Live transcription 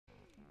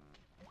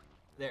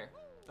There.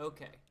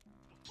 Okay.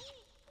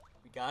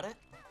 We got it?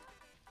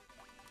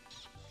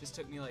 Just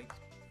took me like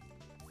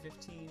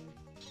 15...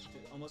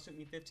 Almost took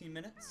me 15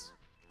 minutes.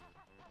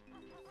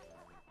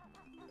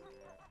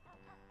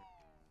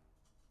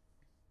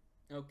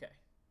 Okay.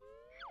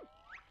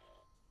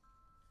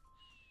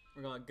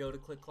 We're gonna go to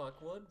Click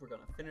Clock Wood. We're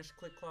gonna finish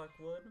Click Clock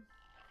Wood.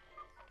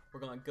 We're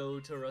gonna go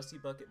to Rusty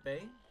Bucket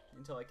Bay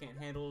until I can't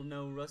handle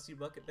no Rusty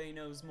Bucket Bay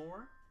knows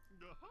more.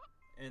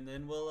 And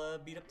then we'll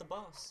beat up the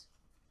boss.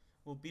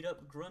 We'll beat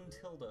up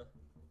Gruntilda.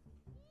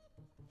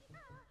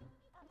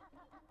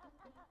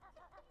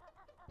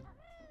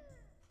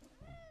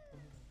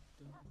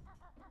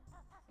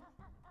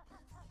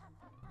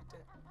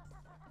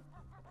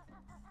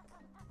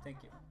 Thank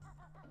you.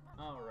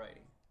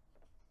 Alrighty.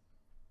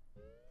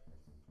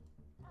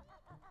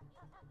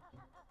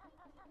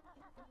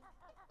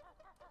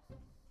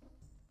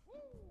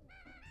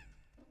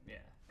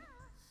 Yeah.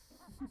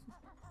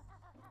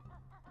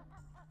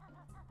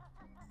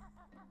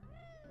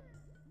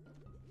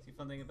 See,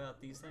 fun thing about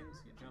these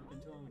things, you jump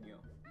into them and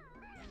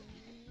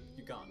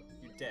you're gone.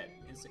 You're dead.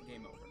 Instant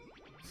game over.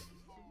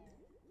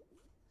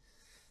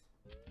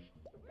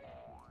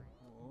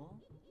 Oh.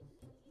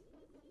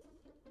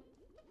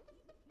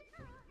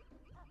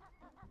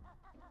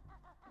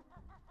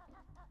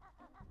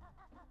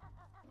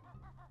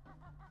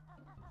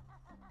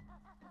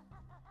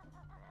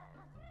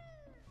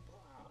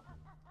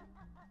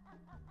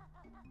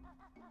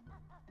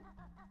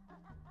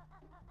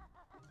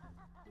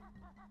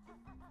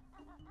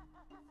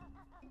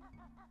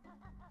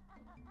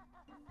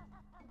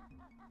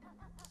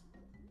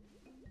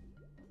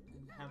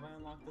 Have I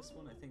unlocked this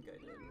one? I think I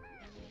did.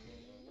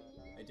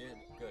 I did.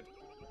 Good.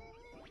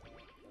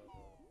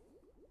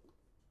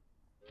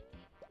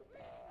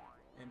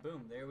 And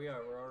boom, there we are.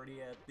 We're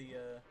already at the,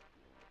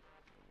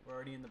 we're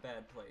already in the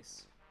bad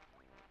place.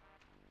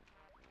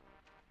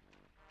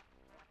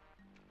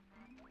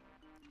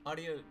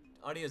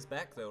 Audio's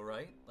back though,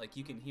 right? Like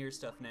you can hear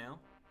stuff now.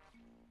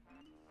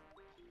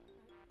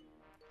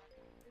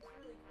 It's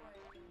really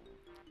quiet.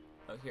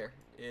 Oh, here.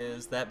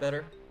 Is that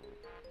better?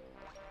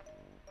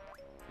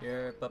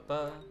 Here,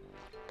 papa.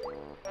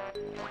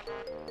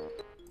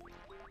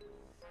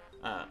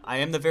 I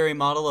am the very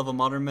model of a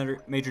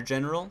modern major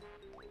general.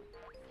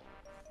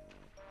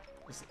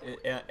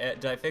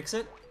 Did I fix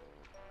it?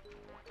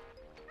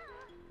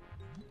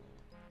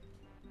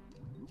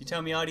 You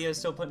tell me audio is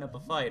still putting up a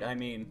fight, I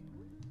mean...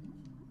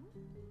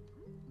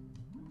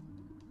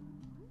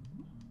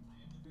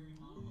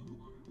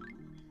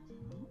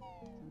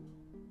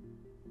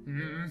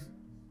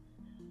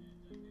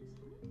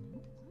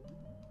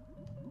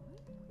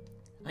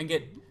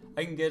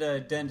 I can get a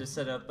Den to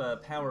set up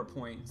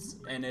PowerPoints,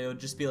 and it'll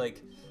just be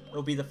like,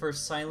 it'll be the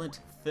first silent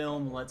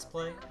film Let's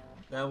Play.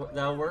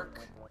 That'll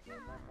work.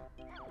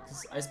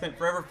 'Cause I spent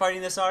forever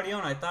fighting this audio,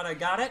 and I thought I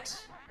got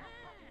it.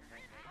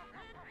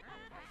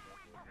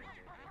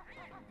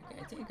 I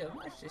can't think of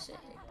much to say.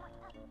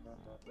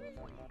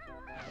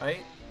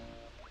 Right?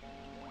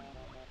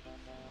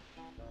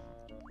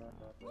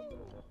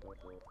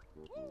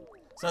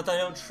 It's not that I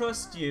don't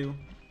trust you,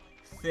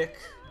 Thick.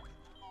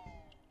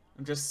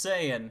 I'm just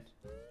saying.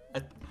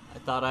 I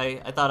thought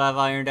I've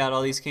ironed out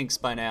all these kinks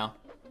by now.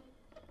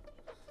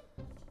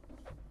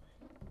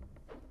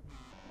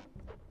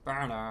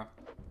 Burner.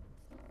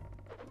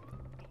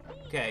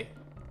 Okay.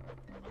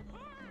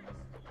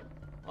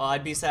 Well,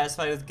 I'd be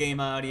satisfied with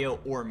game audio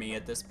or me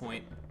at this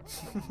point.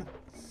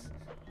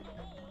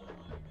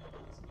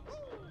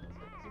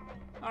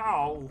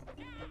 Ow!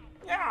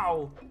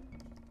 Ow!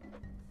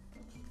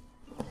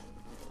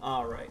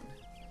 Alright.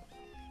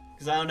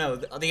 Because I don't know,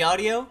 the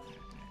audio,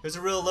 there's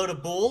a real load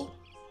of bull.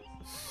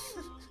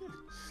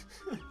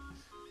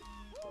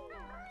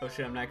 Oh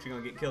shit, I'm actually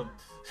gonna get killed.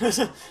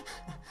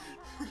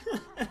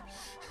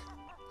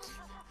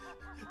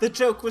 The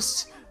joke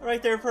was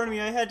right there in front of me,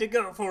 I had to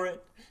go for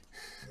it.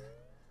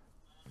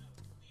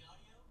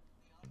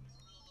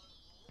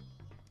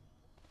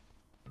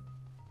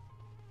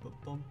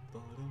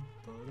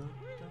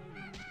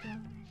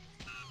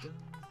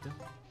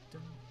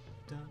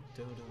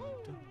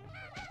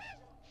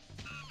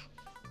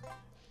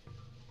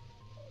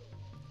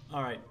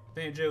 Alright,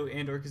 Banjo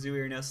and or Kazooie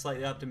are now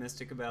slightly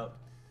optimistic about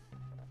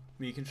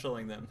me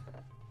controlling them.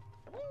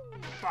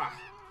 Ah.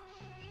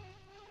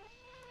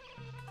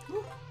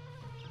 Woo.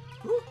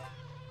 Woo.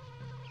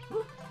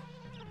 Woo.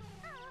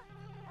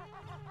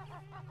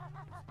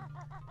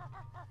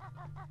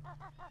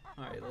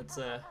 Alright, let's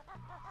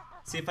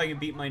see if I can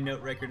beat my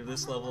note record of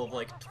this level of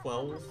like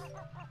 12.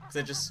 Cause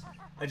I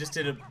just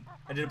did a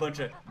bunch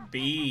of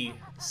B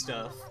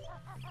stuff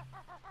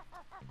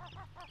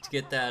to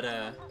get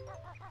that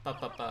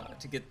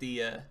to get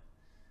the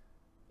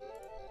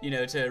you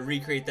know, to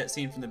recreate that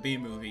scene from the B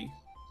movie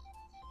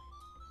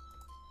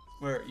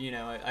where, you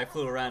know, I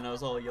flew around and I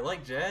was all, you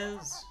like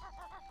jazz?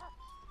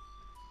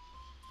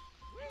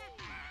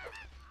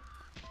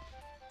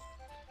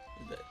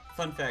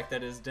 Fun fact,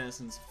 that is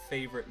Dennison's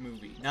favorite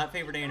movie. Not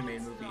favorite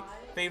animated movie.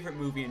 Favorite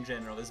movie in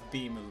general is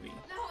B movie.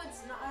 No,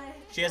 it's not.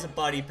 She has a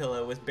body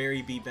pillow with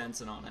Barry B.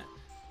 Benson on it.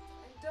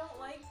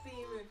 like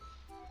Beam.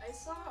 I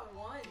saw it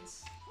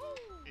once.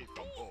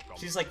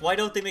 She's like, why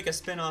don't they make a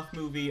spin-off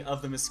movie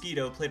of the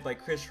Mosquito played by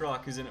Chris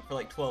Rock, who's in it for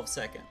like 12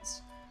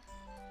 seconds?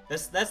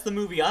 That's the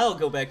movie I'll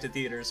go back to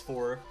theaters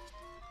for.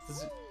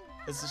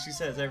 That's what she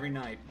says every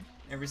night.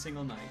 Every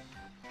single night.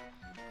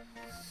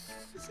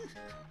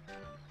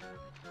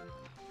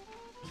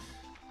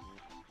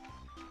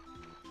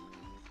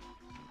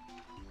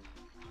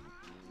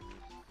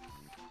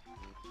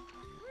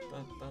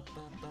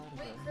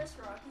 Wait, Chris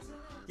Rock is in it?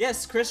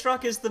 Yes, Chris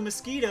Rock is the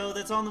mosquito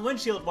that's on the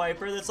windshield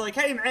wiper that's like,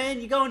 hey man,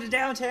 you going to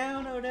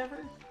downtown or whatever?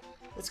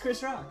 That's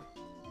Chris Rock.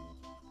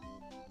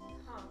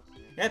 Huh.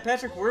 Yeah,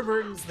 Patrick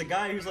Warburton's the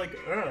guy who's like,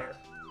 ugh.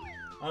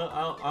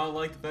 I don't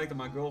like the fact that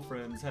my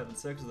girlfriend's having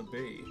sex with a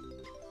bee.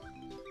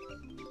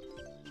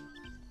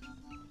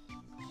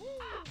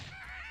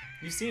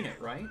 You've seen it,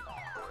 right?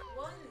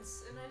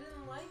 Once, and I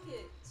didn't like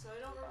it, so I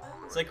don't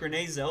remember. It's like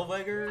Renee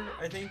Zellweger,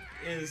 I think,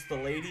 is the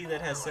lady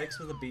that has sex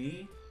with a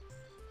bee.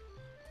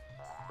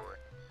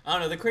 I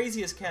don't know. The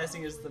craziest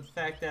casting is the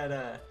fact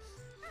that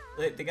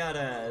they got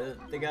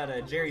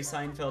Jerry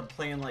Seinfeld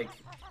playing like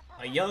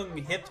a young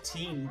hip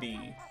teen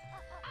bee.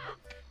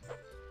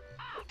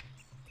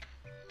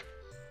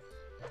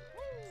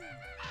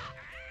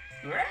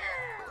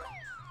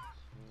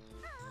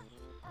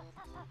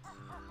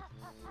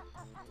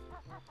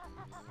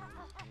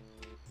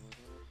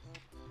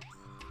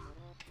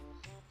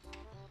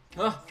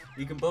 Oh,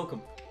 you can boke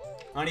them.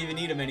 I don't even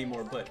need them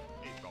anymore, but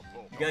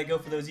you gotta go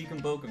for those you can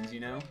boke 'ems, you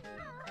know?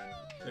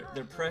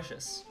 They're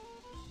precious.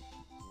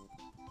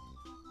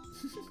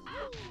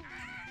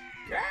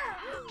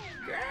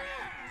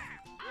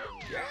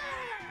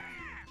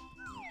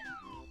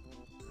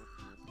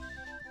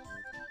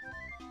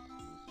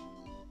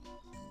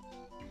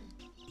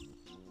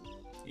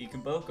 You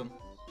can boke 'em.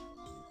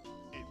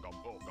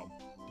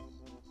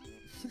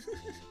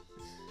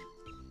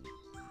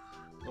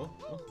 Oh,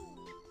 oh.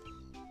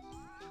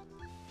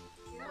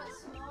 You're not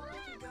small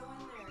enough to go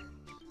in there.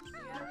 You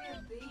gotta be a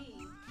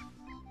bee.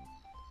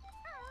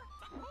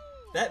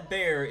 That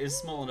bear is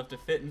small enough to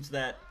fit into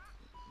that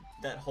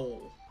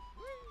hole.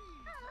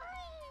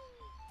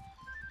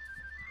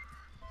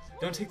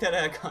 Don't take that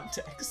out of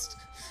context.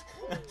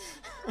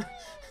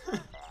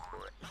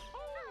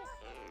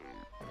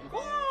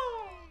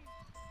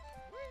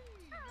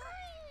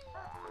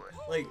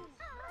 Like,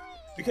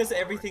 because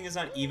everything is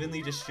not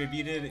evenly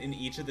distributed in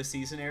each of the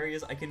season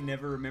areas, I can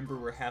never remember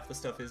where half the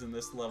stuff is in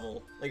this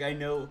level. Like, I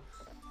know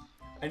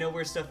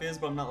where stuff is,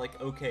 but I'm not like,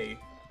 okay,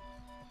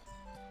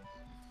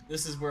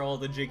 this is where all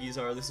the jiggies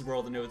are, this is where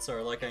all the notes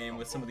are, like I am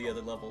with some of the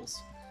other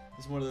levels.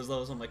 This is one of those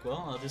levels I'm like,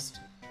 well, I'll just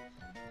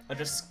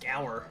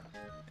scour,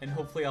 and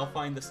hopefully I'll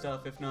find the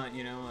stuff. If not,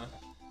 you know,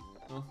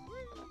 well,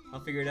 I'll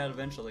figure it out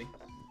eventually.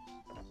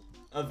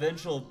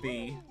 Eventual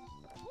bee.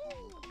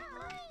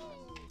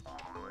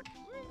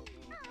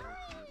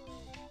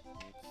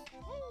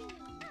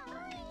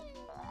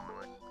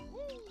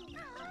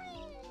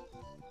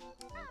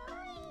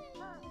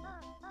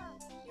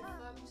 You're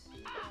fucked.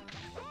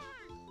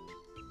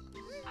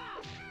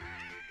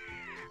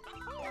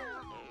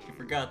 You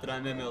forgot that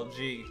I'm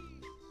MLG.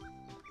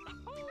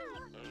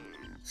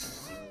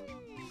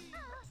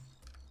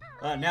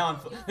 Now I'm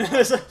I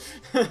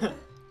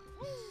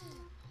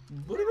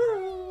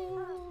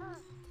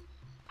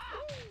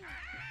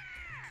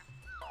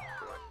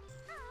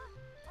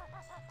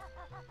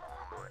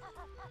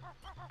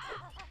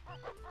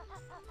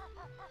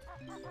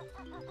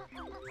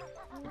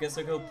guess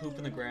I'll go poop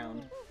in the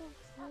ground.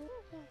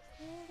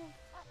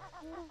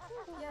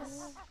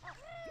 Yes.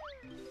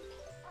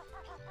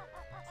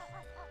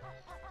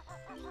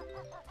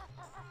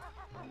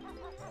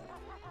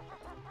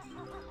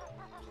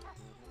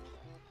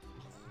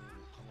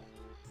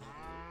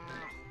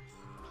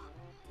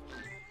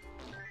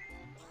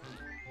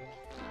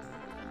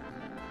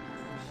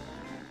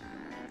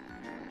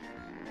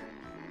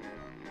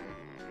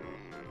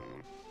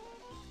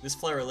 This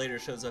flower later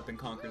shows up in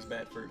Conker's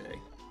Bad Fur Day.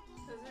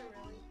 Does it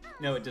really?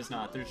 No, it does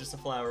not. There's just a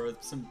flower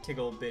with some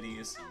tiggle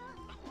bitties.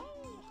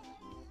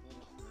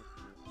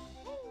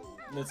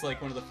 That's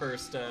like one of the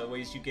first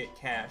ways you get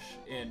cash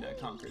in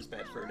Conker's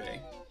Bad Fur Day.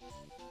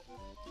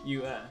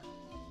 You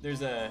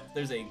there's a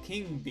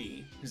king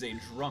bee who's a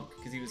drunk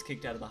because he was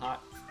kicked out of the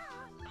hot.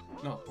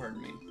 No,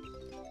 pardon me.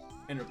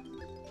 And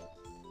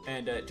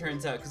it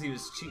turns out because he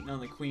was cheating on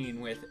the queen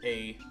with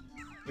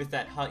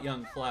that hot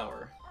young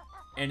flower,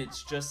 and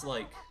it's just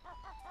like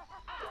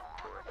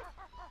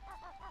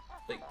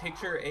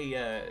picture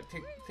a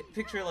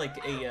picture like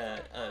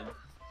a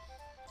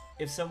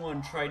if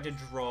someone tried to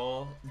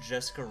draw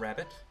Jessica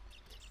Rabbit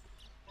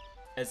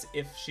as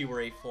if she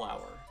were a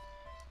flower.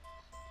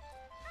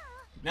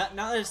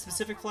 Not a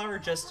specific flower,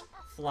 just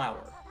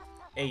flower.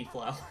 A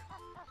flower.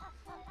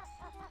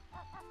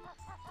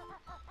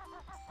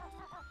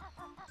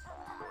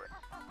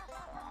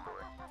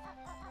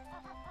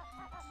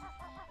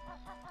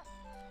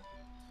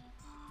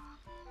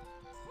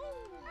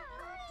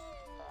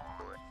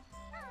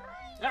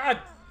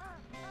 Ah!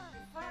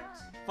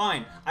 Fucked.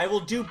 Fine. I will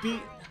do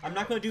I'm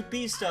not gonna do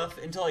bee stuff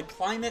until I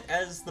climb it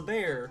as the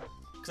bear,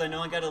 because I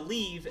know I gotta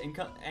leave and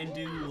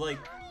do like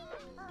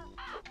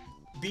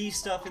bee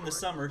stuff in the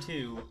summer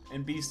too,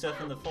 and bee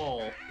stuff in the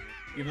fall,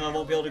 even though I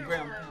won't be able to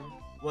ground pound.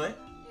 What?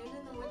 And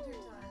in the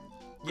wintertime.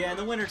 Yeah, in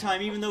the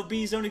wintertime, even though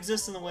bees don't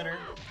exist in the winter.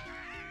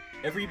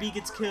 Every bee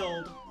gets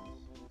killed.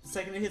 The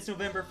second it hits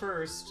November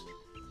 1st,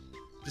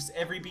 just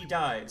every bee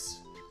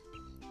dies.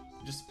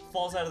 Just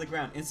falls out of the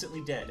ground,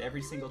 instantly dead,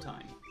 every single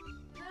time.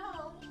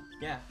 No.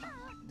 Yeah,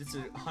 it's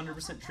a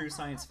 100% true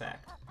science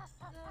fact.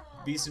 No.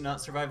 Bees do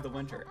not survive the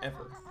winter,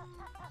 ever.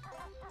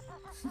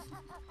 This is my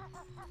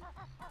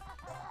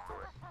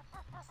favorite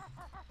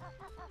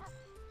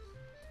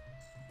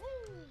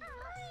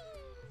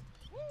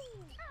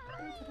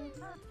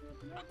level.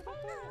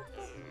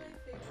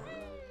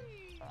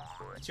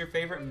 What's your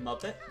favorite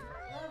Muppet?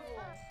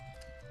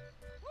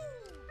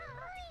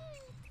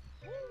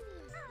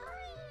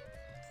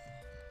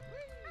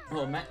 Level.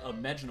 Well,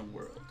 imagine a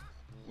world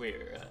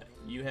where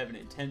you have an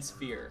intense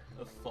fear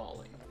of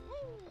falling.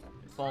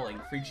 And falling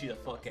freaks you the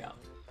fuck out.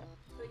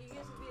 But you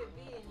get to be a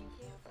bee and you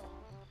can't fall.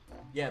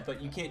 Yeah,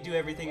 but you can't do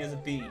everything as a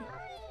bee. Most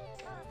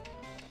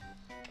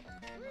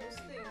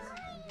things you can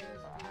do as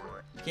a bee.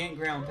 You can't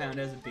ground pound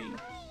as a bee.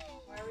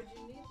 Why would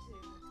you need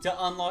to?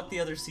 To unlock the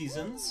other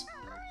seasons,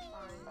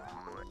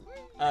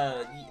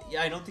 Fine.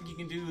 yeah, I don't think you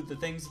can do the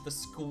things with the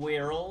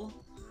squirrel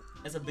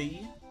as a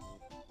bee.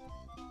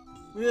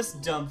 Look at this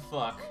dumb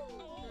fuck. No.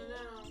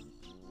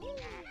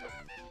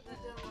 That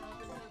dumb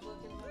Robin Hood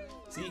looking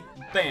motherfucker. See?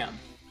 Bam!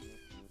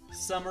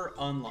 Summer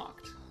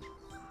unlocked.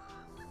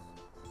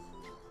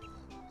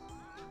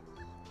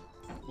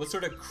 What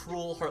sort of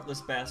cruel,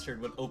 heartless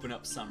bastard would open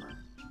up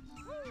summer?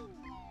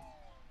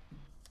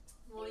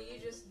 Well, you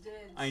just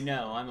did. I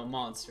know, I'm a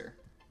monster.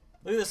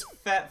 Look at this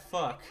fat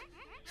fuck.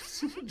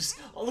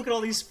 Oh, look at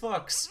all these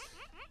fucks.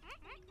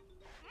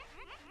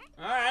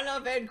 Oh, I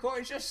love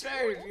acorns, just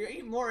say, you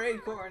eat more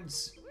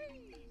acorns.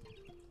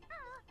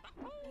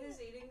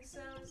 His eating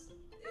sounds,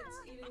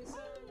 its eating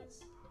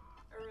sounds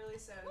are really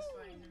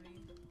satisfying to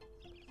me.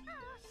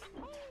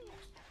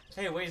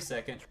 Hey, wait a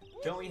second.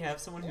 Don't we have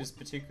someone who's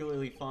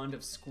particularly fond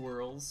of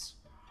squirrels?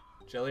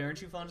 Jelly,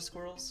 aren't you fond of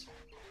squirrels?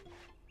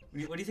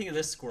 What do you think of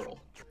this squirrel?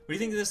 What do you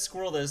think of this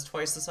squirrel that is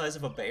twice the size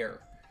of a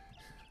bear?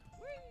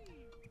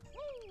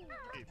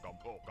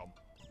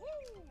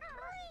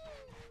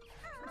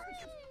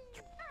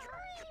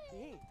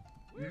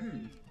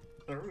 Mmm.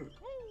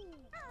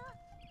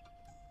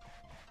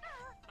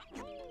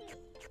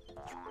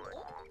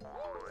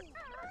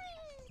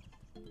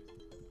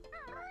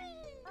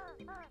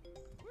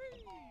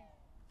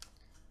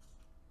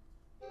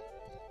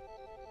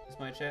 Is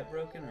my chat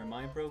broken or am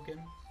I broken?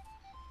 No,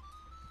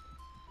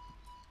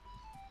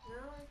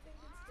 I think it's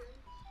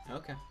good.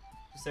 Okay.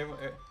 Just everyone,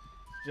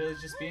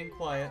 just being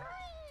quiet.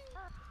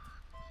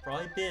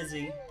 Probably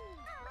busy.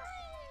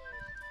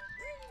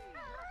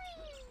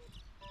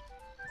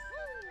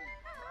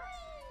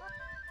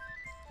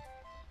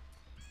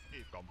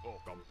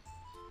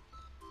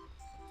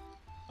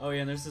 Oh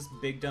yeah, and there's this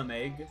big dumb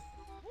egg. This is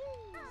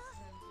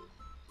empty.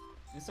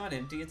 It's not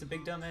empty, it's a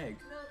big dumb egg.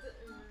 No,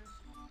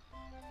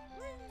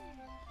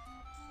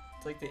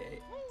 It's like the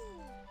egg.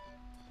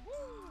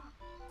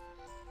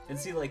 And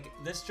see, like,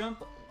 this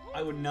jump,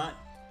 I would not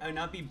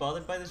be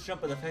bothered by this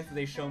jump, but the fact that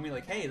they show me,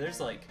 like, hey, there's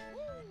like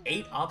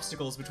 8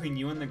 obstacles between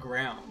you and the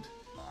ground.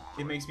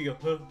 It makes me go,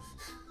 huh.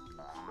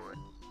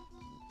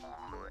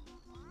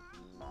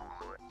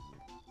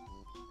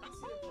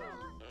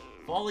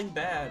 Falling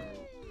bad.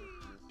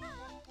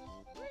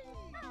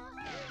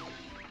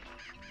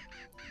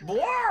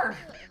 Blar!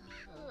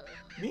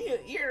 Me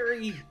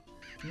eerie!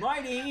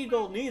 Mighty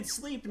Eagle needs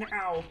sleep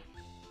now!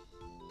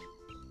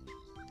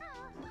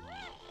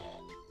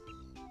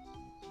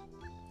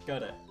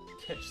 Gotta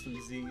catch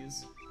some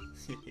Z's.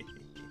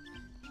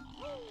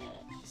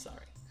 Sorry.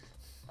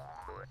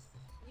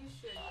 you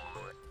should.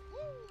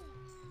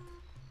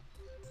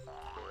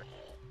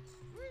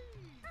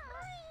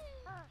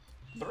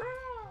 Brrrr.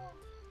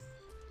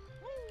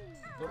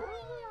 Brrrr.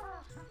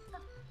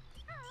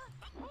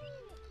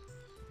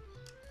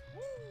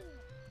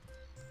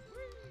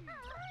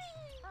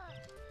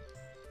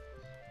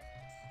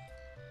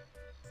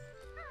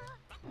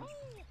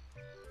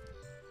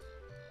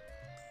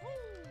 You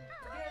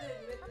gotta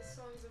admit this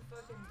song's a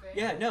fucking banger.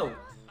 Yeah, no.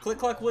 Click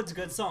Clock Wood's a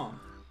good song.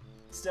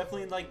 It's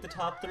definitely in like the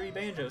top 3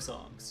 Banjo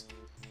songs.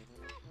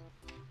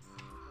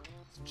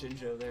 It's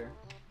Jinjo there.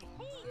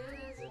 Good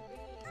as a bee.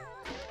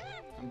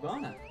 I'm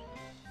gonna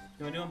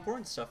do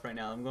important stuff right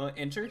now. I'm gonna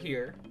enter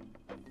here.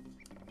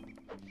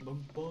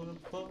 Bum, bum,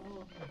 bum,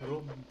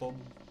 bum, bum,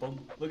 bum.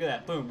 Look at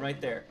that, boom,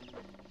 right there.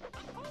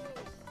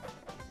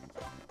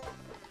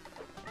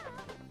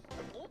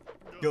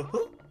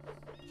 Yo-hoo.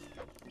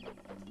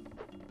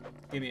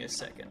 Give me a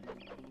second.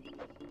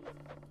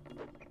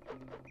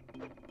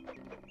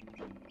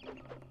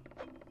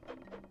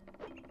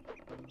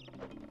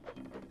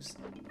 Just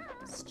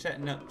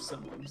chatting up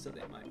someone so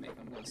they might make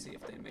them. We'll see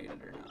if they made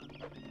it or not.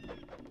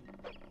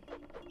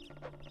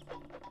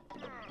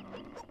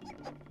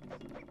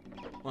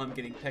 while I'm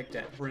getting pecked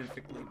at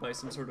horrifically by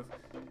some sort of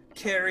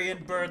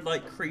carrion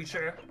bird-like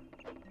creature.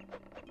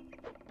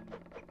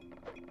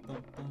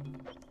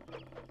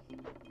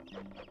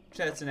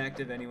 Chat's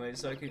inactive anyway,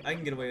 so I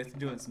can get away with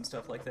doing some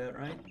stuff like that,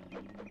 right?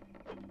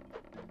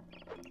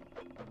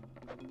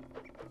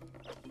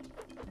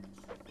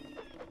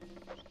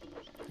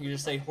 You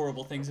just say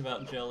horrible things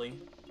about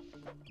Jelly.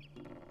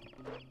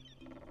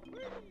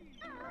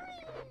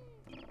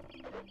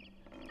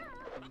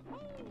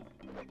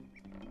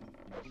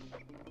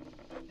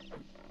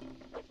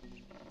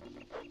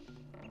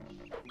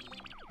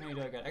 How many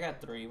do I got? I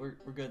got 3. We're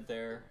good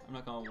there. I'm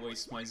not gonna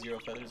waste my 0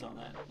 feathers on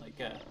that. Like,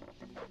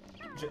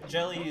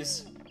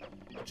 Jelly's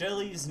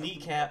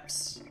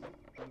kneecaps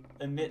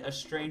emit a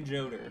strange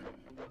odor.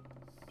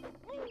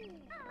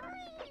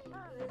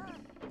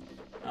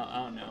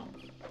 I don't know.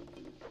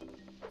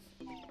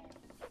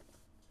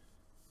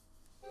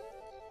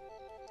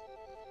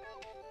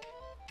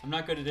 I'm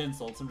not good at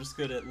insults, I'm just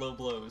good at low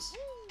blows.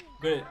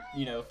 Good at,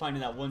 you know,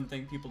 finding that one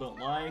thing people don't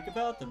like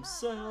about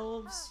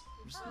themselves.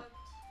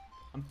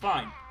 I'm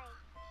fine.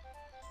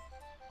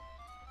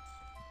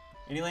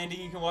 Any landing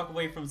you can walk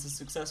away from is a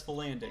successful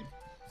landing.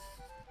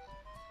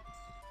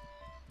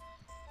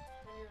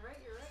 And you're right,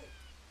 you're right.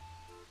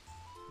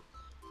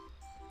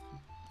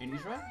 And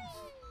he's right. And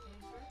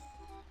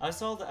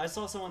he's right. I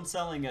saw someone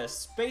selling a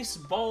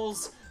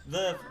Spaceballs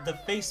the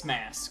face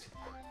mask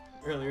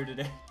earlier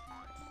today.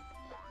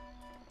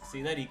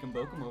 See that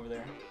Ekombokum over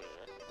there?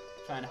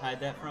 Trying to hide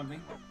that from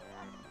me.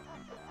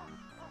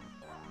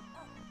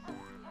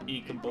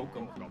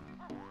 Ekombokum.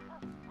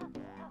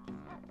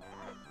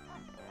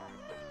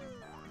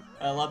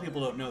 A lot of people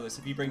don't know this.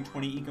 If you bring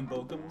 20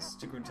 Ekombokums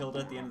to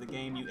Gruntilda at the end of the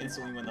game, you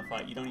instantly win the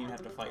fight. You don't even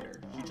have to fight her.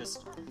 You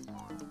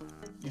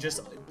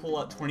just pull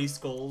out 20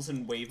 skulls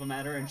and wave them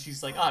at her, and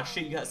she's like, "Ah,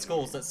 shit, you got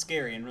skulls. That's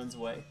scary," and runs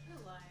away. You're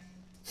lying.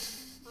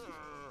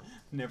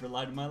 Never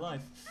lied in my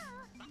life.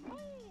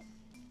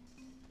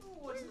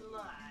 What a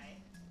lie.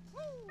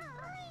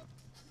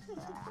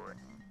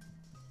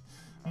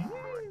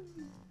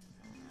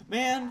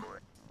 Man,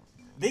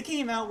 they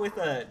came out with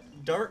a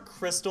Dark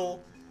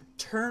Crystal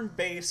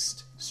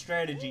turn-based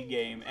strategy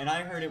game, and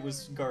I heard it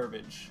was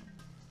garbage.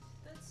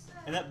 That's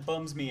sad. And that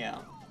bums me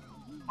out.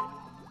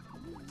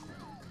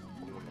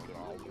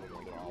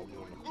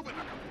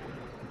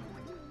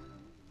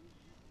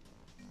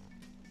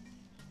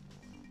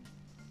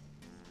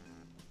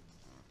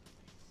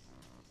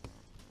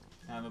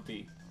 I'm a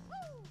bee.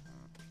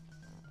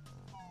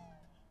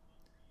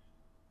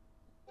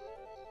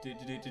 Do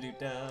do do do do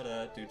da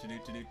da do do do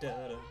do do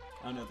da da.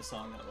 I don't know the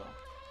song that well.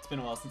 It's been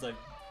a while since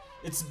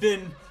It's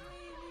been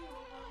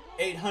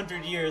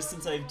 800 years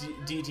since I've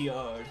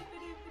DTR'd.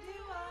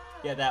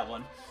 Yeah, that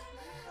one.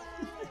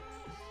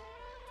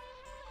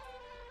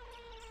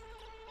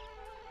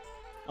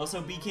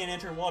 Also, bee can't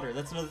enter water.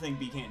 That's another thing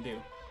bee can't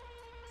do.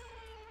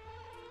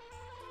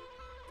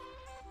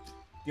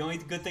 The only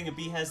good thing a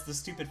bee has is the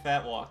stupid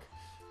fat walk.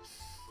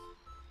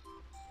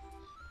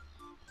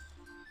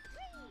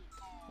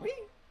 Whee!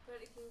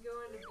 But it can go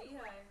into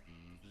beehive.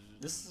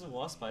 This is a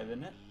wasp hive,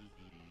 isn't it?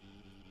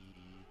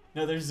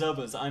 No, there's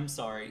Zubas. I'm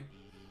sorry.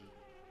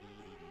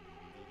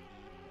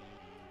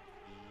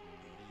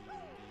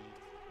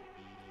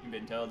 You've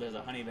been told there's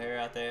a honey bear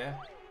out there.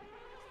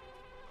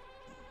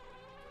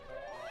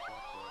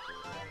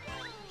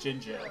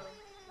 Jinjo.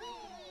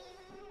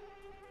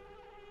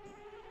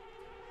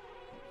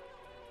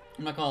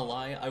 I'm not gonna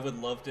lie, I would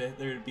love there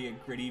to be a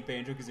gritty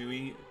Banjo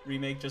Kazooie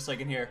remake just so I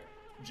can hear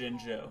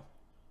Jinjo.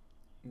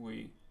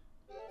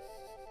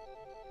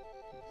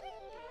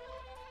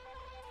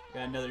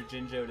 Got another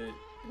Jin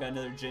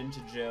to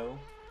Joe.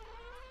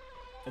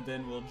 And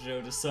then we'll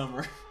Joe to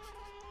Summer.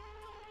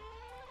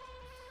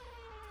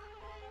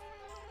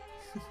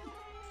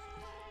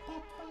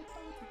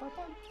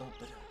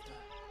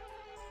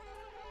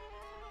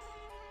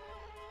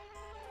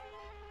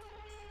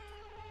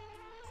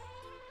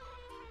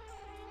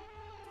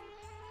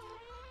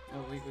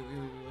 Oh, wait,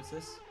 what's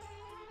this?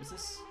 What's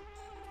this?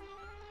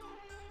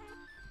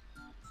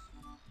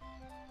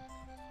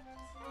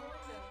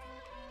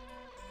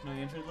 Can I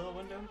enter the little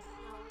window?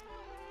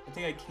 I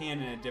think I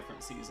can in a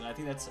different season. I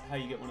think that's how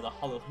you get one of the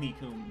hollow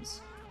honeycombs.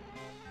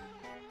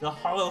 The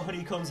hollow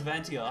honeycombs of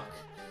Antioch.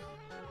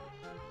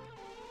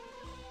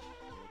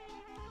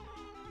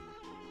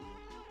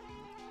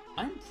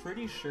 I'm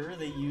pretty sure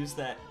they use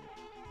that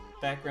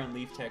background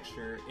leaf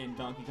texture in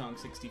Donkey Kong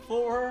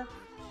 64.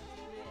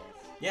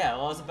 Yeah,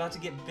 well, I was about to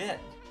get bit.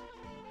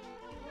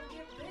 You won't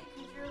get bit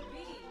because you're a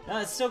bee. No,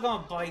 it's still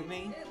gonna bite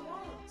me. It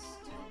won't,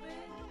 stupid.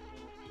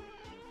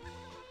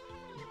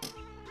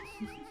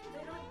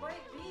 They don't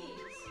bite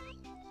bees.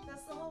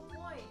 That's the whole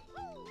point.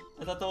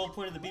 I thought the whole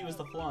point of the bee was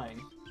the flying.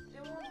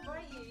 It won't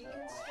bite you. You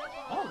can step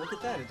on Oh, it. look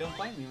at that. It don't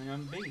bite me when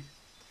I'm a bee.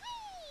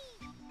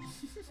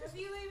 Have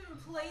you even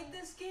played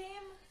this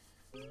game?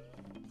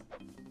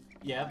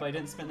 Yeah, but I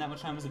didn't spend that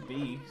much time as a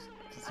bee.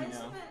 Cause, I you know,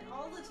 spent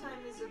all the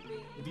time as a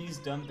bee. bee's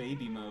dumb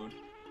baby mode.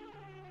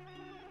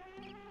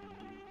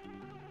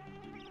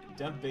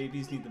 Dumb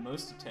babies need the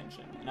most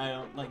attention, and I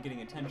don't like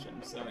getting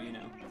attention, so you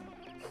know.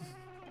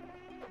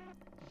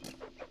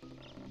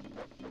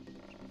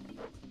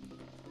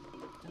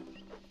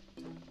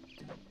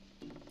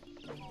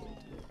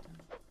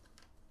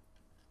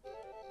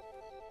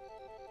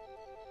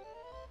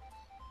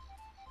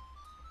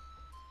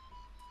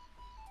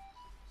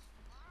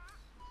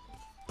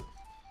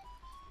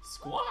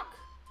 Squawk!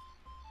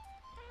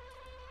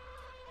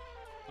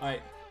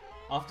 Alright,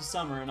 off to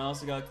summer, and I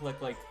also gotta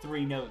collect like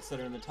 3 notes that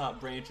are in the top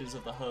branches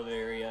of the hub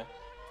area.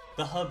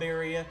 The hub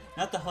area,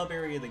 not the hub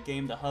area of the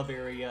game, the hub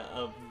area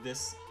of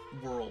this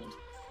world.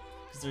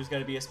 Because there's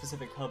gotta be a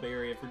specific hub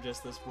area for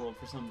just this world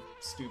for some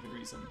stupid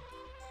reason.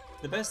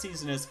 The best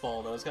season is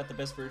fall, though. It's got the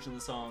best version of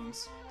the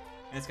songs,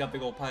 and it's got a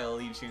big old pile of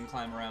leaves you can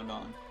climb around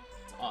on.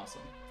 It's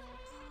awesome.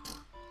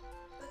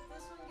 But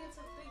this one gets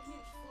a big,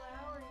 huge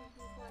flower you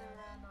can play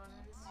around on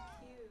it. It's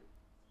cute.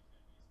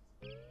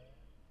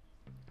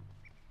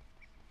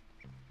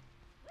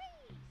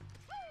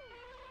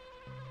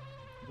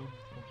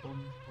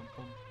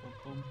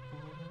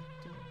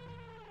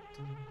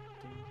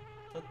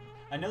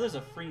 I know there's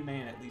a free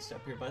man at least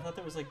up here, but I thought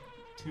there was like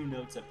 2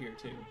 notes up here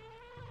too.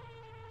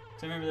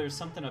 So I remember there was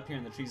something up here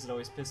in the trees that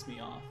always pissed me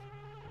off.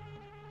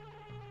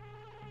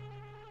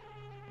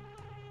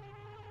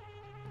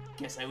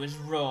 Guess I was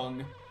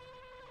wrong.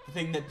 The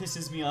thing that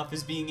pisses me off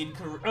is being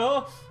incorrect.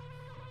 Oh!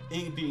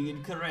 Being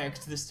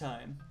incorrect this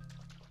time.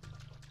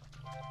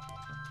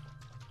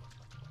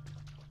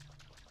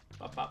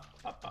 Bop, bop,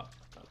 bop, bop,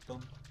 bop,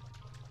 bum.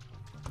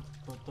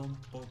 Bum, bum,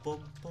 bum, bum,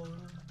 bum,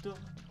 dum,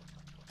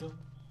 dum,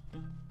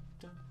 dum,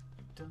 dum,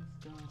 dum,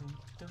 dum,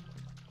 dum.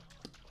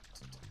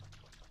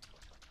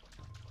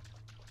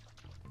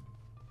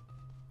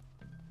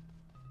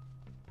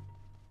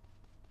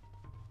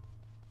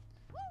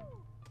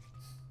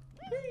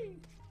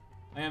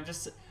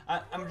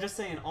 I'm just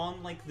saying,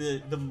 on like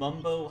the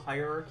Mumbo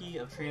hierarchy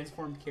of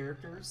transformed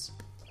characters,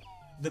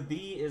 the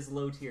bee is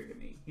low tier to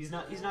me. He's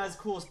not as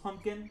cool as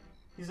Pumpkin.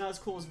 He's not as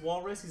cool as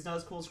Walrus. He's not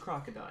as cool as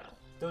Crocodile.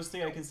 Those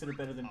 3 I consider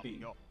better than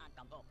bee.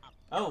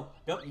 Oh,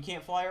 nope, you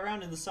can't fly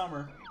around in the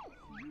summer.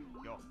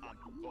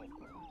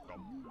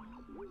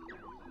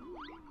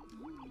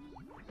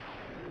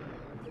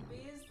 The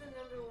bee is the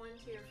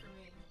 #1 tier for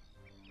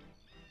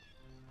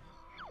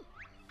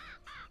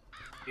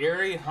me.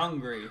 Eerie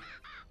hungry.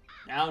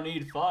 Now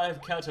need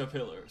 5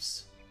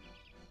 caterpillars.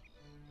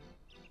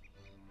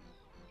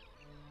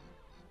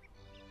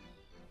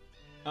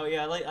 Oh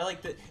yeah, I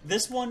like that.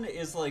 This one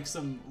is like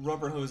some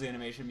rubber hose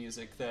animation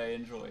music that I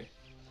enjoy.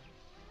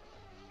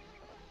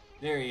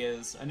 There he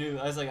is. I know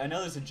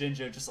there's a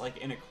Jinjo just like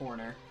in a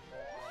corner.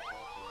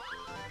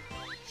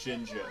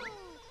 Jinjo.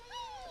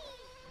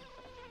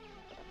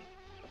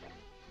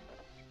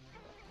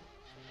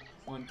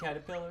 One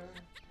caterpillar.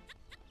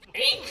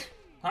 Eek!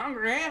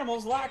 Hungry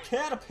animals like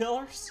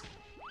caterpillars.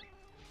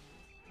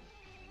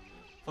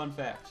 Fun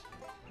fact.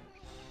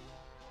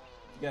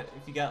 If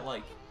you got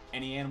like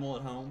any animal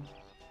at home,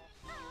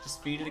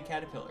 just feed it a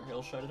caterpillar.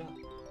 He'll shut it up.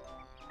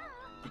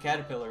 The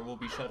caterpillar will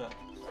be shut up.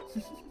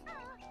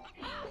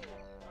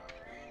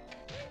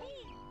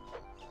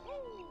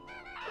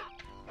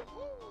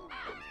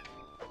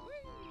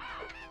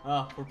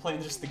 Oh, we're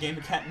playing just the game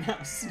of cat and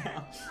mouse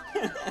now.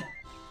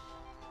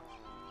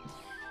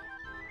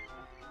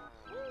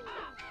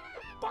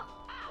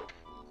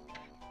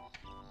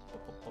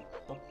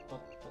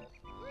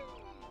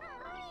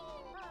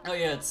 Oh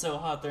yeah, it's so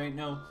hot. There ain't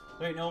no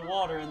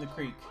water in the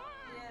creek.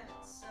 Yeah,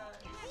 it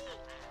sucks.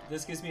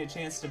 This gives me a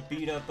chance to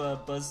beat up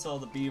Buzzsaw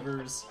the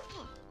Beaver's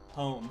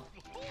home.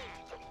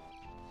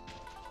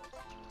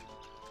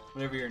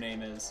 Whatever your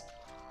name is.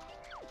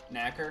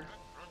 Knacker?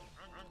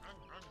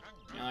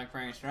 You look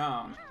pretty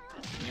strong.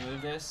 Can you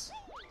move this?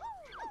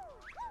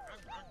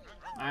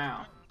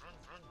 Wow.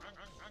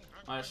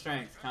 What a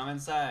strength. Come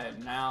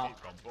inside. Now,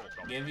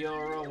 give you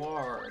a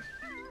reward.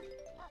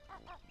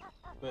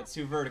 But it's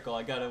too vertical.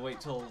 I gotta wait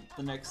till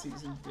the next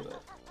season to do it.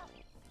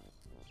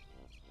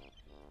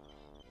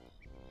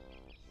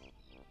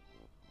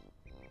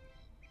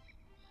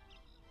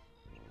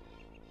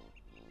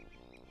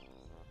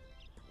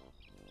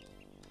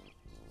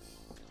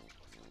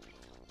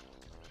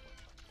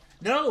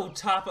 No,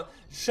 Toppa!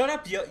 Shut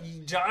up,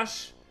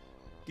 Josh!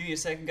 Give me a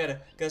second. Gotta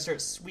start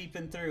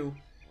sweeping through.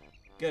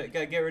 Gotta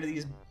get rid of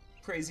these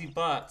crazy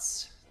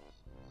bots.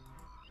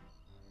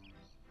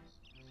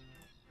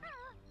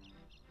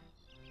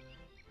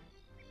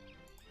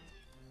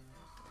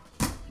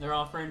 They're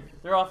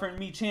offering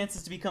me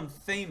chances to become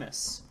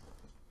famous.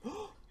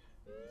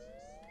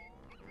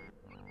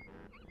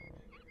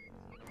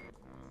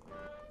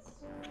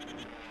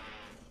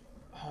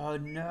 Oh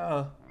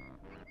no.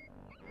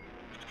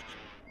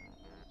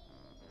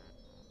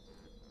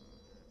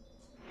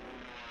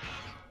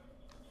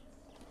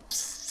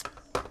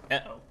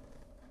 Uh-oh.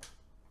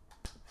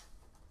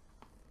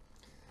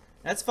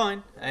 That's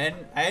fine. I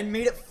hadn't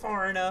made it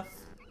far enough.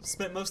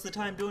 Spent most of the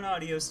time doing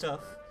audio stuff.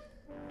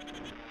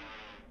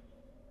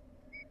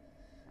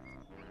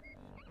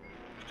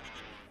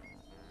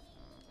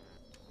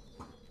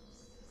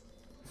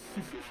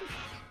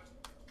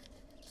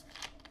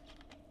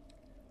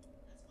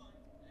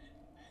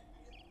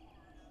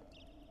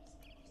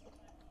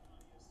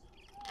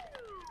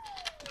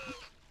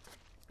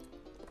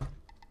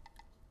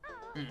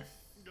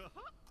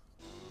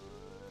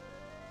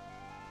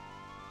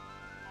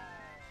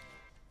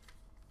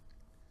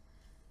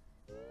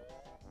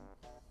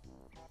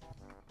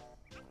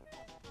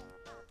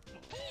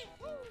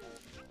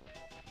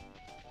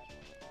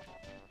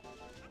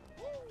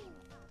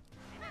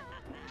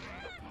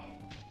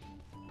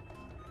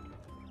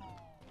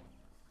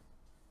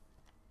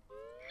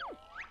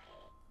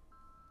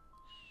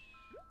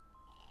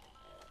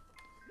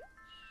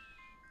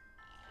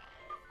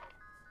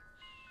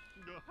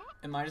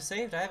 Am I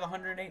saved? I have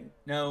 108.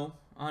 No,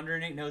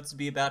 108 notes to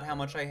be about how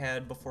much I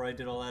had before I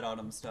did all that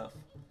autumn stuff.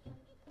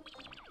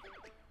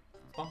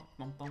 Bum,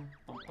 bum, bum,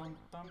 bum, bum,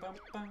 bum, bum,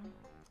 bum.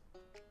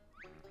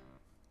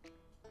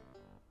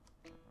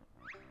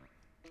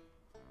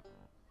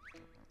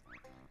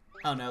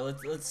 Oh no,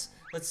 let's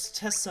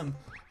test some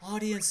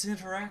audience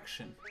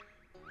interaction.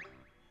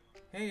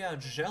 Hey,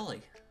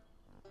 Jelly.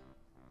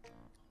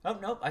 Oh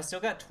nope, I still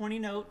got 20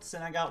 notes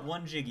and I got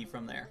 1 Jiggy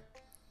from there.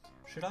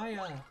 Should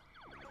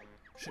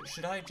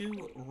I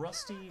do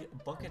Rusty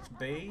Bucket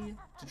Bay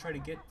to try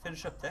to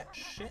finish up that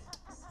shit,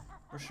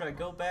 or should I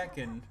go back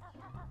and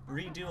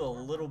redo a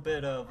little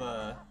bit of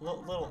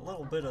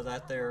little bit of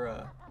that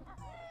there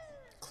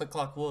Click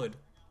Clock Wood?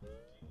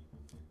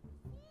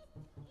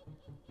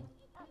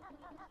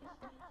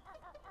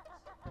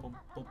 Boom,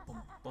 boom,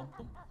 boom, boom,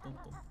 boom, boom,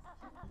 boom.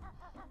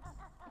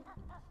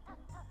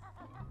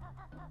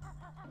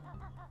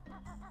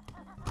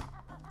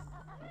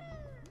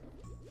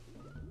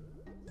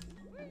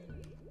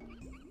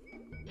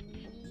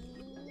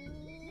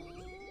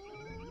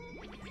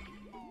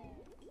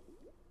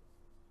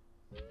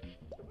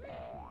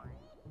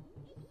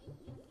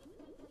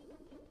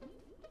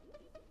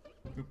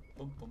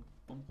 Boom, boom,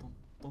 boom, boom,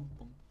 boom,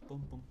 boom,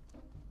 boom, boom.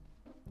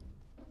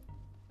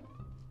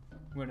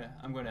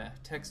 I'm gonna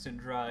text and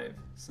drive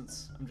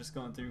since I'm just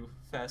going through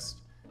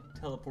fast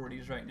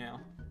teleporties right now.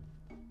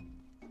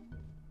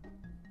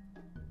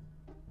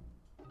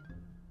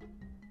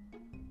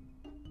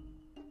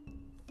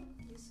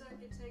 You suck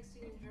at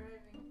texting and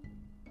driving.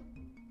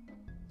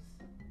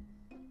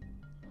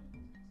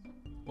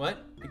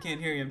 What? I can't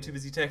hear you, I'm too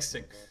busy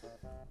texting.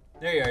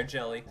 There you are,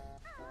 Jelly.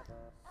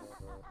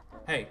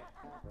 Hey,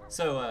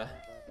 so,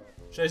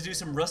 should I do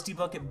some Rusty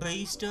Bucket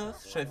Bay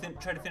stuff? Should I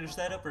try to finish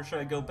that up, or should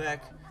I go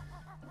back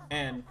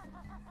and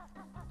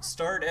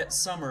start at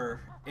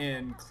summer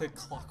in Click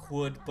Clock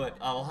Wood, but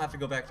I'll have to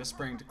go back to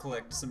spring to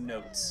collect some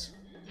notes.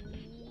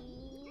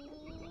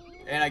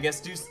 And I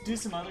guess do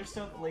some other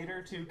stuff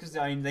later too, because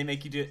I mean, they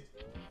make you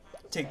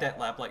take that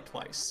lap like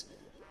twice.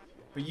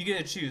 But you get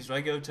to choose. Do I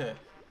go to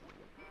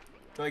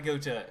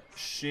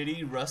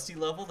shitty rusty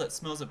level that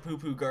smells of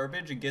poo-poo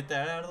garbage and get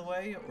that out of the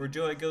way, or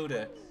do I go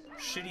to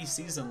shitty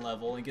season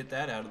level and get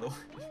that out of the way?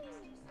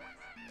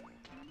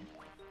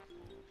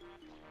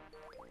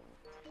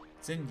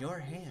 It's in your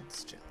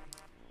hands, Jelly.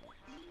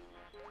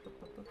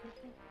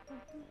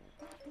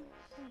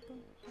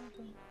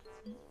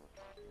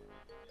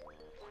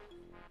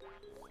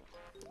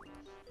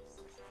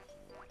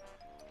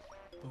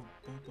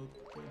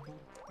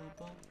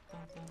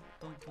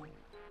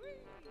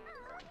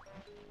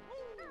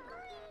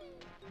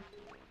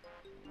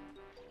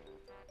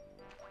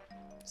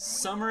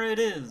 Summer it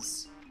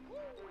is.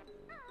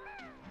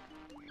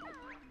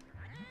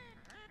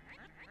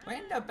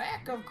 When the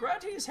back of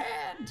Grunty's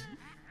hand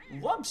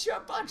whumps your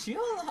butt,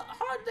 you'll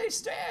hardly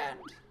stand.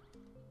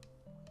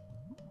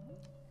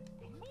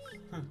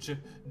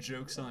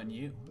 Joke's on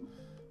you.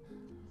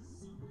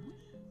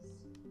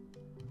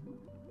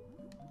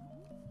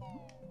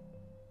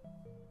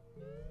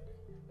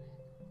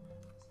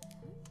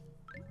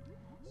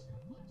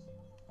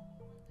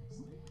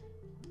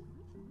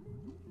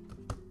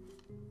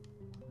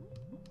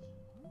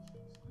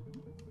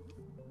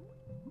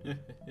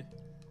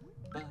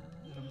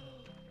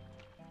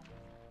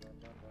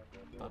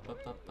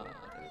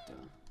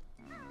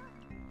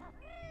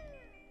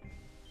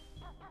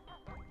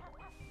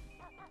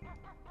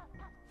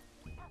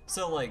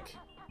 So like,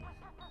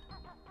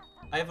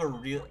 I have a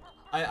real,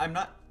 I'm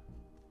not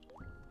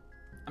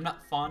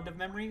fond of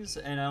memories,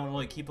 and I don't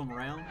really keep them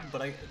around,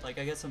 but I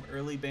get some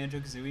early Banjo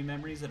Kazooie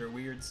memories that are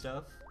weird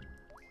stuff.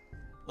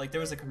 Like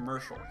there was a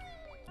commercial.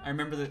 I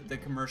remember the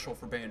commercial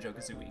for Banjo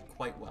Kazooie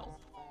quite well.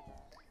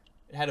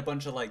 It had a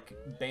bunch of like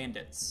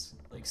bandits,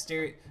 like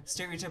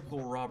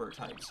stereotypical robber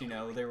types, you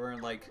know. They were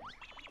wearing like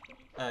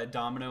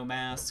domino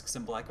masks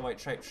and black and white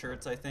striped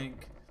shirts, I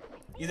think.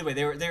 Either way,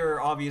 they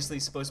were obviously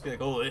supposed to be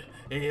like, oh,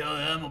 hey,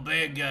 I'm a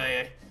bad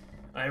guy.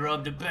 I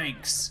robbed the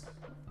banks,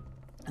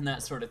 and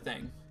that sort of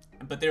thing.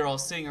 But they were all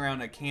sitting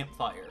around a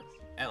campfire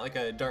at like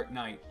a dark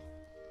night,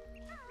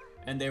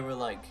 and they were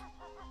like,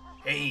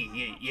 hey,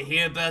 you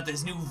hear about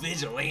this new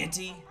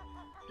vigilante?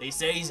 They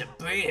say he's a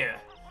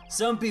bear.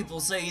 Some people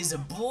say he's a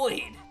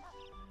Boyd.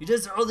 He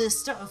does all this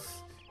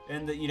stuff.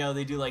 And, you know,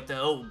 they do like the,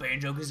 oh,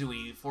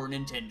 Banjo-Kazooie for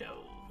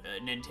Nintendo.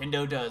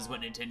 Nintendo does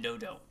what Nintendo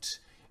don't.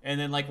 And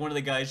then, like, one of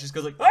the guys just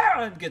goes like,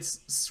 ah, and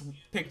gets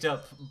picked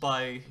up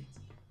by,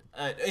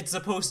 it's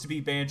supposed to be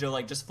Banjo,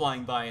 like, just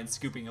flying by and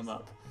scooping him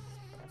up.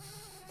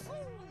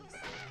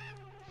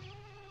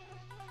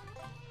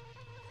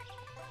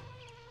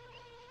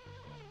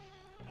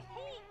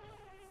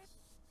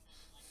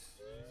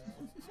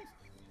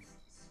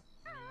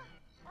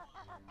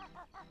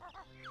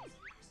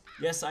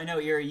 Yes, I know,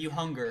 Eerie, you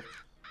hunger.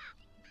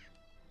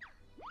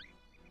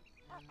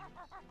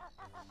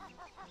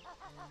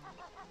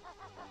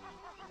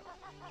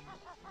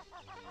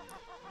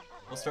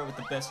 We'll start with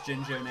the best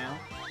Jinjo now.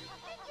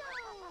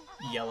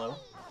 Yellow.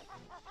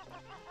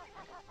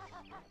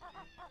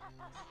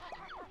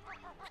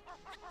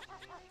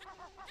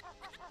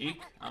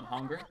 Eek, I'm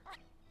hungry.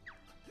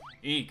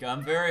 Eek,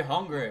 I'm very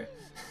hungry.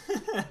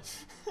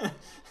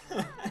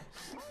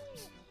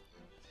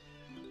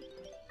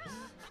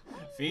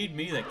 Feed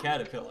me the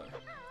caterpillar.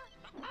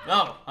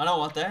 No, I don't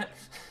want that.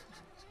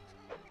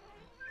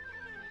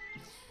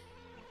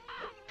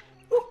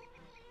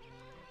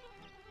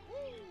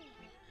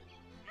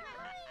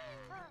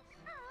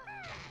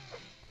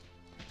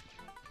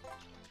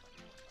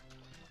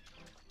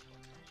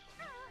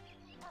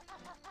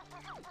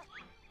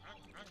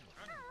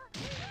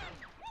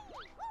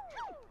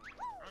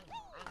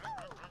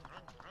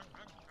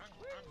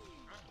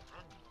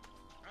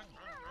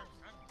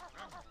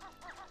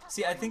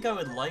 See, I think I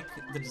would like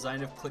the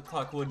design of Click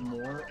Clock Wood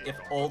more if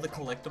all the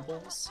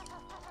collectibles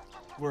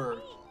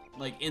were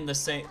like in the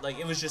same, like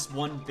it was just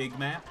one big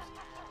map,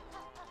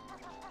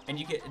 and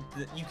you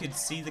could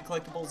see the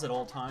collectibles at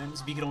all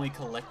times, but you could only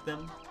collect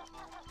them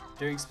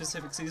during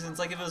specific seasons.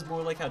 Like if it was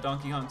more like how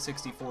Donkey Kong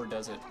 64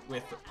 does it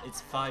with its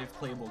 5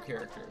 playable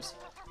characters.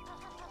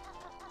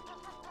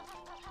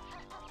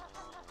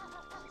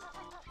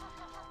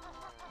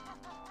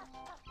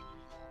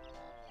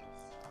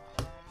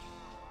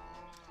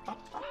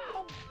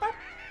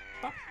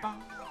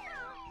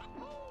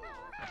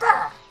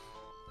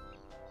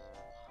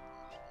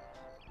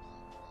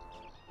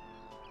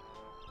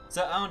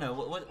 So I don't know.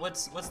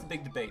 What's the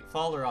big debate?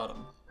 Fall or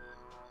autumn?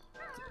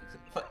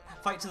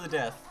 Fight to the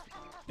death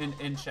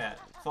in chat.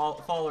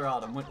 Fall or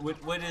autumn?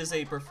 What is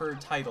a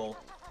preferred title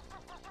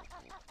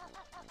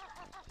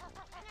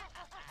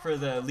for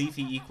the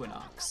leafy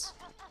equinox?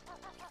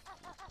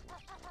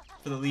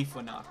 For the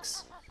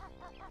leafwinox.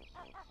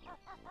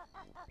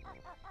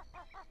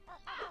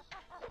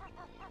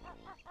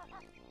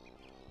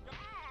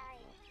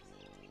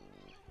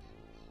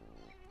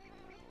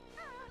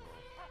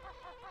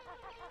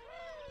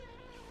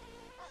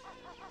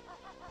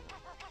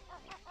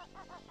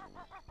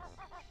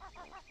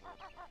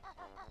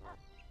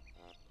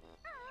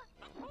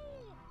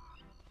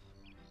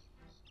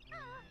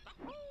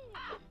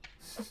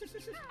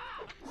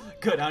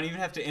 Good, I don't even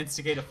have to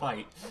instigate a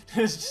fight.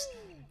 It's just...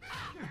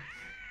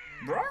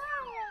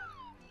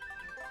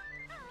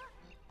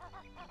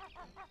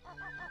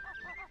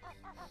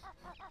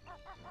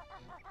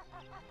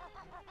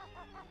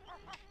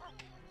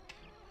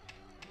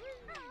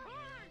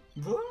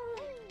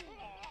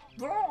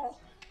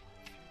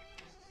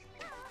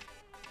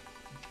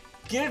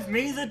 Give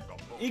me the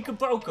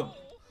Ikabokum!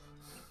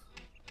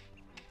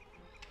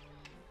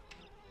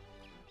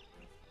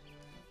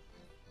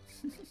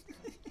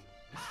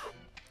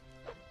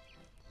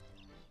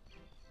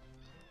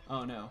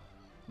 Oh no.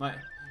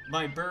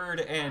 My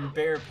bird and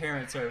bear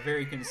parents are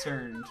very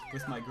concerned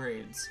with my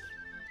grades.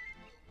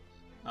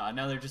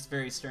 Now they're just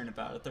very stern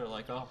about it. They're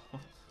like, oh,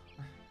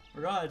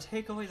 we're gonna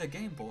take away the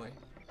Game Boy.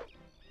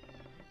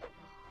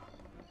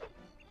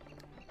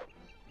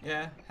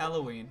 Yeah,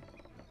 Halloween.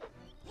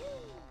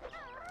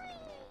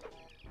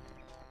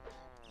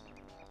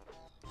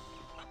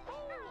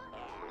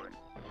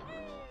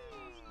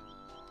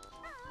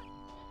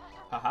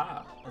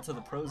 Haha, that's how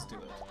the pros do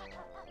it.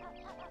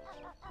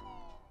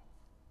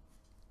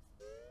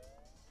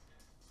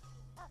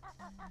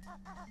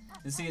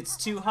 And see, it's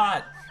too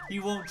hot. He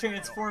won't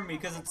transform me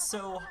because it's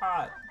so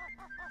hot.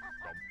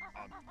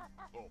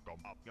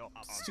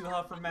 It's too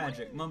hot for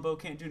magic. Mumbo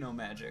can't do no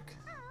magic.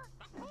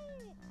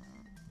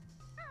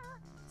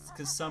 It's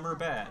because some are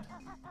bad.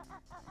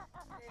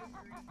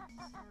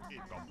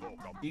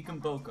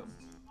 Ekum bokum.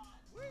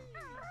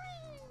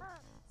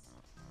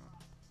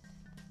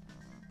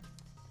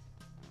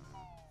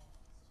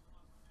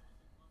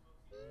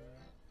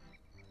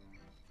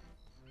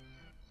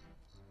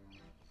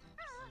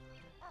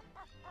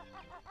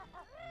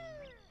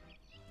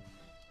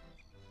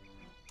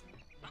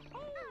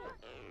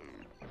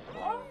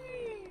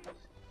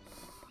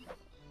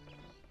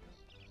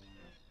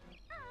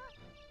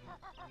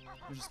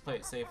 We'll just play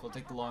it safe. We'll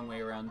take the long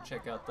way around,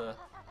 check out the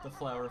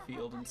flower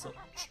field and such.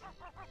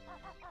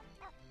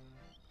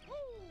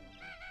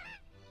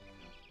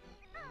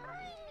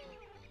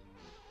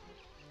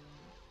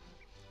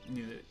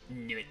 Knew it.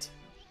 Knew it.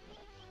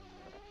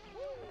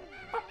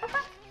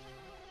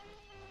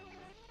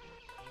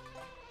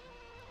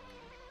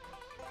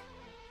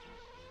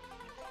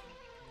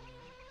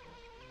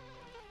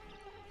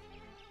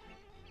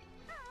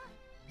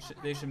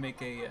 They should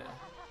make a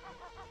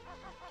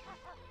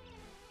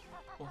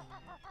oh.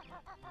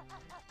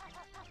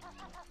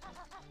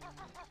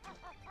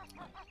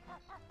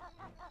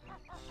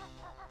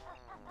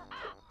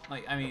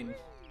 Like, I mean,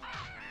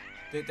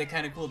 they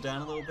kind of cooled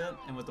down a little bit,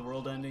 and with the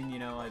world ending, you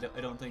know, I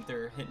don't think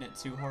they're hitting it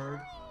too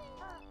hard.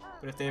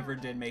 But if they ever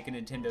did make a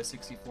Nintendo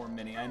 64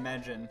 Mini, I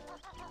imagine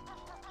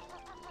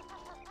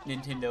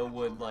Nintendo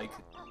would, like,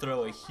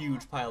 throw a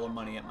huge pile of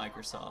money at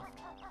Microsoft.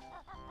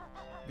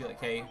 Be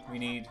like, hey, we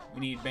need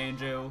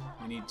Banjo,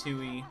 we need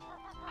Tooie,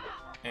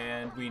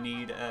 and we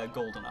need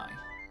GoldenEye.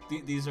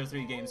 These are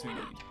 3 games we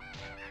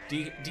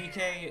need.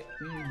 DK,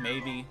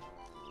 maybe.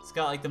 It's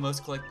got like the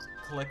most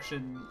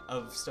collection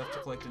of stuff to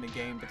collect in a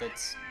game, but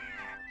it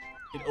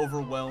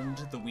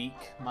overwhelmed the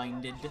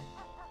weak-minded.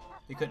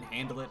 They couldn't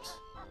handle it.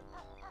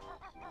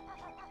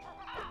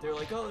 They're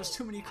like, oh, there's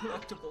too many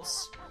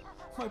collectibles.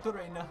 My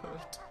brain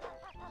hurt.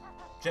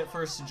 Jet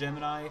First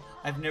Gemini,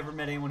 I've never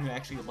met anyone who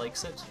actually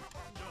likes it.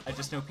 I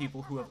just know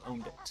people who have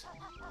owned it.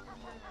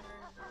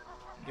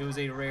 It was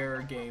a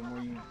rare game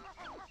where you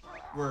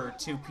were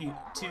two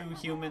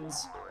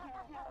humans.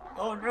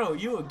 Oh no,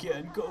 you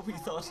again. Gobi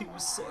thought he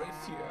was safe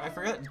here. I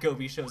forgot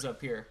Gobi shows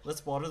up here.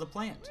 Let's water the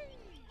plant.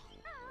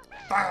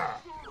 Bah!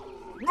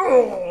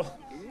 Oh!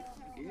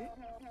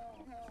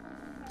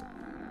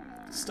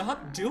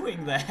 Stop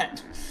doing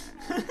that.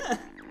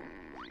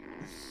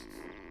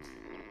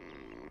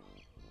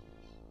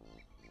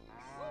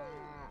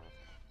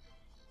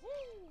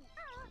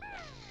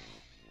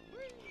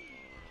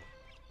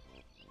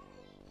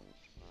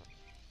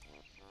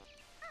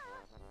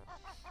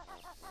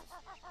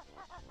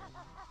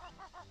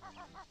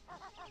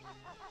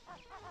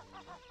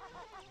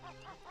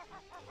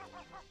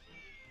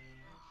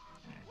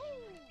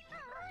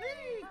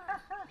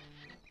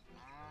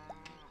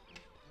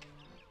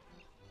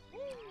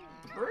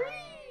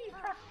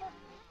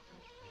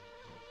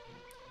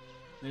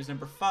 There's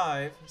number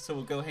 5, so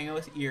we'll go hang out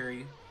with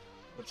Eerie.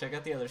 We'll check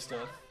out the other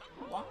stuff.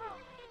 Wow.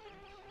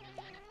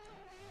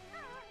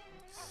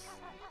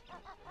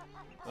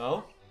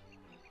 Oh?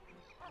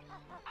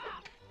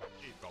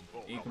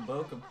 Eek 'em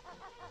boke 'em.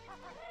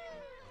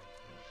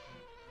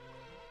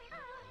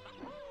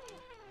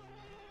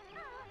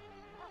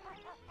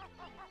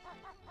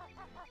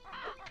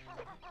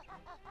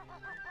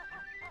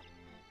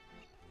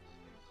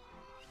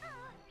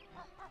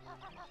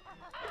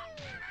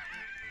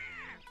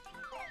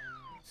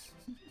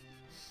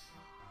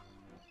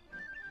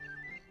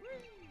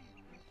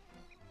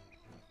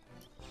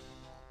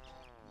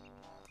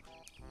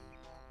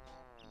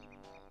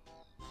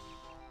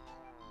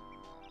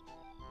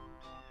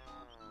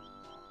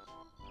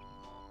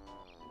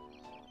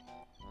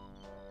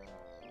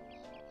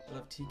 I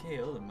love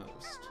TKO the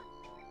most.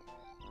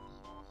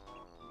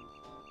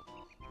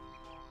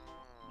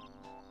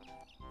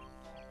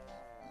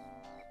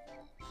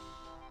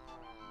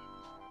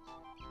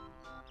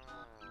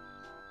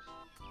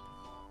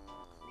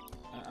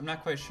 I'm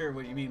not quite sure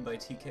what you mean by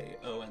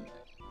TKO. And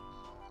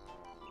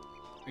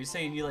are you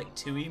saying you like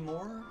Tui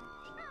more?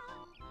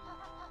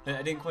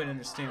 I didn't quite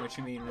understand what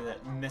you mean with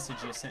that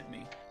message you sent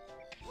me.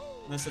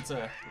 Unless it's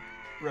a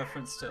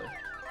reference to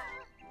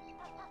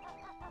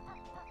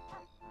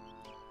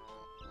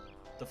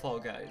the Fall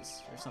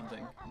Guys or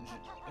something.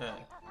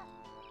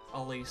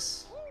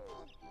 Alice.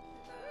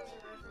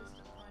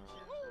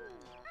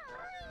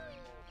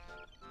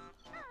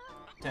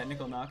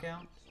 Technical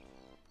knockout?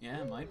 Yeah,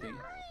 it might be.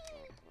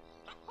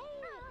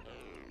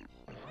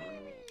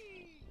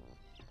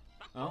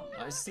 Oh,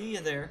 I see you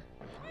there.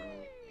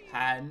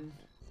 Hiding.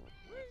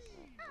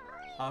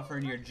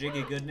 Offering your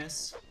jiggy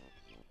goodness.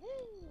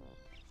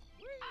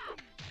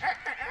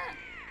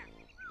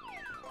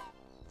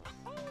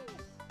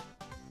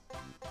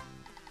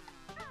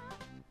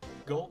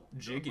 Gulp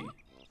jiggy.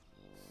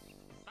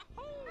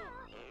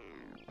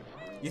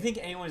 You think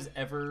anyone's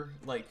ever,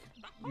 like,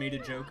 made a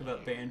joke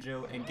about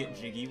Banjo and get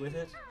jiggy with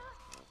it?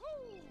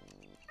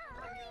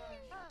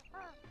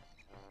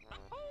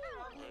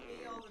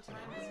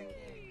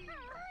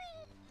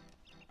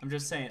 I'm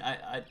just saying,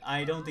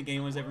 I don't think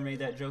anyone's ever made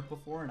that joke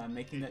before, and I'm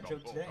making that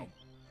joke today.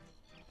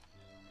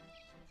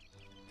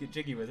 Get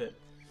jiggy with it.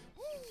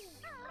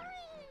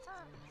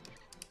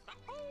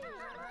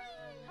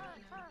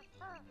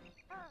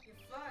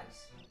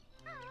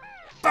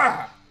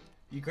 Bah!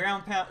 You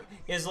ground pound.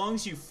 As long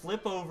as you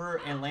flip over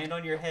and land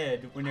on your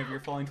head whenever you're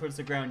falling towards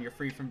the ground, you're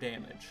free from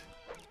damage.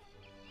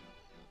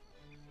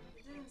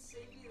 It didn't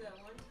save you that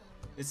one time.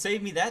 It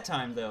saved me that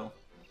time, though.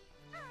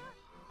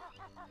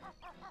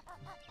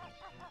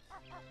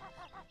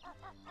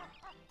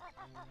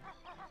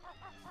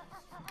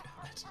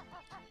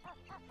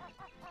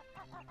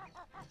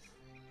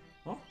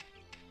 Oh.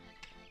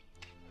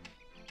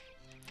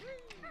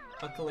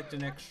 I'll collect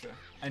an extra.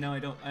 I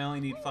know I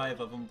only need 5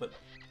 of them, but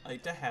I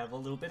like to have a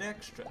little bit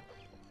extra.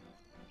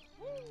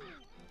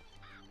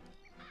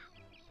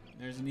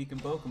 There's an Eek 'em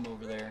boke 'em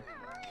over there.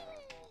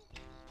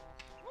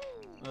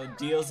 A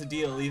deal's a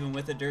deal, even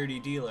with a dirty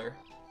dealer.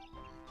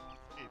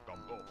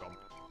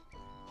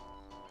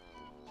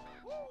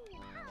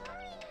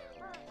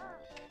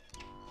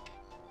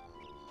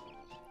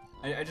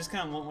 I just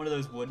kind of want one of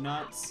those wood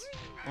knots.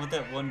 I want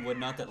that one wood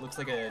knot that looks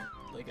like a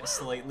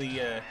slightly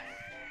a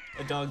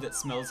dog that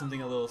smells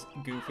something a little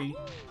goofy.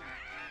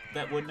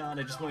 That wood knot,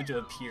 I just want it to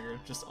appear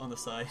just on the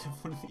side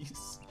of one of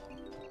these.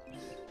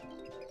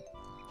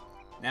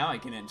 Now I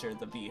can enter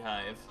the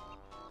beehive.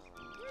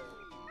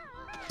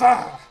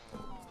 Bah!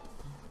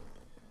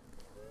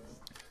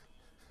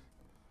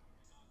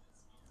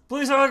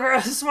 Please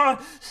autograph this one!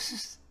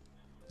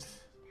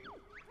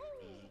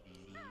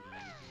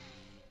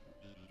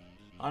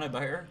 Honey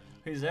bear,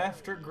 he's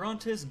after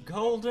Grunt his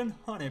golden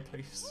honey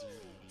piece.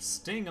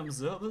 Sting 'em,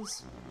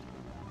 Zubbers.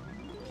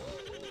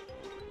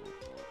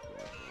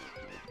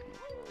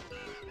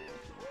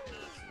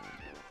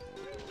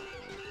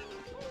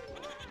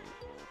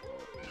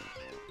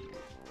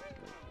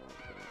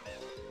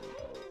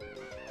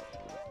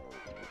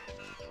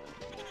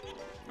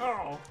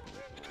 Oh.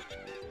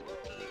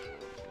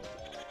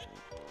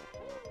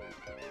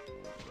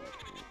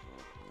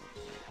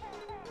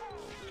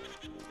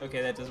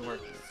 Okay, that doesn't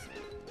work.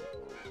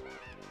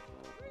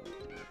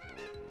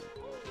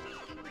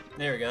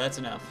 There we go, that's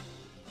enough.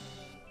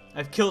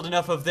 I've killed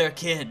enough of their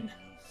kin.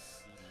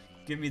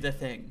 Give me the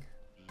thing.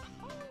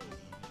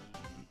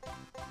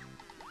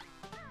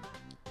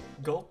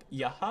 Gulp,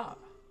 yaha.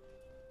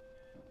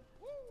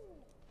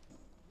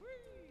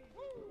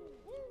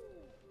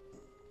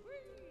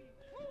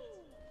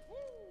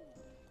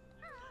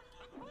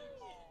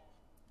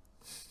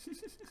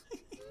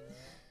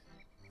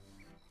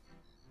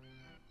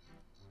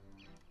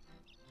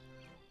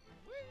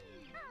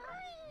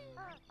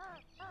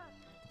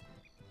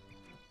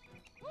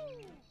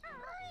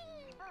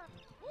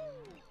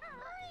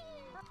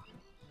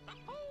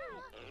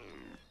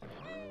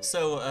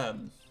 So,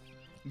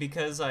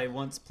 because I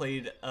once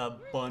played a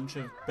bunch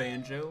of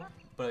Banjo,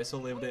 but I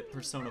still labeled it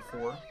Persona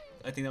 4,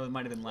 I think that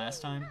might have been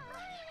last time,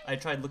 I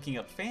tried looking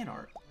up fan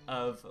art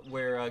of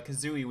where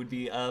Kazooie would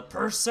be a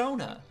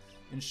Persona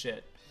and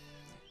shit.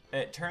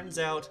 It turns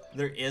out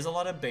there is a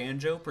lot of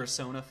Banjo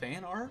Persona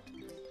fan art.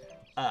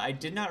 I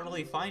did not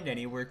really find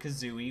any where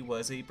Kazooie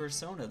was a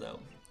Persona, though.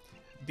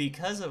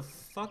 Because of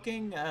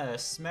fucking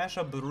Smash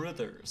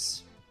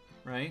Brothers,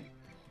 right?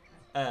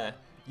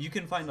 You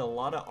can find a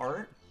lot of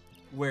art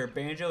where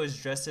Banjo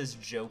is dressed as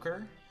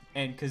Joker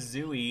and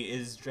Kazooie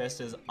is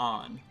dressed as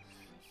An.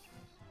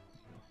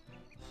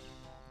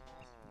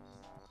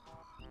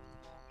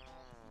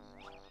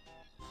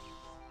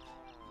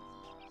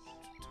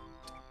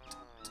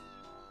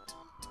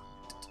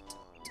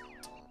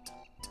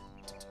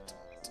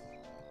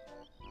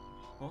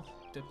 Oh,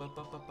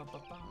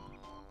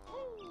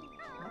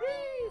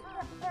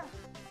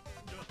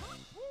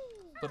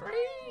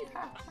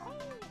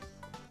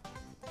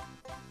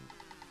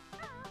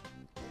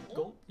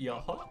 go,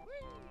 yaha.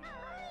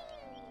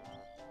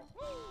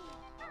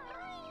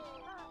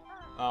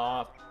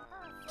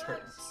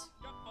 Turds.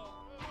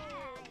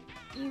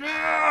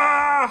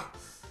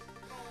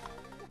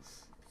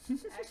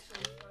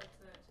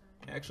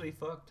 Actually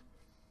fucked.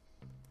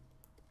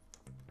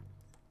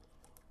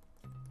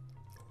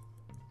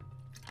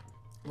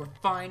 We're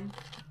fine.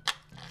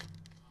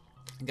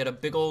 Got a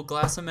big old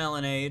glass of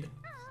melonade.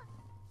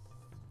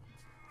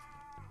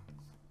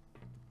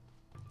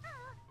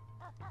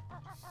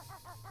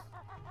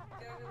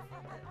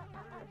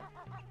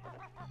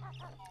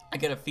 I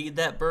gotta feed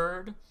that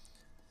bird.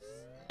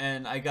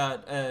 And I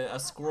got a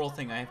squirrel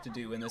thing I have to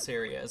do in this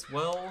area as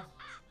well.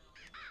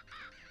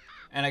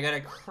 And I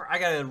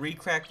gotta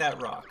re-crack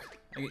that rock.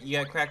 You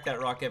gotta crack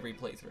that rock every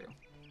playthrough.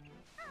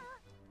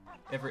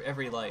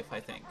 Every life, I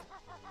think.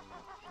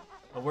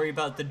 I'll worry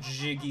about the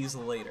jiggies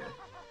later.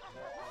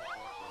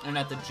 Or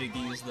not the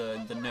jiggies,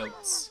 the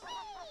notes.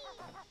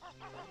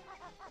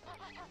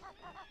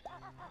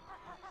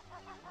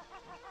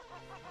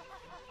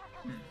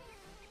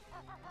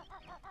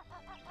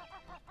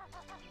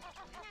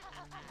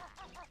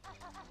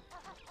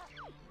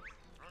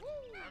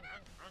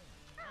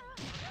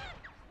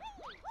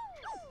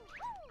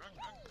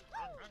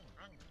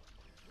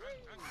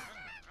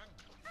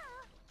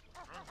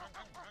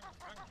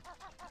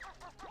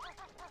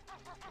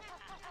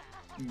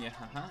 Yeah,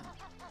 haha.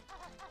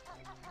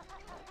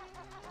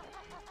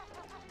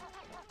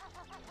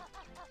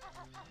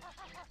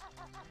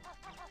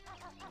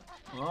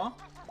 Oh,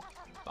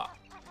 bah.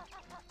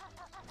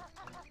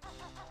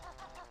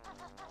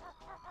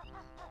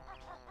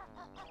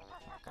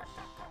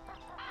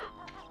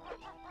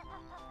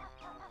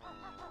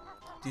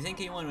 Do you think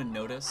anyone would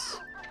notice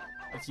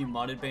if you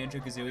modded Banjo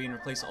Kazooie and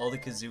replaced all the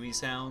Kazooie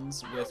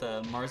sounds with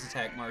Mars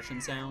Attack Martian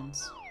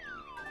sounds?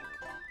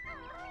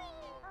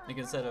 Like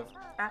instead of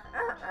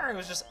it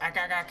was just ack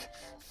ack ack.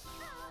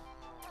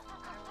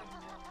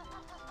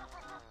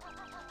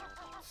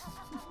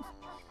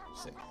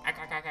 Just like ack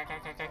ack ack ack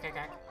ack ack ack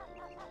ack.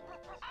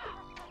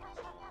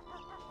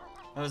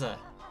 That was I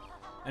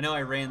know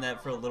I ran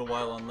that for a little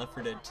while on Left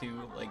 4 Dead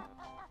 2, like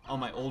on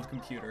my old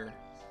computer.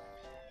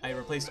 I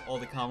replaced all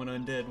the common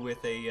undead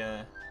with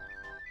a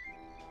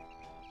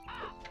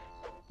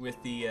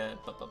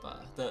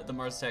the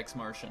Mars Attacks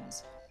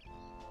Martians,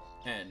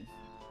 and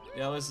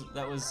yeah,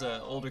 that was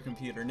older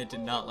computer, and it did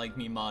not like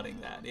me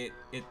modding that. It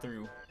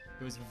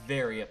was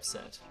very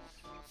upset.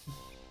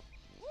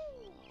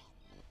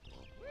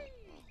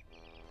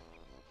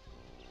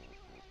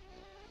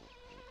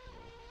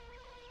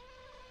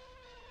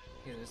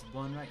 Okay, there's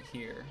one right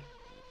here.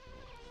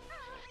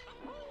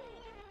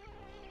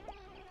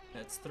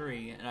 That's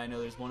 3, and I know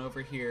there's one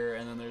over here,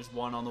 and then there's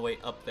one on the way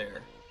up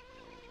there.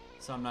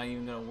 So I'm not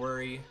even gonna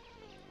worry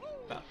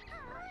about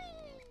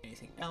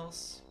anything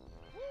else.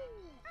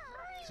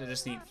 So I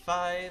just need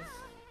 5.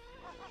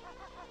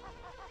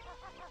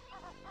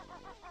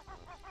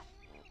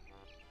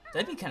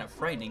 That'd be kind of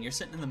frightening. You're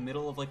sitting in the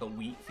middle of like a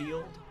wheat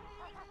field,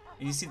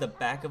 and you see the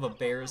back of a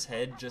bear's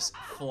head just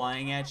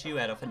flying at you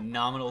at a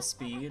phenomenal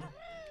speed.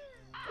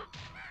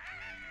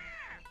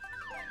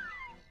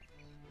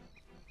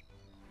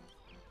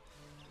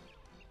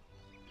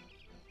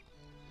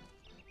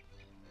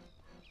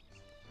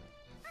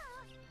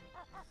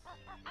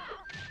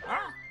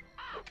 Ah!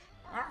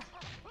 Ah!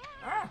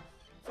 Ah!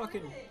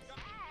 Fucking...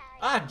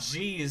 Ah,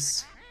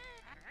 jeez.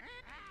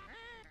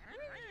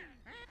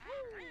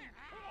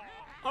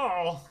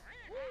 Oh!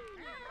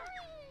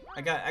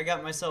 I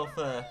got myself,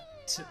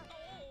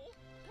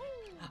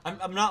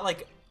 I'm not,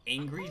 like,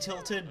 angry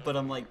tilted, but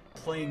I'm, like,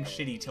 playing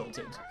shitty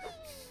tilted.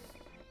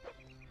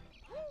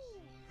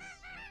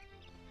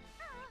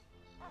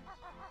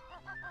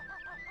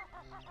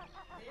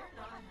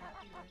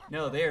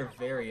 No, they are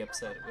very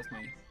upset with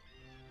me.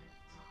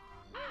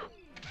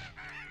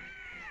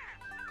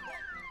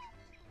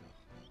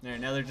 There,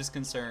 now they're just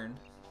concerned.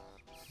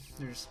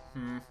 They're just,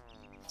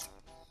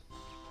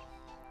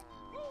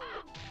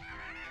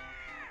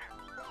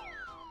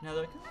 Now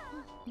they're like,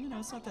 you know,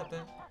 it's not that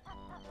bad.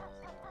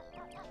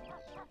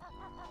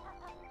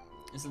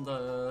 Isn't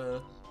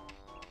the...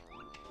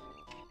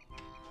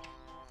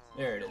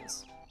 There it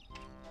is.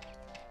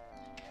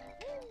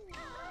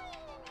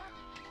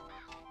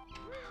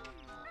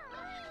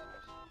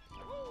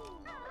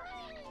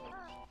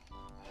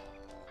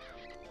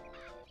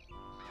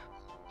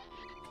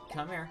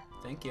 Come here.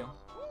 Thank you.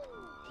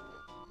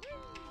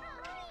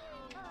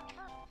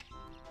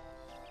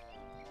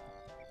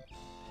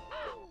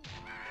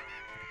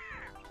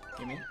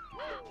 Gimme.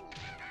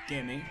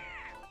 Gimme.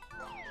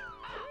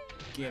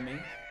 Gimme.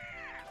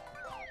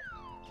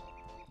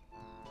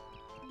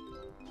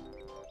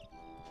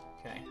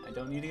 Okay, I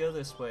don't need to go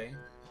this way,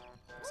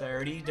 because I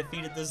already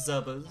defeated the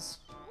Zubbas.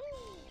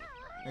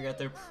 I got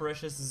their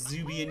precious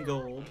Zubian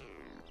gold.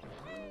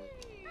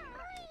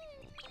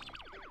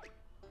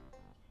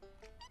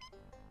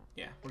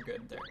 Yeah, we're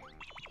good there.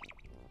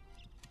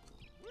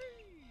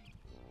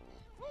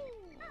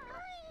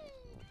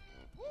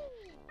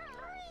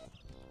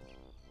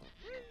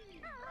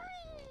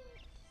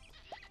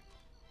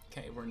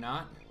 Okay, we're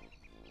not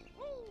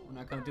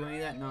gonna do any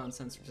of that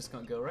nonsense. We're just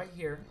gonna go right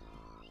here.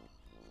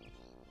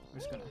 We're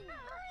just gonna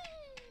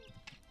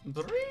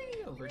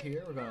bree over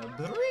here. We're gonna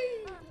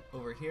bree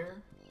over here.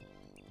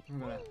 We're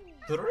gonna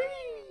bree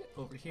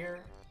over here.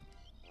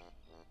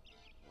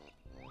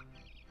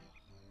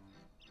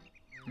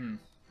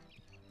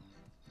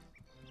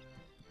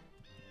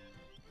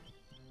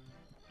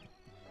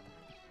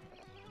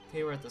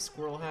 Okay, we're at the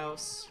squirrel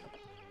house.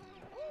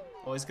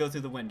 Always go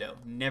through the window.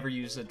 Never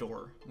use a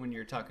door when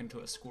you're talking to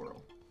a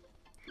squirrel.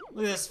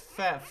 Look at this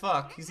fat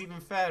fuck. He's even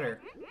fatter.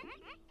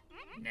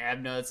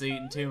 Nabnut's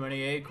eating too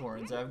many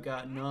acorns. I've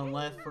got none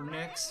left for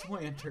next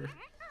winter.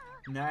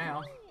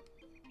 Now.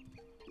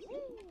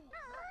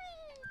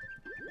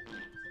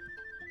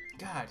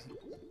 God.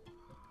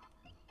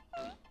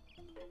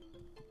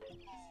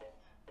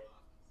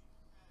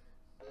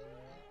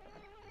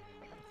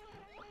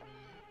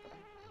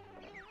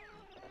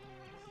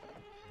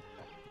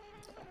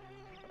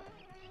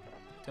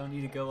 Don't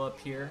need to go up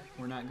here.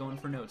 We're not going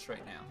for notes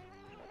right now.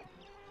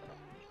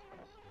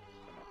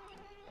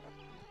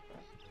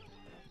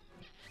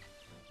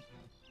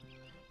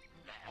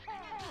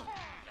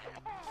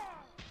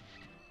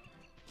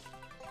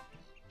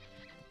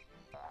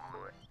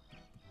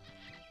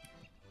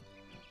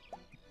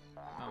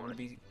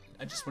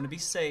 I just want to be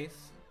safe,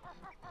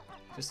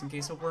 just in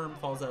case a worm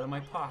falls out of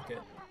my pocket.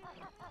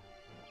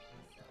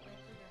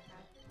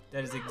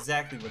 That is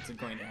exactly what's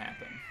going to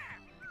happen.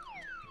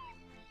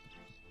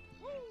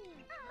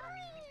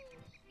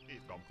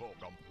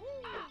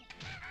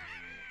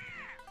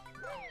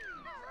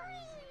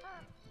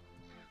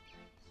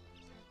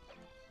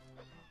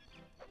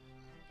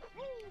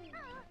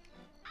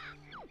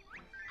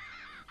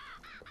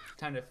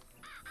 Time to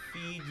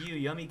feed you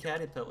yummy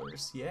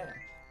caterpillars, yeah.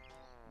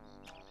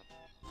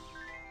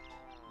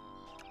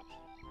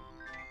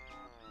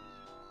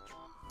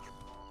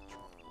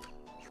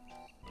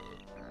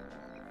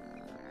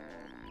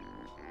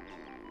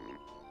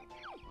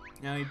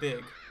 Now he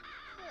big.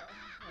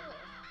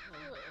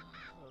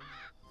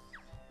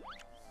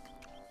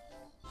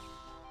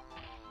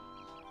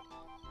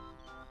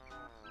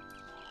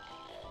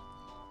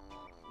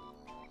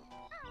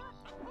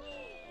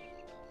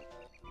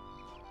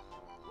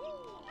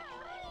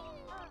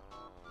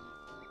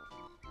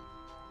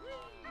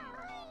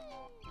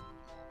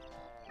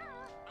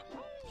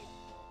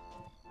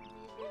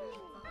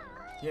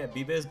 Yeah,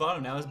 B-Bay's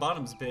bottom, now his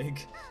bottom's big.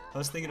 I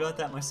was thinking about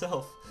that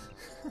myself.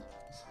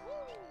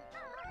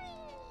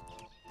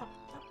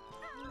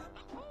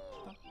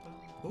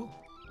 Ooh.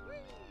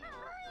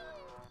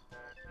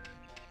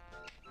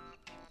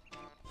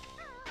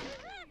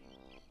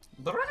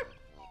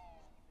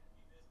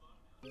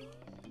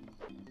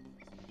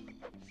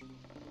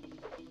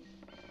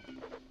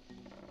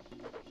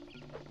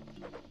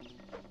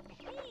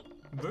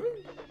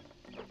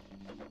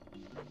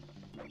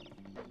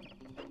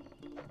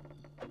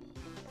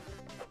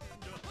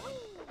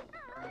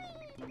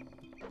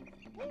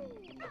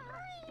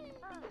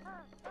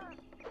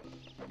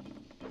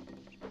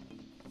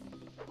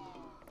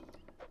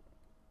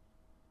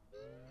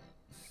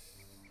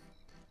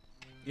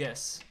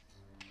 Yes.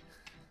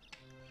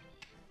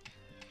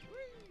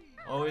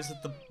 Always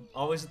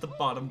at the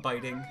bottom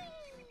biting.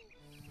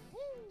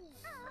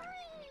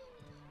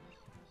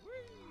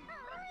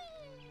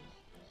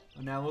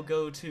 Now we'll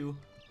go to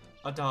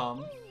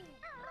Adam.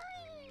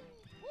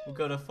 We'll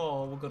go to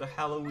fall. We'll go to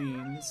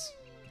Halloween's.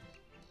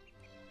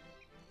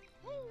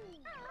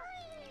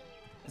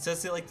 Is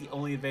that like the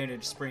only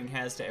advantage spring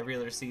has to every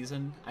other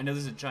season? I know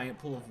there's a giant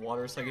pool of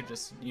water, so I could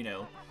just, you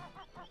know,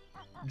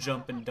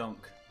 jump and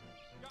dunk.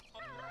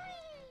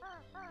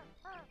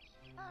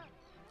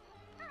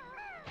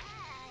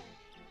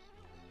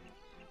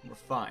 We're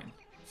fine.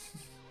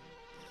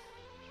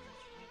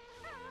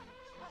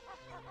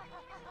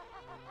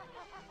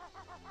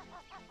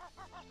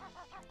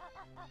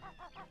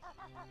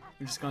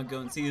 We're just gonna go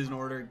in season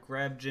order,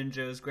 grab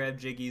Jinjos, grab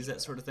Jiggies,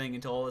 that sort of thing,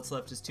 until all that's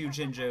left is 2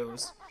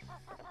 Jinjos.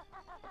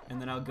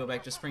 And then I'll go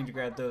back to spring to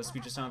grab those, so we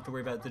just don't have to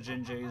worry about the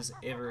Jinjos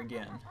ever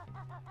again.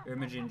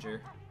 Irma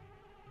Ginger.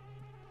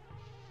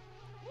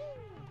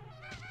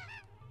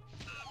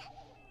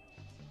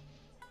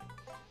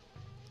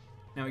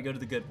 Now we go to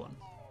the good one.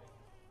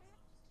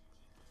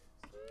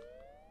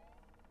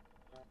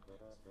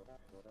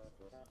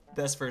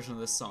 Best version of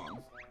this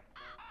song.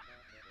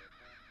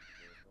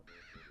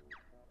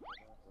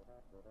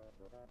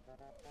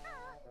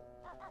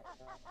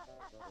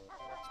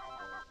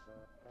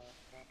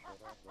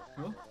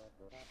 Oh.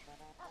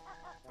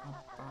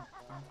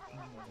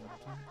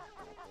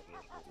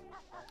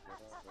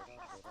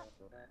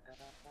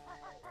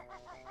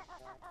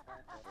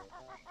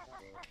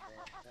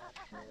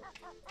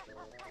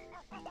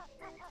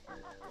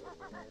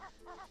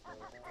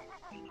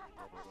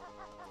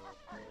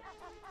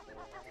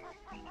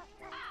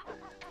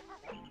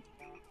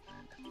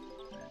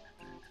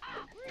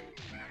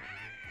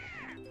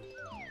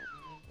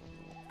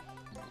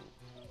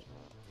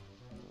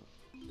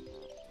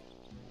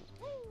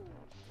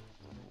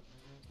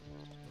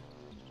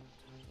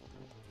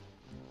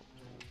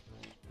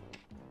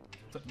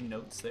 Put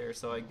notes there,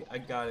 so I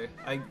gotta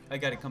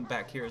come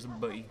back here as a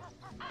buddy.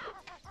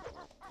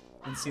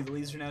 And see, the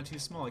leaves are now too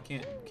small. I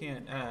can't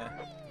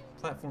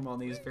platform on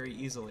these very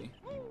easily.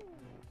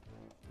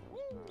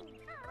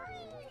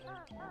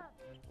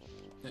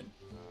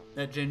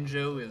 That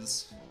Jinjo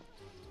is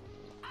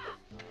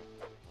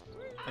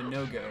a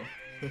no-go.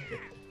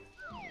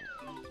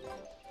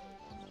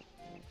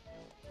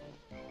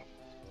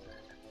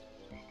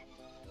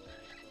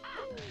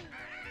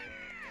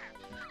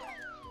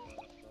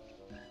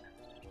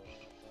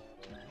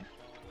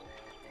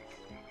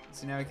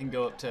 So now I can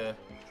go up to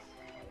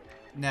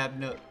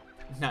Nabnut,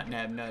 not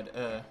Nabnut,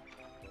 I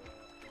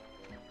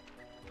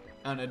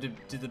don't know,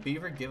 did the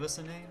beaver give us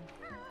a name?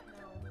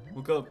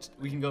 We'll go up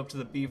we can go up to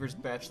the beaver's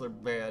bachelor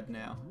bed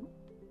now.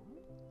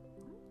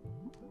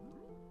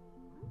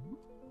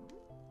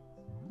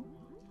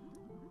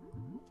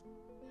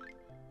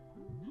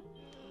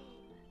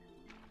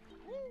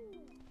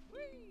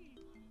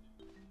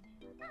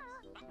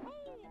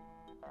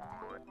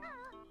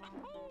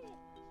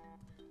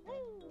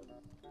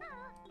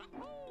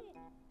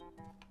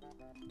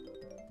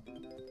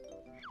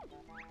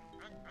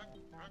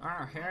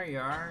 Oh, here you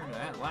are.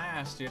 At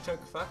last. You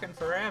took fucking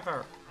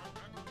forever.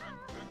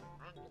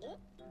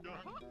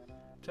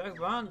 Took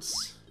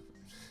months.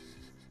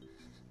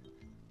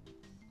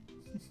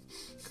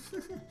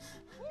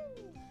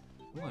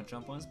 I want to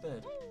jump on his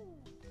bed.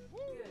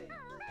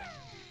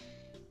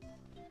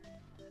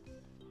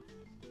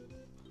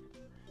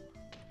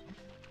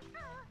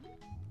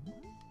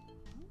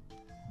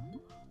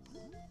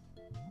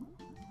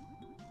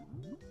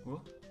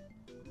 Whoa.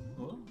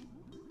 Whoa.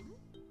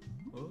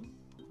 Whoa.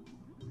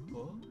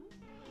 Whoa.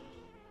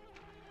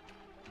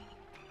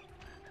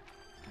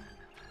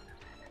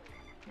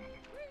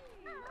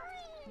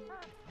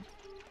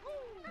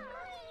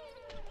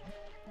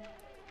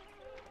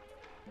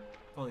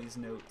 All these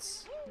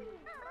notes.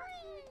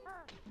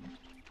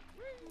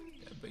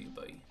 Yeah,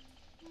 buddy.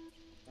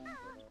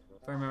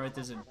 If I remember right,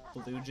 there's a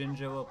blue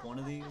Jinjo up one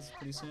of these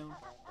pretty soon.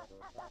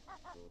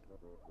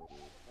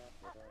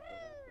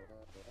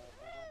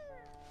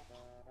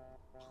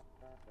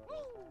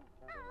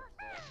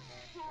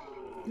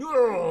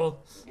 No!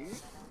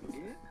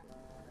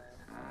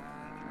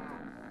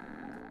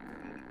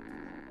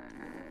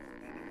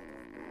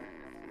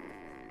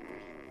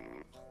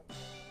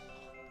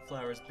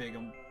 Flower's big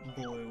and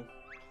blue.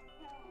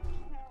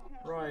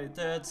 Right,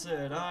 that's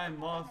it.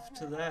 I'm off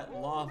to that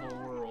lava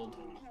world.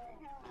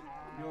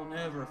 You'll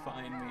never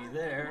find me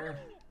there.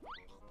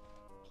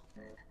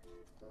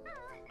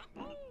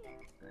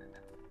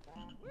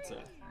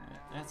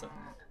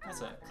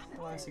 That's a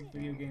classic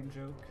video game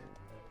joke.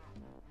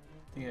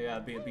 I think I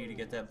gotta be a bee to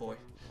get that boy.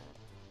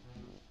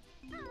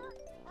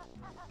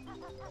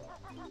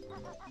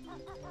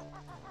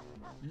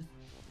 Hmm?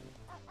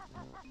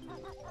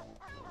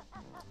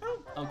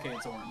 Oh, okay,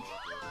 it's orange.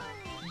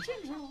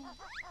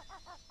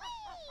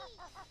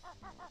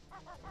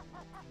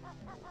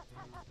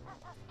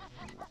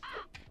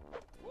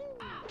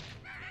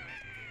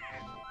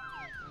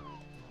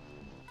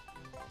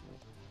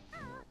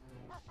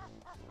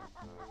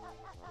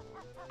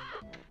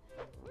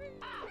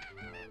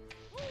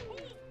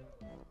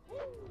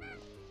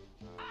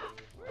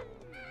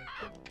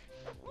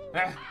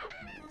 Ah!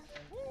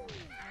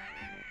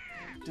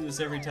 Do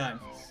this every time.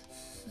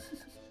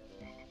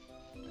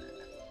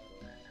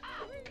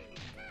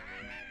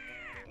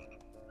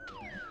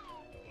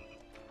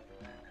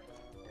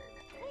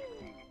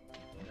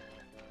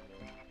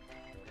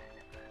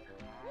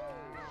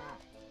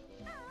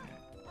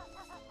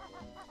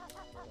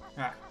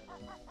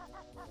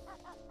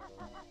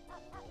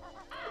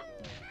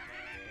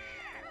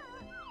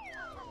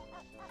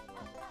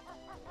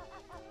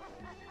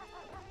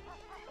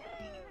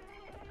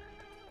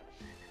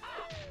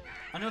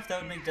 I don't know if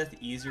that would make death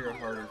easier or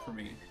harder for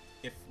me.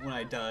 If when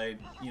I died,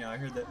 you know, I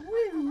heard that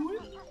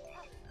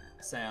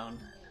sound,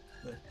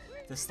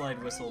 the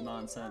slide whistle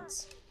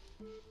nonsense.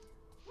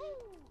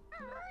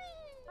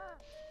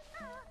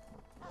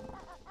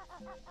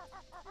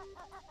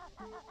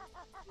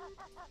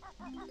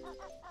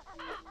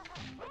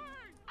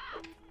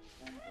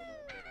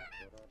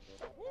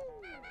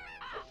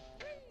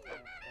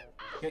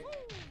 Okay,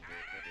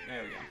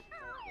 there we go.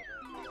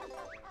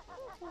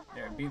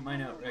 There, I beat my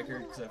note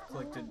record because I've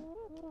collected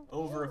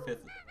over 1/5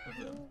 of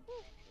them.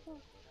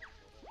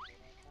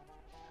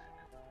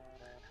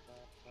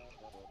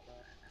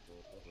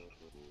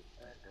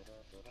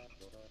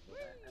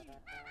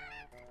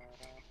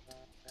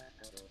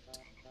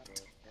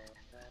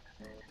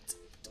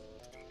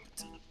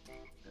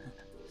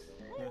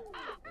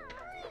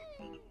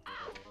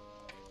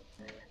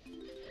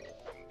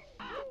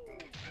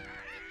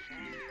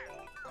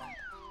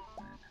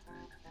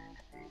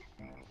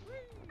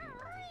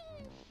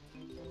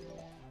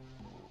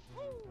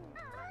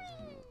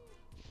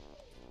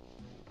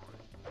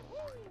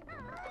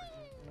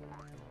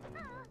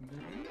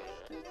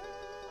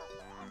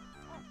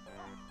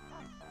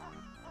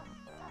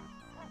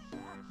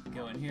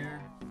 Go in here,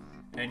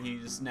 and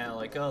he's now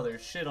like, oh,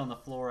 there's shit on the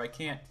floor. I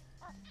can't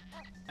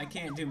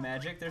do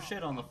magic. There's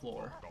shit on the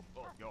floor.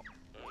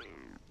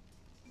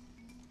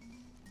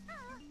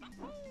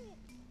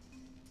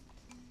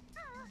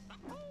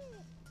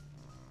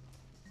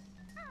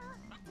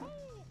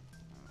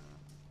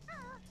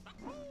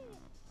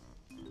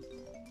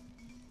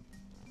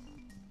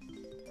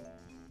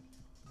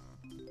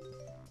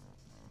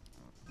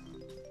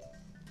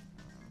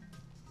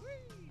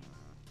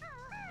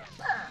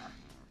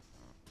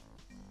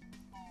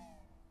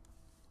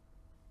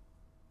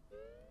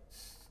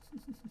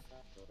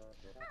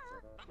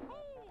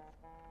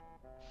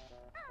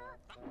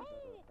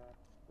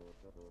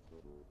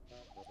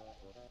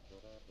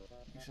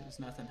 Make sure there's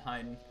nothing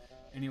hiding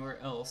anywhere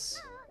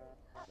else.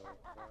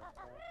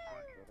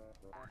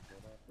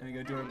 Then we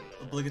go do our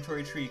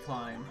obligatory tree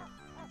climb.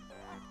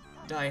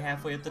 Die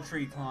halfway up the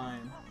tree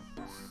climb.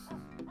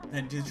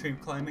 Then do the tree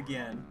climb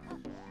again.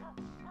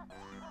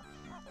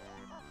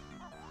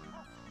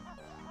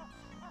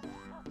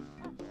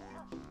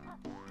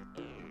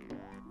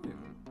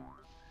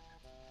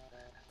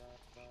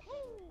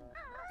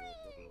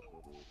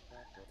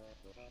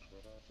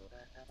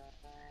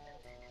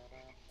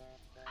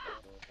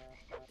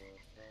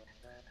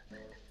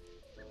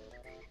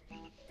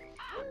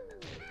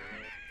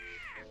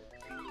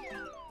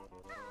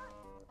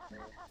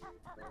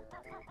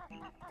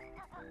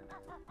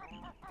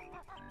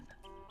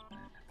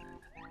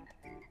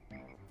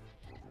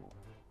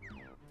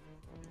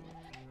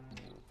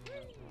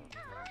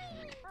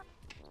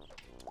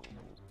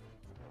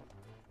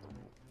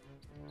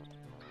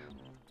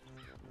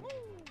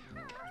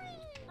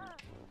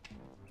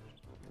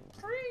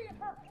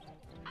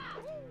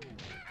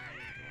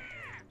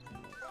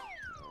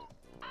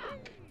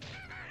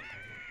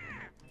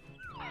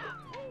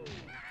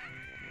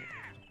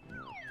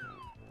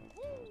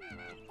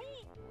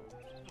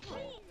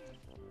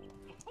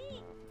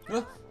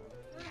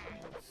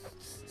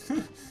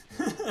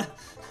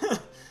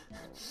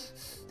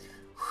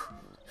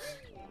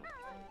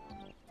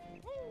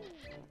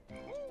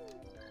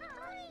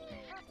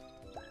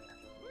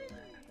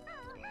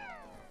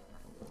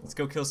 Let's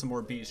go kill some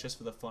more bees just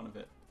for the fun of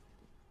it.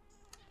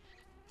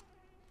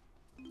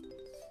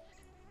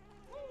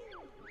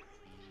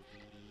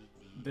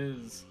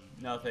 Biz,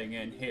 nothing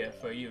in here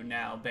for you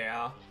now,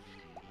 bear.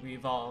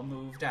 We've all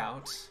moved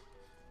out.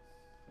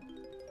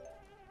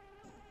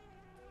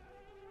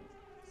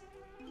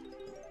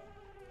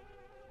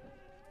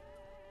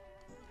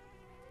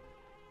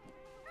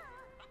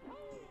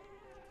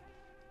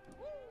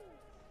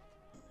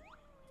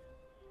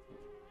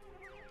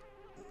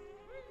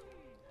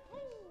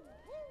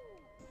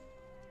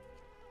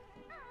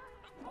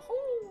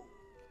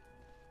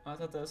 I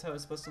thought that was how it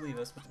was supposed to leave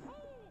us, but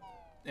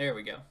there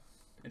we go.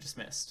 I just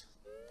missed.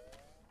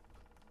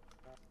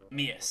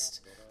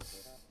 Missed.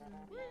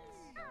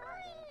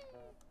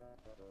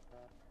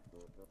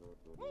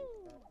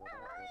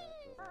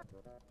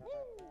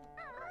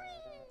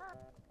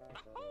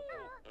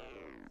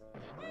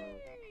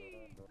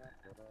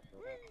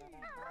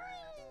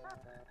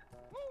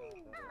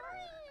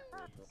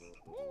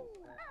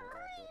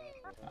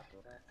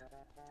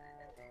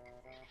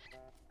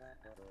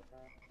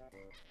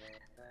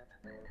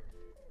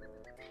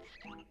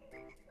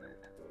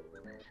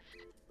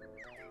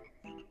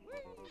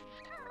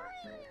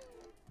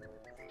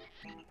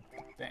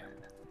 Bam.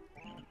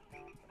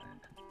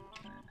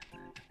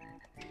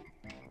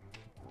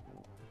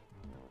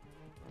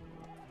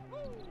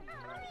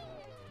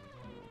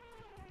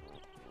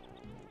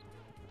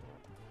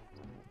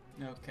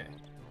 Okay.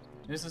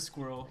 There's a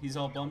squirrel. He's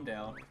all bummed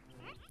out.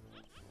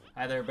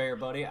 Hi there, bear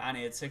buddy. I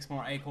need 6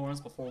 more acorns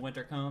before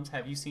winter comes.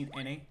 Have you seen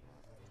any?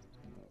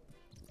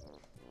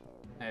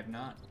 I have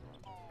not.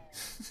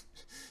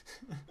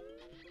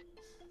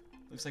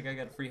 Looks like I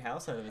got a free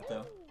house out of it,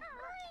 though.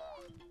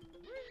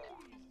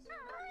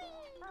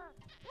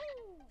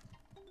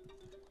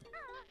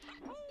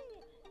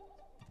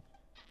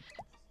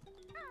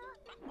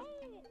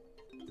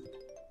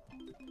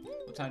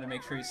 Well, time to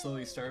make sure he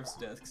slowly starves to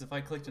death, because if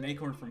I collect an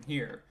acorn from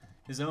here,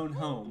 his own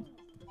home,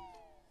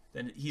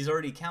 then he's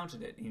already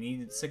counted it. He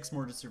needed 6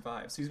 more to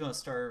survive, so he's gonna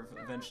starve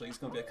eventually. He's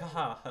gonna be like,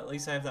 haha, at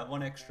least I have that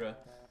 1 extra.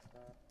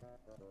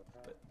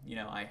 But, you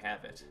know, I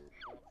have it.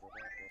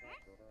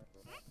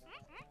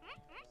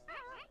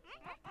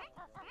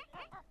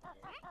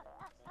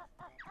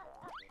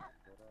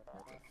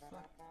 What the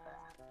fuck?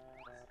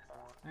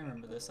 I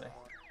remember this. I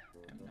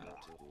am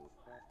not.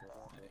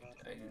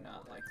 I do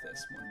not like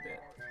this one bit.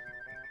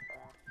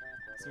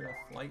 Is there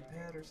a flight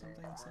pad or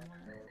something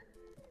somewhere?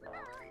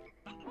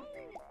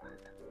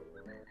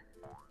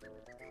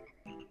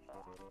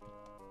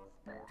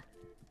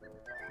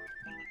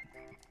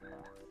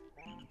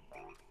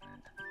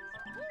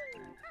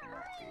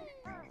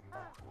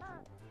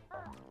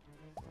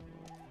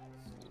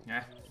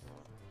 Yeah.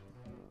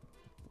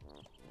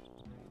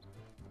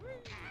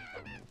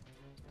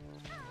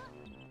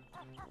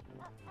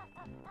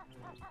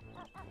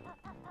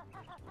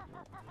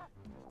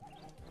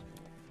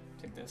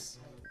 Take this.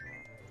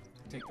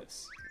 Take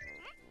this.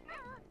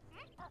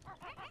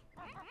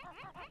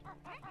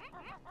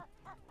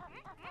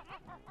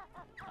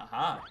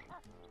 Aha!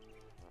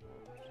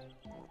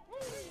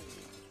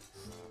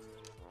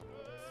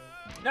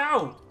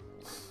 No!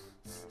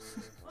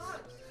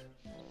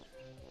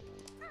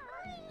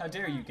 How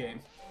dare you,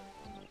 game?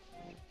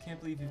 Can't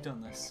believe you've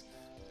done this.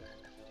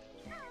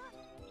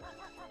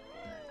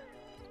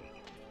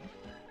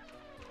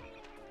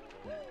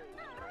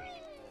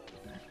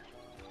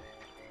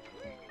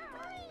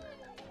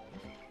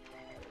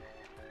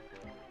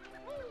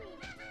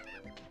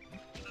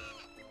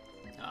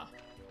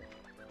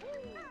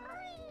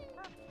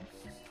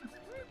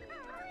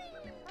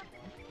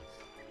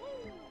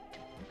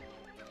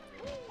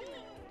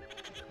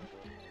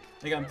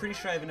 Like, I'm pretty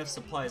sure I have enough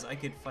supplies. I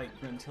could fight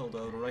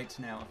Gruntilda right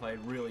now if I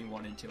really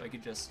wanted to. I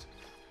could just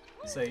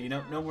say, you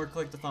know, no more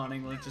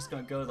collectathoning. We're just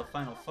gonna go to the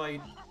final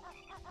fight.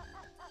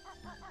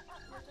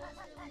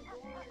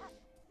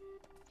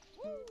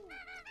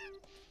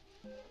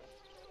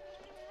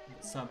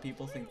 Some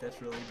people think that's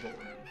really boring.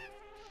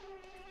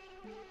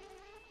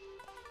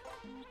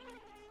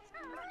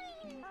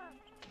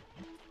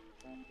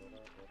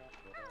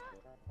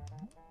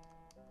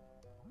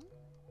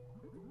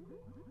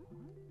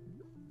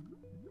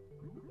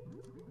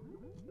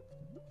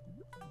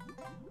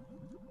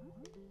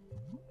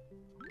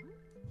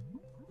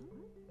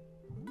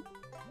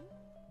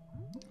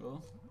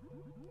 Whoa.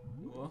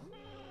 Whoa.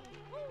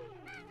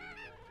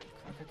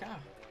 Ka-ka-ka.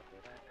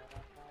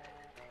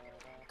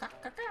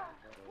 Ka-ka-ka.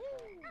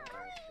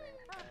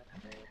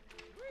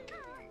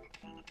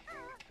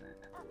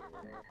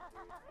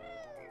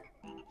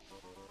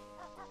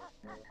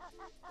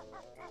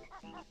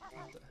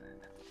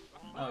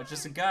 Oh, it's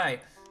just a guy.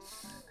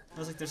 I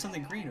was like, there's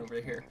something green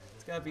over here.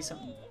 It's gotta be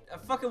something.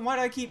 Fucking, why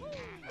do I keep...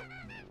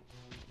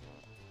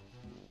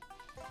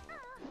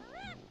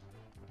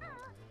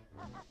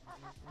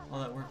 All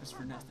that work was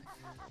for nothing.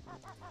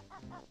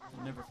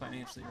 I'll never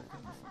financially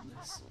recover from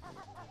this.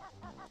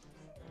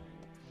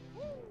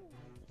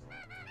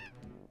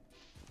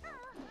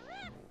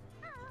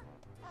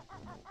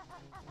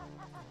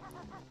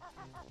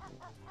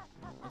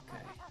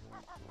 Okay.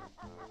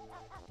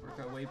 Work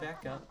our way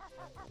back up.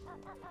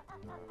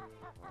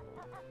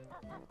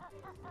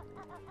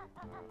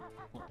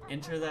 We'll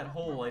enter that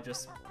hole I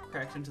just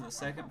cracked into the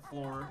 2nd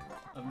floor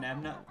of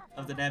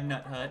the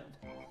Nabnut hut.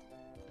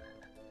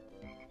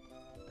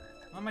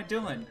 What am I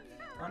doing?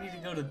 I don't need to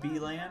go to bee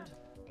land,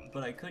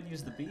 but I could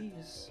use the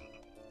bees.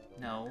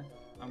 No,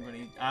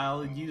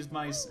 I'll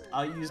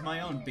use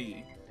my own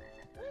bee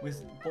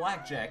with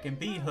blackjack and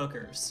bee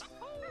hookers.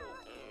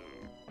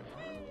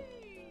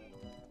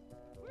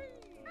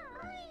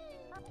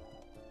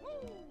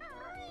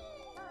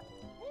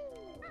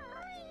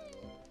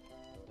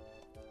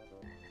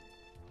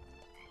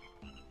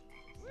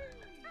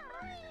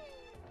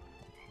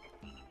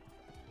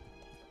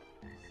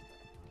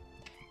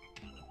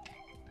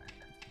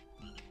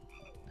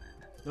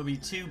 There'll be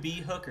 2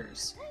 bee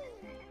hookers.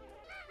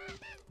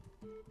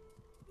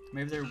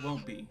 Maybe there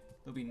won't be.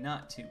 There'll be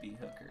not 2 bee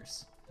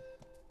hookers.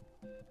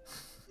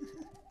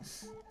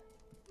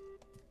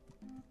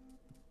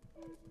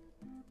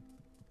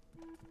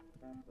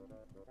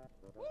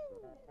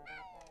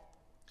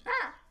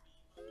 Ah!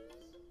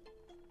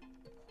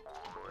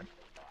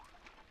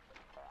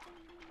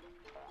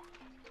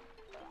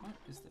 What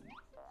is the...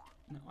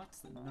 No, what's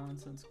the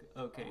nonsense?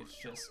 Okay,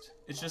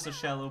 it's just a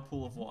shallow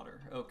pool of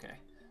water. Okay.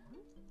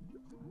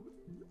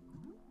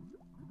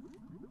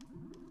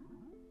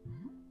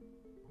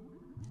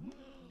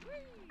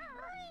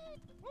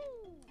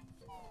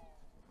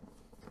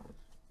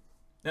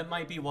 That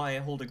might be why I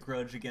hold a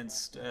grudge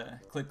against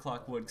Click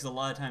Clock Wood, because a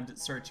lot of times it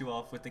starts you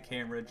off with the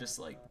camera just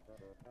like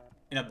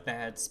in a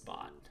bad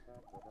spot.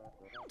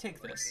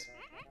 Take this.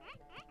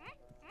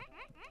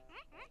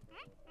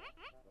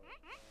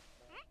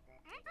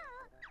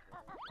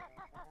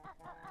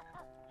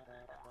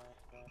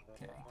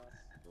 Okay.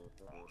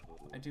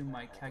 I do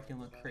my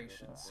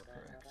calculations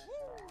correct.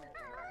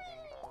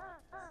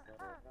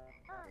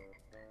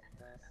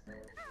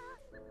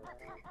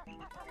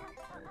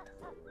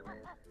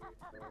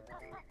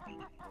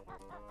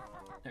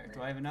 There,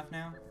 do I have enough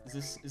now? Is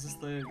this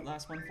the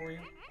last one for you?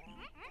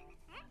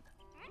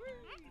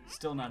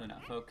 Still not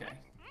enough, okay.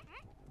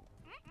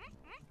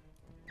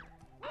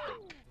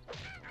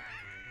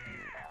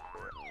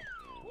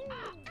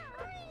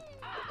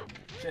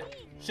 Shit,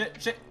 shit,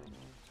 shit!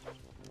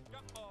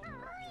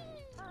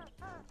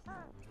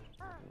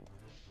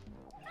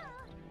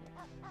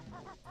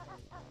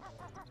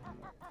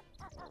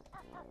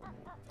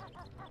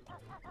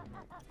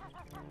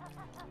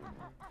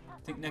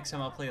 I think next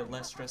time I'll play a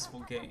less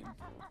stressful game.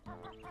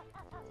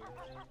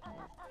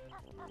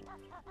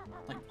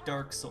 Like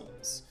Dark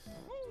Souls.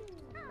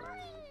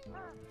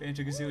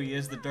 Banjo Kazooie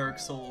is the Dark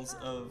Souls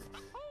of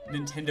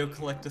Nintendo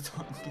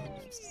Collectathon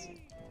games.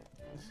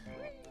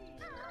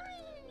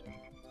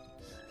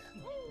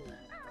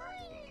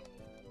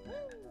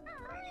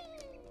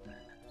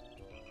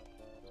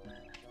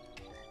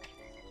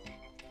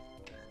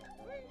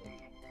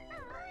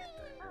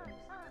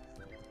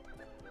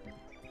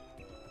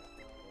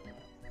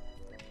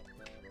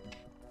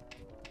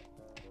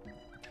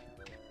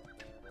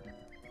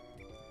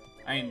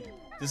 I mean,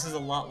 this is a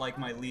lot like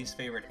my least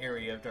favorite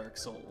area of Dark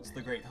Souls,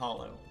 the Great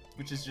Hollow,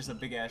 which is just a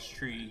big-ass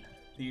tree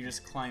that you're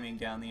just climbing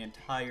down the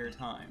entire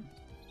time.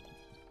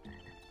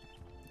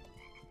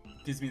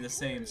 Gives me the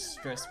same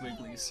stress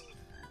wigglies.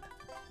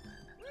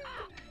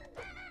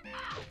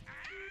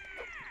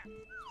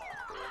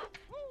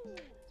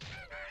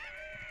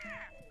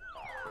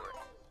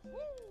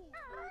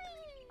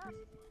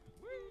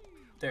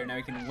 There, now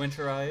we can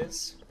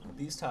winterize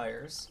these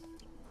tires.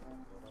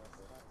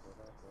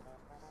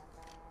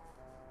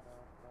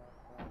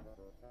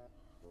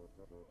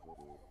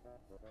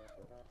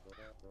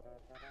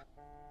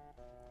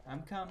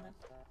 I'm coming.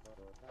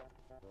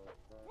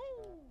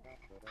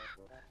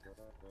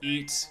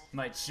 Eat,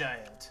 my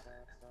child.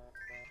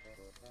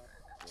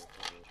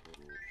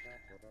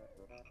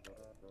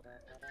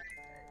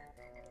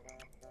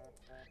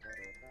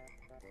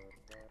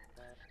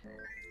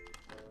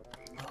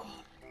 Oh.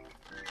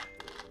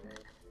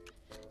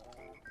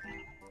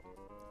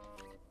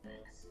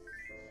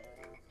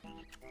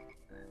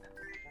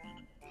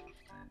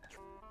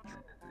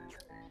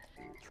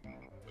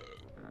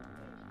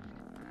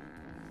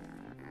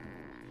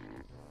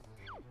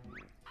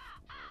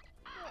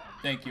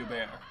 Thank you,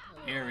 Bear.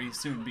 Airy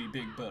soon be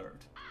big bird.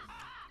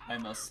 I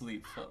must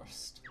sleep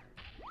first.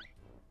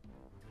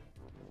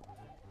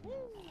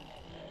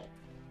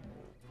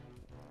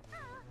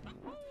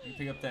 You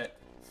pick up that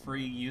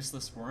free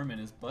useless worm in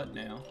his butt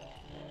now.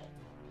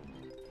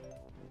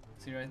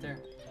 See right there?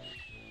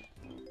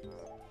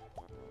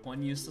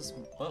 One useless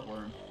butt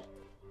worm.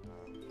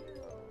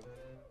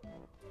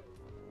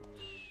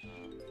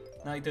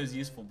 Not like those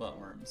useful butt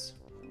worms.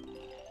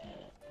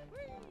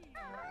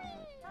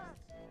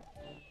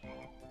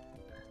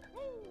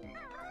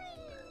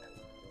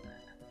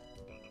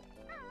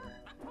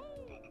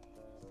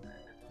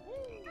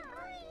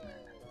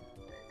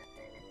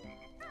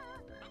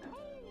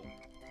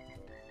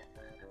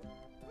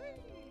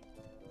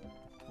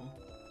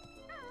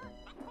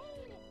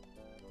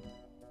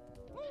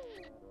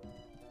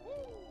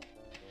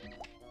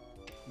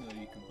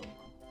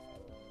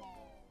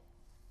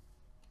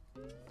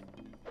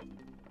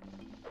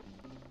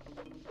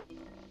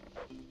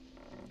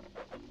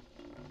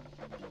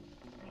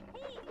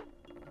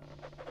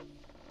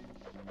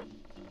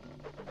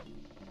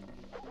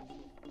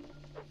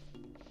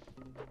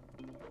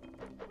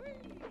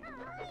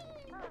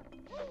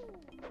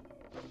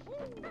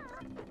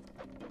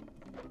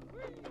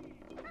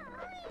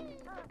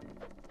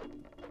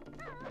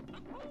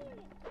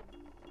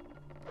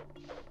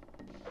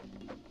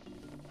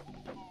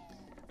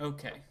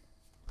 Okay.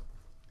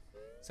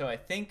 So I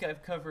think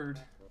I've covered...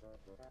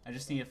 I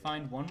just need to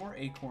find one more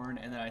acorn,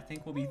 and then I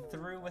think we'll be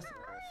through with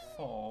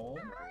fall.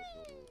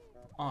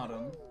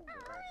 Autumn.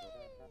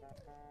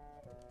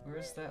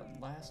 Where's that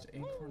last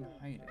acorn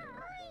hiding?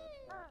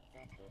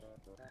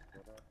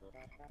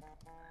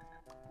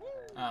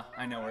 Ah,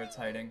 I know where it's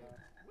hiding.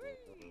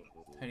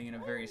 Hiding in a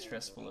very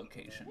stressful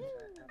location.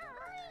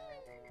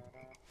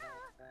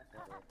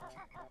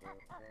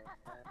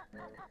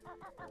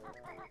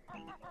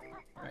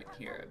 Right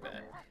here, I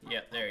bet.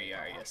 Yep, there you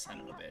are, you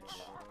son of a bitch.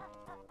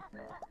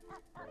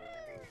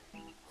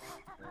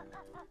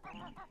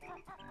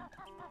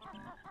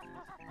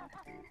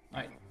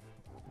 Alright.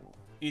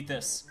 Eat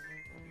this.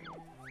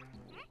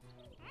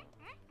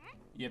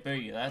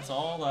 Yippee, that's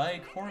all the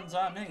acorns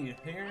I need.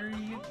 Here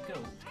you go,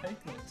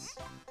 take this.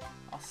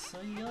 I'll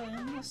see ya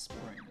in the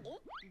spring.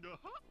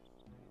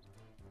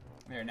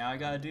 There, now I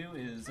gotta do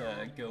is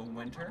go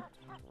winter.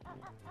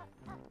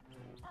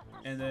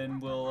 And then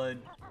we'll,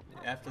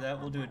 after that,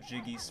 we'll do a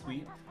jiggy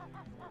sweep.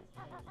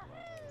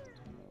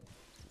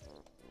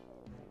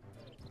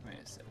 Wait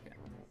a second.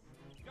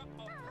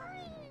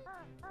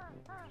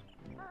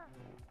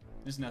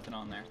 There's nothing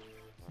on there.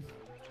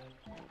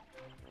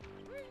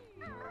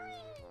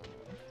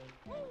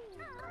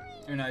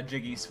 Or not a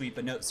jiggy sweep,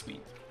 a note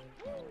sweep.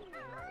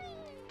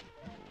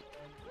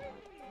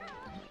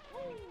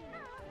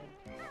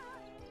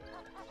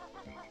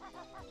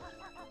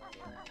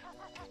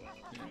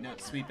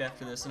 sweep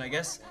after this, and I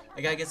guess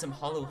I gotta get some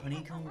hollow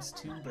honeycombs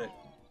too, but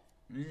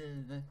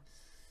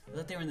I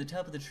thought they were in the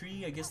top of the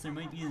tree. I guess there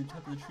might be in the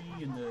top of the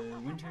tree in the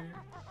winter.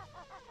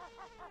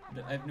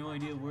 But I have no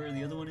idea where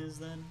the other one is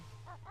then.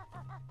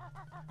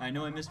 I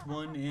know I missed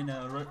one in,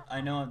 I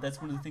know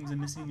that's one of the things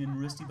I'm missing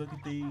in Rusty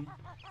Bucket Bay.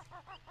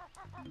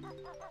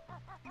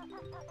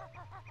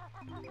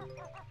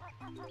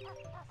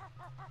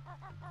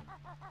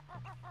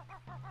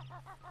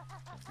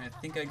 I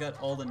think I got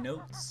all the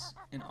notes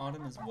in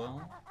Autumn as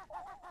well.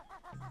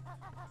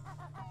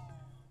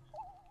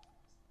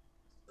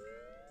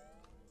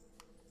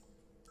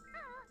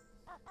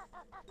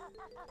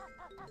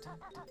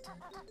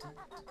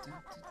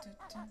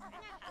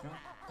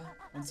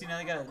 And see, now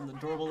they got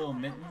adorable little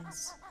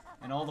mittens,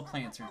 and all the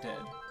plants are dead.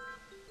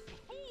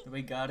 The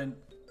way God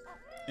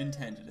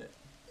intended it.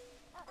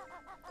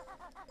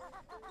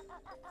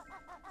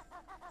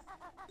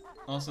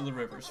 Also, the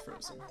river's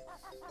frozen.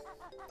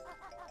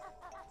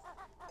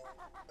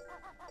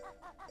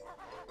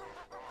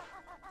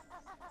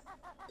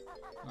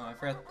 Oh, I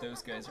forgot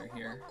those guys are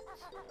here.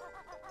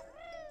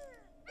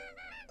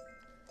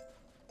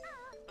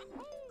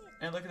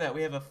 And look at that,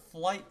 we have a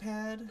flight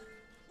pad.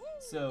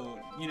 So,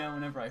 you know,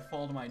 whenever I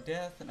fall to my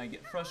death and I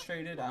get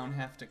frustrated, I don't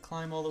have to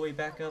climb all the way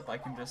back up. I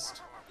can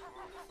just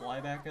fly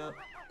back up.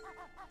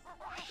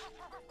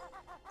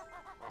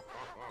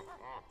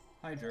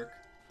 Hi, jerk.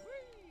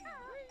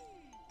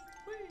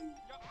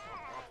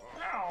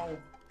 Ow!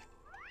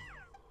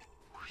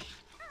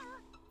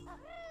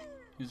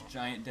 Here's a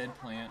giant dead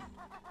plant.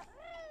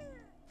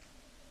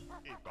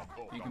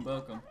 You can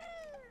poke him.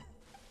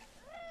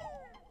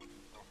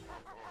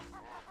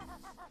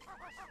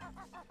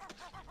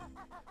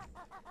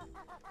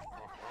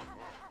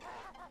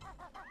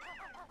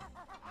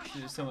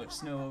 There's so much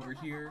snow over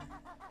here.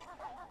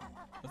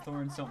 The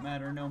thorns don't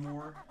matter no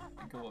more.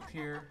 I go up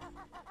here.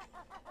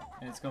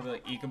 And it's gonna be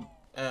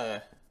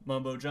like,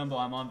 Mumbo Jumbo,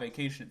 I'm on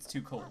vacation, it's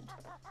too cold.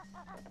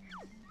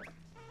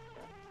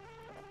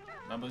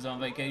 Mumbo's on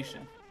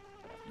vacation.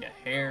 You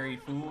hairy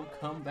fool,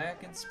 come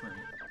back in spring.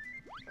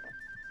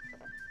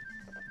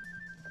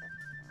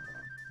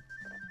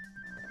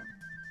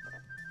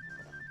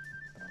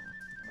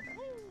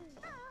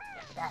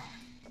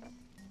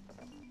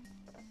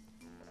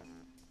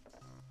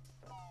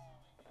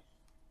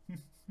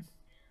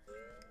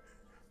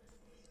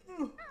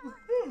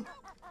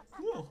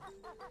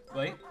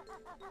 Wait.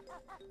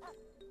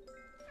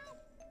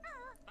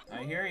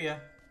 I hear ya.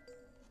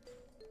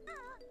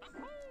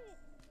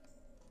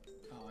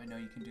 Oh, I know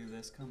you can do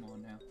this. Come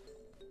on now.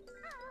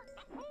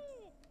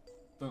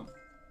 Boom.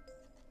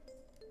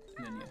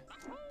 And then ya.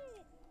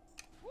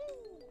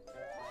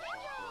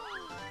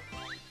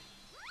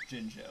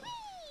 Jinjo.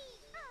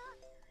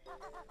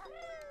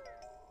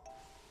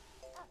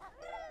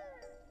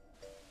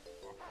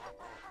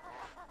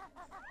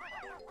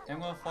 I'm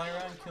gonna fly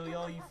around and kill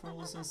y'all, you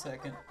fools, in a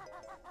second.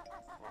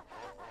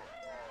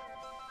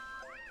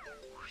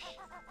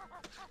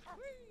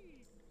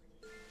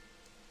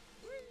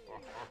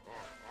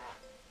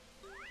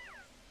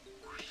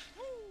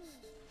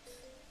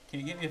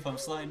 Can't get me if I'm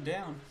sliding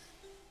down.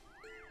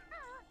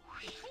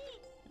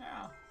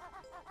 Ow.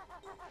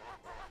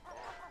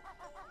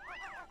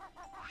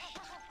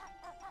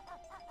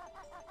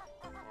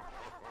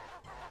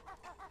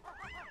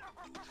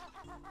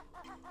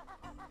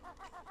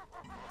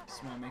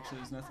 Just want to make sure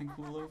there's nothing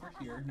cool over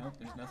here. Nope,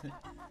 there's nothing.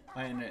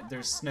 And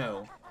there's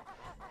snow.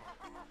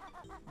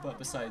 But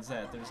besides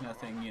that, there's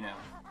nothing, you know,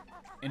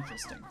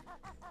 interesting.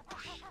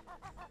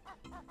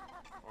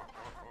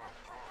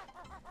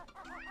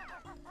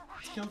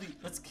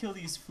 Let's kill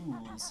these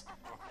fools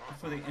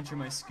before they enter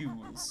my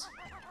schools.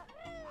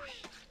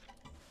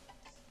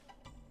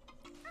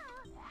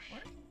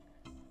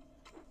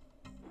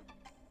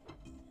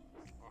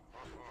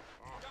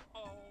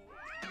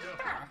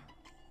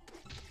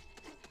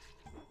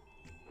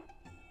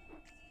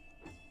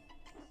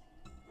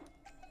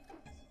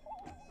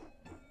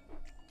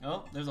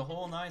 Oh, there's a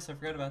hole. Nice, I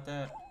forgot about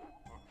that.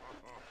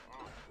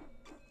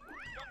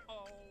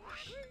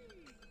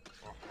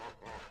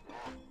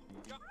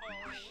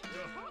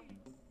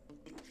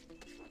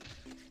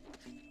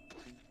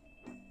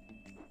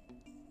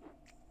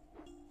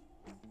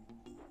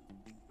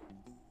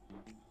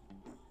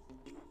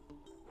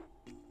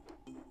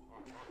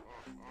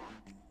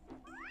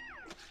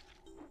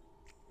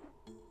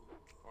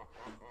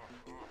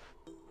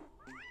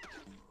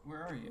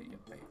 Where are you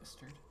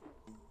bastard?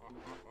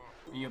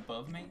 Are you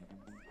above me?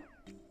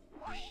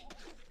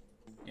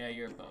 Yeah,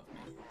 you're above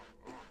me.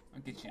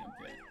 I'll get you in a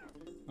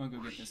bit. I'll go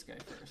get this guy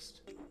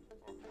first.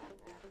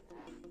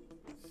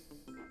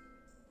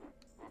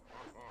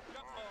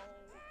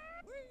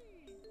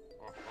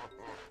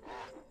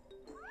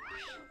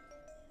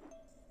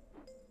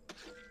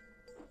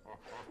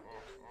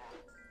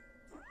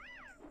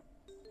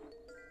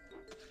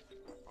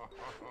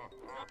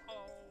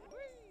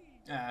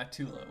 Ah,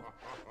 too low.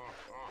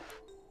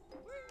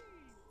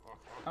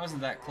 I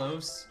wasn't that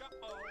close.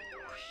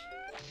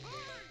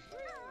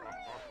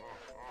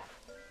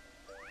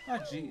 Ah,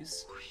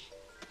 jeez.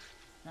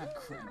 Ah,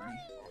 criminy.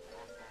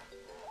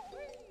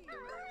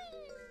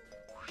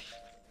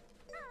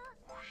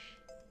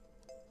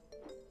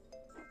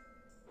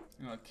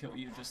 gonna kill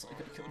you just like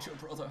I killed your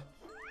brother.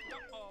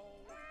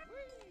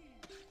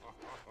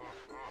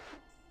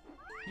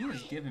 He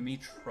is giving me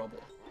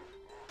trouble.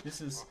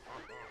 This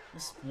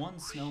one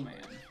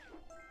snowman.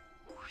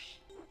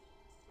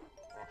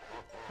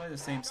 Probably the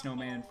same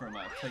snowman from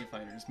Play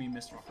Fighters, me,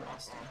 Mr.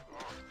 Frosty.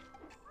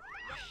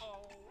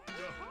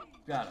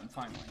 Got him,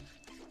 finally.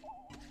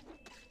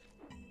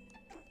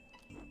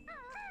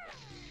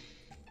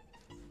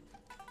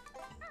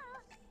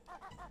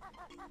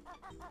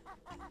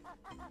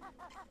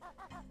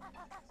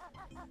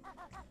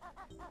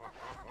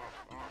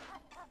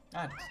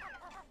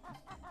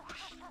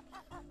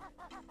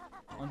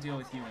 I'll deal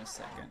with you in a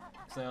second,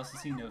 because I also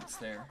see notes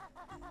there.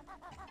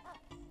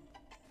 I'm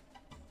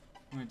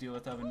gonna deal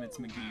with Oven Mitts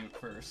McGee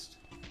first.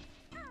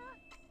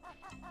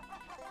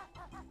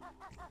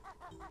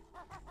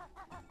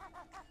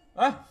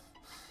 Ah!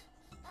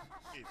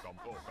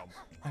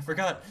 I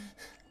forgot!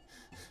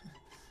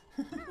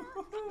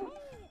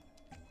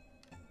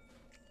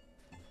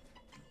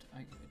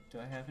 Do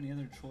I have any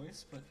other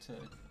choice but to...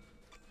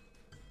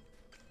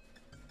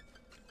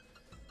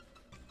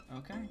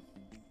 Okay.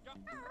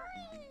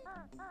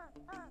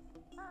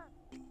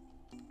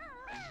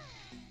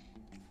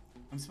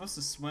 I'm supposed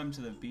to swim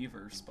to the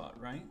beaver spot,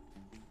 right?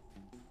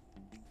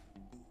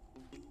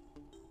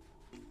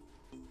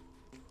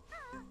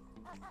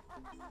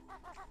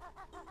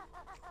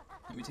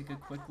 Let me take a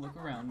quick look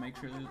around, make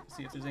sure to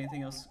see if there's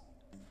anything else,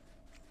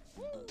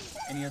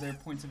 any other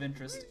points of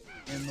interest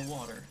in the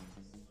water.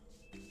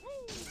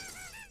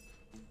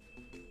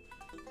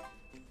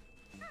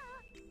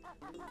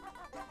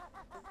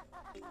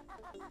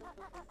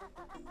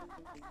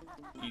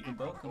 You can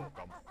both them.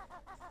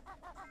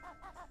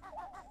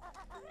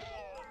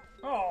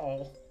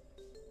 Oh!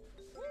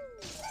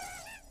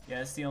 Yeah,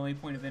 that's the only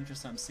point of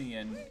interest I'm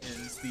seeing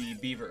is the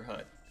beaver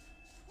hut.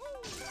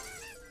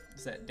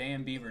 It's that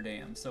damn beaver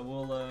dam. So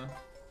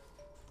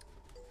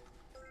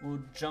we'll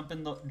jump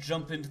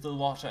into the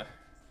water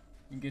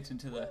and get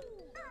into the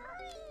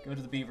go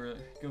to the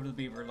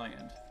beaver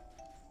land.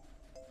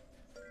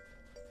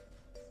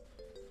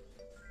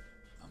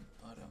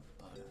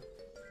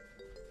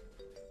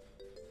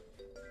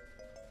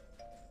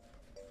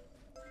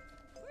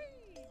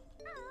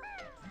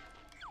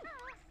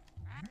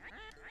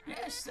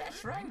 Yes,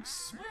 that's right.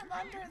 Swim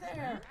under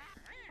there.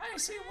 I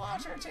see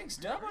water takes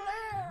double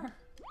air.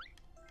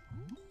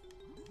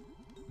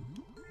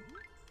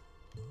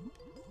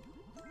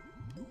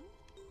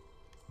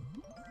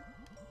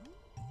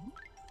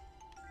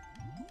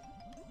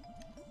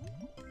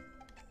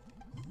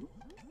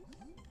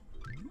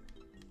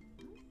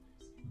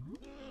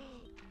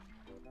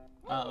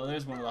 Oh,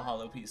 there's one of the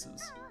hollow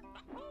pieces.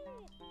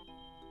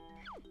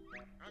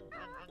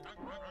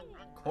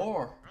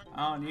 Core.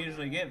 I don't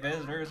usually get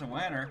visitors in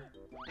winter.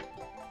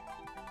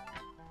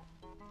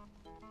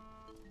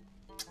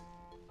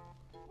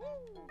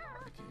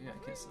 Okay, yeah,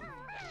 kiss him.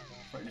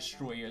 Before I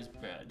destroy his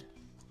bed.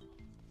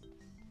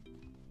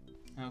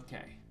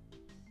 Okay.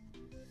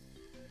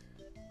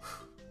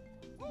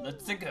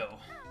 Let's go.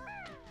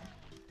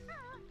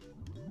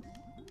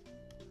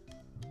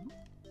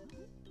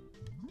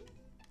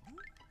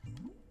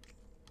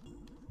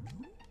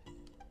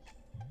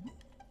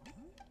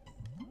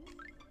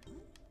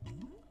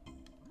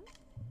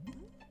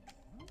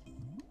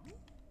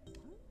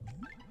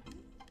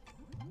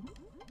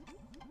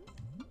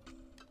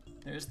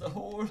 There's the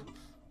hole.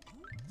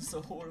 It's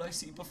the hole I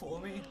see before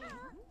me.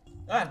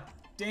 Ah,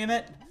 damn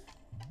it.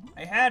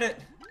 I had it.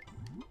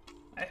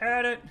 I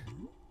had it.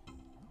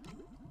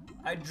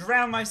 I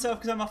drowned myself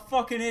because I'm a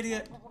fucking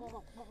idiot.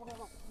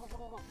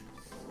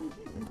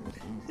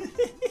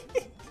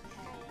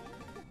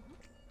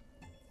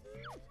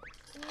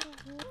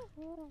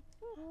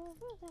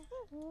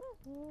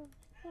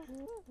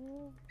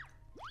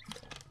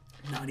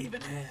 Not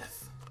even half.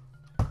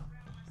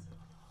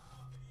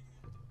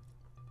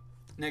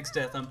 Next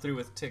death, I'm through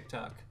with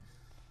TikTok.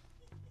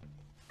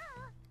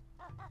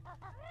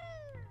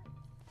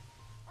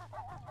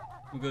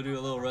 We'll go do a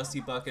little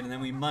Rusty Bucket and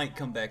then we might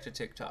come back to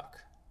TikTok.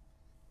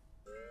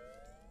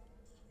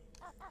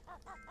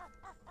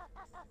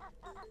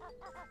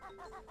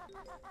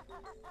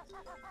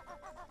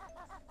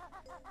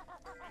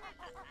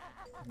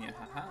 Yeah,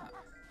 haha.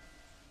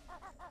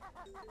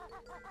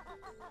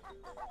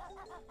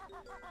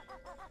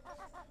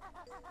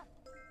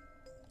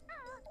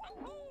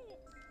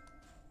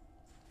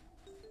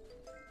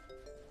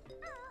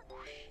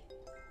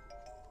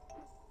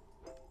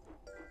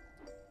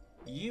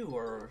 You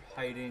are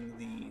hiding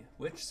the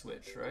witch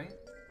switch, right?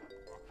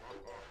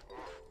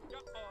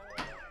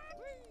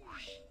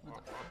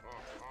 What the fuck?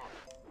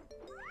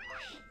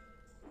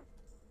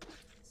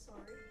 Sorry.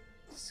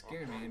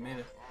 Scared me.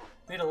 It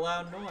made a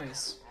loud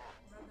noise.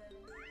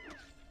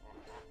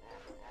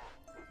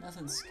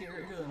 Nothing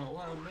scarier than a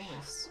loud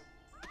noise.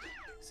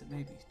 Except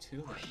maybe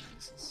two loud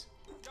noises.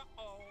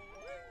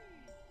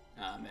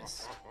 Ah,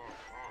 missed.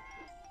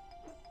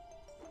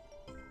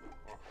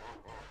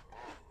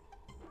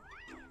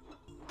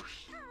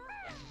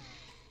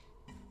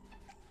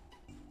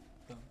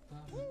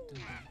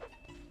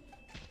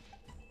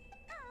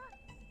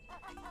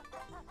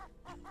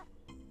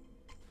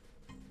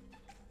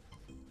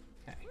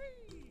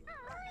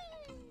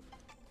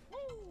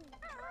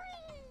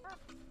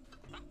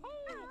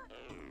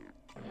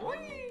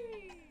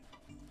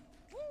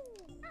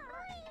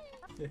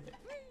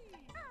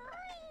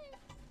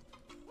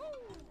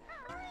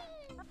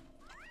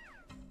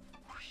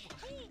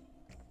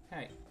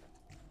 Hey.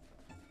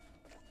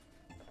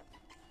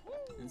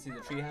 And see, the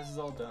treehouse is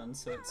all done,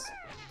 so it's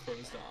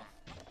closed off.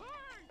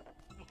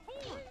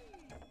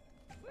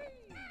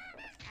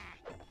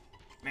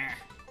 Meh.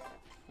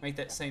 I make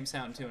that same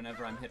sound too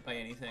whenever I'm hit by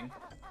anything.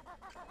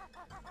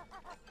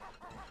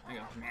 I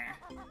go, meh.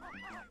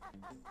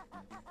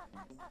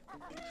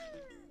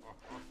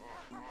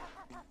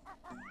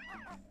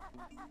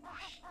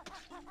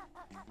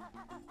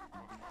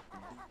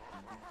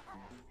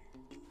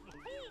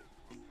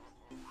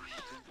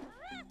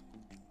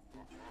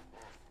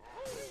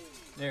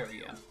 There we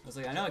go. I was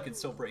like, I know I can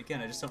still break in,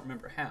 I just don't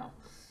remember how.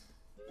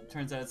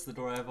 Turns out it's the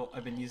door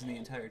I've been using the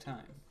entire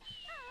time.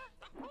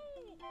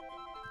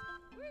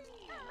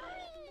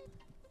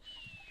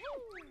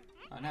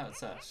 Oh, now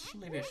it's a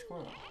sleepy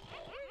squirrel.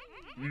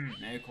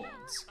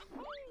 Acorns.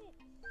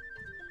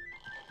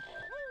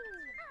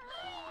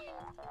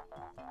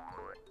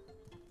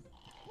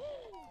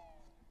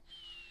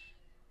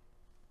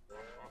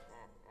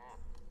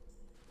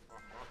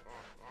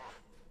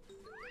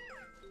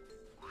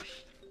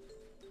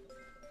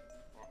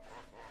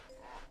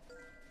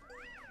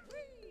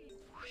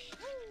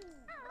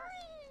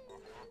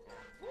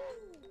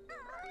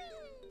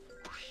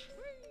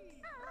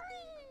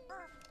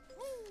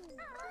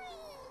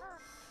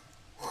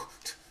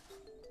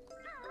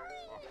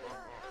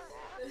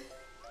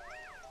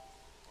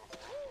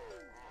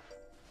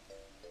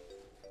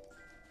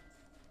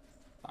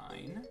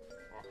 Fine.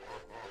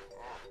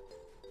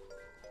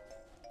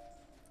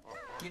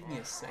 Give me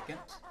a second.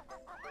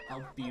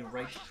 I'll be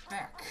right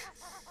back.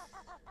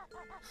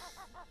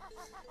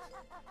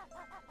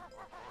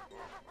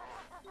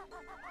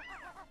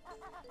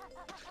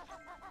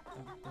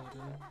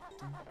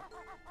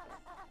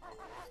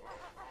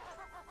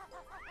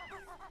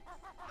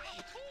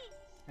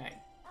 Hey.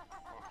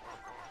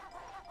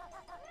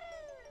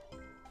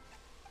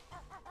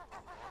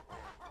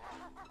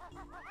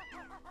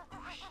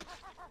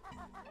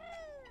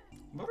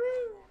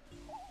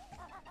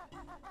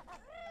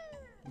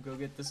 We'll go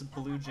get this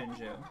blue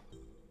Jinjo.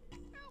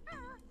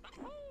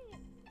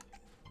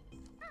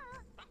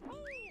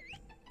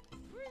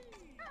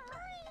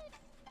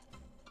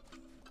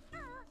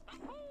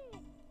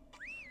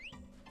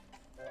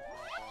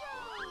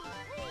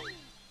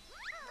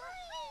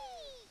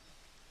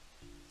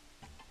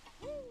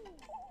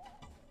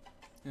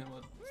 And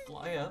we'll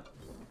fly up.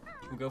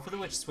 We'll go for the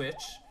witch switch.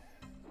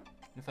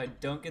 And if I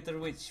don't get the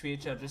witch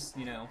switch, I'll just,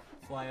 you know,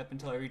 fly up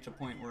until I reach a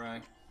point where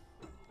I'm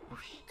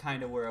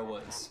kind of where I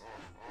was.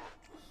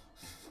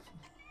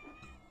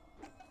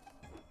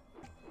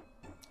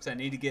 Because I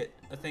need to get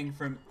a thing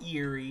from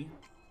Eerie.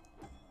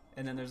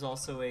 And then there's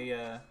also a,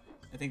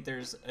 I think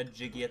there's a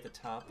Jiggy at the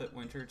top at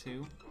Winter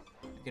too.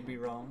 I could be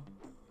wrong.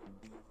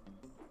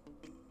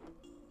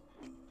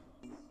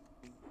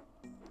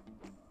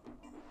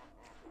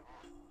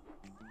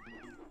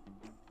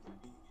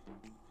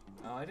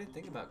 Oh, I didn't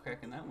think about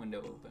cracking that window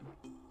open.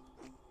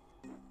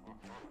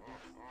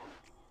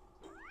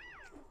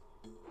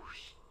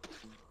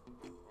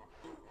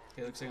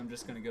 Okay, looks like I'm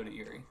just gonna go to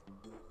Eerie.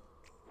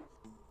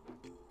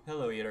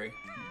 Hello, Eerie.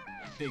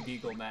 Big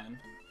eagle man.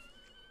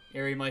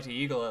 Eerie, mighty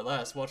eagle at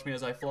last, watch me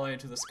as I fly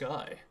into the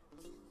sky.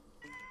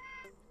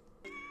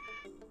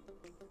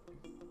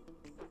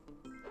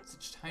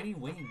 Such tiny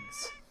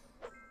wings.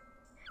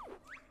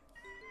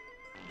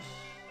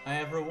 I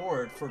have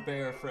reward for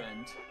bear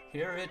friend.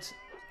 Here it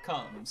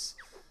comes.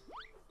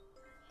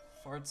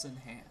 Farts in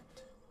hand.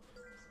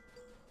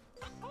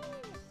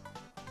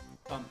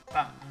 Bum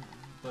bum.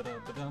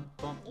 Ba-da-ba-dum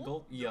bum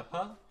gulp.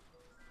 Yaha.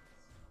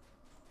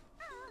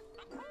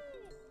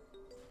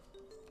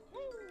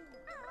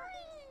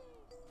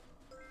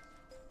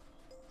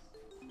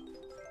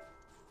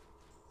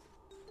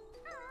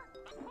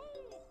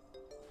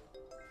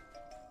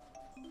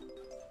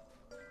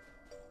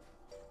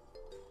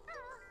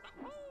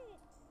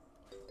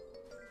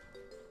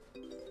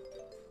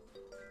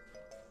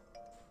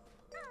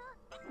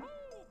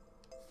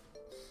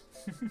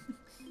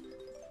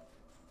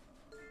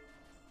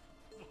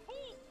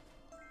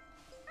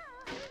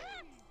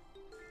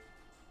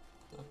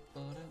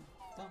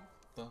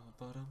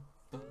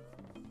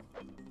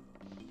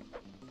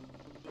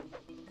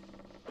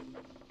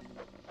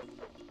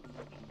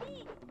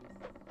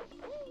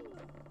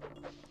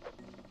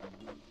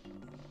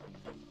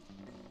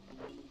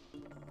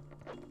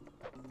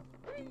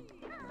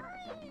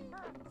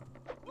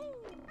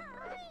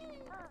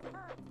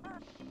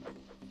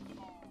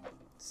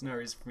 There's no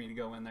reason for me to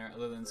go in there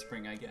other than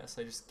spring, I guess.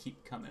 I just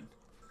keep coming.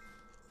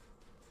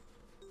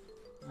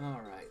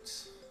 Alright.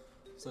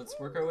 So let's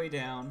work our way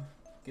down,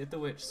 get the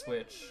witch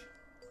switch.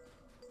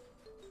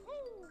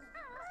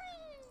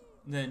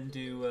 Then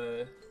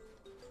do,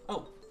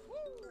 oh!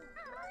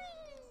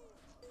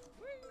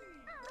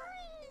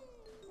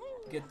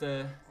 Get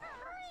the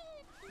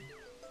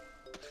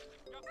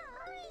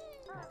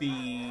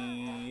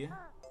B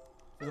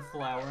for the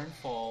flower and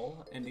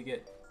fall, and to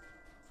get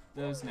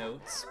those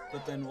notes.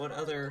 But then what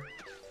other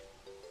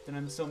Then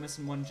I'm still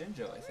missing one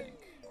Jinjo, I think.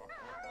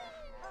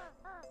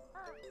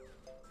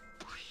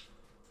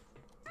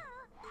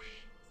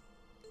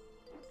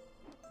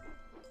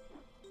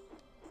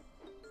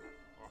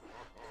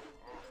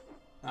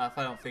 If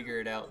I don't figure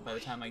it out by the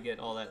time I get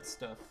all that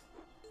stuff,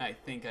 I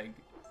think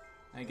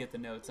I get the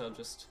notes, I'll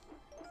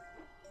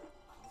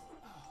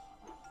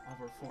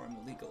perform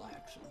illegal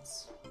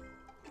actions. Do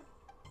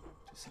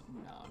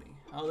something naughty.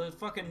 Oh, the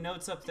fucking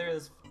notes up there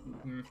is...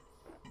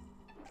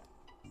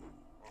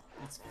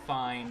 It's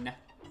fine.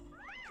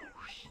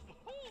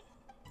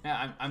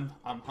 Yeah, I'm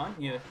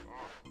hunting you.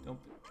 Don't...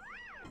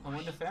 I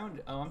wouldn't have found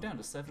it. Oh, I'm down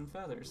to 7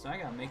 feathers. I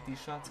gotta make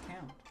these shots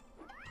count.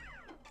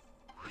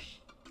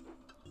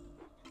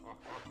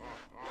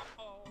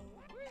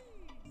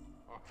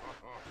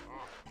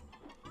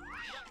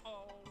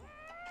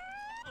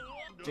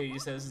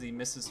 JD says he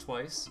misses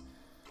twice.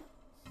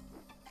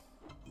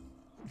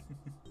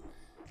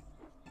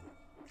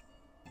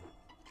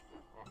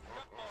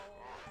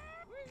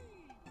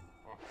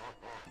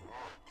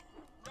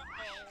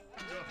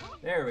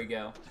 There we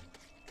go.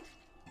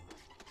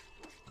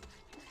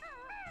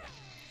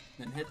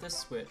 Then hit the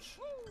switch.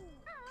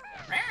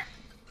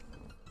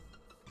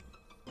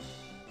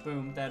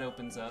 Boom, that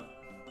opens up.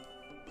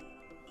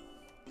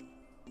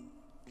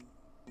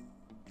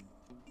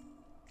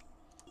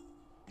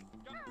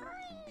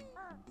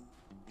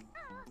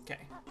 Okay.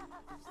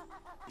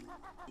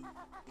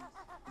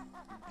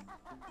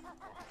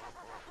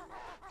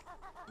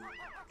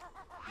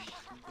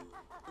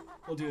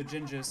 We'll do a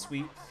Jinjo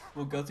sweep.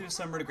 We'll go through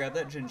summer to grab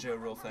that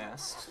Jinjo real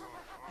fast.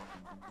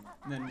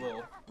 And then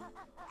we'll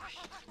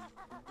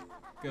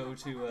go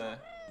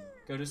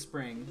to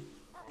spring.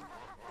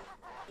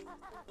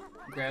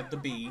 Grab the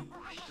bee.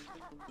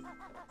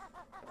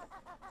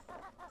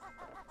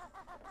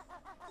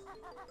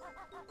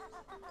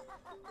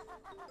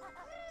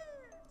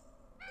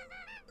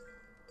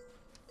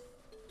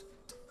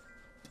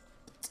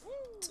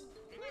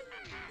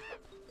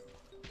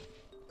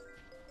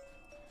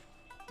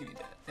 Give me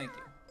that, thank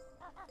you.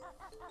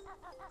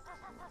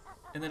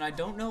 And then I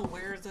don't know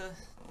where the...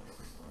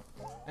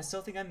 I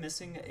still think I'm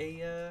missing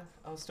a,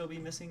 I'll still be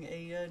missing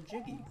a,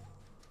 Jiggy.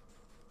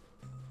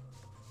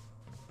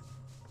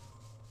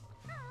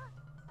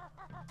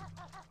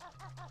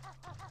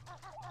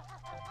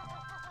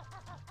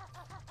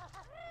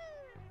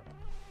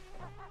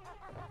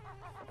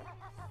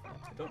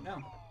 I don't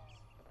know.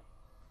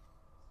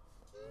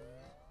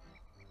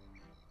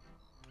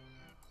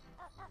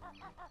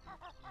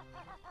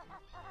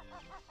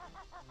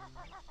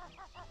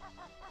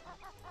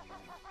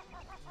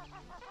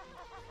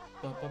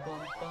 Bum, bum, bum,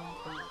 bum,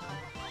 bum.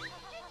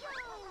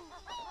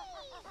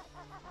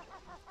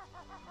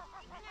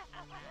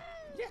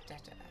 Yeah, da,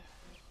 da.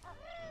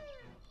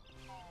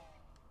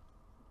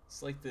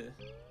 It's like the...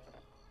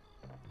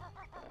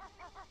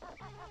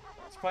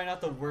 It's probably not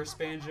the worst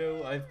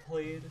Banjo I've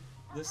played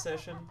this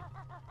session,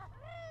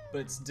 but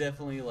it's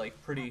definitely like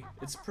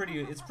it's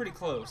pretty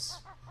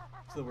close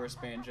to the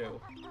worst Banjo.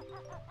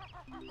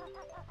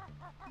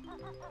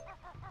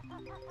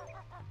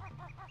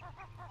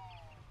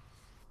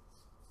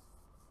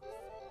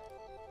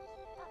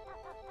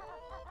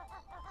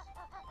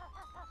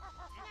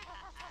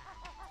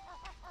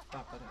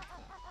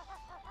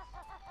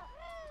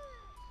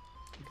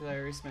 Because I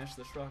already smashed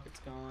this rock, it's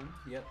gone.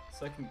 Yep,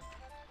 so I can...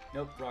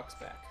 Nope, rock's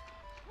back.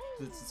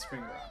 It's a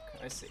spring rock,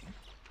 I see.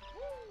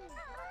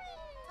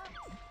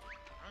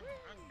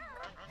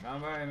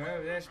 Somebody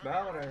move this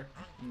boulder.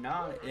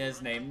 Naughty,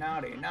 his name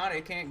Naughty. Naughty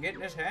can't get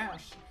in this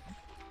house.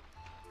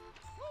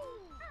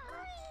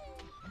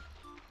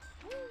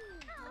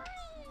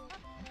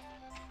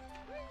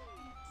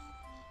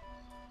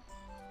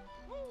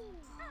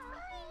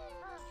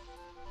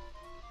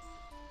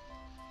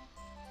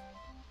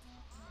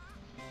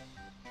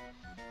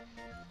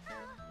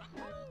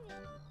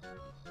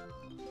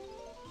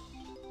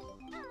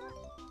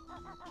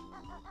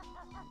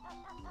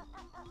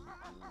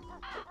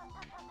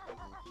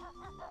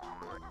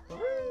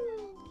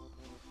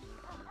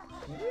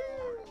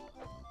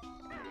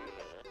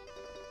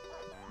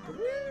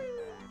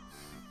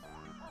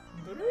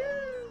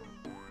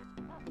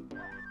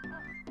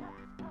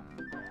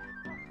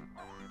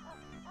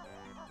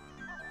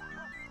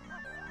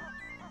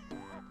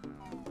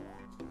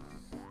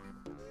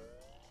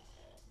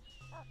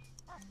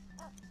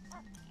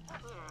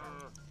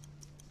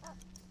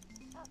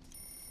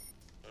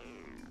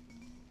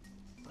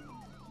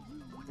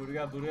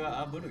 Buruga,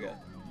 buruga, buruga.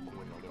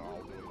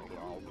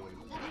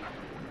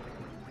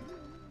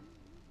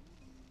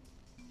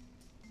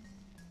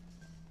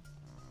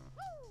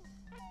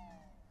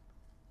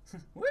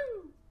 Woo!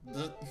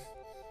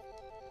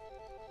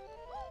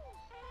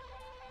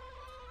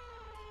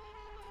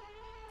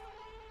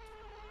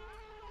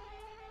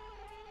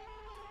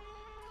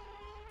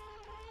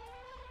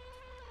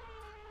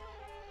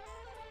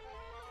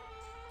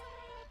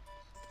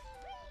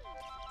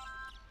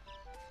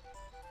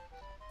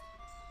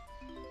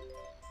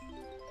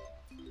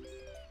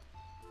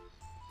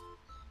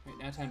 Right,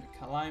 now time to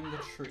climb the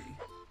tree.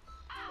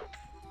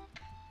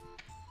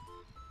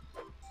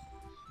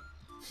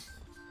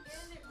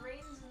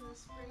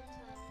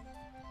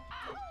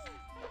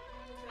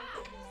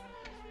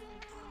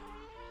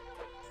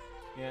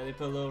 Yeah, they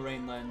put a little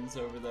rain lens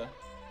over the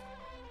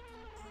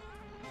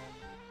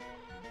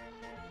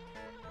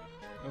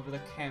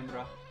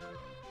camera.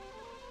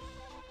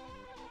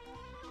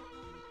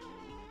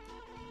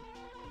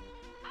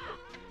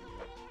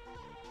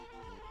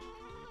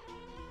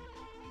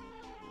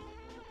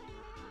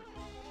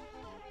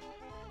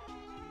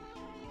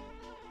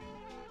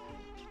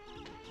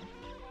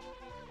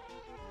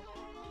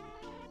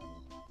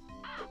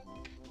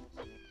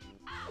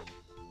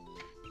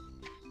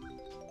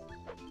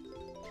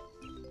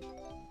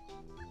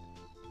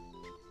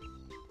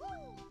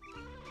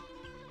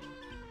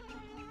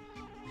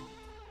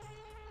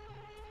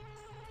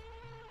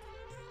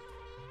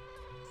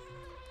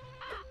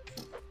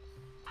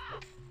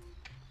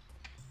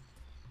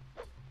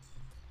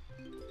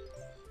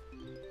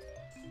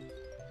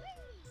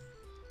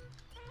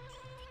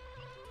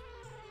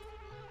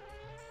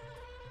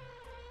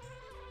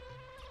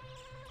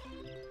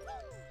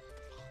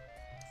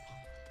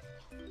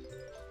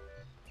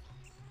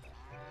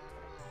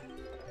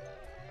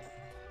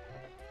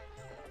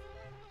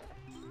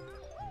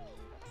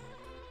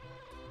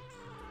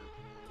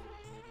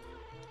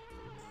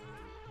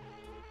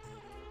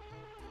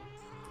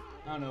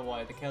 I don't know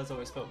why, the cows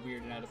always felt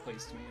weird and out of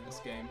place to me in this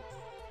game.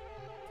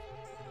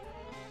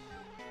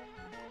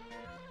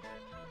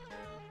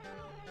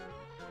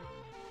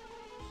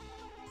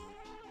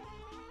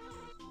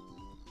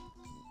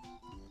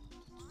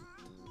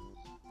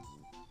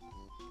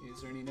 Okay,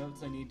 is there any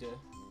notes I need to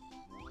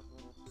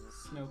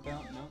snope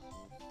out? No.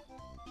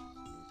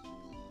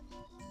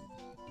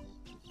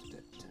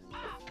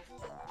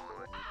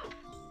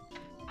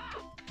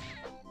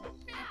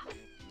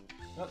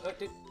 Oh,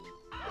 did.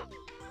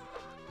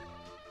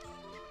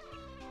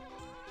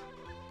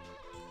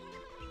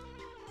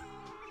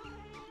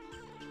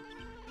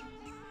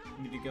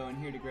 Need to go in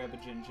here to grab a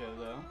Jinjo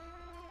though.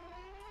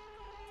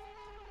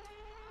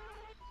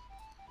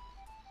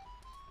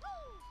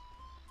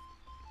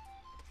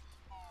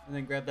 And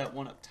then grab that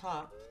one up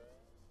top.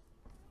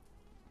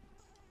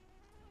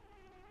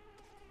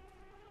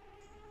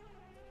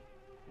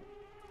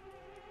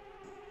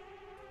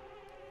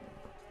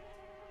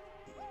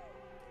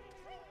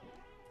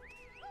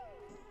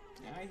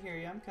 Yeah, I hear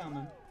you, I'm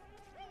coming.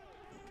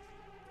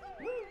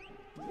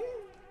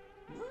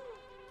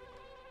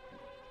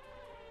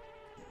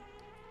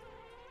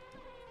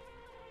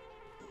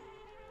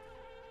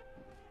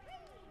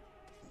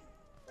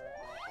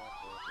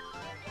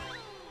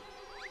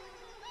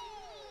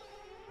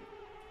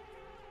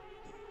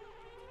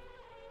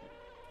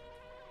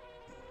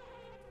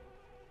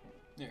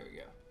 There we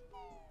go.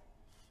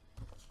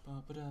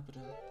 Ba-ba-da-ba-da.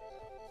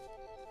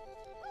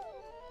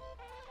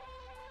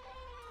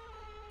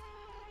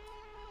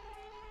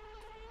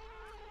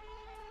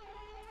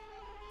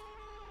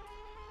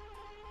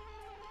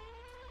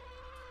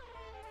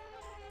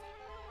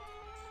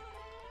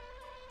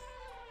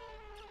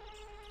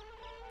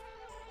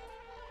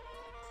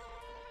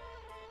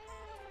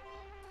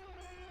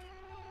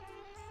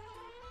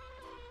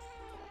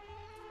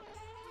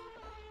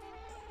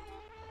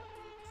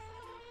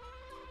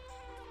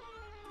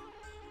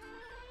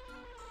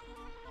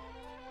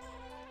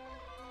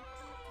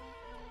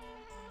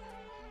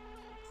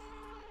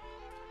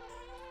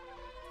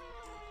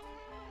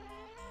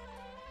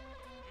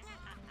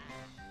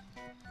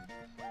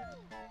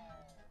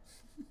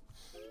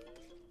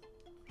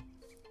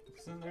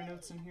 Isn't there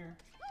notes in here?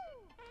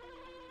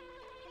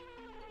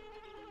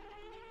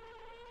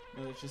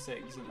 No, there's just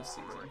eggs in this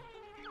season.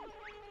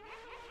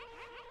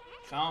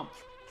 Chomp!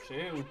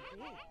 Chew!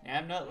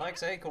 Nabnut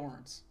likes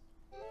acorns.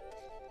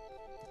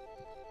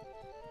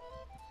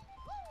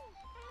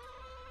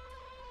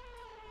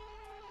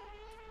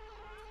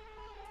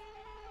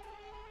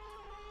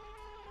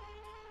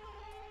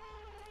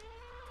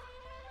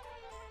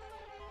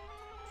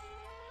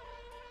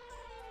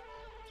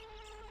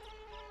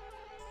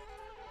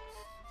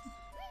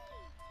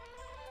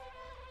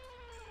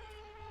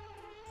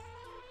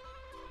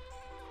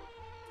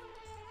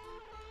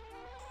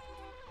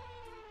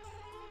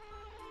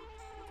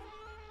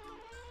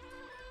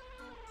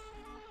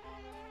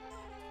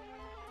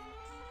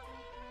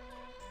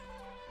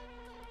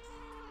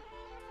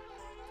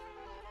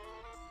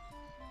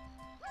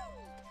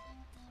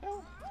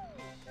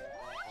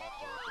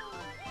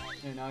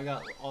 And now I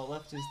got all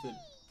left is the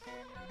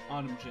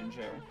Autumn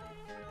Jinjo.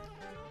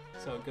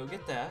 So go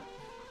get that.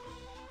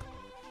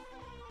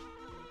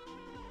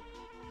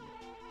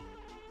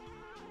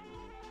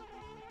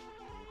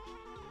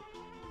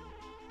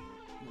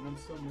 And I'm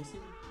still missing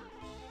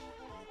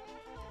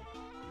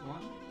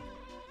one.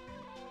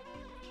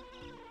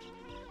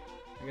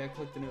 I gotta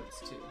click the notes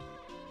too.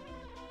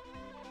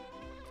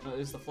 Oh,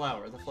 there's the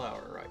flower,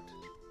 right.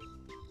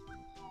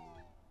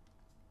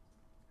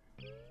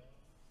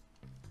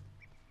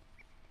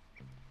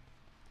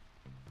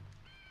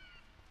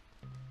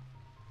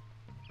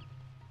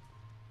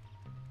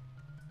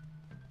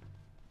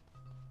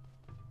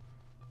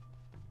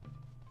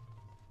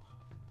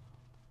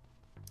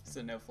 It's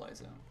a no-fly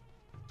zone.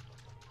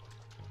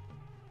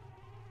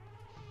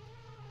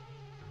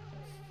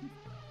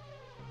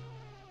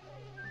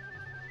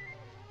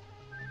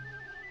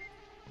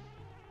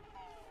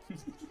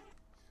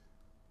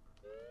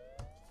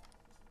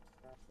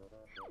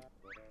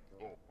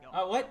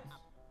 Oh, what?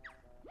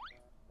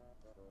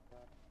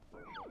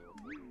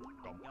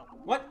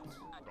 What?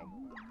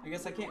 I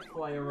guess I can't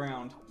fly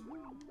around.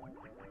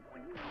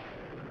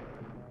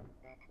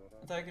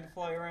 I thought I could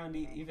fly around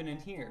even in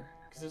here,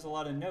 because there's a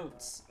lot of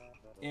notes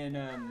in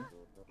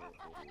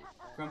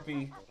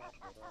Grumpy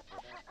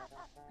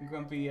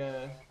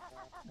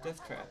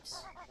Death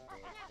Traps.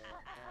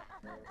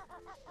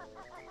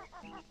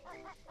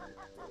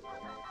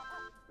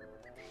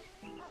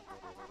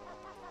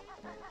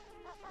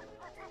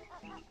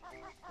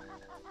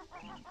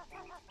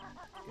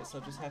 Guess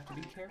I'll just have to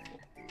be careful.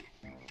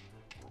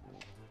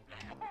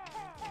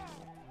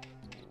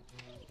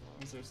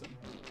 Is there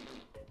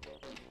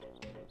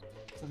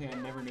something I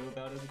never knew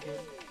about as a kid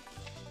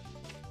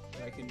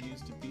that I can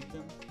use to beat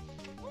them?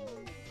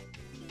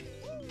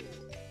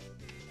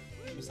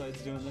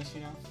 Besides doing this,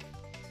 you know?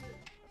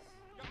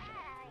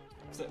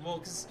 Well,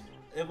 because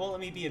it won't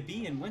let me be a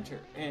bee in winter,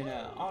 in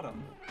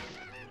autumn.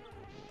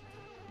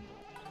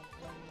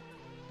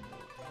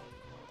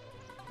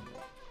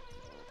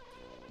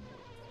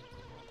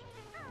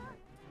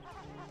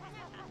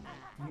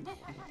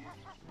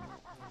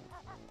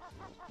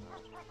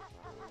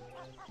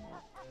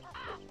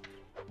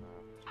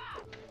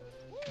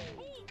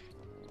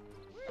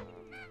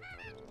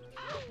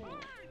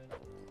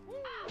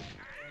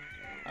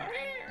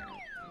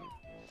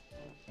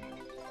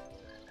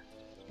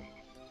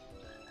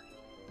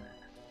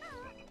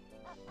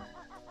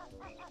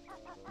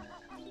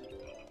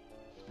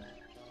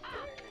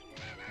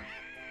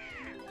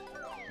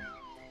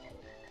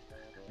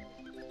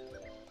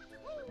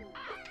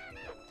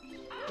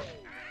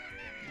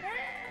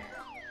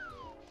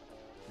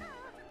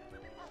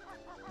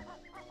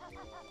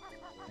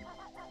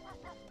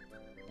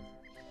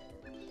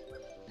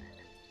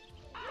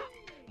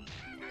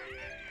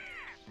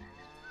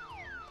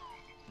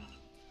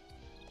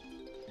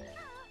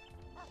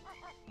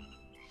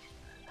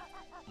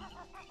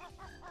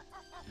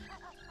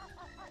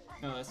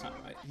 No, that's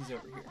not right. He's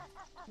over here.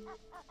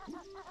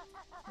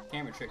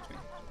 Camera tricked me.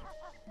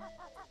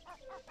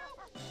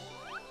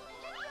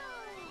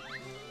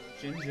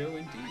 Jinjo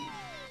indeed.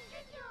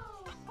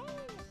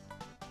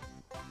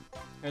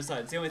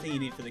 Besides, the only thing you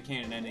need for the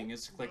canon ending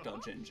is to collect all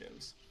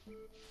Jinjos.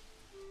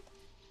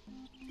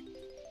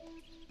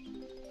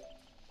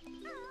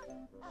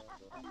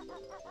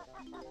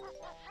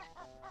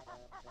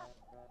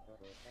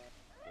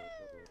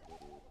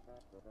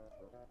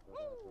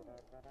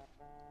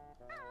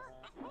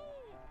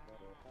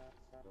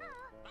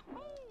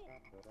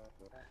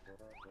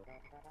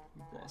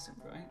 You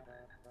blossomed, right?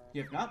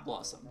 You have not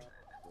blossomed.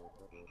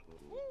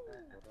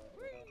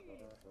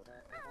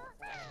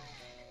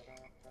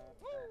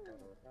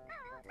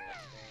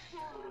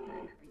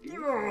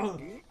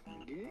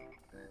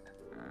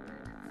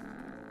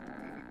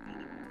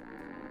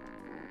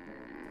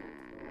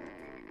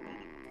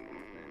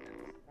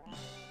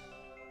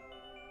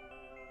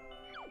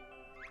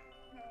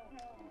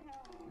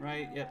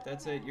 Right, yep,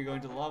 that's it. You're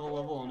going to the lava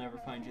level, I'll never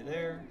find you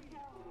there.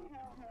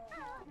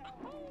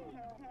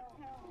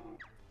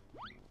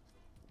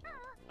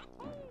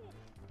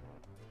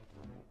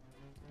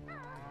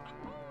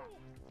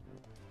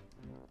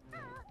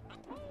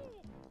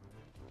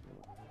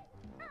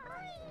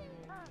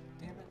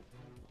 Damn it.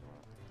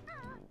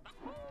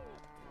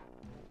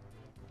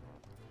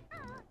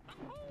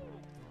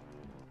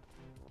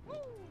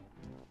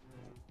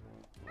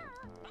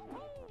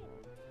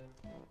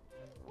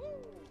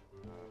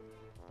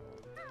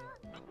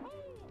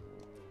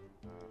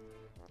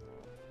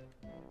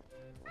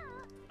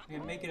 I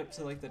can make it up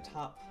to like the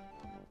top.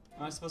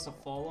 Am I supposed to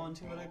fall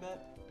onto it, I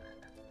bet?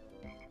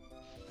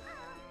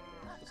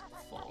 Just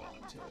fall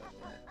onto it,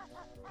 I bet.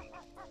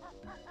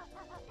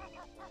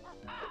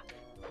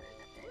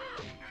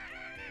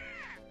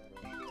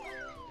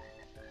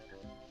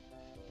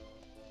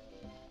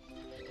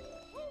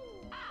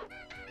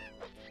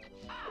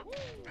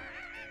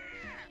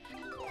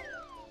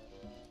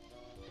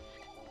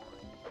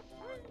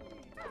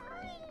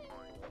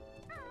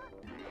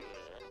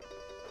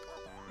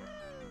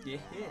 Yeah.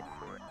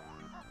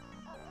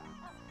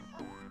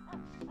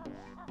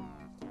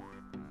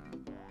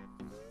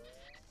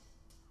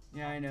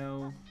 Yeah, I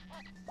know.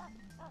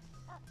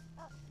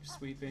 You're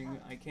sweeping.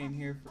 I came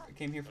here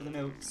for the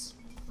notes.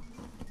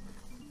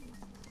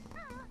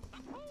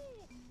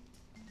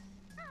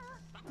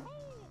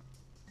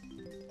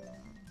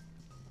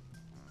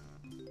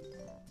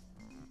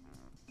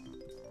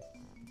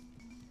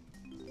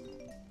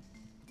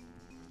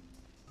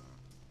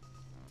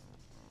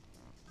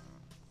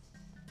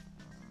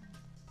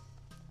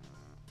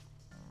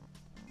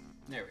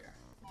 There we are.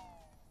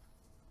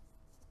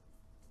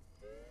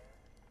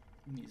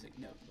 Music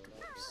note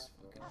dwarfs.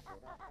 Okay.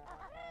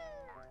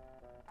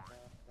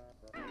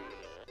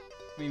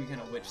 We even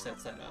kind of witch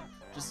sets that up.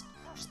 Just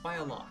by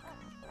a lock.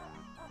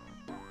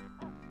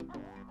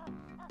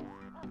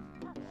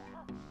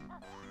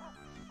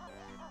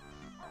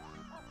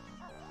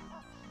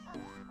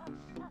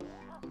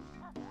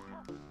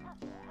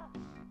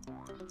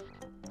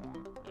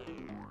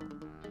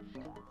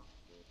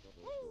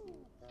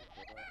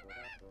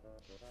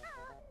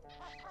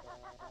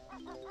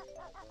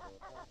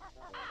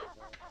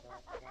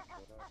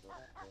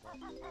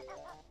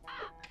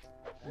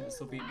 And this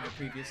will beat my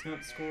previous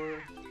note score.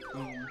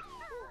 Boom.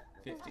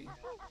 50.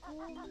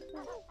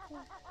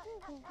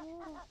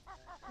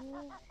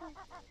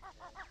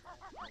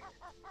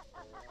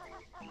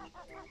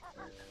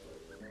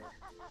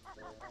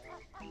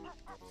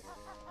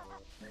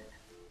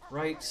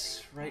 Right.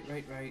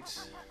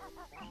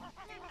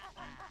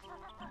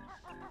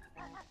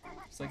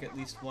 It's like at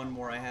least one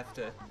more I have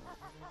to...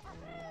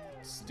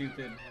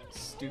 Stupid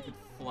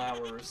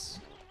flowers.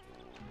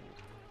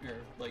 Or,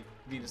 like,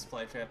 Venus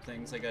flytrap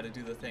things I gotta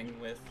do the thing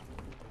with.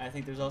 I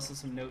think there's also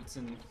some notes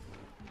in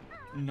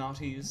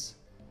Naughty's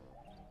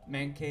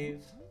Man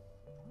Cave.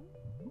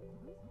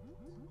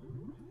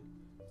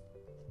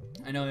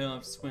 I know I don't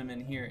have to swim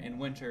in here in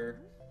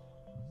winter,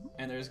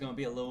 and there's gonna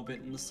be a little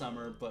bit in the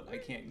summer, but I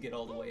can't get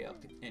all the way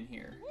up in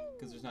here,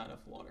 because there's not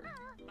enough water.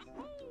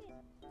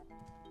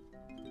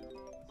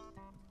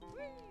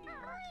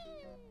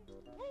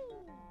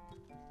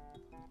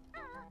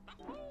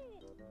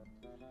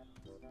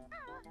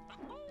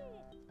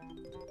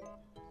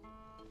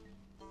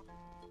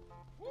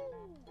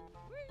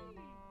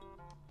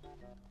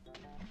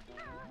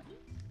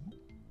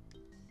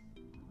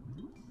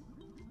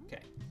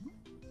 Okay.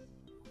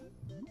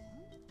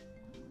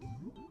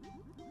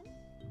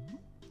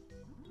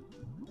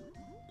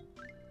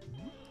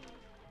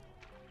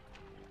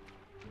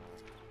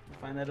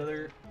 Find that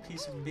other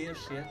piece of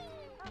bullshit.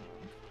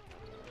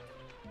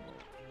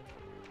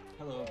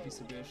 Hello, piece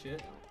of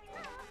bullshit.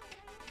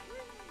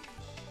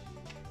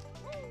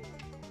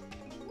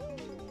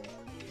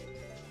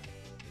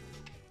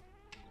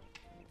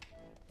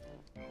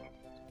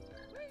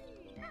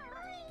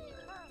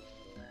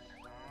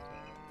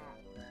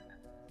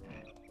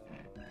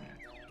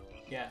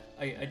 Yeah,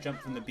 I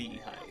jumped from the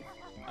beehive.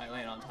 I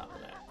land on top of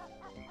that.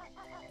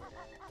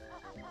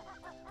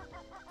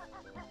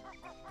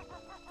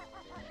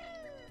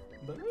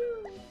 Boo!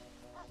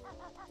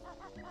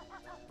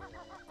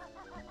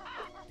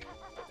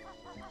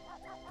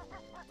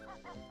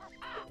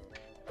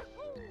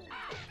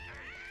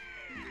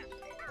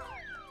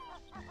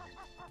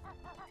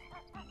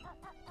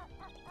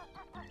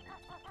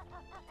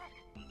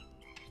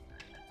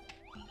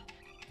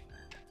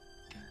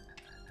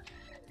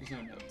 There's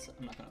no notes.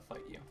 I'm not gonna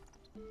fight you.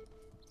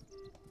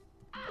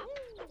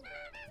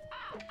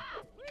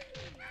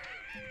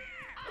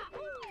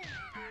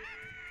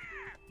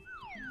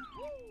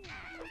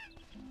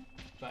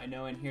 But I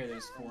know in here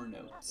there's 4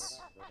 notes.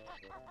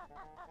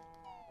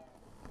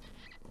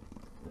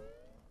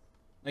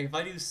 Like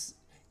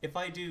if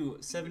I do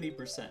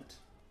 70%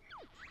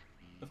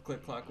 of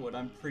Click Clock Wood,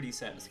 I'm pretty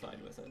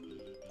satisfied with it.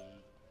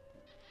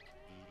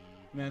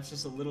 The map's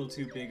just a little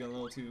too big, a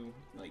little too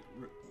like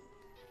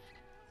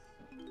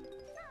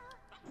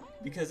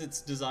because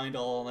it's designed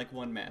all on like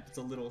one map. It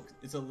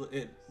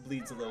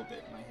bleeds a little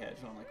bit in my head.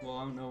 So I'm like, well,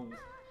 I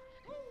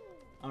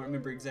don't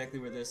remember exactly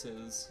where this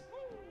is.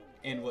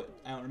 And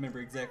I don't remember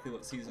exactly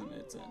what season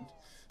it's in.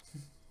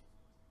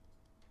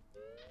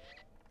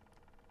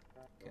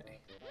 Okay.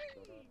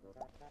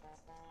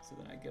 So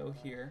then I go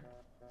here.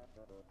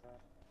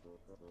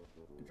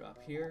 I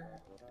drop here.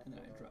 And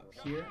then I drop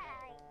here.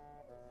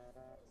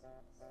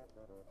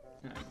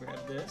 And I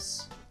grab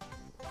this.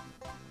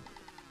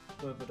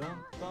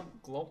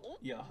 Glop.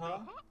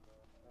 Yaha.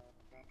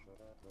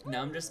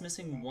 Now I'm just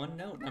missing 1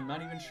 note. I'm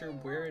not even sure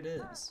where it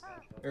is.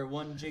 Or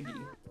 1 jiggy.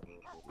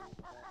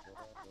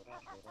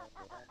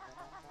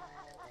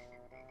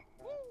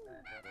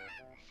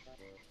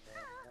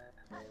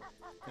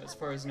 As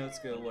far as notes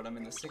go, what, I'm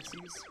in the 60s?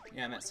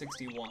 Yeah, I'm at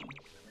 61.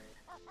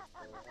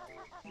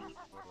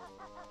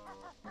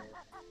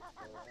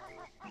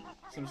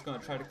 So I'm just gonna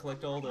try to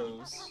collect all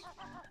those.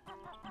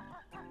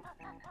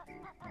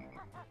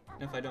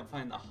 And if I don't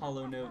find the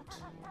hollow note,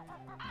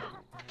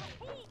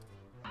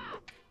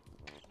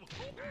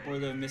 or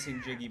the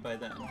missing jiggy by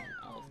then,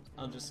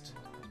 I'll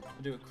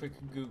do a quick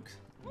gook.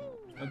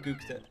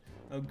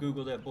 I'll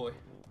Google that boy.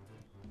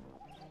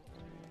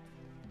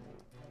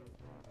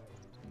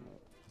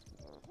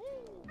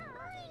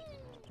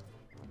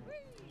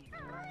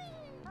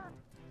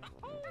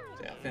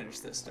 Finish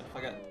this stuff.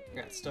 I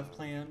got stuff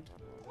planned.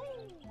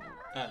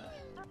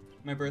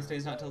 My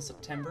birthday's not till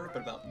September,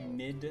 but about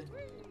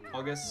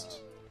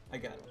mid-August, I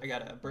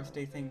got a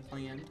birthday thing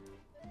planned.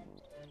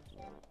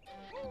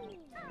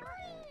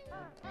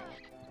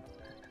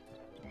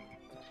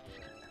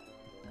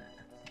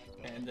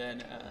 And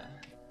then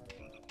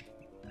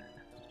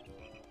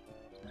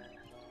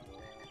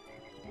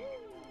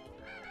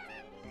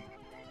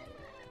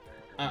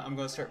I'm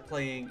gonna start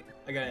playing.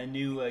 I got a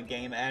new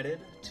game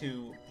added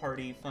to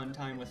Party Fun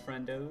Time with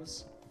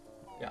Friendos.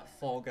 Yeah,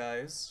 Fall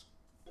Guys.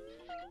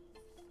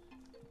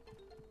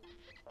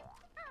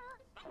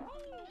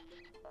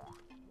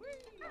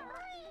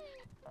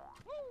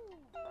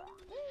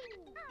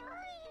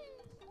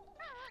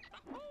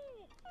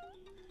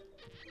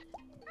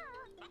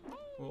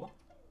 Cool.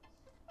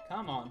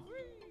 Come on.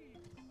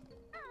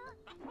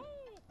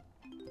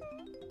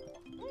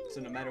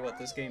 So no matter what,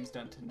 this game's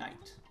done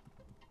tonight.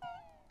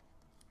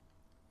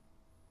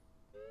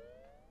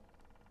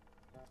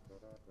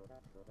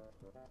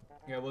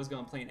 Yeah, I was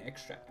gonna play an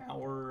extra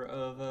hour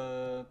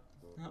of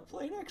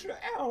play an extra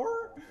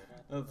hour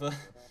of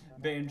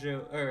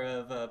Banjo or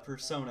of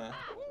Persona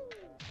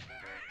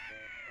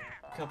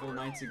a couple of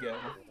nights ago,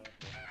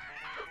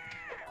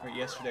 or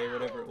yesterday,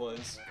 whatever it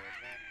was.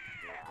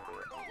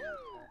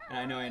 And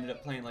I know I ended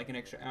up playing like an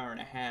extra hour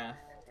and a half,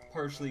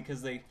 partially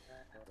because they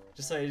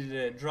decided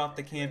to drop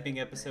the camping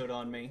episode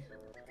on me.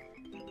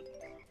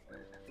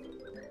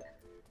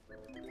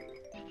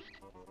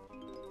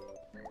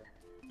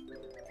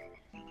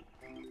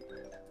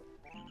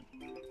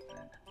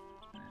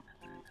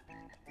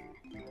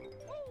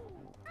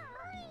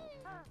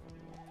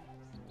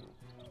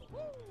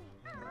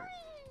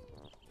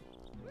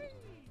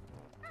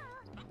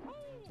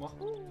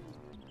 Wahoo!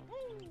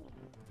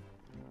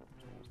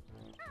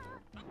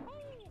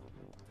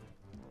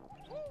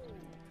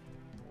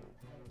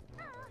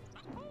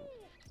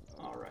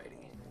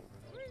 Alrighty.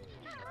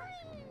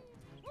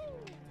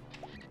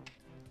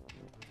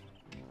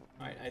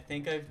 Alright, I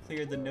think I've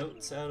cleared the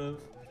notes out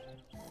of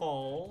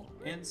fall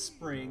and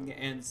spring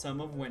and some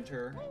of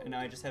winter, and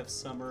now I just have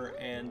summer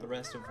and the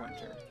rest of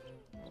winter.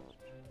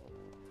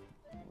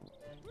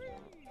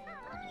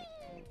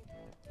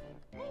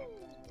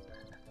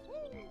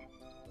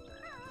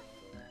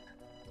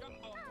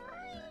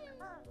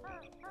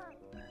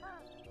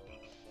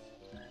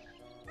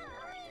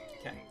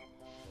 Okay.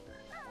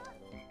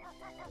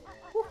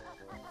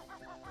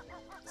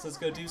 So let's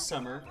go do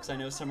summer, because I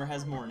know summer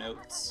has more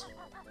notes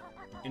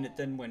in it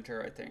than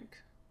winter, I think.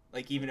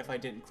 Like, even if I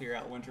didn't clear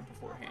out winter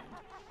beforehand.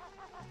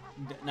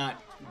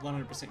 Not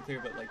 100% clear,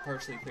 but like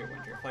partially clear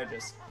winter. If I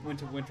just went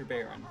to Winter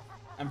Barren,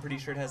 I'm pretty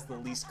sure it has the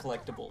least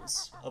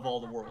collectibles of all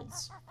the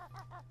worlds.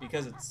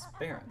 Because it's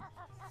barren.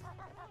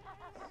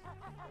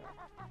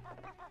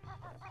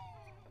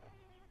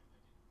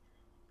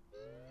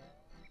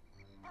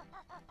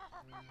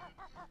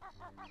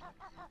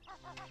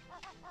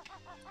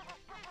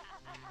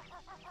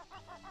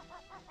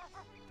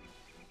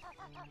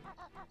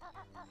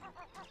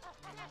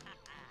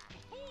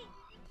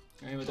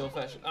 Again with the old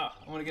fashioned. Ah,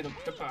 I want to get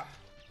a.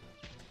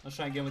 Let's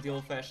try again with the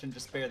old fashioned.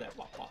 Just spare that.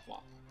 Wop, wop,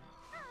 wop.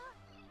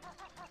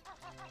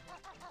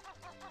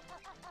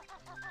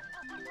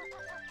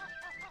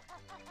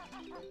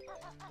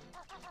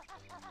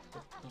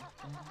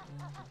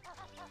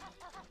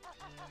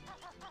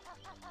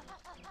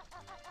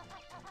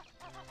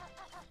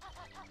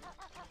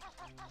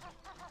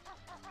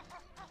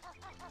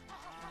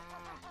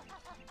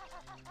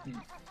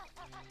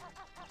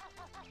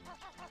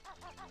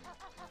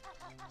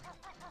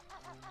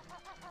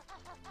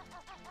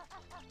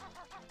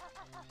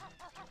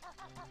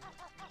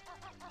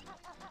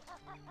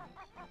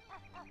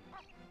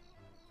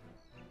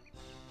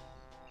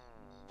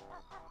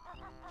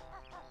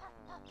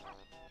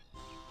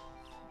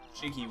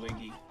 Cheeky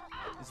Wiggy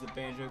is the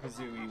Banjo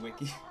Kazooie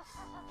wiki.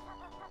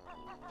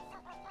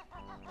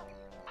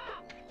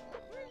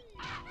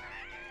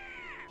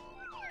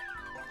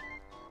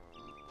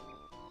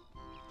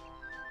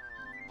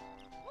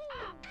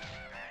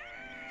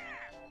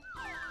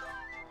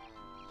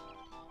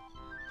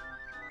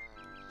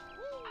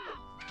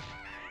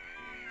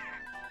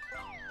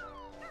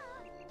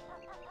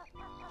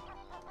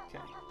 Okay.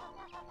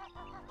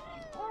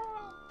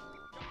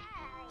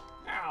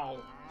 Ow!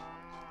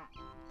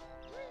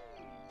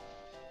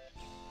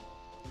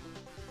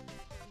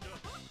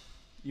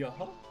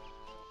 Yo-ho.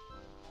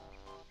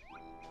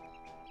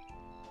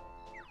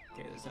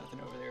 Okay, there's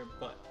nothing over there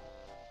but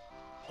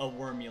a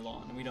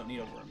Wormulon, and we don't need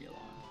a Wormulon.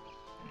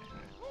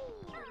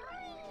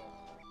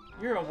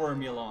 You're a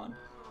Wormulon.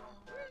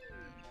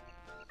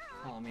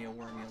 Call me a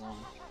Wormulon.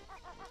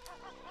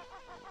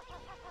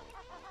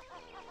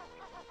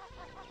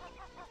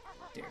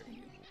 Dare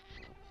you.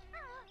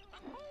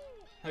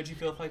 How'd you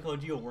feel if I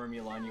called you a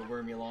Wormulon, you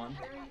Wormulon?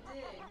 There you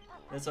did.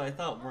 That's what I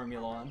thought,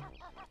 Wormulon.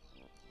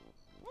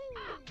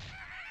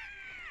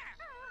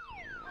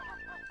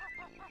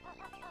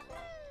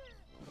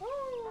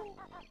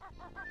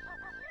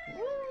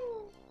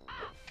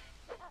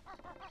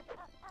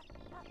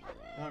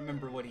 I don't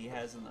remember what he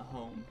has in the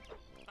home.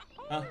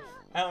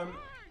 I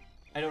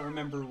don't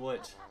remember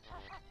what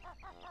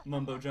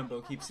Mumbo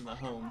Jumbo keeps in the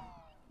home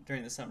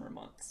during the summer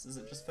months. Is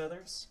it just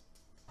feathers?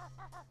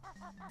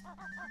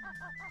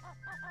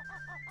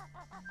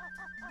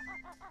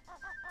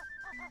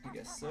 I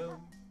guess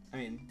so. I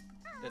mean,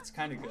 that's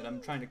kind of good.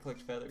 I'm trying to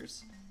collect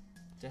feathers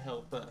to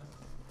help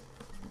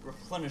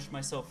replenish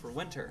myself for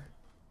winter.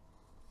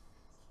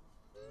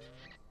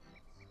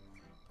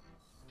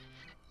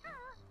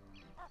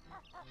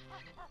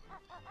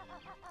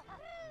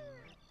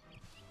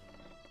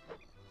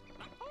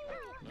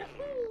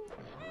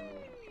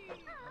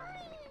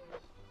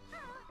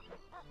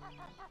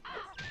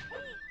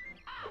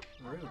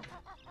 Rude.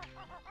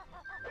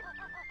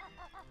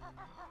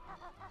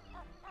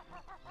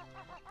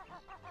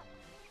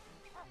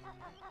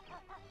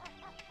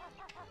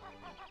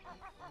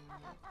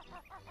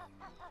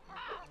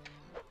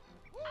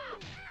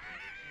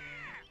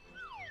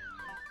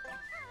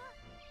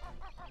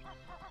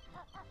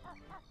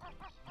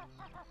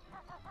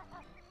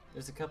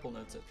 There's a couple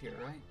notes up here,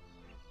 right?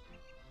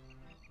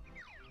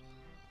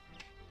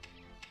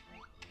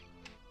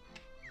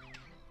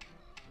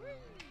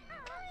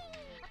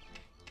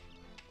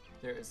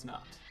 There is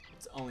not.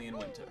 It's only in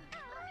winter.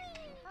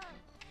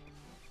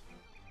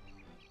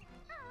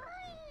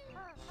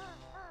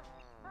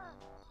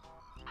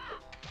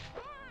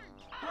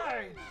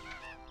 Hey!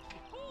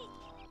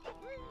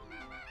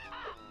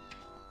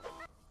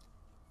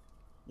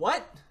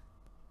 What?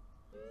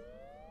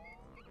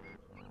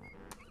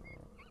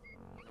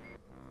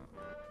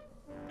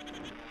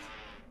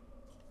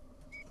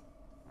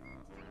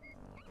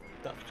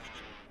 The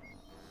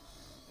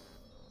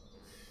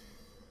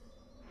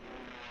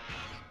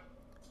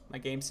My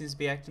game seems to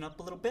be acting up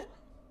a little bit.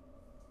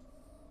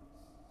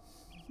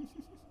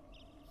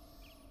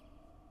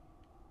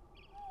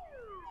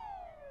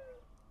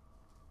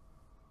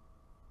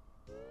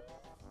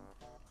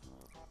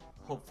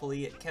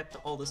 Hopefully it kept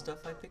all the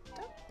stuff I picked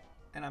up,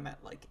 and I'm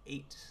at like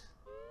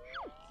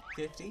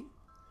 850.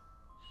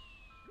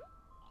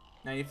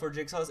 94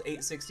 jigsaws,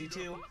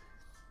 862.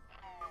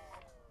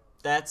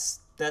 That's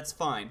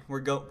fine. We're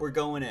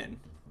going in.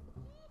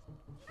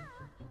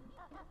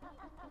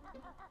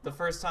 The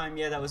first time,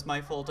 yeah, that was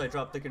my fault. I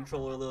dropped the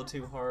controller a little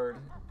too hard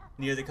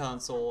near the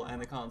console,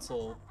 and the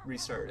console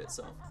restarted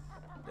itself.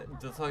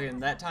 The fucking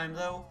that time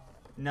though,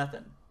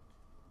 nothing.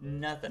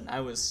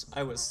 I was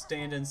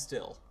standing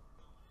still.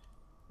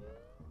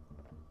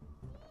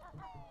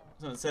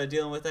 So instead of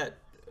dealing with that,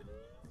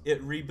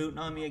 it rebooting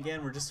on me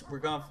again, we're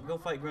gonna go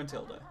fight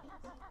Gruntilda.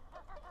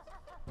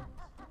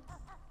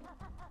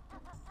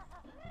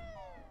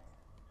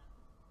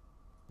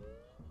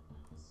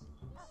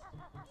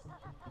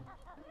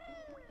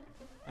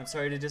 I'm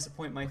sorry to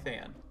disappoint my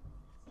fan.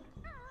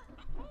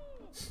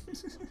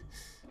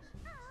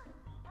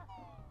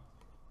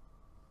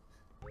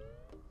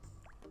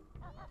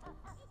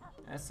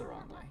 That's the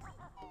wrong way.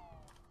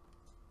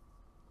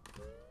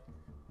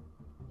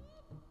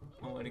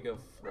 I want to go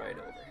right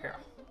over here.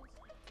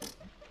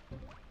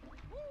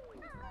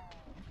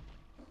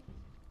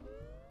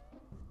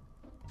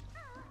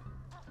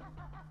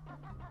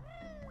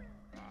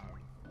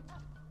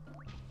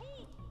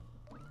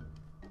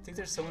 I think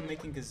there's someone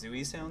making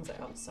Kazooie sounds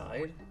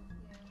outside.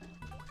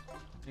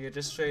 You could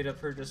just straight up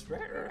heard just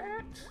rat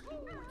rat.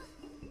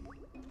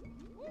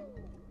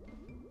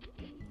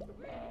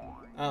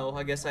 Oh,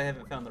 I guess I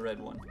haven't found the red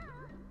one.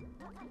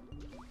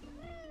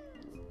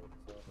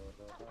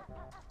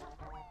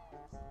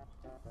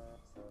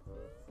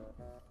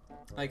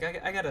 Like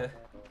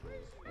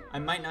I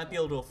might not be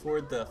able to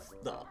afford the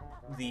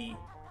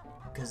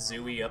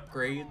Kazooie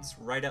upgrades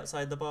right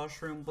outside the boss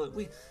room, but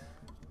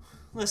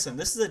listen,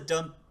 this is a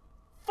dumb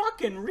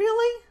fucking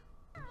really?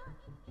 Look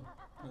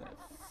at that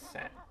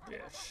fat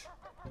bitch.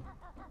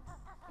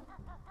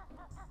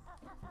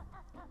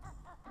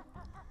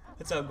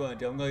 That's what I'm going to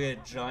do. I'm going to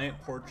get a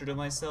giant portrait of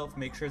myself,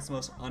 make sure it's the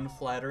most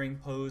unflattering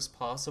pose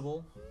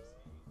possible,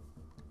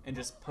 and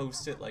just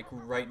post it like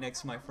right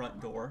next to my front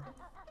door.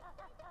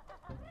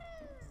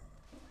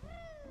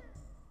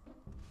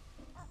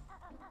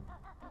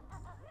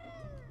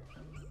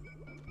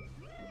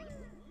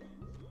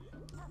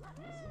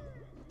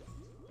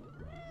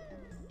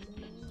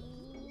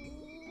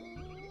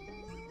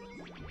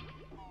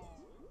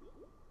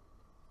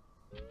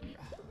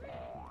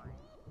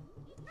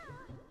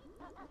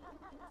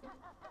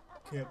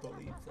 Can't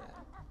believe that.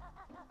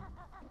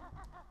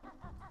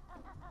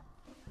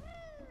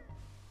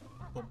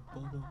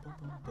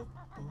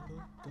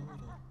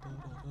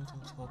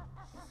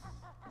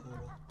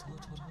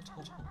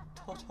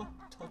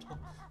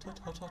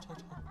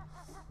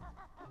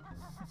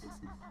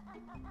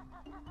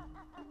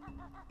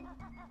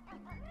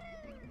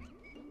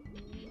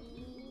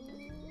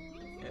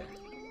 Yeah.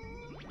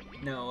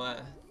 No,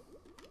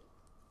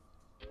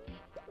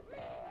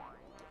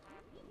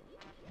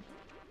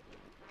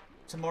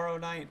 tomorrow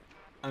night,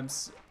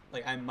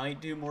 I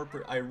might do more.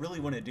 I really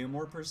want to do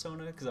more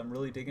Persona because I'm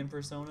really digging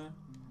Persona,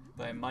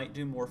 but I might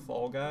do more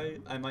Fall Guys.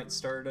 I might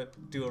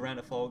do a round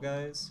of Fall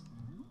Guys.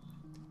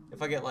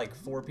 If I get like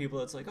 4 people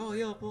that's like, oh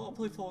yeah, well, I'll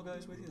play Fall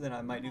Guys with you, then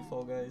I might do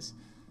Fall Guys.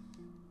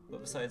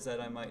 But besides that,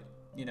 I might,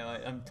 you know,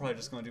 I'm probably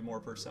just going to do more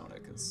Persona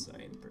because I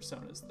mean,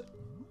 Persona's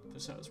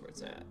where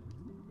it's at.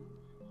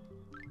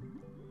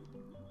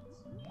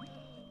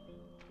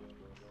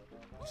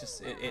 It's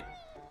just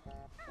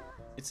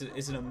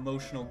it's an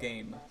emotional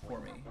game for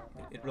me.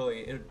 It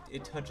really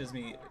touches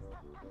me.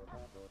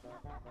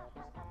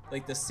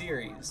 Like the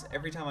series,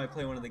 every time I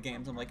play one of the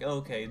games, I'm like, oh,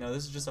 okay, no,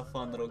 this is just a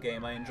fun little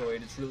game. I enjoy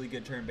it. It's really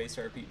good turn-based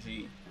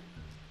RPG.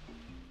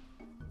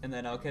 And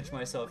then I'll catch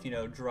myself, you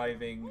know,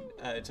 driving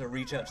to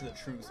reach out to the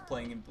truth,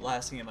 playing and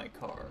blasting in my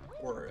car,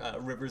 or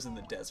Rivers in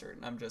the Desert,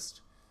 and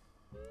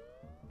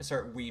I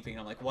start weeping.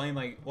 I'm like, why am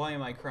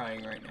I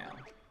crying right now?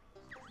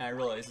 And I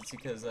realize it's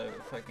because I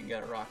fucking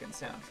got a rockin'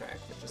 soundtrack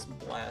that's just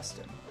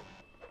blasting.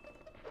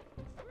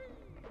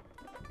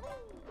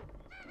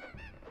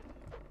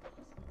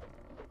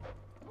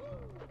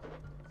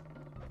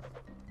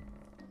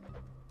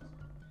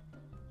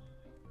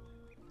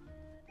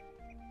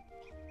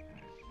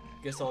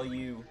 Guess all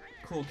you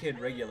cool kid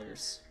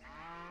regulars.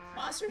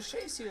 Monsters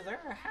chase you,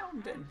 they're a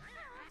houndin'.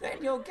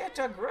 Then you'll get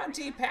a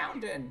grunty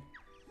poundin'.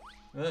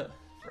 Ugh,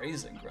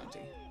 phrasing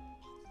grunty.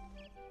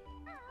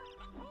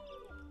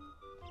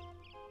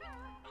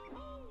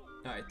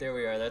 Alright, there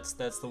we are. That's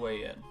the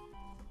way in.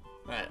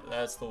 Alright,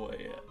 that's the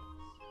way in.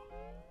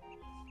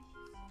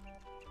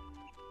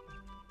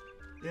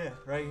 Yeah,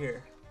 right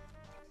here.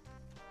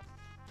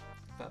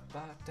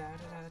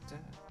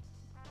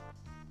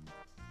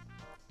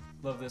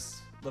 Love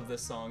this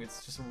song.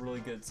 It's just a really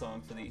good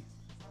song for the.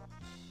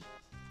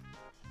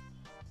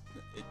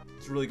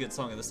 It's a really good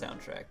song of the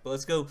soundtrack. But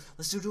let's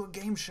do a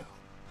game show.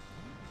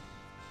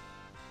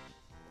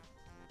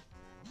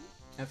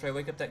 After I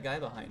wake up that guy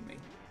behind me.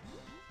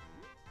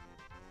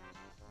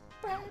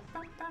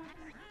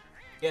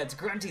 Yeah, it's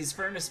Grunty's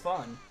Furnace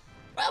Fun.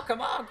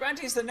 Welcome all,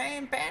 Grunty's the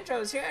name.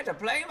 Banjo's here to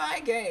play my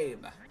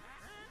game.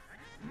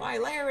 My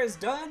lair is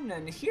done,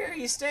 and here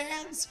he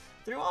stands,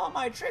 through all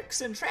my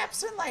tricks and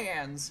traps and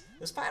lands.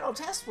 This final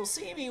test will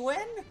see me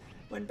win.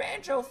 When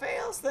Banjo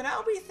fails, then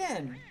I'll be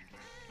thin.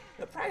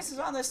 The prices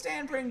on the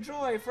stand bring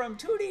joy, from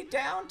Tootie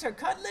down to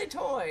Cuddly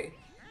Toy.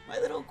 My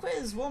little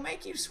quiz will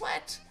make you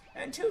sweat,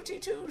 and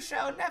Tootie too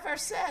shall never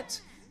set,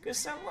 'cause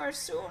somewhere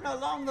soon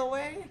along the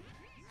way,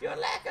 your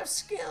lack of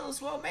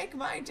skills will make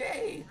my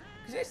day.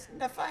 'Cause it's in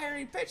the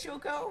fiery pit you'll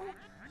go,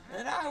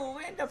 and I will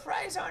win the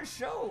prize on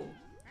show.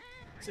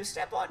 So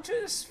step onto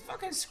this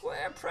fucking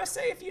square, press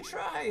A if you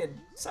try,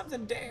 and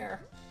something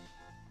dare.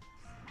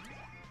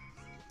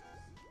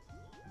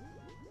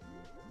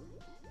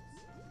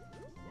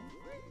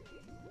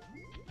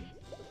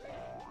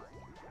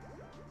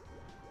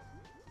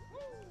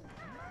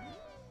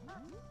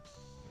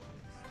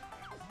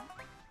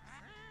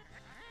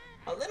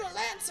 A little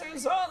answer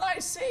is all I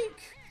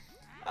seek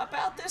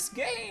about this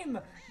game,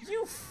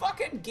 you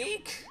fucking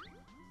geek.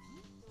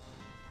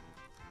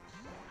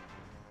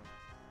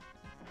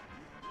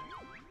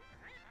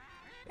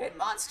 In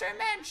Monster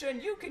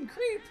Mansion you can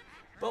creep,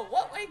 but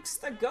what wakes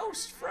the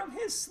ghost from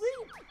his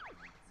sleep?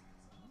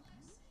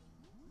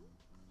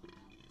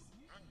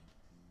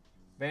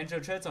 Banjo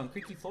treads on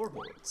creaky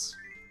floorboards.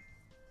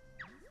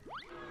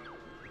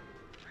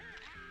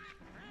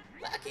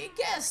 Lucky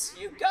guess,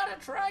 you got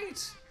it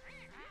right.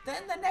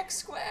 Then the next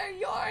square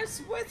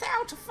yours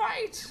without a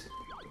fight.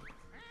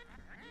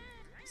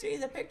 See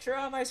the picture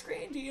on my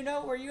screen? Do you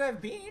know where you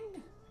have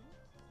been?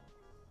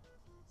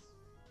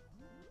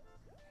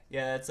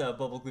 Yeah, that's a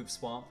Bubble Gloop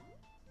Swamp.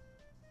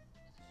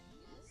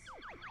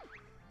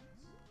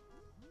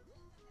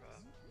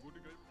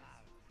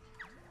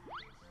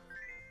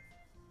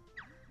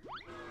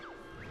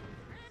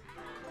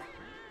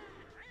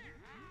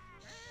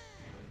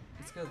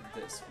 Let's go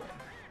this way.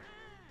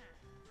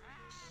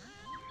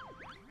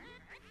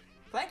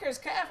 Flanker's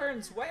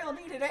Caverns, whale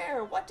needed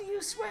air. What do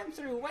you swim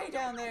through way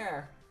down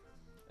there?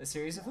 A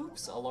series of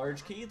hoops, a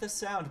large key, the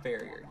sound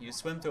barrier. You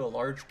swim through a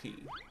large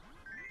key.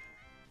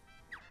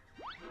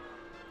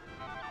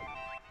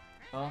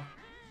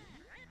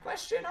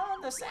 Question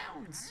on the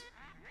sounds.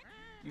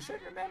 You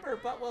should remember,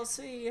 but we'll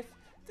see. If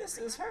this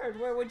is heard,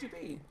 where would you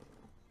be?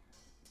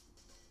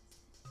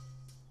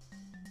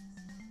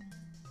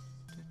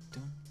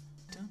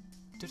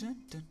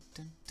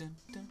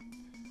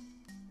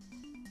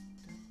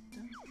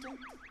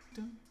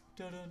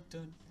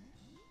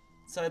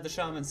 Inside the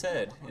shaman's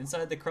head,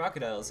 inside the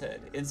crocodile's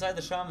head, inside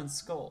the shaman's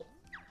skull.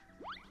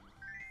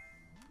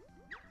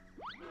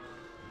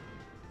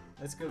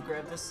 Let's go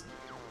grab this.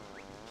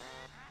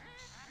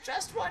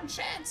 Just one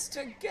chance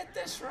to get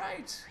this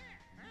right.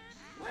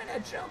 Win a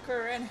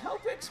joker and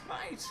hope it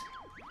might.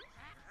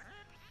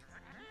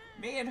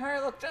 Me and her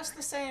look just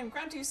the same.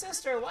 Grunty's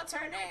sister, what's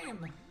her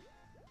name?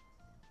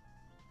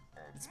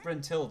 It's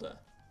Brentilda.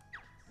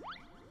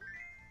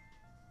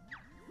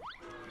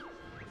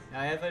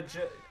 I have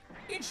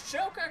each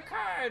joker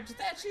card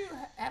that you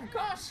have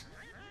got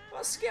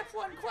will skip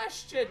one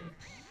question.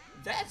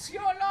 That's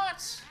your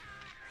lot.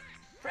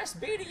 Press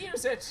B to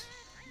use it,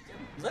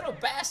 you little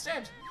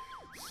bastard.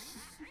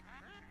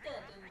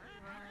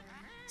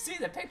 See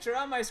the picture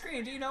on my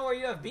screen. Do you know where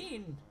you have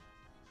been?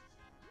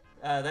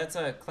 That's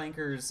a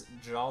Clanker's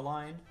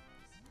jawline.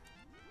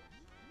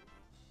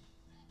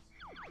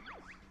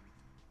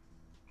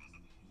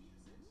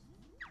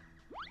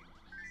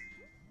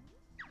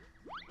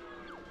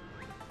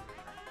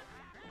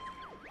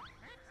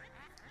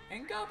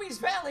 In Gobi's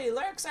Valley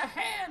lurks a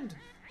hand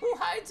who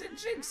hides a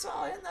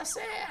jigsaw in the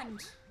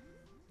sand.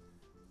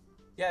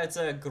 Yeah, it's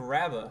a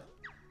grabba.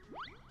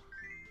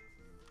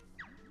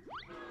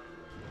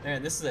 There,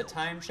 this is a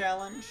time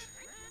challenge.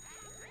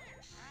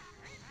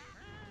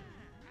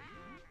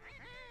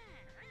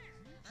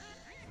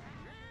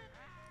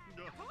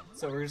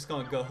 So we're just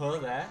gonna go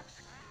that.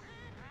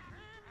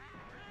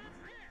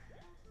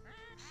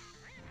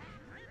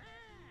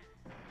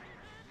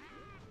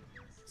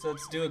 So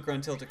let's do a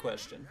Gruntilda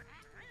question.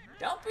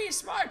 Don't be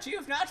smart,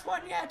 you've not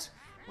won yet.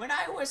 When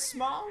I was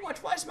small,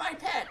 what was my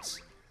pet?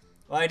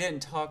 Well, I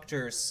didn't talk to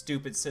her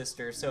stupid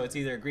sister, so it's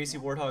either a greasy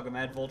warthog, a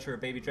mad vulture, or a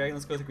baby dragon.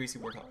 Let's go with a greasy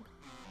warthog.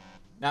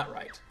 Not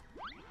right.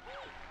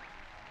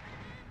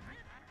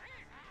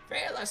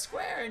 Fail a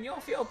square and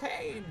you'll feel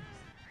pain.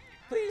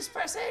 Please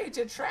press A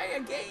to try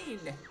again.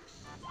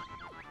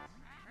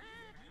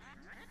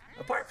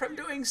 Apart from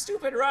doing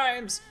stupid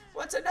rhymes,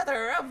 what's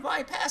another of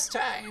my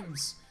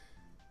pastimes?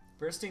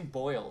 Bursting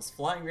boils,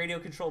 flying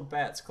radio-controlled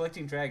bats,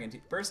 collecting dragon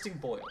teeth. Bursting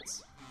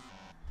boils.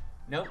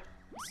 Nope,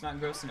 it's not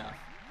gross enough.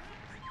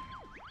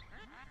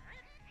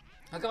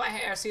 Look at my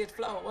hair, see it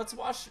flow. Let's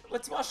wash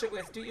it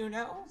with, do you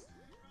know?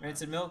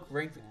 Rancid milk,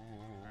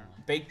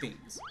 baked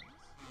beans.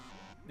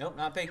 Nope,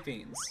 not baked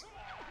beans.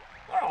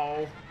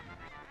 Oh.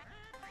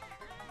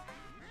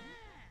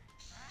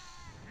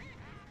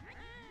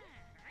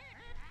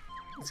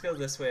 Let's go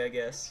this way, I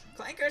guess.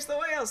 Clanker's the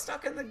whale,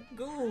 stuck in the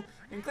goo.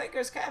 In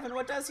Clanker's cabin,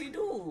 what does he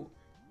do?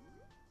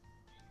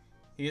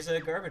 He's a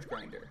garbage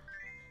grinder.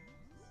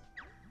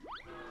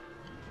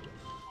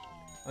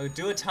 Oh,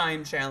 do a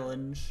time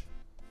challenge.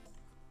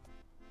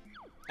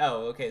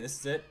 Oh, okay, this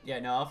is it? Yeah,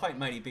 no, I'll fight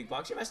Mighty Big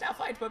Box. You must now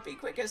fight, but be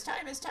quick as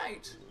time is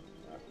tight.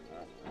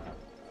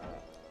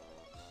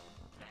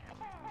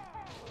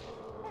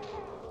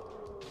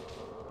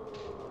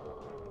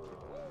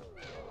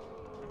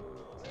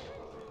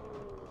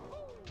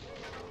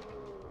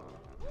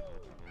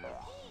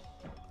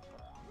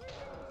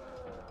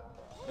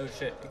 Oh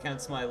shit, it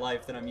counts my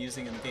life that I'm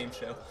using in the game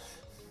show.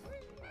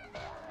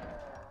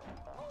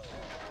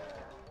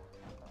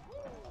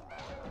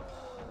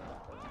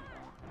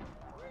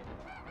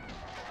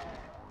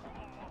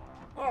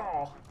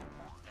 Oh!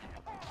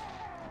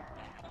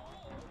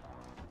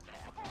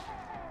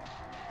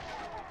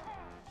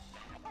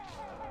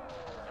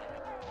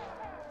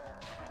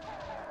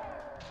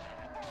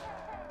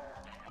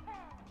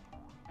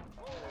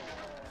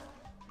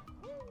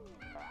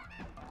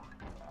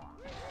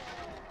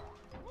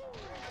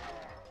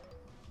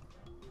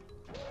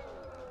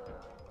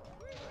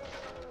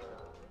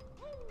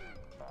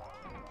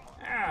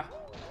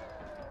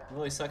 I'm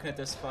really sucking at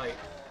this fight.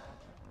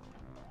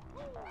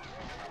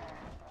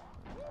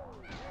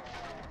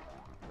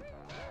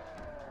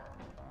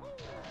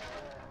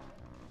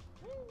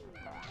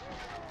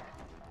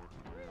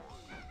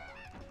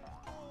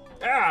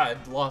 Ah, I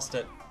lost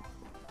it.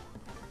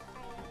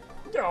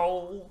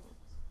 No.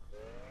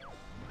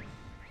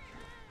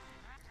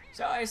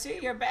 So I see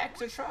you're back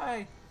to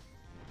try.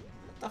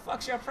 What the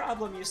fuck's your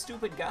problem, you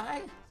stupid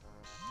guy?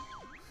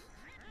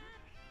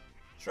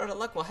 Short of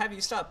luck will have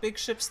you stop Big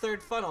Ship's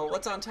third funnel.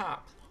 What's on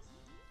top?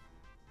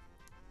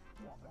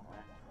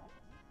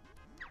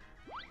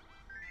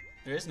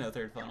 There is no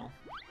third funnel.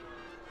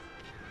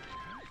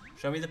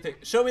 Show me the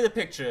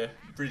picture,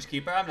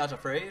 Bridgekeeper. I'm not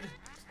afraid.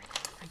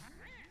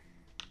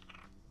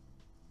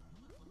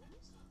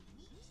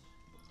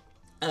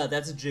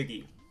 That's a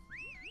Jiggy.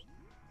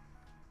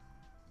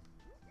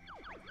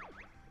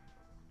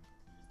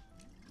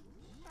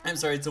 I'm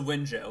sorry, it's a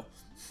Winjo.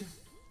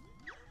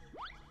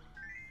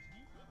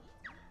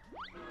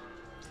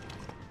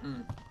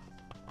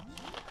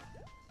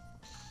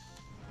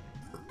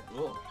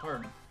 Oh,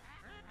 hard.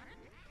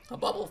 A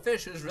bubble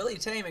fish who's really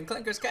tame in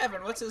Clinker's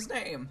Cavern. What's his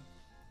name?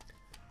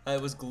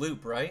 It was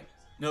Gloop, right?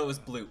 No, it was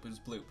Bloop. It was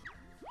Bloop.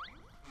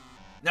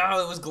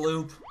 No, it was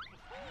Gloop.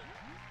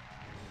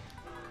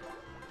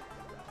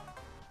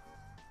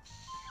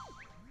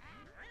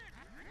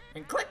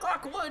 In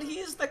Click-Clock Wood,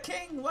 he's the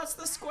king. What's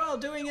the squirrel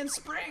doing in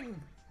spring?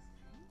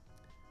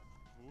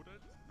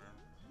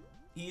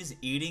 He's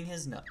eating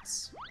his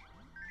nuts.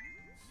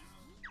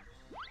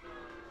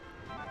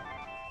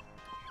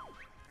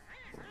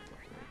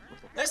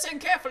 Listen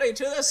carefully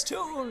to this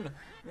tune.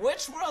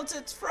 Which world's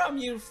it from,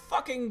 you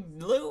fucking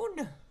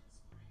loon?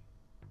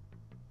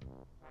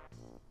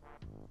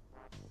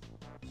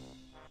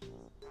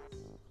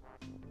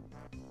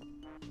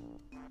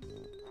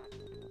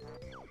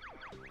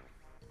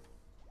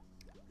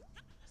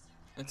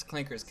 That's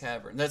Clanker's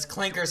Cavern. That's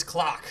Clanker's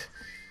Clock.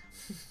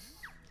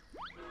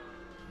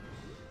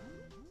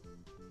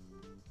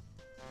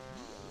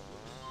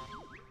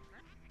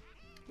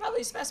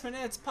 Lovely specimen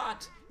in its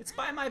pot. It's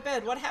by my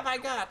bed. What have I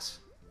got?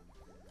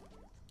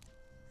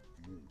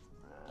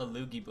 A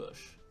loogie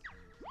bush.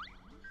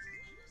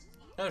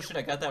 Oh shit,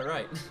 I got that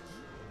right.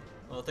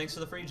 Well, thanks for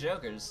the free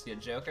jokers, you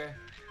joker.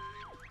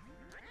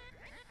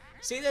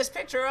 See this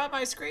picture on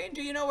my screen?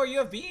 Do you know where you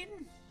have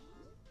been?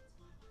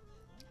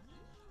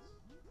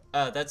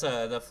 That's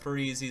the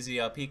Freeze Easy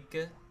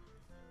Peak.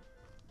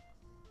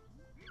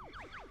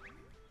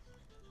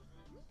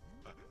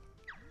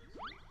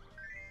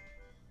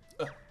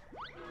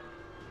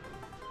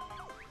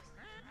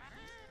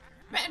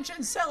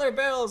 Mansion cellar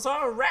bells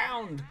all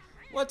around.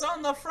 What's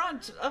on the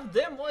front of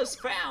them was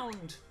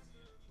found.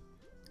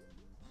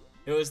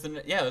 It was the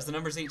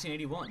numbers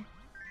 1881,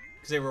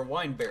 because they were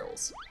wine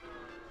barrels.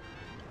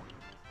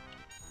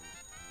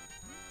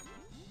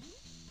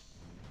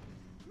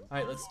 All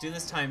right, let's do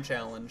this time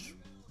challenge.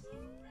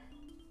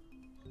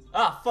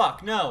 Ah,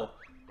 fuck, no.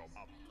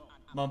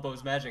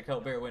 Mumpo's magic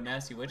helped Bear win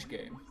Nasty Witch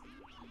game.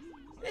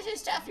 This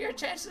is tough. Your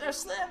chances are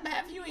slim.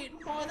 Have you eaten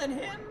more than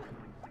him?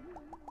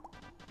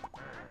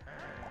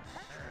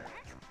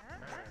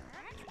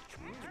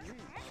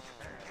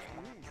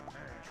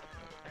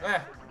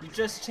 Ah. You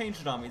just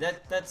changed it on me.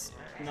 That's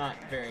not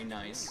very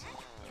nice.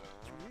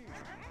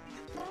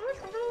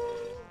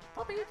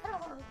 Puppy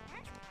power.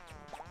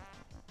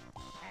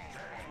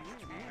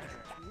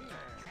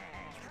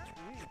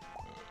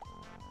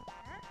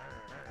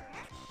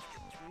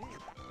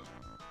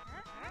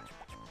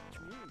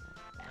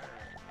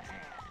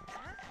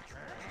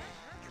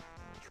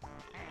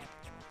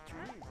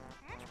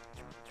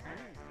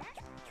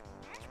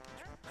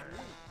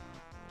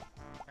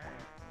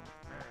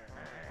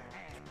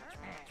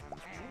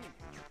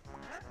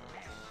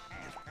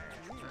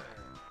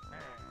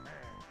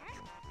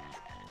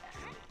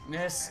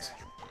 Missed.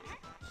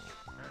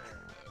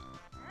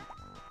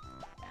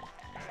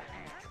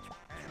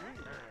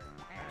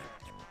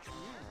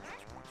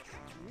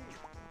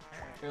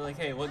 They're like,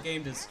 hey, what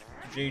game does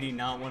JD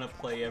not want to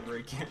play ever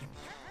again?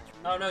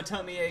 Oh no,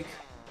 tummy ache.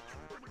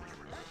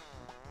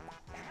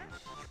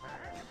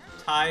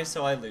 Tie,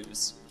 so I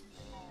lose.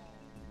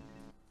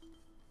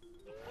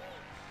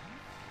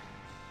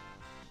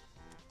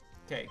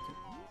 Okay,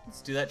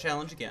 let's do that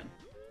challenge again.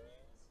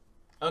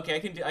 Okay,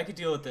 I can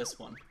deal with this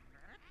one.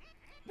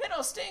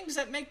 Little stings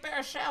that make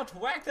bears shout,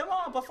 whack them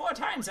all before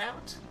time's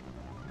out.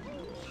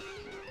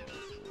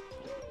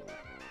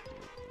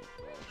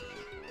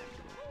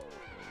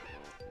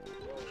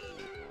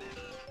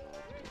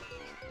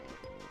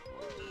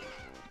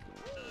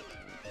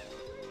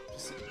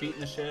 Just beating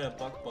the shit out of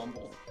Buck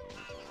Bumble.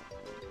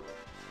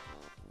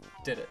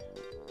 Did it.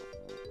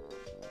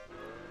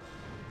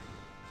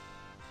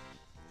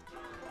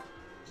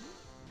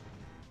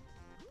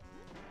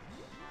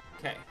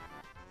 Okay.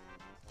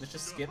 Let's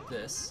just skip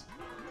this.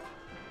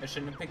 I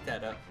shouldn't have picked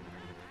that up.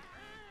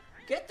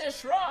 Get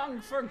this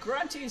wrong for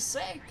Grunty's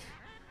sake.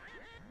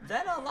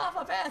 Then a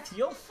lava bath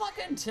you'll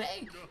fucking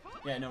take.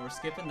 Yeah, no, we're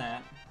skipping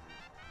that.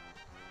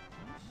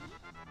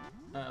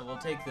 We'll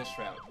take this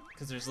route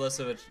because there's less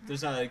of a.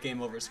 There's not a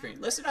game over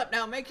screen. Listen up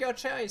now, make your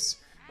choice.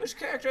 Which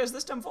character has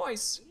this dumb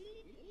voice?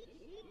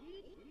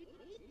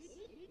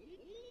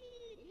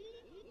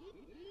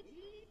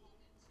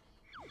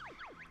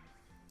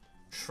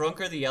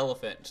 Trunker the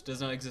elephant does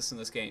not exist in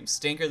this game.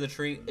 Stinker the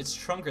tree, it's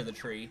Trunker the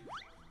tree.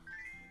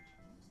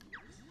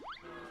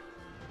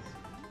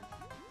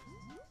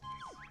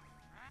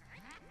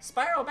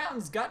 Spiral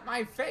Mountain's got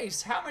my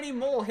face. How many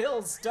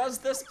molehills does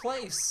this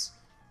place?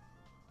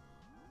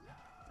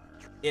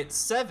 It's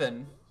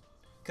 7,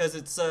 because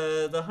it's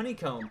the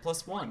honeycomb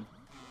plus 1.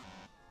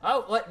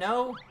 Oh, what?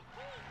 No,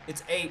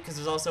 it's 8 because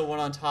there's also one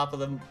on top of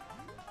them.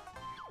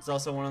 There's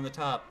also one on the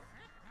top.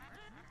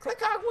 Click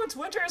Hogwarts,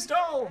 winter is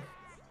dull.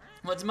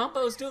 What's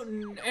Mumbo's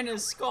doing in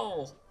his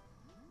skull?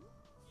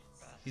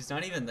 He's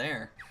not even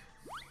there.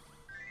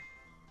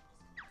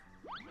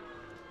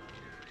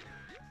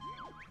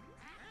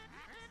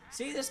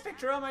 See this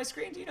picture on my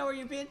screen? Do you know where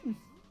you've been?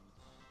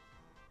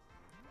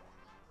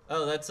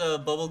 Oh, that's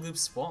a Bubblegoop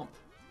Swamp.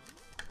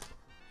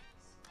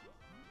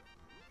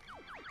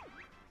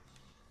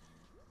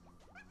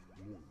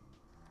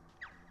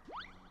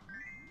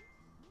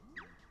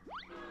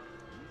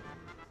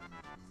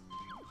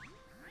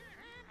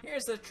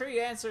 Here's the tree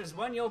answers.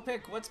 One you'll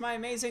pick. What's my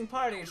amazing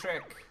party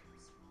trick?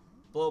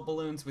 Blow up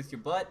balloons with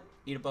your butt.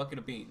 Eat a bucket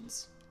of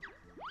beans.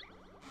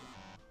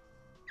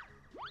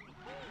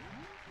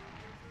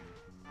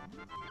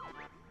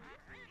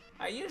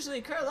 I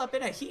usually curl up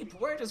in a heap.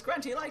 Where does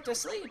Grunty like to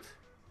sleep?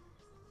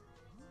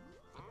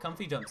 A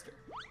comfy dumpster.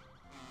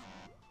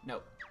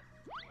 Nope.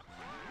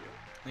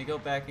 Let me go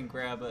back and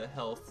grab a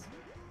health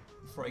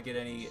before I get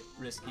any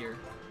riskier.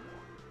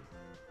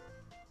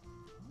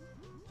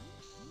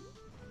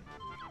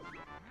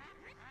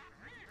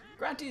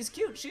 Grunty's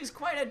cute, she's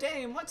quite a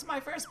dame. What's my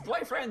first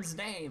boyfriend's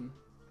name?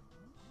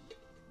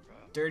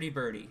 Dirty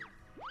Birdie.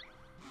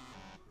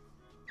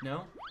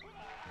 No?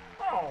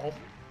 Oh.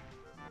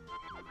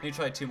 Let me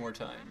try 2 more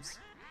times.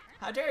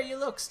 How dare you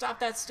look, stop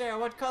that stare.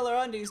 What color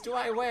undies do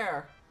I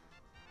wear?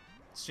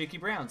 Streaky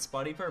brown,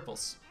 spotty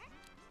purples.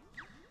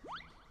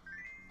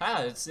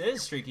 Ah, it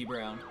is streaky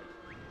brown.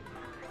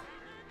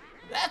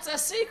 That's a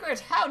secret,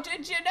 how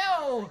did you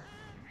know?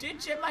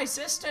 Did you, my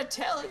sister,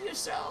 tell you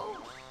so?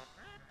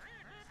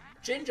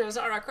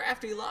 Gingers are a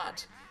crafty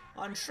lot.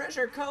 On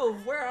Treasure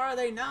Cove, where are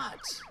they not?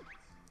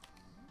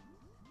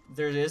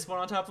 There is one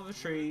on top of a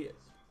tree.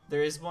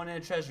 There is one in a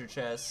treasure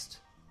chest.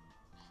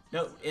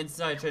 No,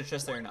 inside a treasure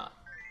chest they're not.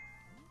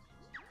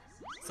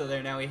 So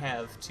there, now we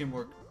have 2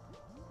 more.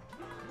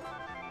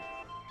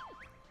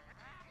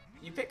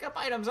 You pick up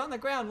items on the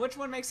ground. Which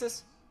one makes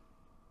this?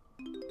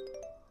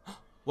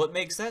 What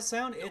makes that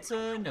sound? It's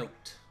a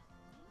note.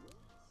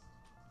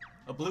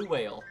 A blue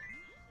whale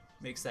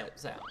makes that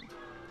sound.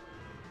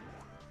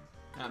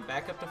 I'm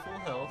back up to full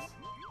health.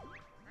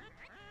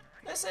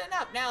 Listen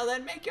up now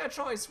then, make your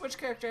choice. Which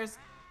character is...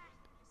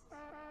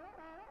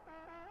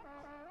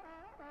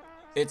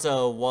 It's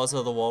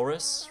Wazza the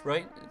Walrus,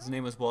 right? His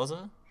name was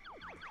Wazza?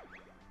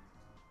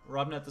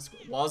 Robin at the school.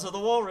 Wazza the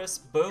Walrus,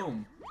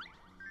 boom.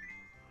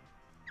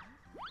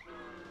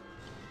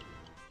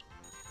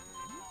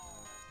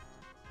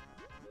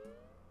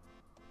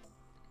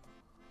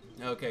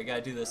 Okay,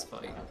 gotta do this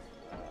fight.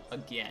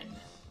 Again.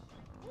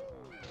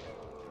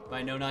 But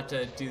I know not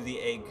to do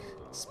the egg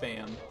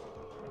spam.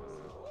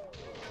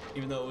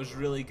 Even though it was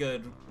really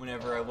good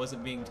whenever I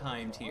wasn't being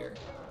timed here.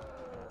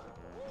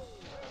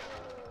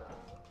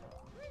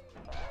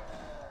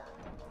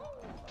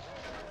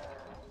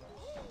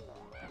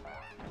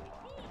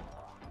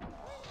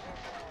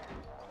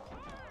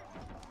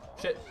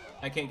 Shit,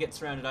 I can't get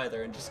surrounded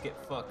either and just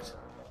get fucked.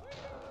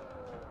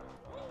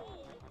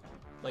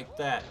 Like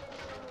that.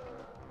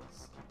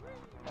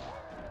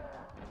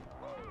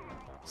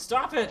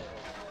 Stop it!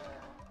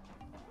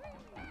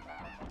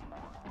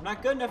 I'm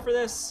not good enough for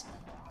this.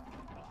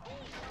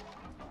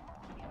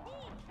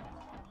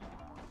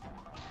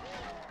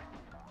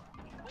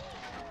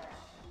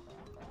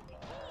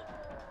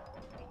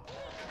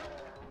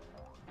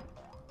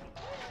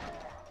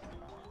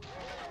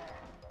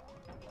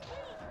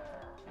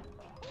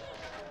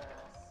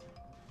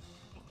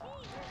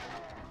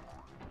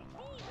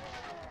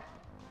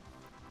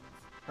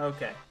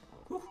 Okay.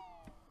 Whew.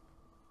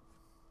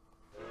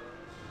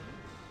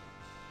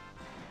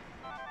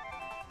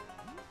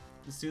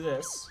 Let's do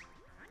this.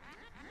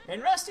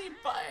 And Rusty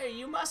Fire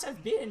you must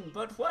have been,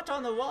 but what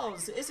on the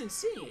walls isn't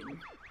seen?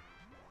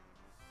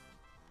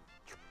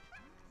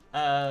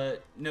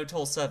 No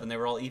toll 7, they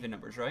were all even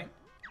numbers, right?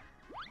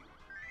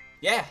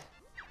 Yeah!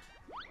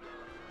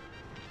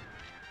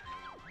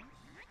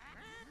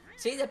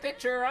 See the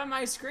picture on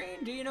my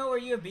screen? Do you know where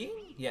you have been?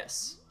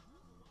 Yes.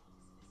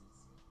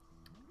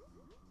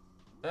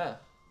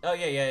 Oh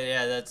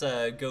yeah, that's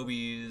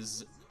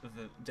Gobi's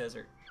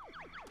desert.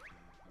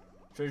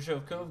 Treasure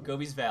Cove Cove,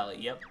 Gobi's Valley,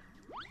 yep.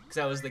 Because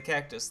that was the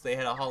cactus, they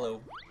had a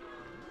hollow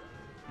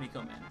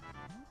Nico Man.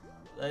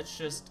 Let's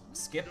just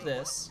skip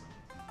this.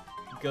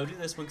 Go do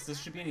this one, because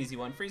this should be an easy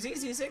one. Freeze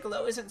Easy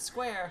Zigolo isn't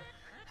square.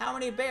 How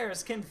many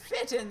bears can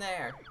fit in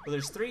there? Well,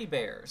 there's 3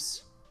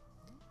 bears.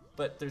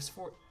 But there's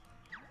 4...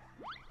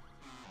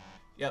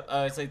 Yep,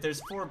 it's like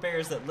there's 4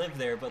 bears that live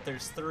there, but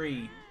there's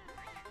 3.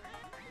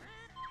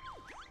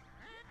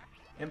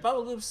 In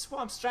Bubble Loop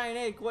Swamp's giant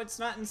egg, what's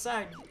not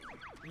inside?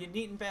 You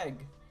neat and beg.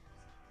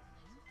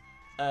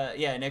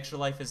 Yeah, an extra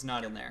life is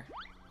not in there.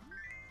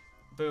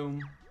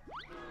 Boom.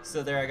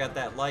 So there I got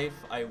that life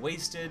I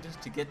wasted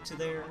to get to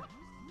there.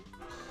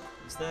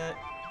 What's that?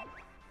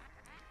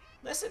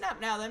 Listen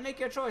up now, then make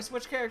your choice.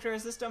 Which character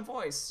has this dumb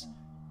voice?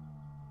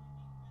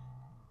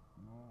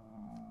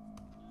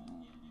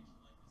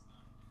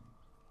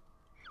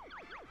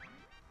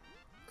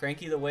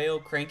 Cranky the Whale,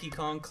 Cranky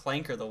Kong,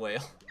 Clanker the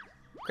Whale.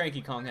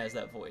 Cranky Kong has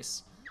that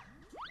voice.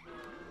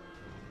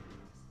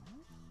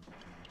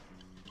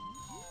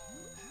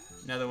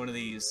 Another one of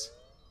these.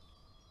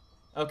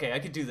 Okay, I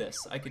could do this.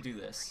 I could do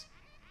this.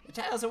 The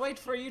tiles await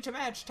for you to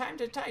match. Time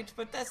to tight,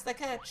 but that's the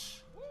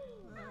catch.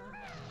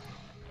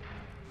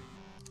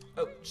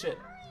 Oh, shit.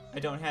 I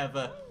don't have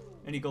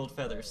any gold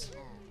feathers.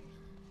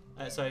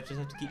 So I just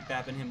have to keep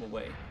bapping him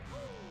away.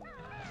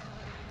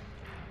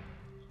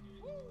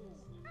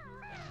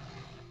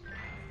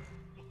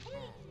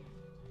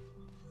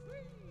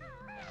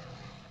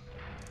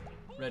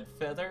 Red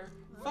feather.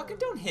 Fucking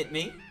don't hit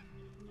me.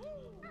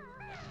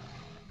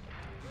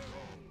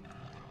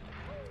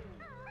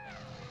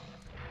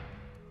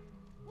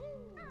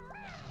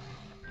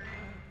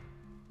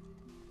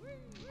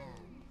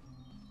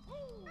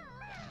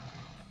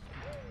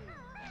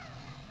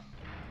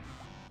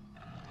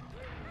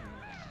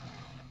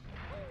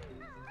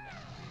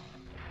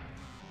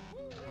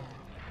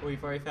 Oh,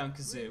 we've already found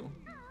Kazoo.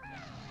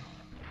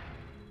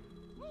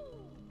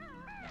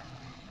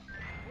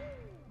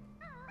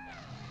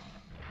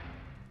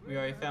 We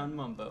already found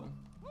Mumbo.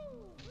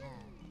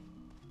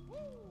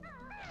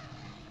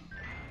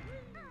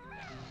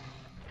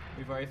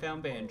 We've already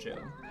found Banjo.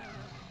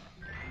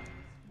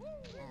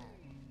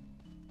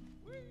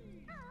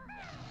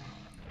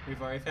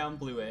 We've already found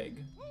Blue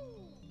Egg.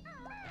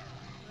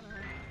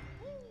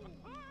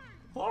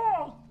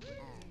 Oh!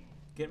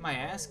 Get my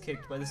ass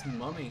kicked by this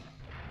mummy.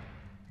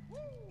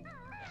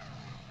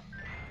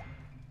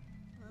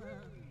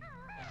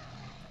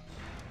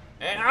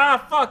 And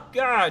fuck,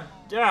 God!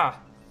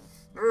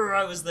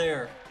 I was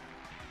there.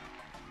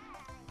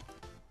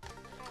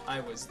 I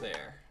was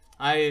there.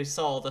 I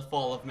saw the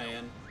fall of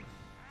man.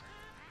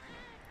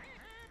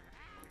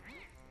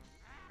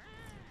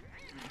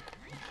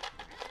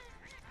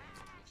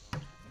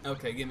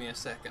 Okay, give me a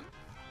second.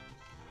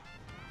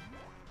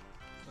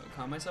 I'll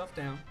calm myself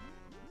down.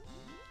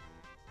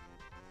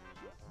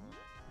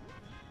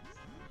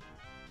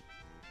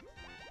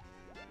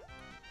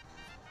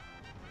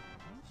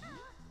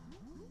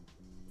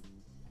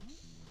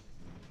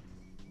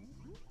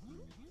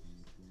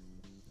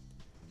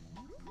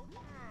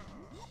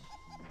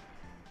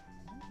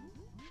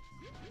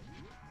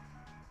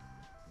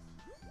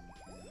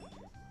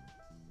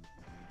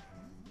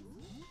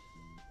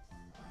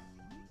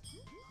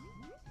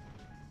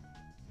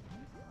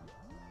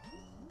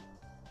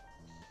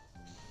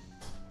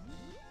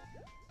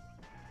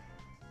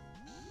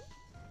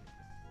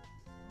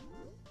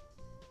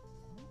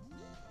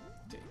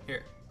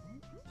 Here.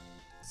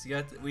 So you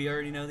got we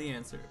already know the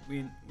answer.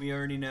 We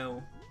already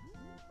know.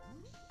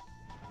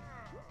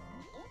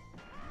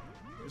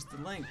 There's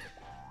the link?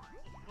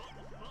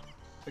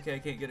 Okay, I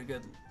can't get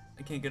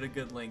a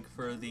good link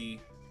for the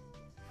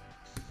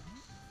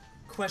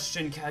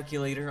question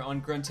calculator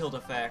on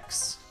Gruntilda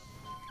Facts.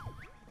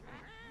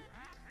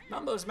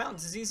 Mumbo's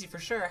Mountains is easy for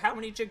sure. How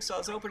many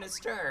jigsaws open and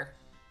stir?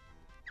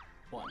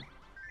 1.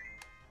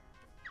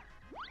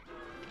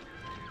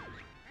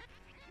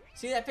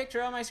 See that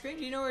picture on my screen?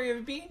 Do you know where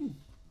you've been?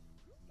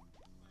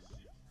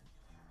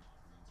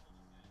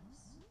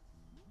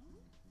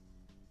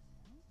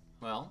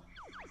 Well,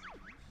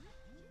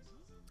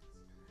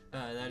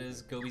 that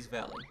is Gobi's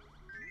Valley.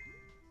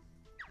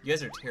 You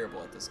guys are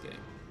terrible at this game.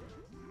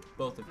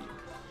 Both of you.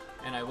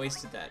 And I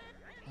wasted that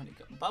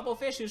honeycomb.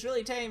 Bubblefish who's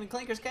really tame in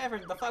Clinker's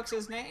Cavern. The fuck's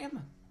his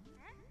name?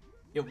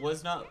 It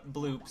was not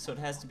Bloop, so it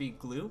has to be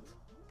Gloop.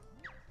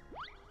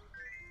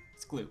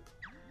 It's Gloop.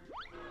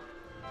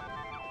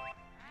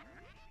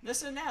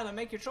 Listen now to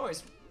make your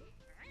choice.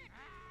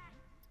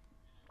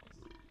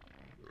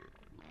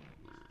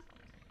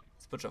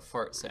 It's a bunch of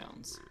fart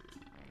sounds.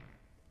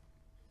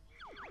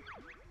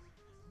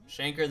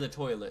 Shanker the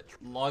toilet,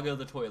 Loggo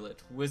the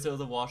toilet, Wizzo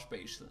the wash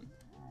basin.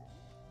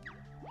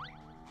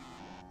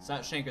 It's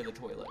not Shanker the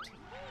toilet.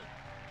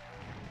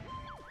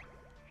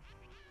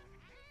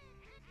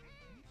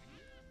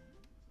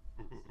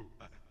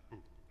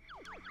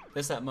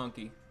 That's that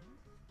monkey.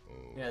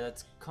 Yeah,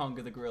 that's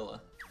Conga the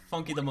gorilla.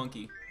 Funky the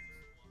monkey.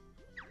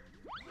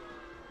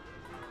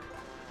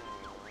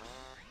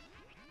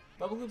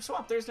 Bubblegloop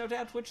swap, there's no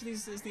doubt which of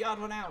these is the odd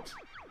one out.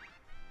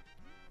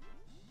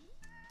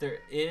 There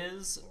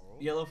is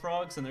yellow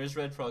frogs and there's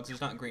red frogs,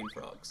 there's not green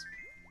frogs.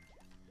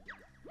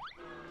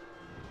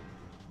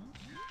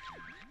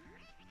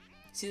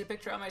 See the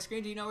picture on my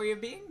screen? Do you know where you've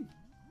been?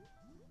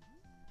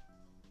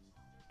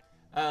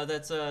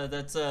 That's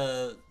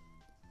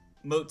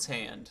Moat's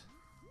hand.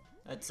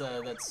 That's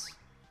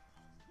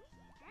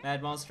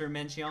Mad Monster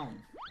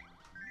Mention.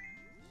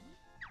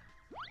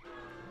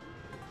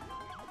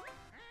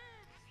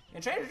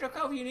 In Trader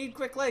Cove, you need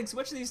quick legs.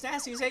 Which of these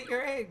nasties ate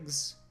your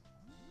eggs?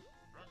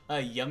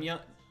 Yum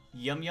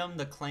Yum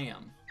the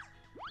clam.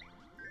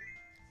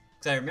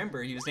 Because I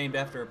remember he was named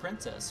after a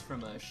princess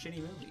from a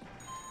shitty movie.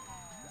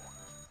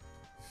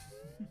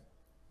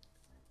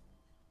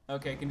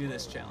 Okay, I can do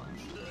this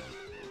challenge.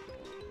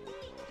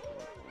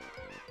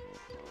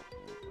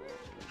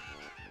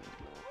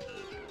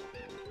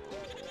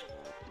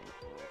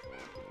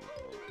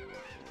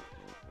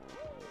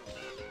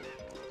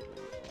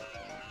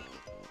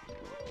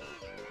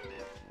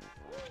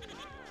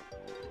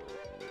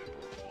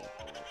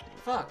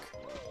 Fuck.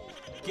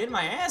 Getting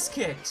my ass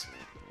kicked.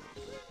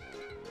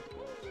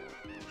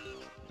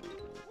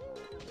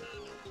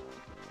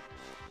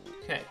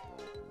 Okay.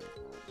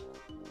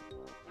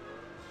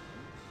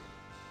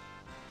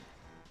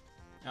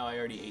 Oh, I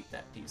already ate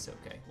that piece.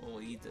 Okay, well,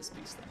 we'll eat this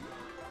piece then.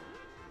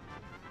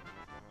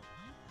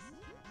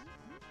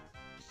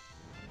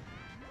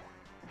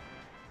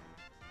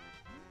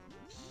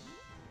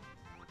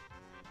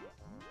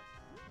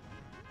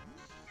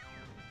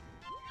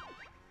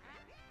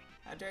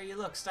 How dare you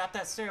look? Stop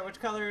that stare. Which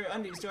color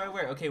undies do I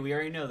wear? Okay, we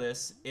already know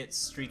this. It's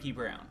streaky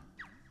brown.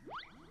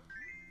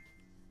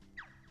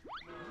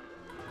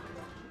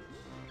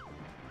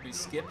 We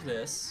skip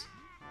this.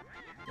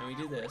 Then we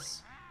do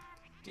this.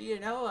 Do you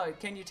know,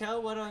 can you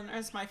tell what on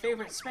earth's my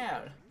favorite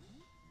smell?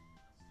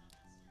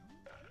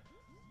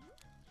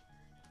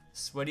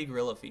 Sweaty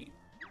gorilla feet.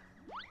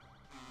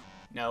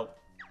 No.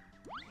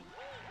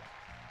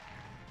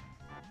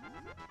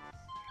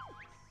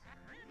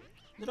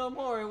 Little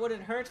more, it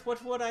wouldn't hurt.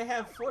 What would I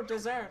have for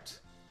dessert?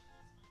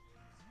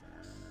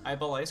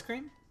 Eyeball ice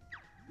cream?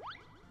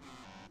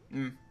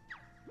 I'm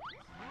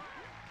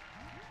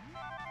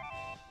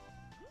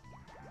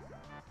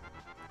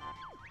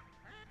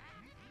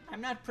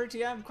not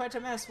pretty, I'm quite a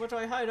mess. What do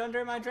I hide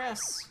under my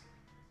dress?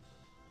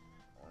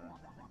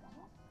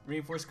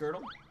 Reinforced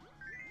girdle?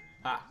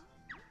 Ah.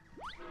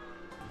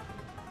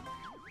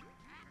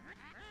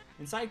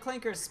 Inside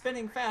Clinker,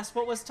 spinning fast.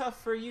 What was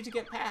tough for you to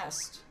get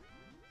past?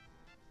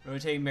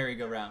 Rotating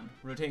merry-go-round.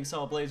 Rotating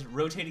saw blades.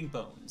 Rotating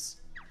bones.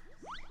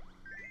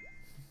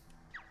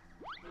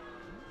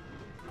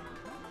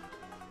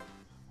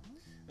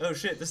 Oh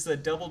shit, this is a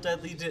double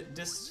deadly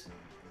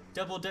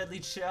double deadly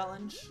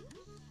challenge.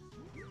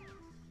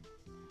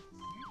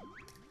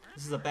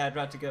 This is a bad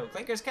route to go.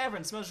 Clinker's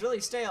Cavern smells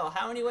really stale.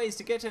 How many ways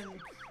to get in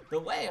the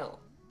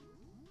whale?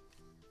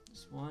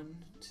 There's 1,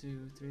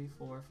 2, 3,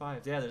 4,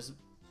 5. Yeah, there's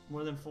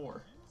more than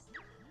 4.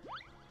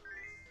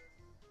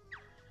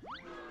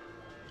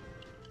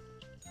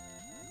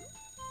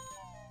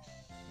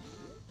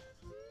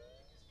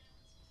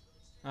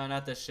 Oh,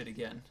 not this shit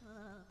again.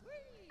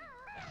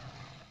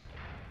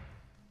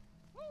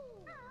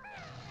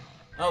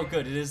 Oh,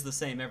 good. It is the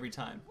same every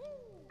time.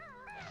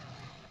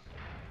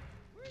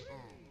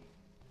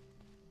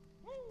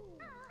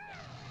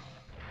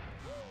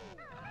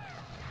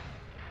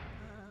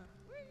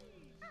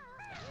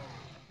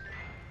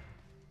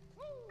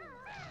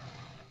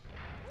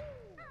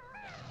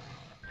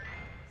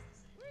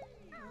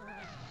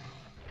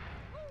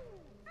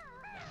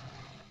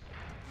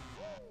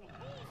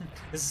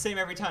 It's the same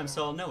every time,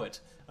 so I'll know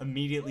it.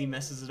 Immediately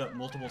messes it up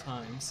multiple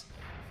times.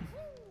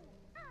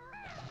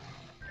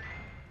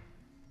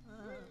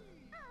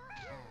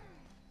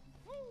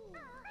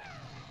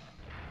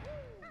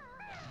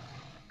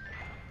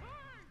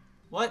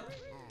 What?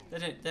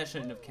 That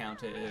shouldn't have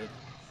counted.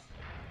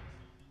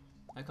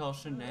 I call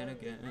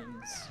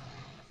shenanigans.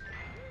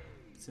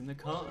 It's in the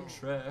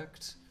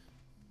contract.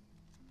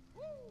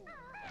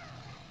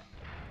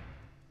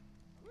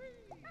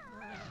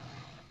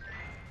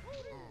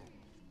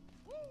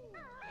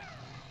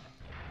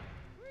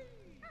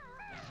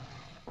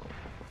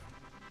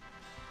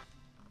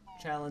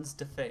 Challenge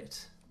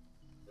defeat.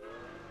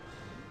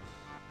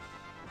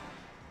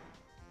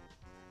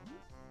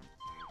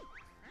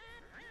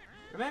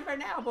 Remember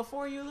now,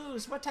 before you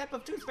lose, what type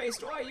of toothpaste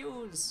do I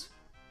use?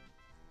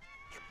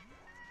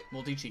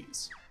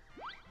 Multi-cheese.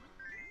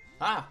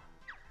 Ah!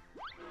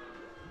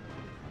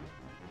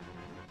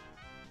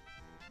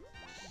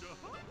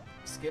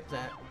 Skip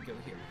that, go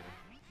here.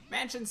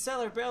 Mansion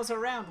cellar bells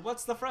around,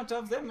 what's the front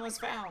of them was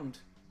found?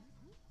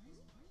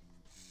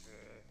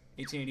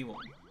 1881.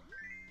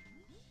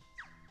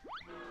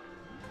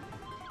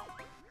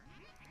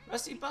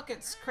 Rusty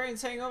buckets,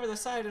 cranes hang over the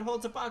side and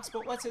holds a box,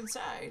 but what's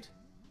inside?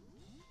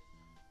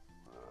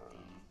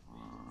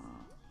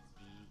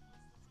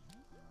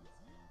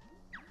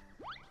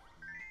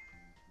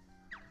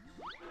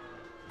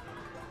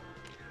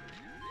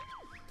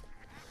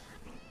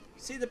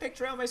 See the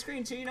picture on my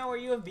screen so you know where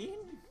you have been?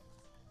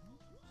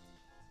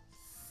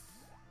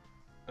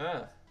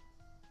 I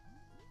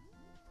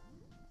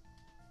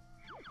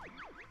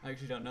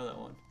actually don't know that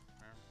one.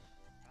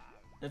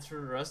 That's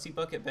for Rusty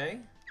Bucket Bay?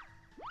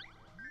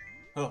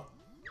 Oh.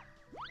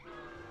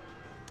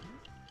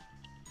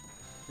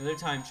 Another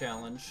time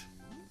challenge.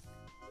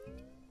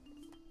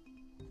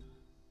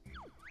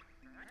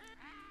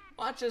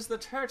 Watch as the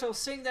turtles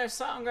sing their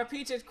song.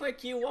 Repeat it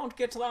quick, you won't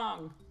get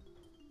long.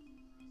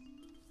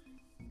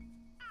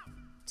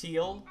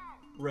 Teal,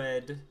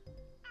 red,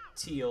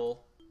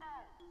 teal,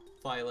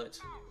 violet,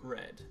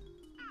 red.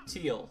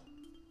 Teal,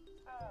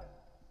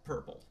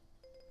 purple.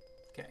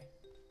 Okay.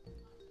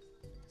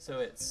 So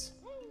it's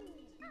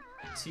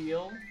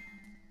teal,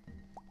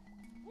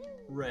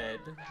 red,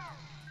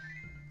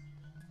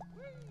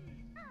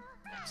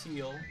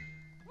 teal,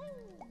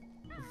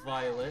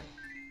 violet,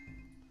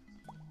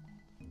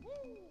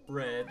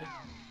 red,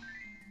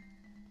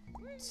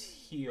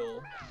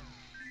 teal,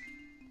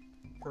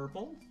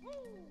 purple.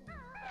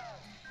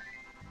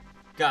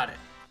 Got it.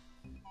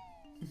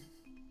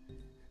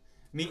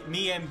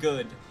 me am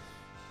good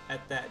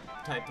at that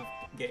type of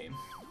game.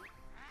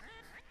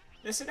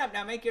 Listen up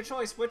now, make your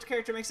choice. Which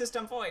character makes this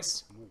dumb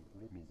voice?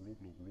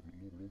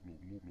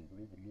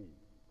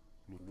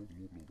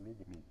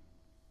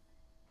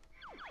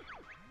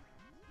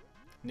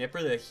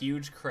 Nipper the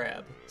huge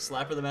crab.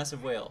 Slapper the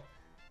massive whale.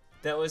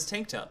 That was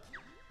Tank Top.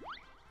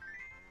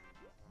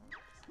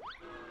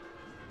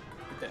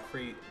 Get that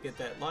free, get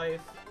that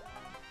life.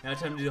 Now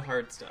time to do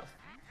hard stuff.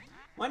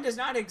 One does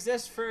not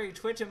exist, furry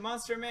twitch and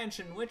monster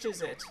mansion. Which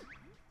is it?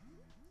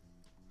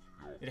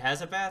 It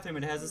has a bathroom,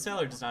 it has a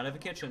cellar, does not have a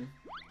kitchen.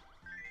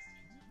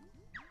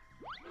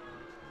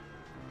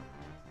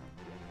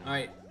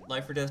 Alright,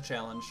 life or death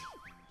challenge.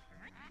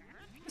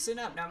 Listen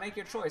up, now make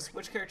your choice.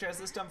 Which character has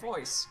this dumb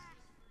voice?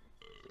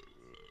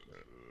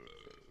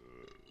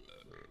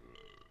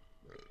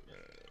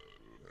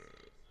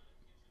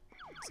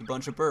 It's a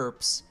bunch of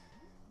burps.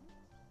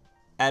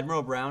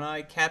 Admiral Brown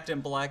Eye,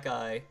 Captain Black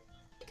Eye,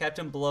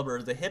 Captain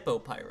Blubber, the hippo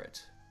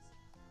pirate.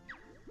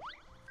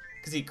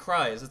 Because he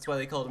cries, that's why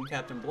they called him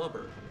Captain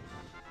Blubber.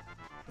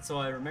 That's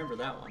why I remember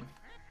that one.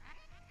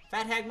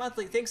 Fat Hag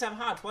Monthly thinks I'm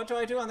hot. What do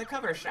I do on the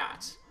cover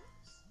shot?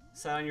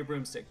 Sat on your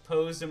broomstick.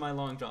 Posed in my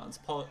long johns.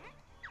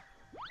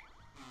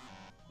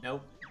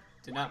 Nope.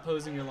 Did not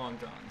pose in your long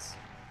johns.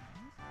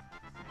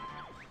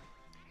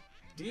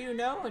 Do you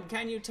know and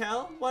can you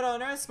tell? What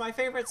on earth's my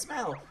favorite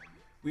smell?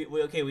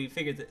 Okay, we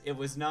figured that it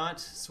was not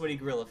sweaty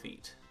gorilla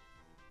feet.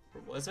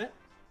 Or was it?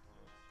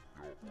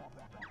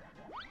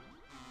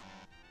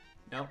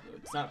 Nope,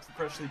 it's not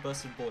freshly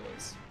busted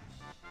boils.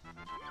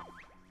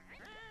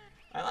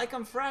 I like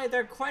them fried,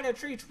 they're quite a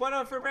treat.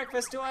 What for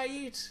breakfast do I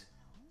eat?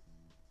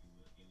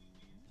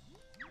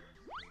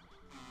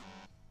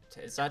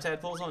 It's not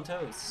tadpoles on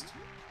toast.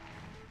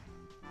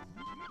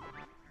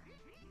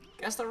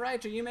 Guess the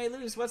right or you may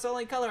lose. What's the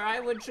only color I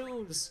would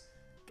choose?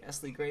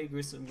 Ghastly gray,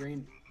 gruesome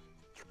green,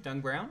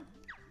 dung brown?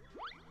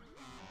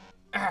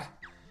 Ah!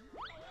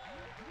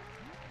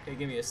 Okay,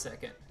 give me a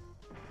second.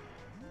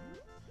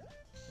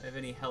 Do I have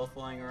any health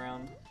lying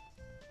around?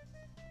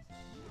 Do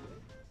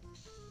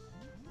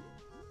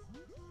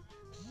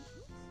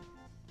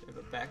I have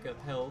a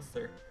backup health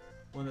or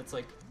one that's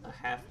like a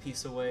half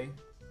piece away?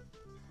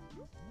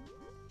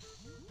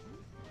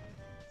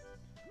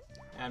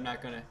 I'm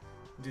not gonna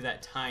do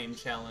that time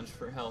challenge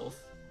for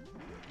health.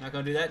 I'm not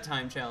gonna do that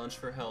time challenge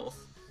for health.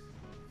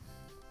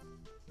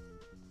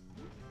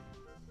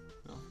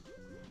 Well,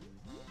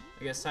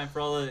 I guess time for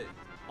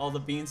all the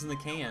beans in the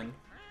can.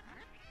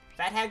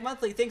 Fat Hag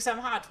Monthly thinks I'm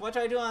hot. What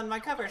do I do on my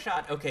cover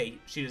shot? Okay,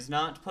 she does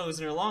not pose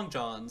in her long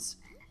johns.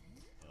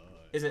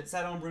 Is it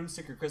Sat on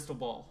Broomstick or Crystal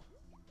Ball?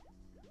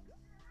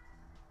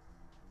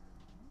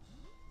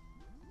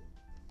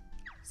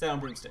 Sat on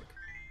Broomstick.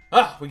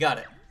 Ah, we got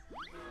it.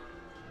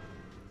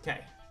 Okay.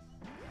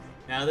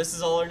 Now this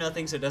is all or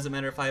nothing, so it doesn't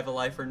matter if I have a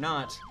life or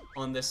not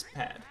on this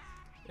pad.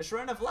 This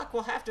run of luck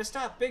will have to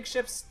stop. Big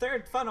Ship's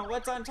third funnel.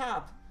 What's on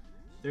top?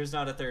 There's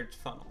not a third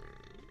funnel.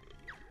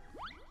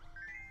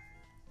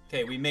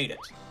 Okay, we made it.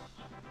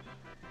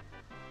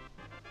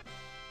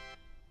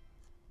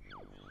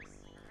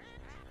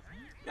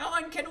 No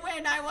one can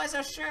win, I was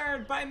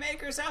assured by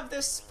makers of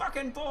this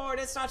fucking board.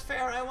 It's not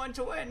fair, I want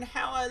to win.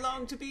 How I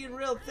long to be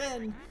real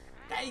thin.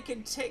 Now you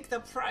can take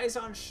the prize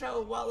on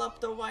show while up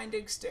the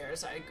winding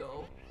stairs I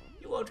go.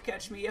 You won't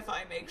catch me if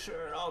I make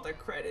sure all the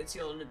credits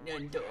you'll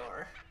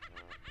endure.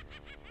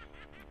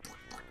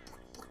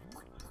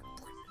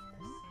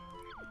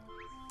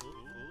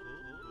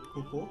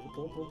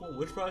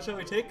 Which prize shall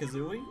we take,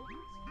 Kazooie?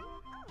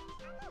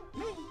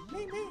 Me.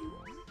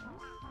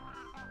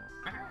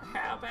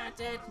 How about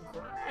that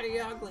gritty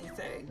ugly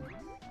thing?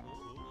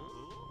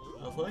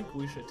 I think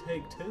we should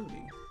take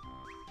Tootie.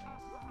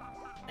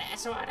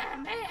 That's what I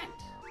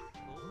meant.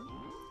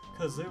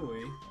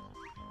 Kazooie.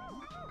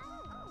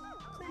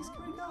 Please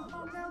can we go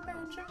home now,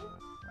 Banjo?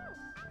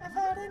 I've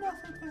had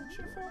enough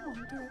adventure for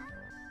one day.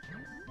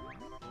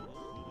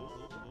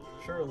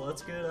 Sure,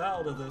 let's get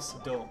out of this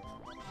dump.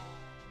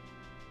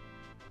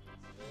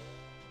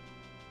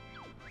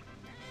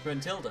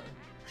 Gruntilda,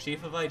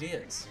 Chief of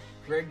Ideas.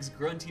 Greg's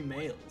Grunty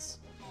Males.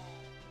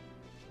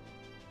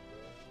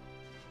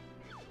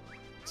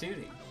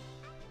 Tootie.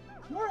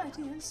 More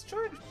ideas,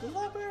 George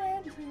Blubber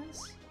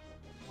Andreas.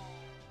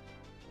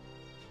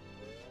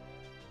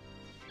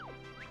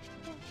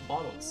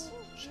 Bottles,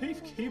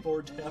 Chief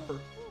Keyboard Tapper.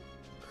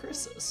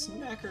 Chris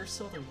Snacker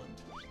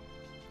Sutherland.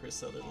 Chris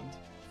Sutherland.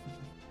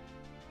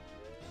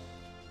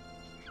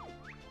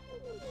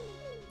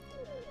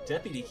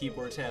 Deputy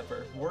Keyboard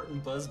Tapper,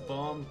 Morton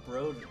Buzzbomb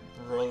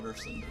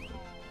Broderson.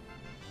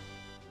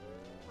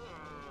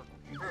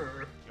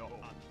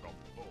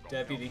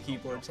 Deputy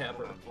Keyboard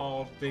Tapper,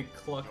 Paul Big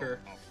Clucker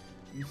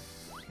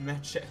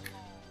Mechek.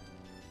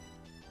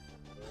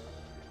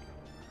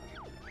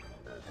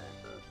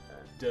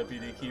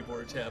 Deputy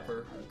Keyboard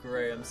Tapper,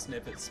 Graham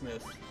Snippet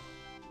Smith.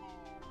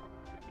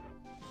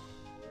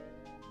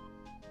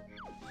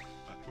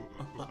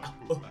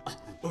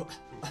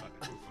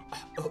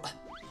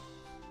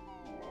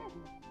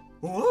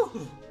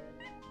 Whoa!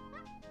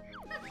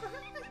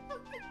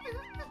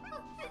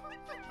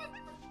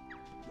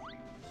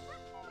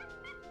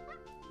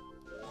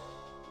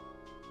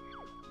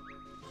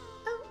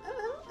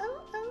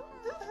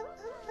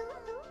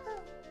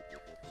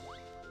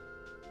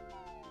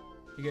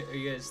 Are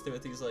you guys through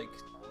with these like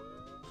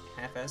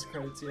half-ass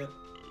credits yet?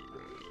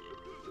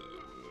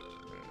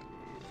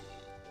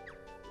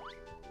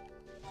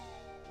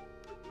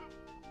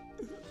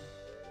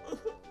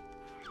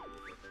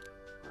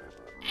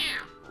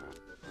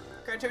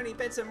 Cartoony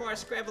bits and more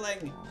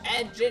scribbling.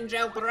 Ed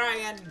Ginger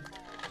O'Brien.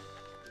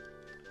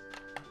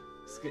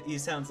 He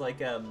sounds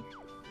like oh,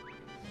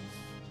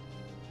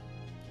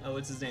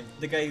 what's his name?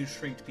 The guy who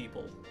shrinked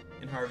people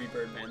in Harvey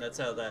Birdman. That's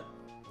how that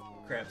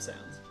crap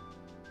sounds.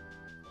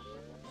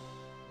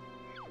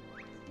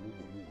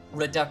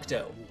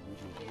 Reducto.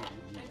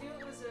 I knew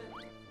it was it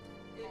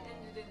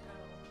ended in O.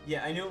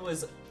 Yeah, I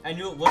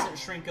knew it wasn't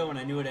Shrinko, and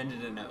I knew it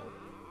ended in O.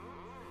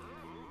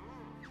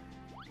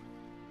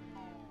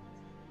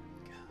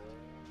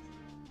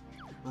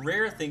 God.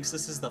 Rare thinks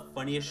this is the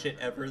funniest shit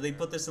ever. They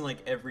put this in like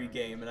every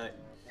game, and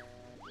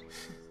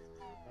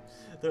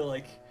they're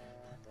like,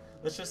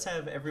 let's just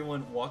have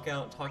everyone walk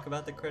out and talk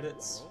about the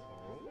credits.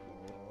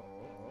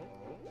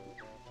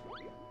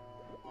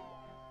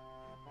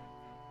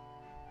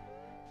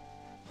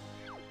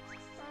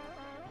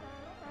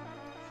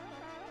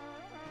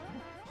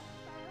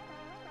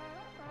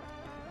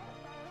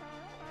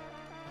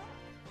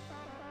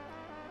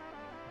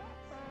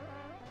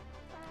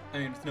 I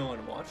mean, with no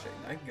one watching,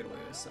 I can get away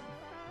with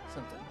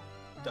something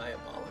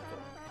diabolical.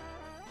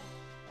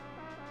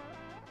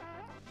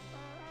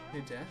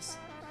 Hey, Jess?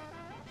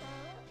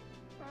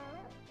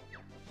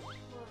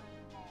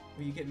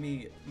 Will you get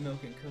me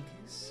milk and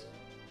cookies?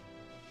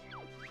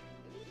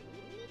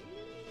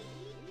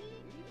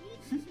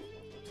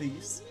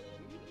 Please?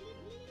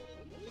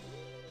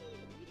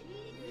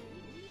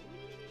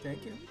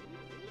 Thank you.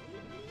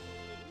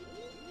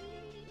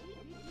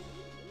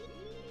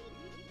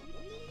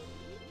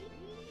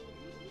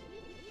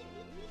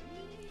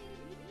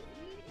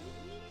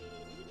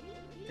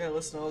 Gotta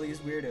listen to all these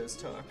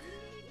weirdos talk.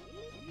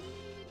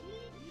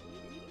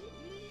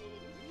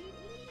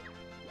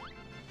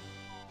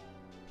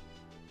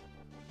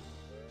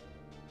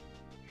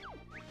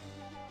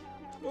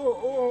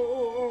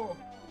 Oh.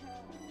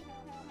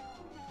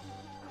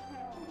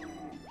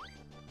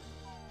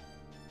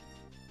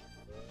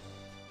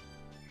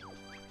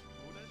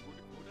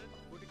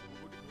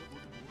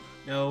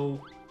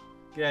 No.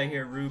 Get out of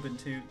here, Reuben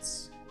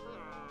Toots.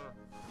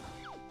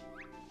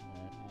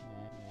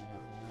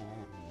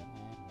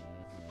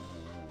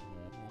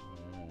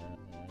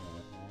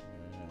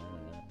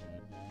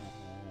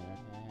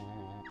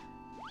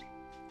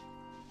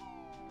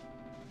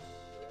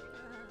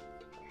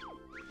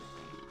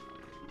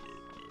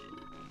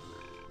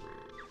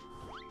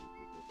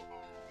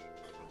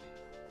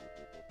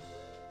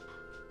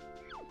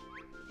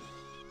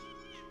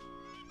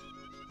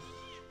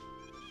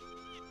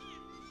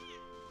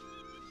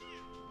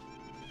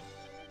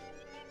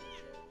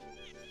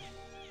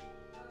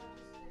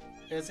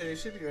 I'd say they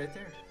should be right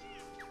there.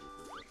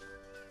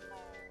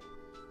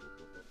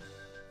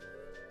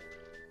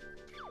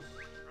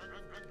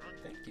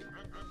 Thank you.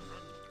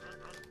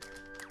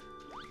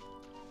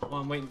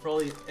 While I'm waiting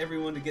for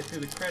everyone to get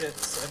through the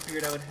credits, I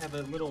figured I would have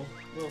a little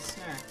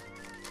snack.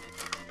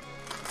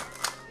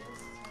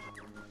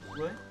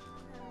 What?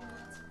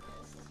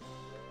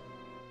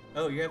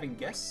 Oh, you're having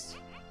guests?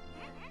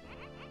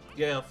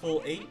 Yeah, a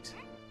full 8?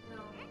 No,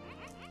 not a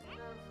full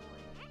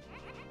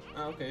 8.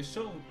 Oh, okay,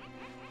 so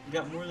you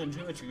got more than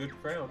 2. It's a good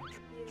crowd.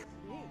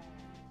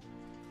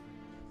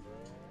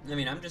 I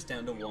mean, I'm just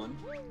down to 1.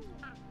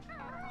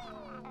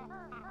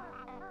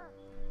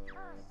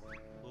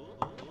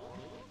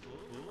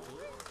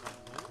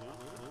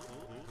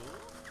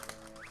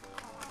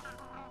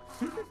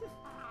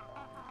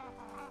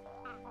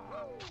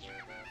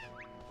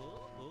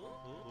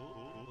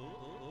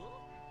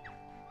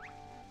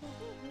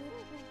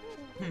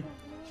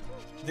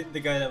 The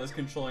guy that was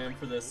controlling him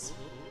for this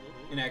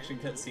in-action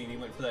cutscene, he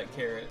went for that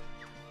carrot.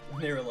 And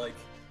they were like,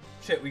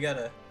 shit, you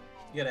gotta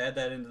add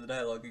that into the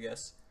dialogue, I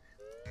guess.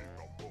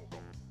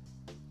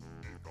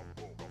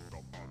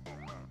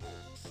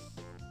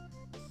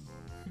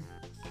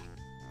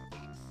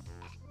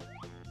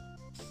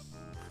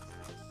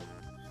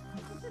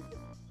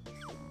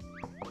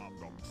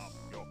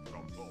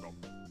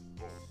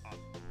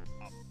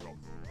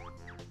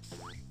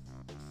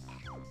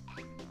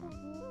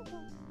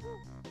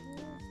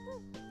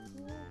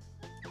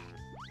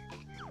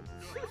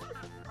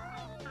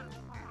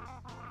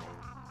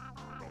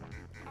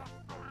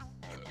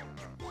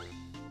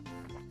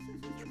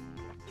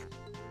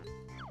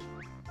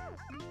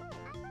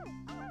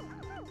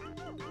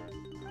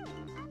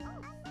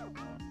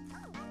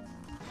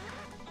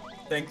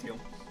 Thank you.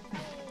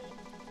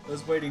 I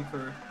was waiting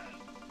for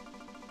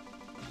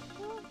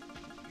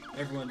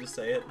everyone to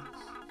say it.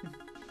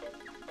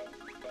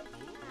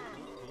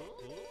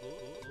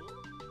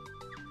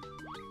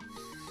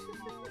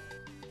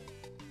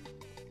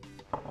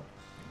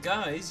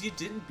 Guys, you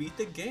didn't beat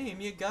the game.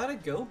 You gotta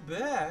go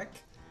back.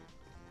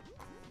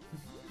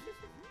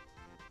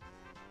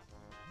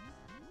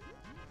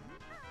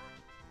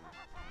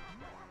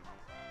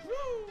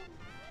 Woo!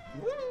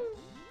 Woo!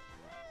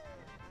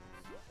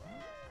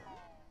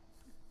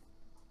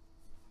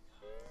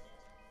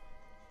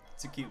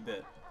 It's a cute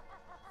bit.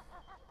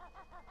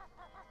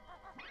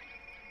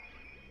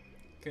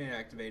 Okay, I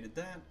activated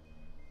that.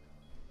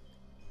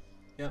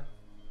 Yep.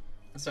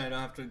 So I don't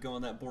have to go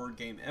on that board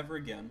game ever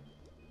again.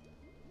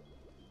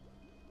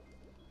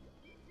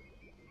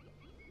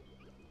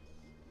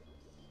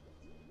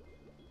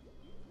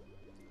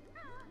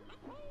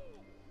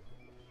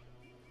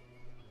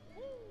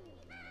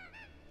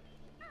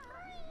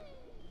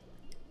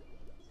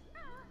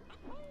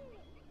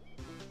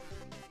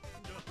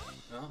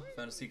 Oh,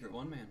 found a secret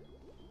one man.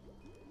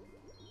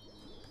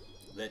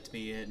 Let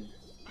me in.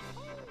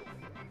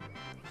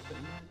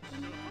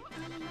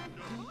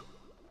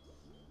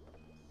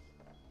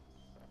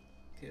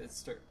 Okay,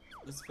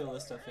 let's fill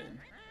this stuff in.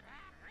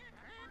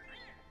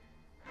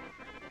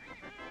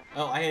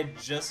 Oh, I had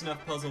just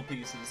enough puzzle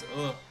pieces.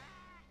 Ugh.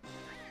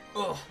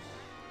 Ugh.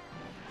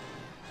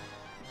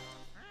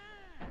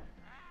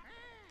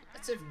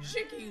 That's if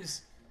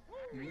Jiggies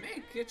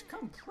make it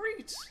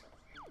complete.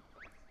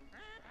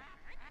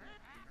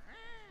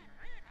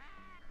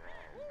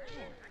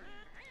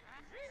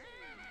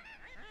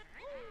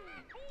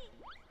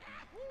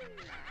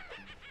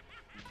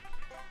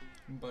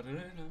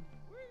 Ba-da-da-da.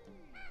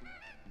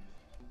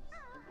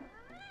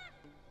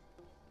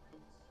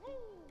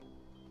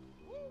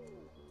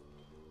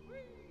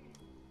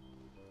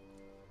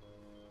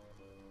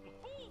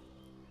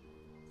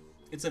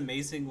 It's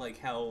amazing like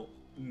how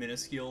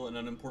minuscule and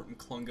unimportant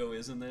Klungo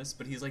is in this,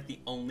 but he's like the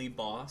only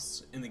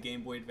boss in the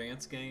Game Boy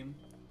Advance game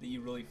that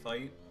you really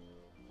fight.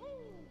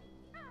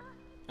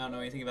 I don't know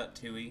anything about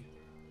Tui.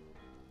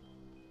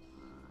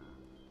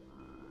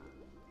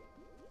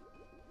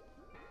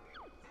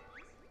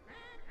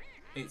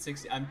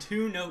 $860. I'm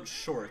 2 notes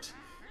short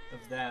of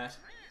that.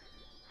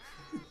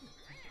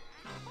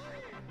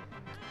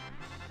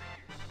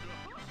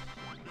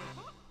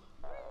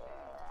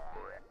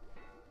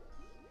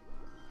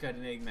 Got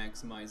an egg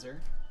maximizer.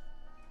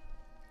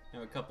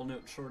 I'm a couple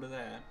notes short of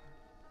that.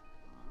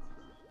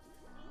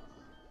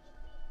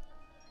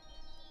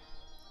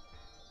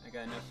 I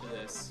got enough for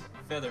this.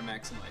 Feather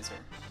maximizer.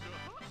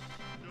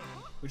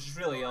 Which is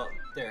really all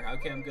there.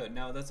 Okay, I'm good.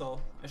 Now that's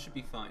all. I should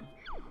be fine.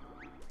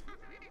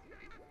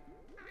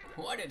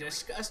 What a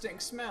disgusting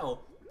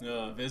smell!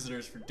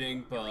 Visitors for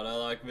Dingpot. I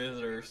like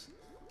visitors.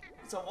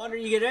 It's a wonder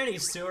you get any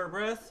sewer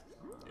breath.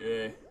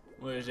 Yeah,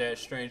 what does that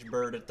strange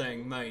bird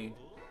thing mean?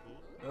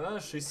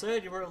 She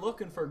said you were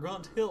looking for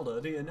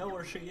Grunthilda. Do you know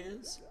where she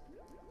is?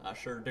 I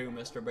sure do,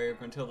 Mr. Bear.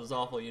 Grunthilda's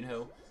awful, you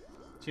know.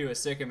 She was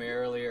sick of me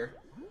earlier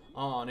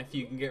on. If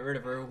you can get rid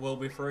of her, we'll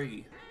be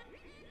free.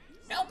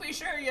 Don't be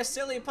sure, you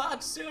silly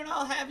pot. Soon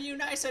I'll have you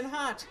nice and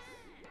hot.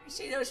 You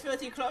see those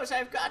filthy clothes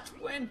I've got?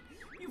 When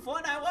you've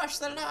won, I wash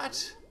the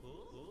lot.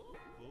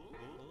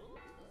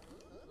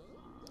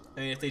 I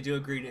mean, if they do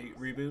agree to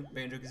reboot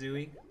Banjo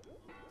Kazooie,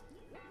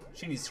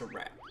 She needs to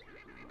rap.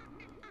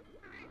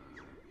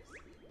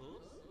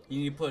 You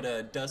need to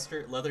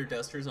put leather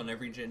dusters on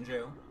every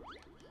Jinjo.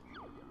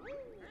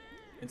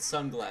 And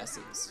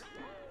sunglasses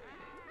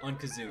on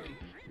Kazooie.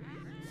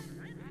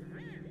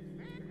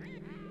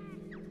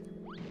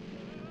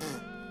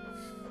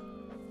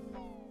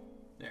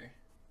 There.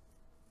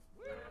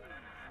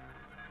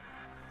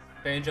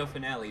 Banjo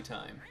finale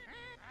time.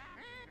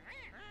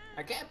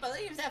 I can't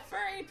believe that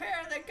furry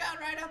bear that got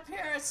right up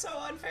here. It's so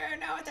unfair.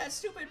 Now that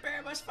stupid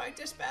bear must fight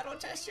this battle.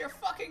 Test your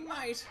fucking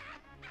might.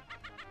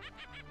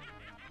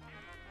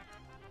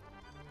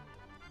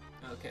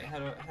 Okay, how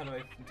do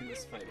I do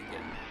this fight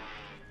again?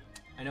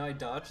 I know I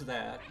dodged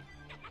that.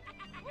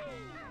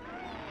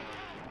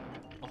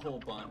 A whole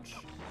bunch.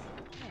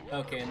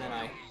 Okay, and then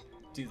I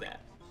do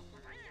that.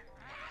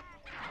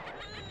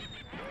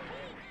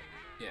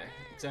 Yeah,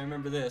 because I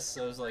remember this,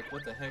 so I was like,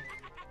 what the heck?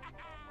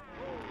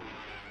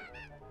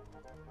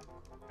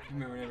 I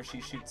remember whenever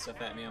she shoots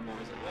stuff at me, I'm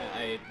always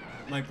like,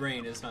 my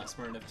brain is not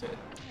smart enough to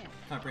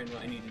comprehend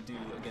what I need to do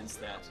against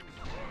that.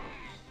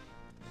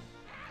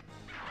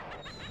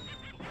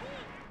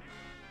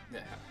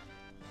 Yeah.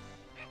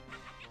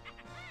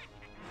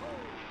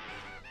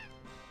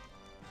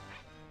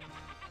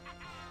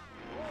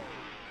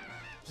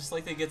 Just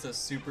like they gets a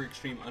super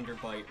extreme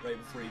underbite right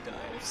before he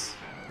dives.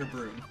 Her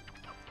broom.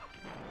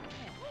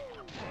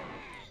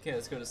 Okay,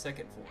 let's go to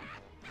second form.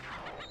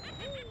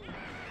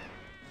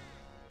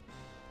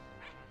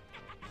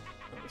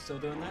 Oh, we're still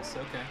doing this?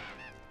 Okay.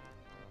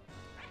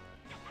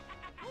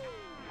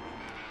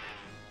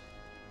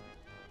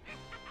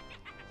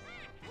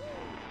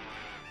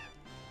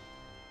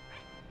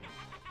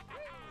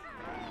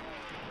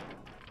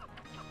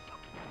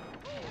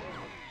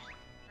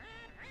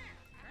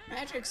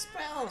 Magic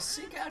spell!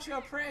 Seek out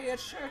your prey,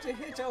 it's sure to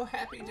hit, oh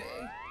happy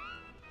day!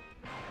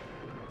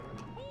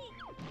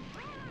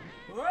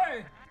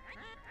 Whoa!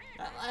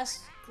 That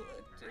last...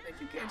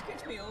 you can't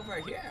get me over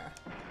here!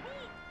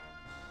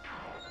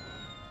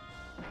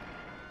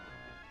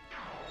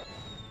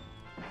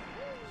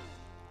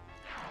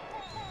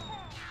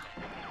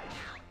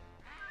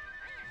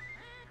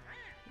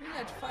 You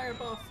that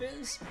fireball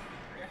fizz?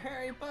 Your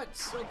hairy butt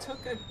still took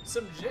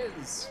some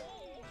jizz!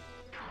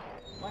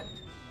 What?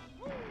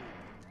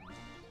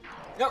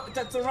 No,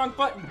 that's the wrong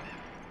button!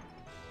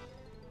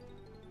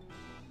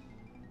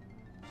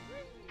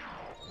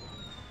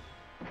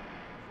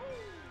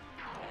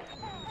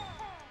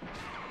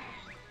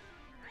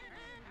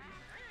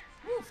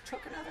 Oof,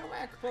 took another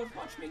whack, but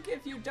watch me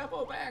give you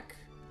double back!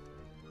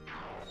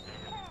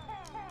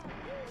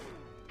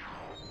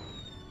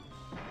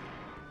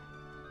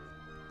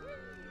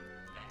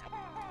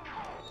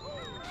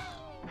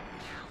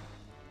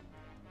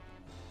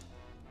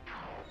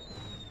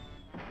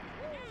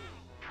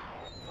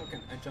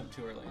 I jumped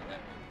too early on that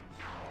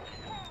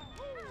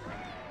one.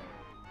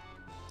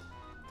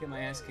 Get my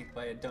ass kicked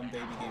by a dumb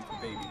baby game for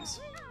babies.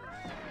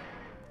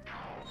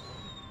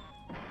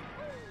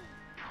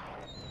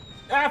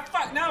 Ah,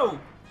 fuck, no!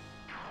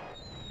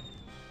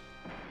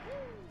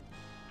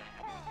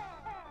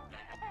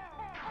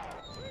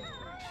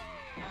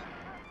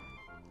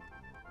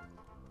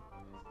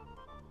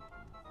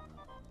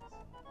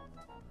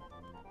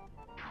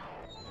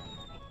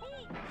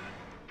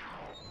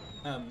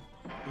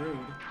 Rude.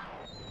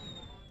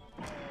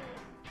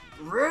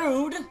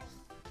 Rude!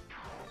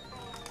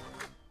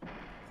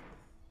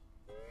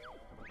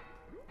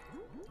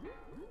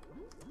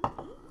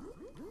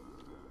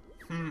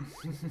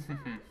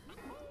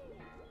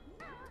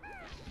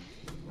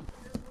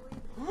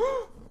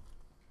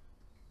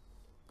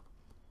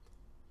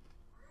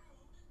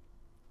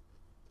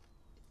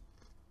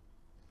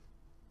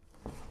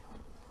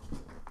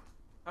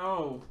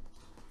 Oh.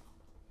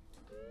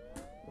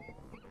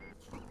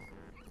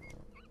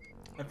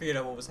 I figured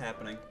out what was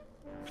happening.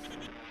 Kept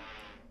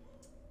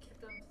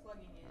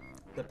unplugging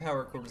it. The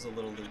power cord was a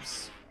little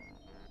loose.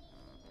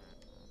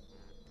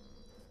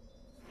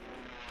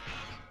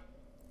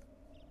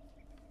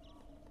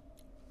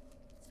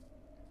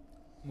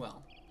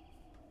 Well.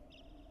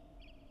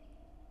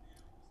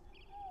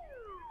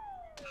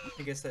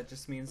 I guess that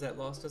just means that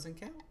loss doesn't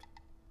count.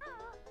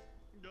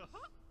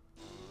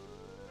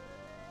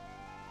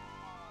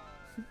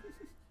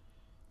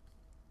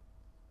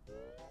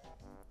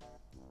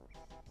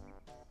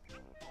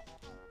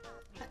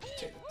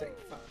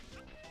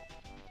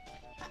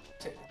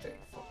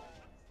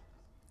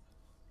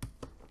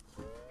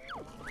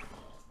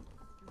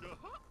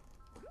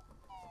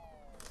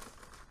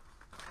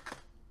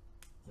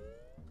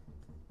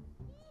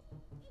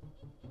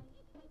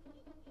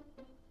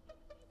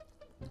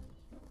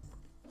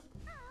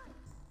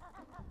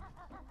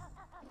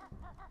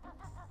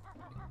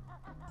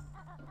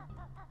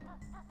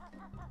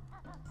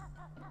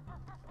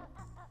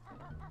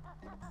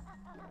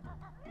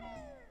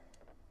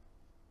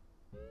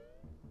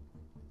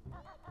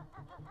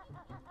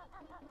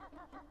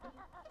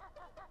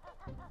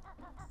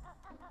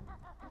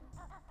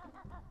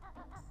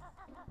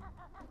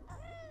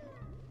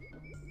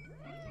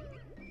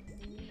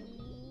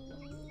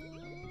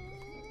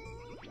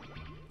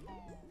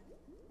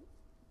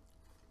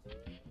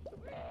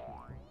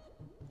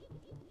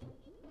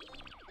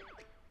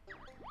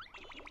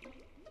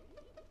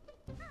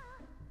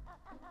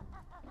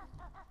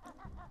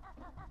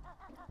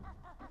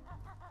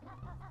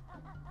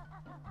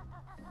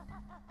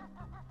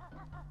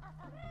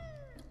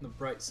 The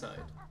bright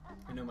side,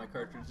 I know my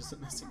cartridge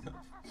isn't messing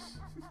up.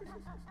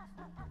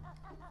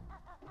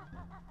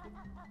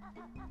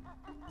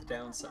 The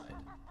downside,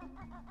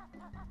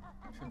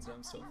 turns out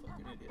I'm still a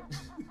fucking idiot.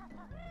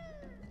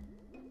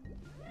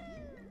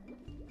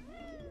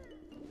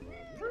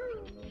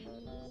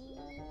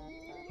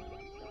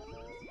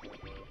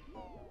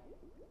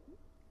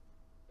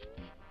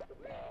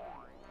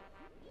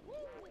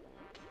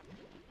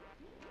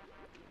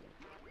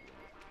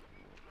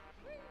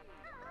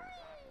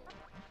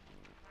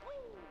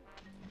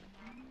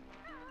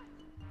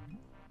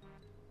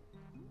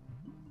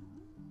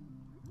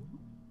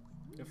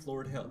 If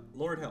Lord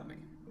help me.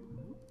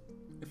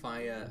 If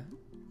I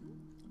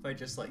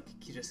just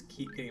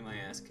keep getting my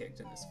ass kicked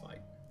in this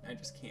fight, I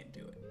just can't do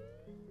it.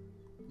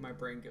 My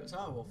brain goes,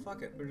 oh well,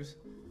 fuck it, we'll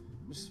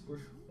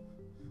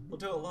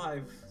do it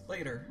live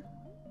later.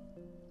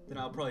 Then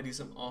I'll probably do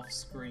some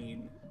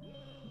off-screen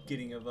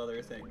getting of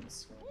other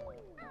things.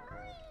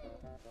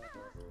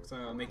 So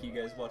I'll make you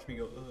guys watch me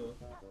go,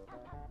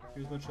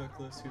 here's my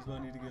checklist, here's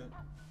what I need to get.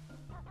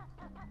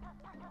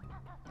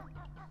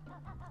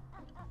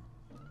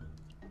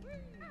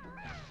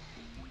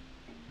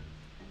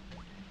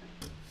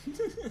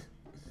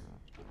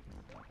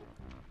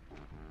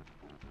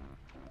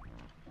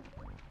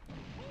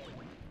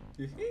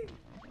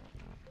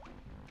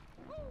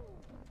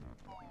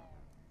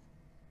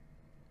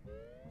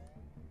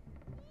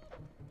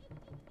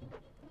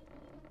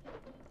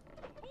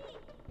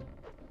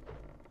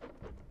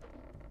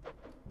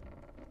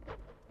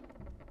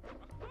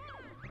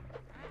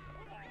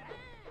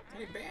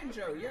 Hey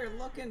Banjo, you're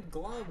looking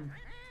glum.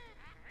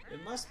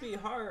 It must be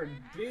hard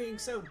being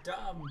so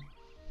dumb.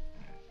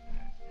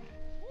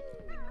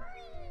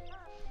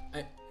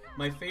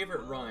 My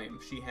favorite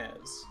rhyme she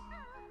has.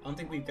 I don't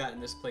think we've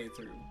gotten this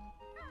playthrough.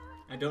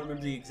 I don't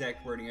remember the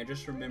exact wording. I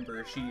just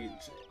remember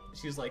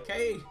she's like,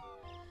 hey,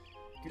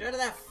 get out of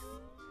that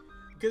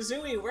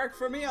Kazooie, work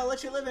for me. I'll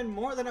let you live in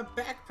more than a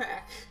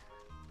backpack.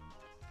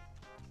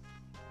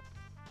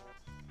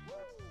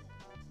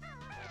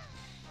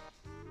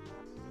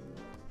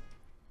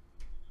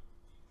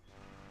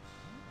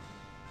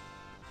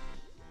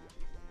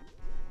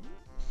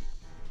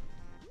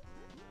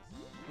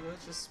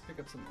 Let's just pick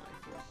up some life.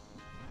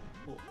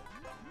 We'll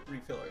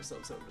refill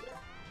ourselves over there.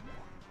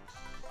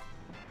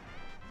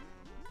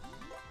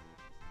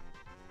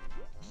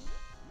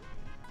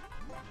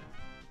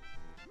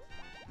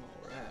 While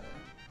we're at it.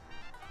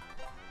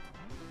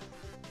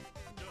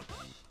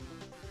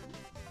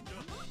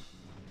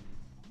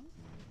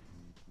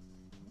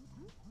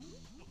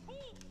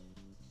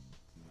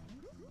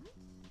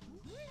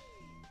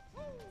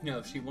 You know,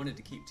 if she wanted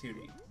to keep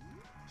Tootie,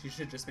 she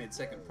should have just made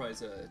second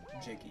prize a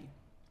Jiggy.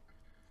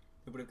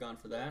 It would have gone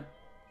for that.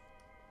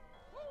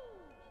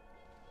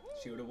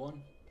 She would have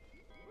won.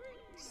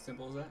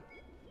 Simple as that.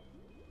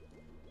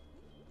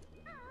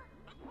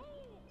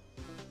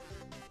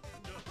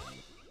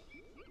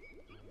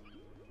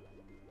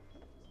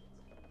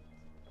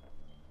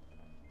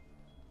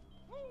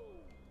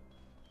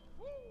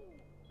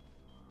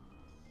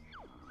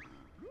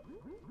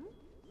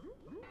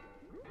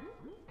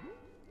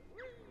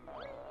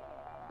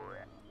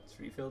 Let's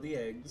refill the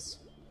eggs.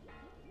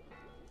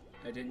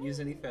 I didn't use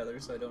any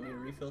feathers, so I don't need to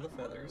refill the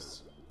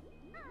feathers.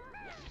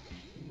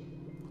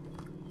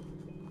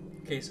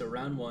 Okay, so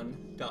round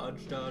one,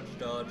 dodge, dodge,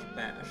 dodge,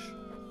 bash.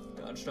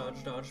 Dodge,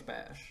 dodge, dodge,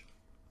 bash.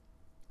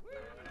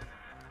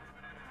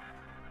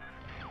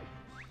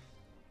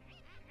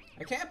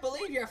 I can't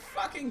believe you're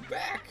fucking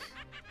back!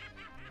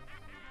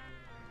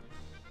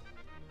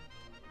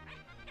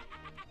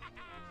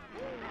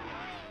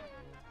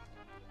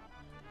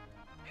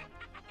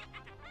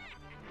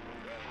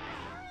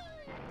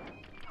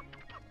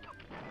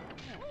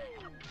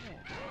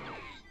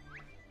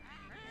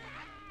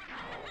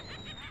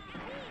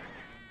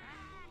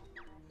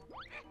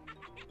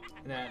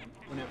 And then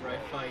whenever I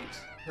fight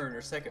her in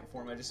her second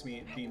form, I just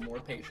mean be more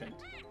patient.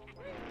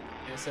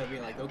 And instead of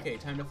being like, okay,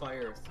 time to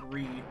fire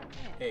 3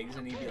 eggs,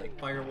 and you'd be like,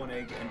 fire 1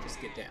 egg and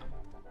just get down.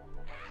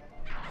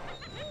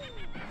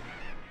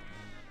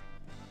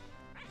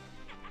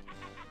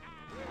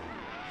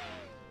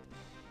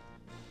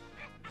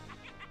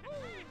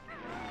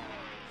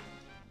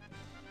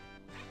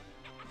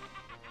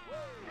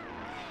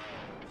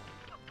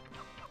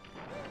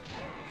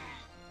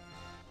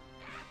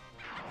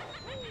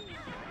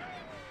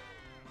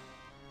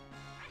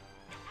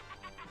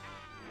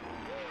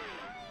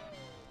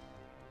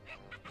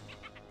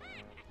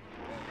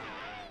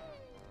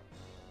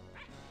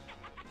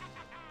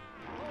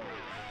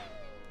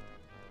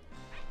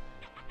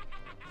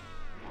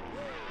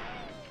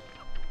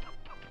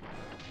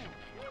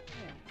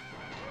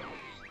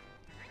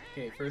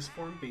 Okay, first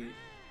form beat.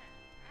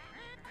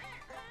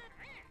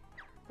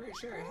 Pretty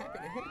sure I'm happy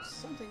to hit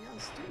something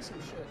else, do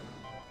some shit.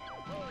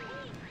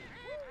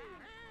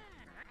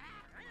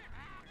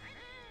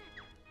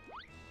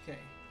 Okay.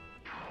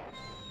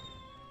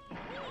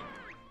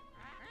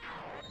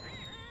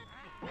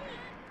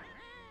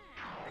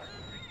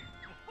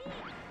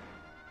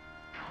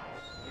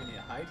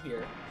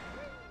 here.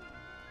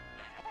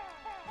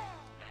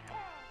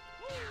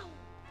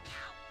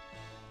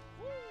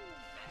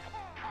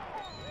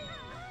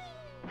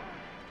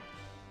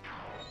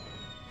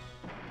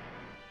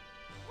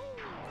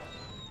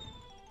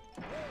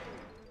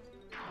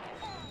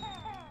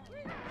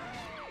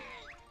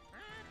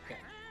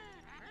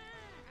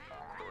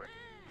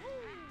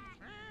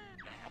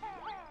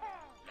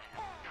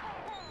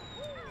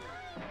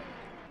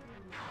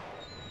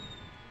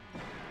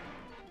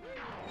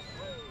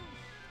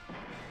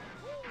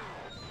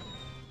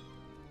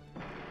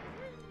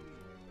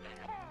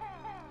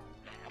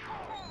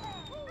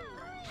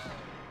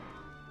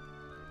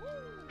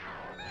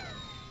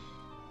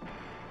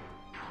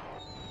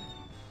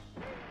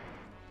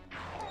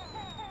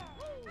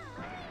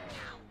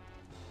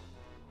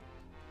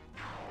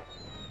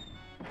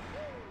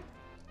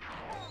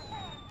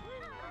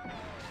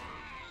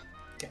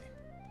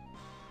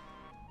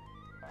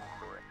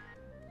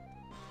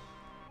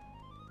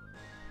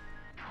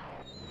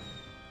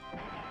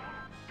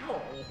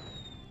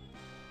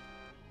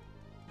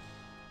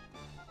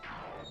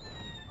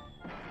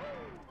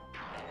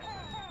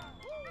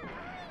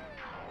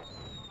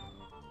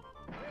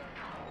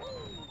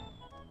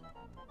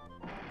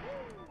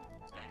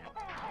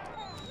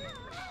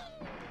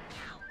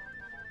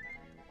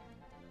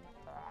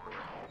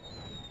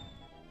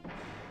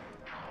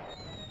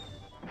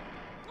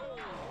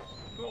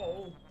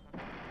 Oh.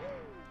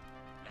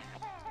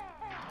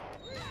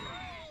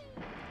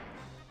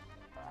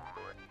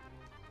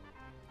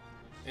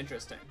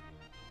 Interesting.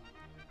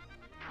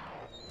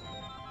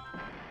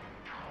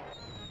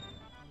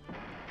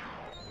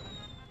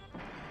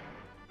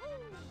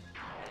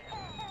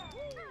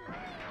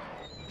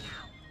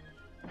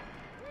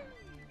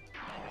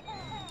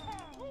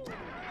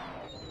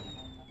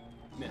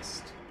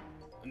 Missed.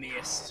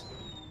 Missed.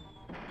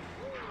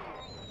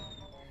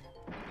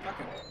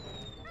 Fucking.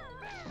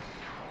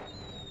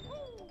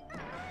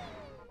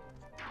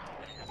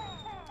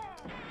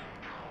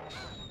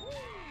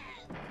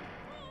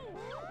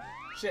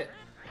 Shit.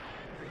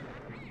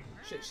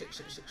 Shit.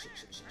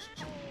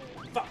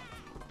 Fuck.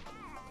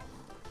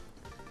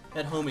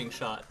 That homing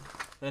shot.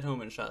 That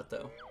homing shot,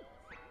 though.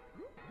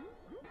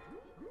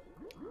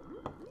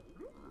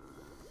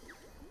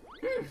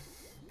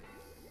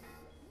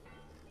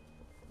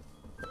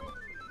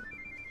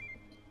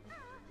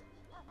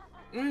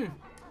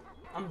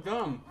 I'm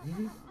dumb.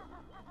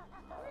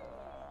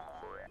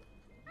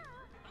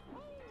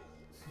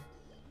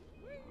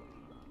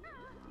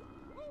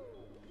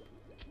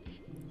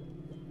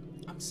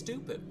 I'm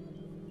stupid.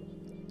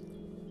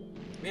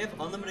 We have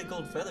unlimited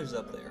gold feathers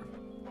up there.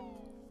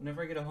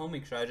 Whenever I get a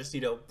homing shot, I just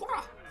need to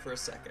wah for a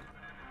second.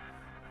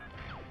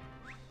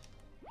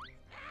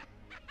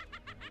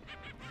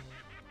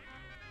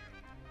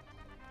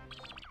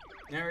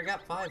 Now I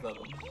got 5 of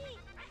them.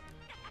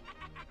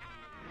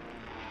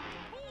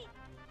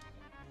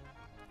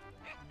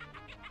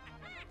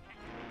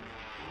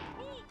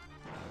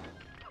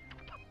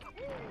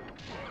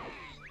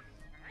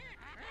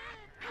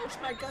 Ouch,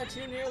 my gut,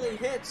 you nearly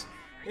hit.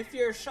 If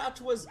your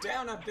shot was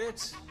down a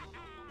bit.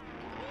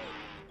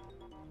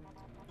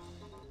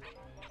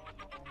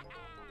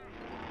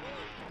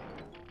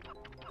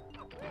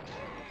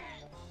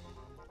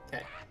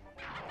 Okay.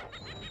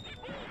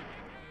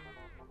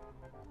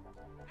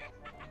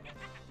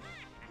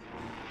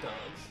 Dodge.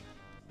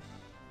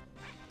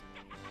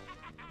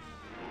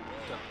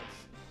 Dodge.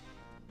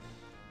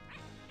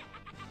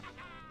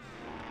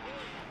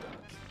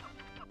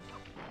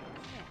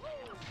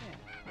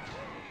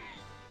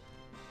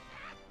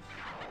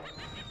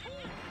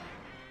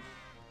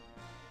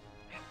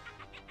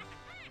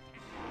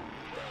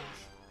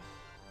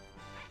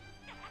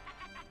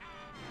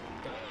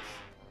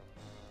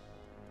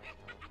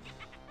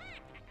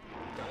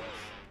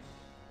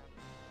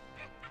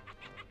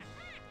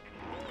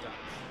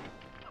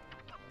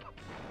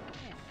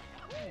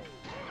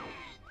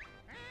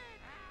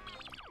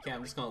 Okay,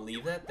 I'm just gonna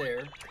leave that there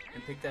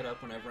and pick that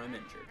up whenever I'm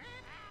injured.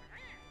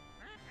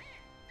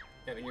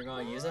 Kevin, you're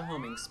gonna use a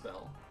homing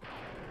spell.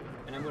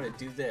 And I'm gonna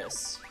do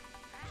this.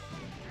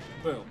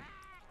 Boom.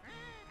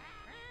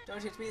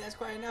 Don't hit me, that's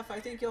quite enough. I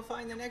think you'll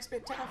find the next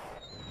bit tough.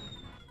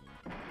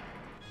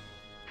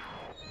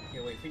 Okay,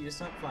 wait for you to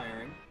stop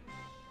firing.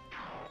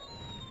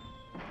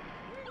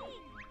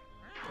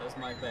 That was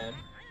my bad.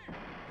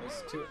 That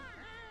was too...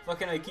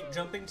 Fucking I keep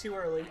jumping too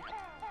early.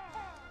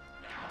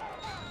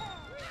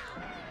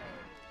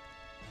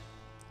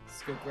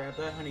 Let's go grab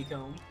that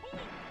honeycomb.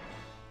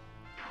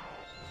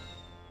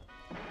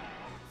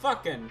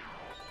 Fucking!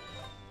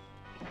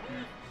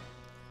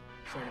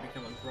 Starting to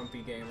become a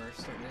grumpy gamer.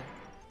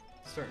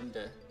 Starting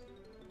to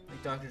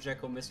like Dr.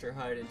 Jekyll, Mr.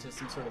 Hyde into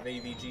some sort of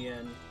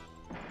AVGN.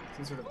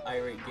 Some sort of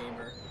irate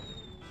gamer.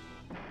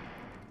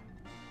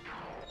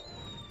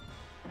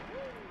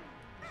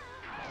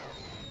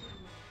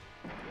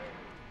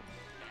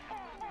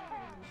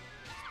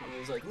 It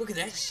was like, look at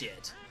that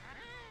shit!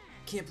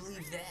 Can't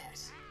believe that!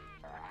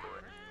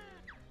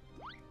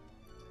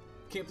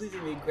 Can't believe they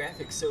made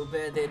graphics so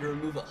bad they had to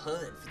remove a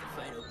HUD for the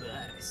final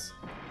boss.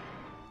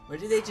 Or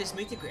did they just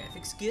make the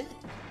graphics good?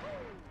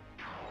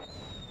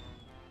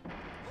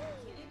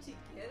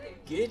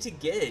 Get it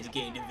together,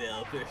 game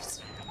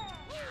developers.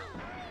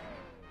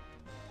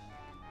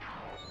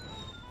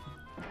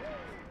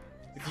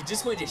 If you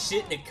just wanted to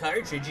shit in a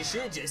cartridge, you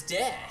should have just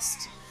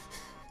asked.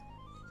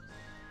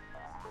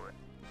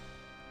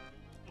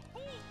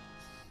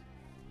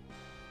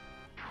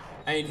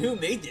 I mean, who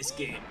made this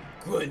game?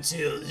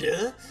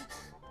 Gruntilda?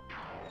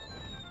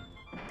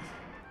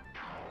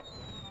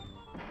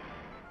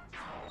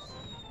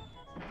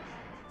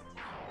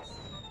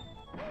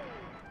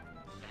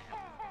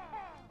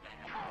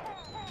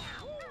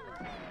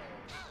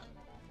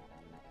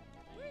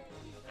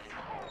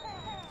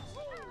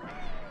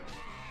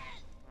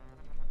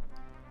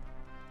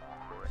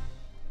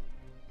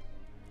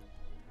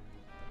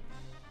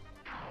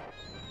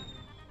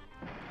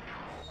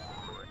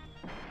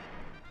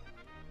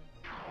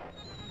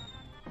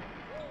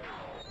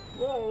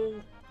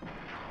 Whoa!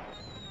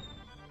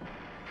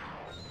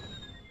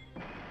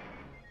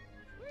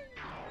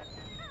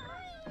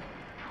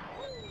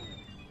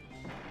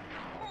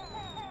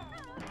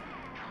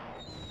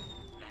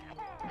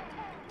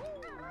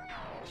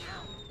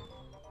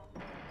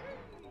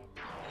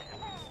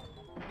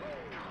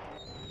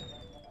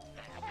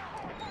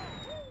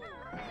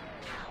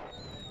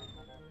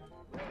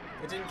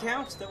 It didn't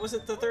count? That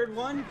wasn't the third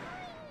one?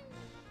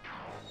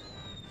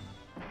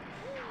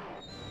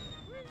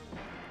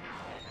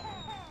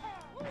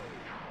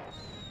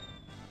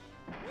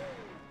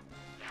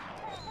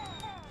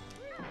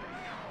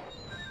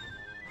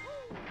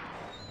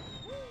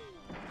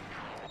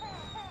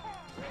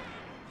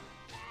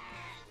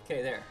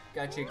 Okay, there.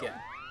 Got you again.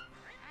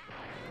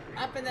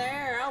 Up in the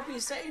air, I'll be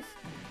safe.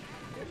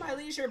 In my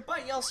leisure,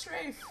 but you'll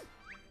strafe.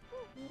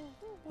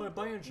 Why,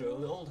 Banjo,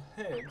 the old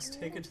hag's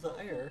taken to the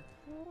air.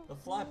 The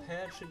fly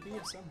pad should be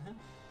of some help.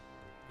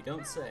 You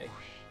don't say.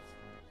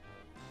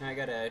 Now I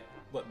gotta,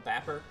 what,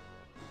 bapper?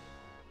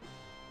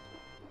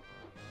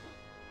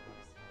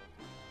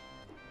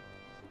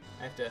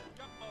 I have to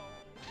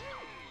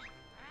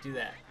do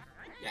that.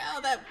 Yeah,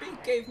 that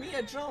beat gave me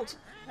a jolt.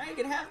 Now you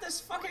can have this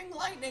fucking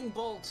lightning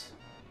bolt.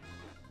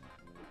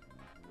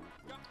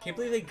 Can't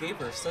believe they gave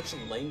her such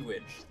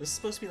language. This is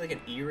supposed to be like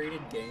an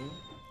E-rated game.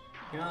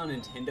 Came out on a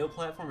Nintendo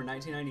platform in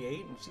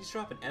 1998, and she's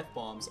dropping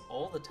F-bombs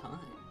all the time.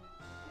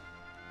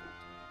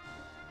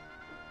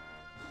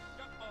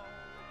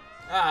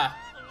 Ah!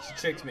 She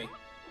tricked me.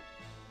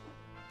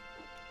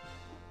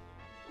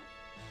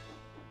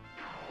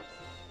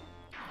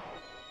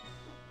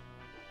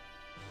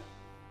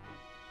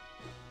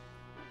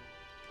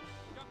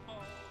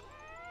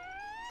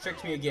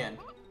 Tricked me again.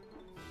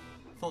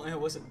 If only I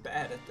wasn't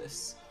bad at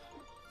this.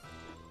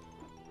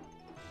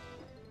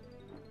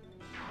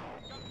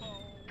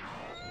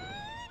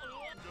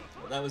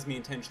 Well, that was me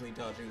intentionally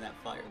dodging that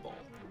fireball.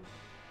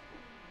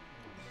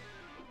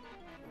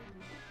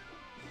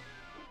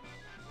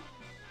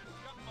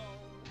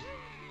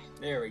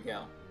 There we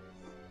go.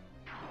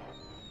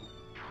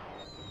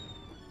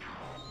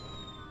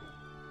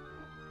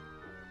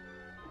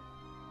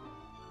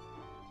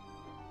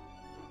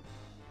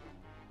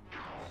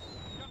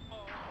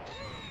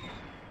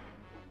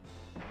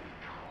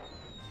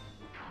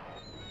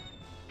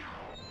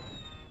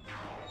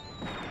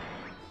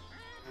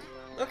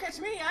 Look at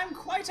me, I'm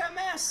quite a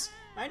mess.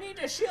 I need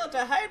a shield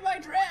to hide my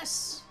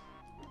dress.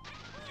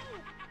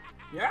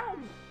 Yeah.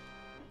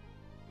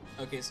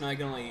 Okay, so now I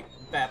can only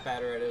bat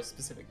her at a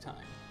specific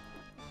time.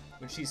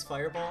 When she's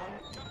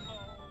fireballing?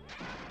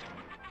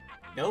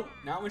 Nope,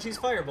 not when she's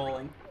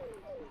fireballing.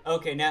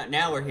 Okay,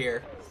 now we're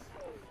here.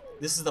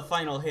 This is the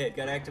final hit.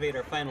 Gotta activate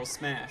our final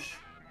smash.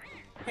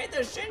 Hey,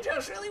 this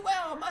Jinjo's really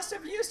well. Must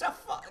have used a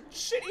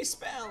shitty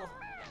spell.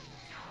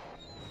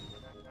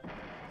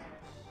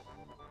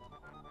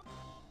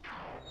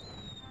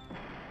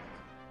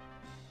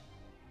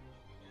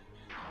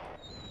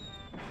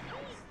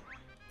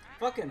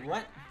 Fucking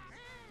what?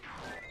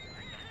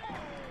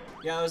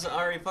 Yeah, I was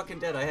already fucking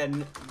dead. I had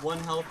 1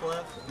 health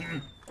left.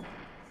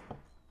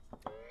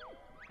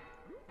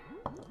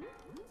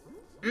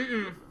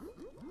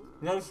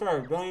 No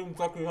sir, don't even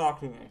fucking talk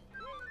to me.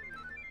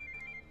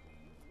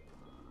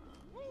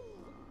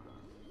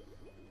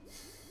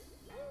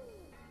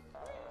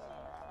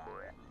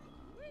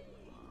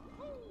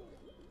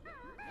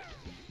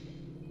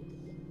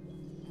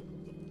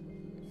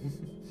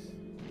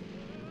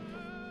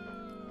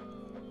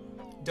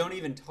 Don't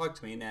even talk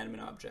to me, inanimate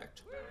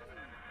object.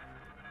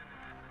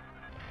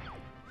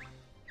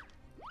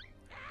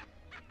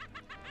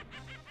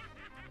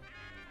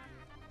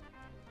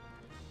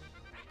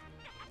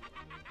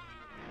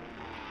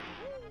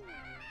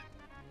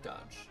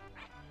 Dodge.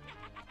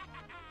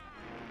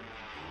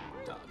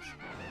 Dodge.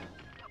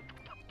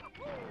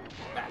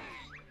 Back.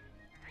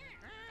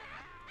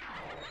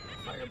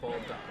 Fireball,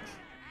 dodge.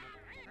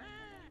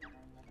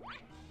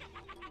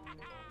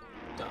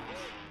 Dodge.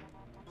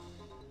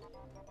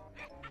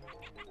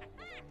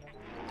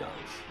 Dodge.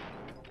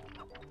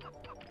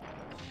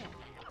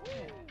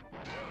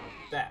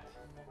 Bap.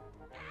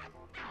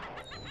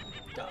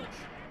 Dodge.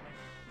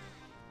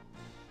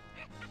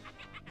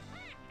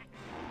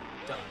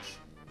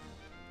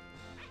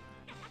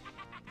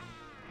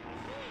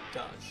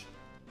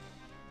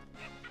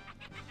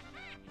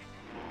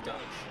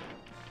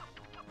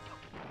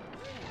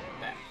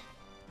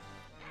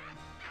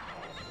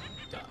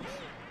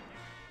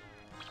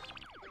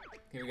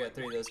 We got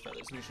 3 of those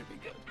feathers. We should be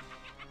good.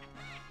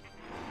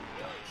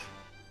 Dodge.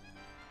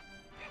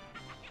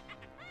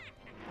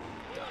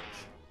 Dodge.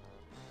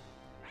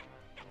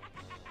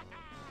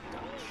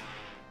 Dodge.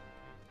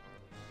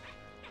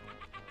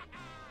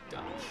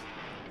 Dodge.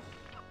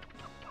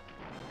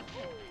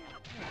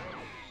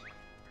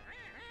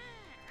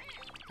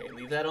 Okay,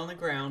 leave that on the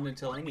ground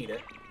until I need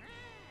it.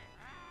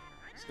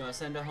 Just gonna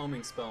send a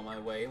homing spell my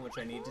way, in which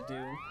I need to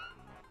do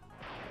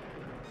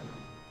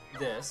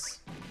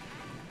this.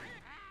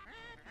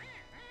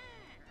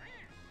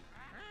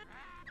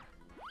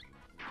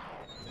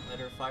 Let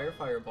her fire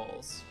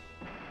fireballs.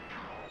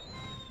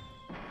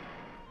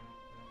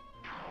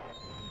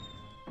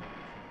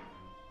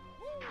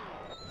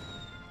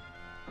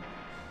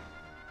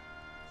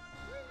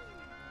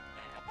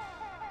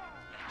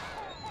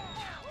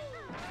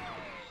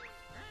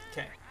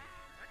 Okay.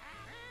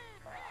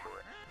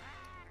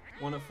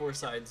 1 of 4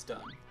 sides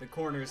done. The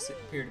corners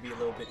appear to be a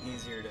little bit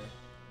easier to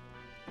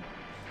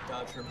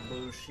dodge her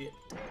bullshit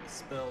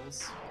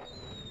spells.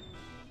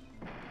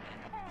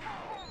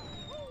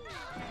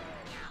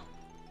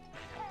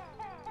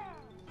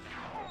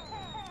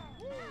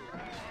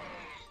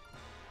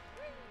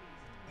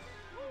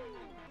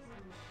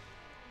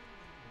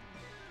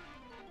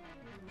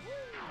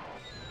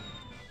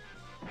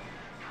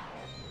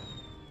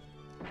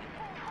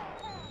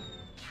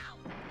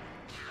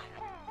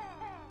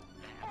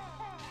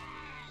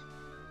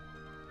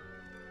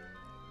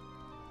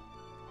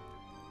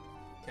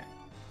 Okay.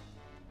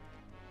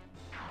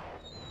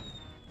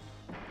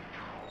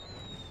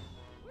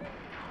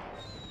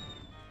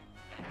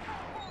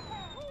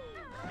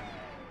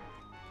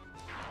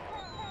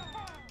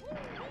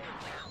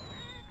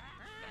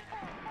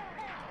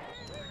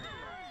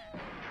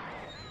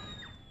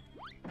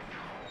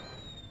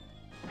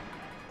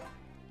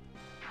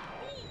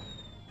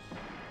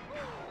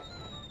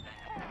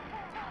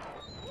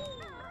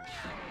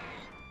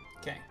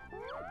 Okay.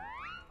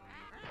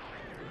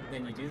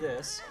 Then you do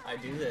this, I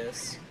do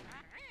this,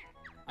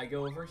 I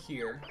go over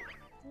here,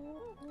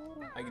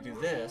 I can do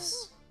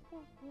this,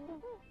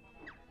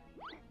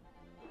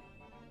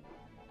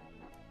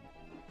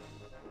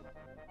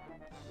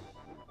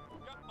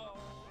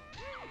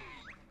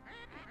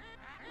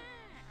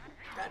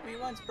 got me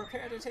once,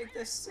 prepare to take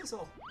this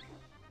sizzle.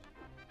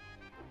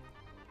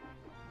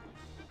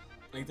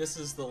 Like, this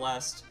is the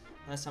last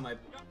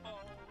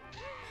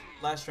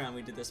round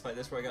we did this fight,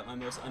 this is where I got my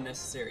most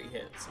unnecessary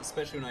hits,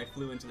 especially when I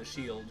flew into the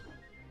shield,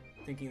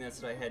 thinking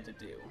that's what I had to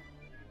do.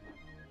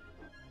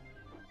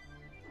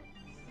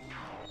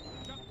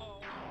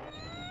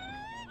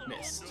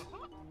 Missed.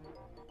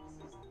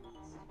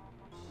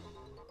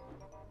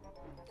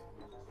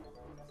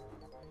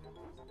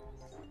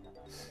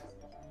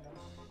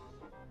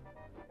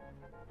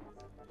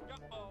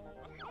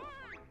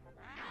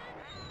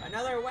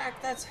 Another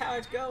whack, that's how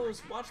it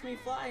goes. Watch me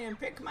fly and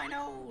pick my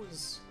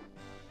nose.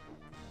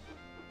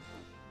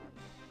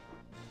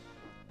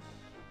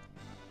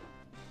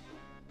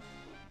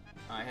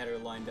 I had her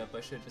lined up.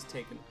 I should have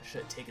taken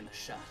the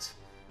shot.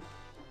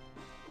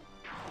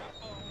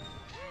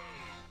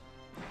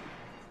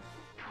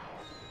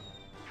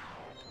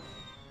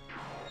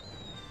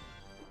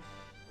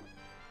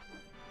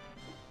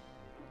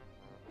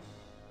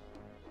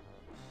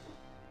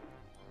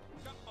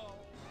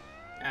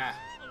 Ah.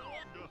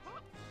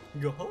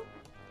 Go.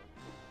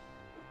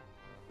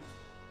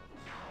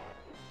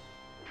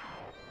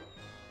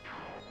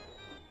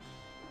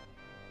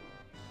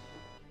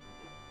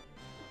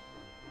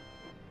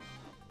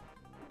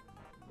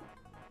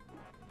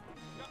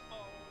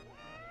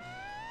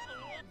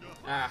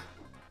 Ah.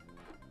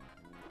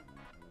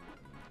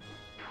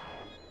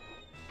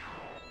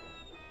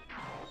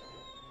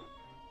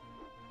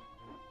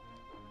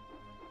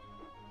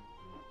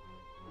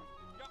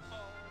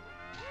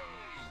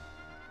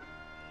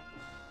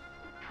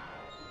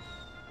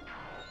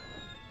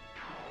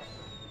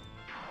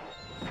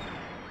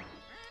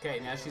 Okay,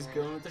 now she's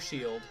going with the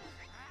shield.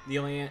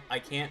 I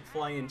can't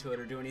fly into it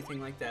or do anything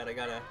like that. I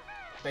gotta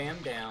bam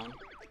down.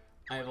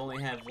 I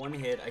only have 1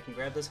 hit. I can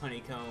grab this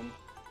honeycomb.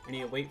 I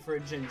need to wait for a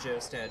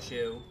Jinjo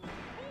statue.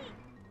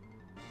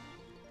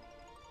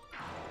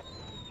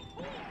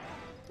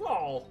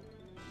 Oh!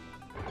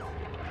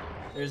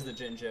 There's the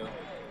Jinjo.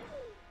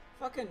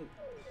 Fucking...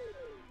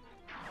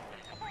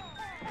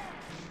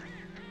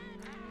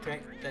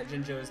 Okay, that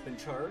Jinjo has been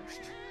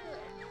charged.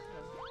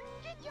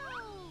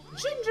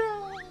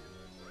 Jinjo!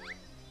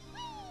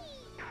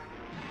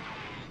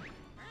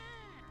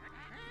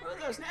 Oh,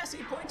 those nasty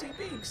pointy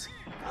beaks,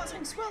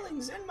 causing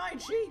swellings in my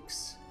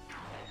cheeks.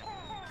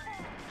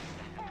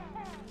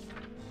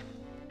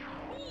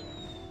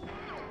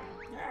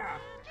 Yeah.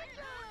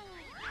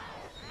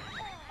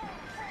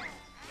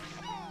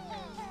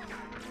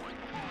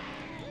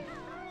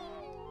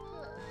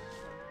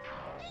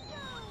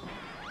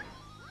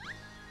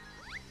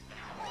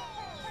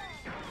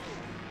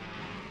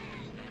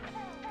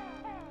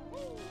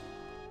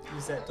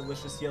 Use that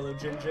delicious yellow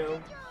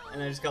Jinjo,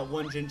 and I just got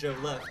 1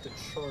 Jinjo left to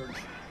charge.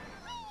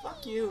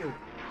 Fuck you!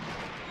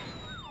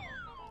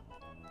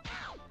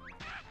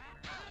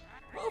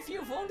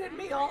 wounded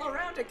me all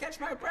around to catch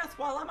my breath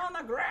while I'm on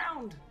the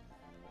ground.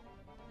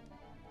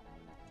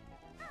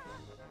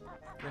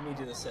 Let me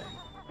do the same.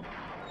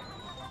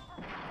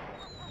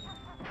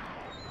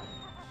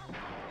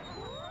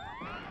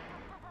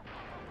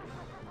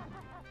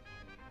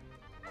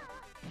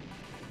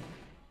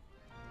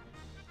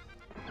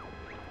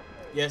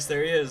 Yes,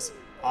 there he is.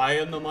 I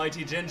am the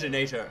mighty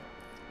Ginginator.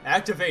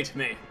 Activate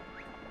me.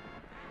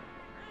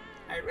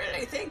 I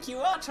really think you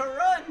ought to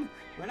run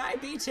when I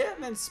beat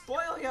him and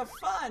spoil your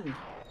fun.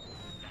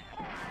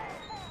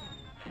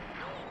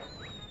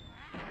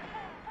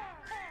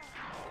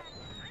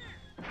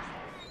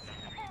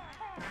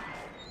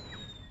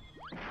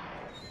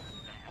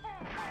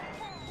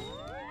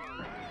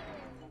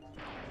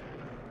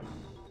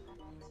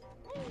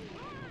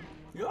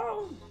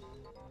 Yo!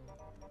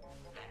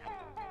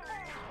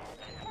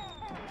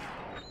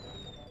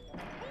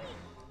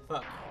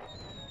 Fuck.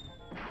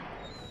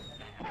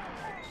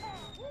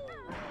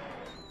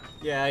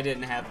 Yeah, I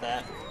didn't have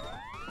that.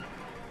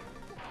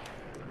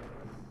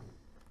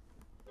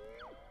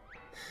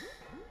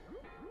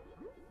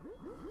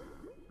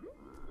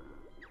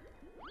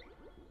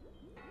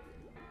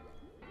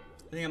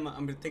 I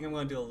think I'm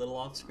gonna do a little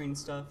off-screen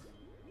stuff.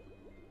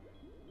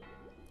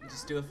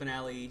 Just do a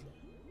finale,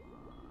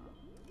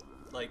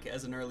 like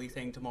as an early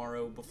thing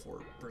tomorrow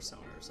before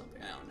Persona or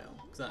something. I don't know,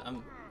 cause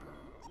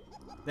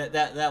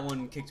that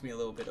one kicked me a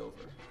little bit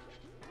over.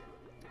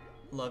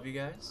 Love you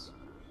guys.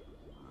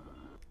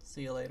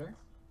 See you later.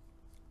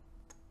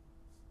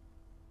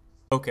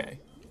 Okay.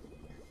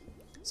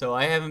 So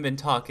I haven't been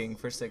talking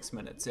for 6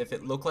 minutes. If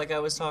it looked like I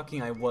was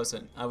talking, I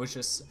wasn't. I was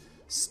just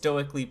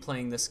stoically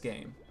playing this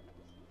game.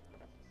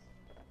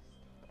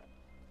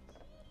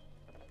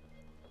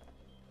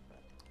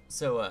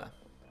 So,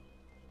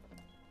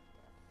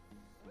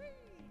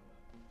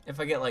 if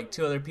I get like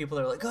 2 other people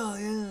that are like, oh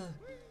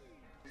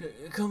yeah,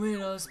 come in,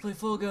 let's play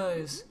Fall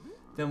Guys,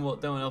 then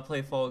I'll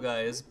play Fall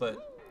Guys.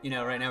 But you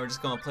know, right now we're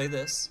just gonna play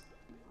this.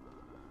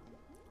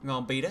 I'm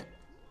gonna beat it.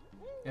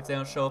 If they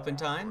don't show up in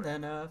time,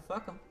 then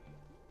fuck them.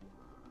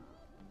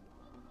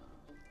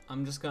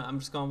 I'm just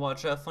gonna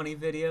watch funny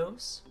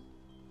videos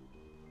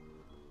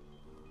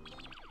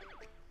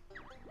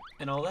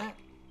and all that.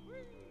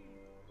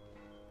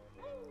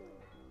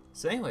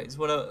 So anyways,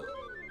 what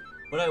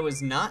I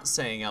was not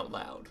saying out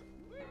loud,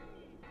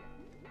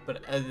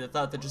 but a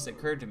thought that just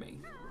occurred to me.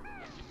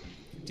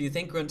 Do you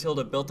think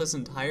Gruntilda built this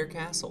entire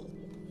castle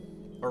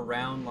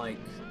around like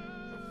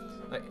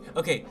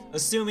okay,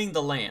 assuming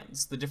the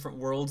lands, the different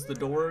worlds, the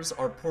doors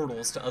are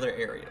portals to other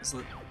areas.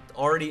 I'm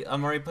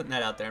already putting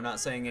that out there. I'm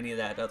not saying any of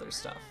that other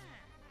stuff.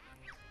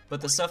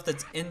 But the stuff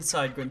that's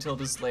inside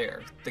Gruntilda's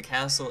lair, the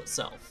castle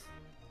itself.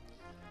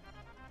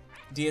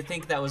 Do you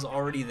think that was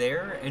already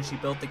there and she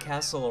built the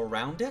castle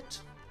around it?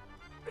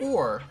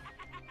 Or,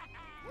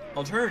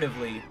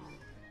 alternatively,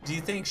 do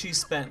you think she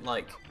spent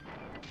like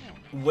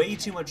way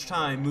too much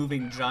time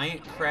moving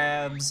giant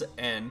crabs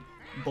and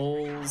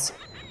bulls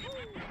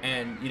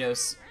and, you know,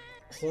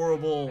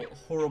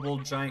 horrible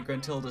giant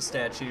Gruntilda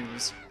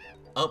statues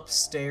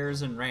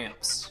upstairs and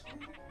ramps?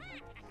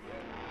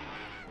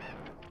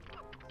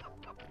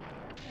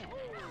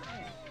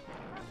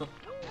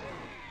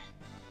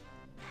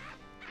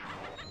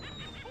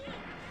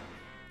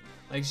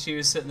 Like she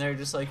was sitting there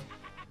just like,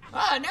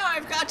 ah, now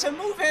I've got to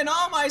move in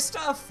all my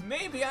stuff.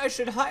 Maybe I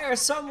should hire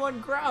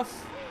someone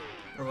gruff.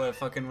 Or what,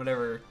 fucking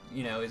whatever,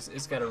 you know,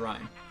 it's got a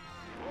rhyme.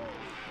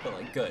 But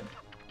like, good.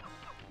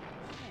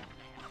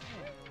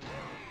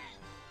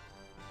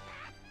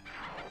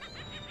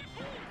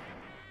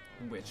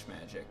 Witch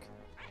magic.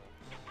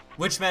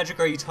 Which magic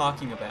are you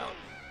talking about?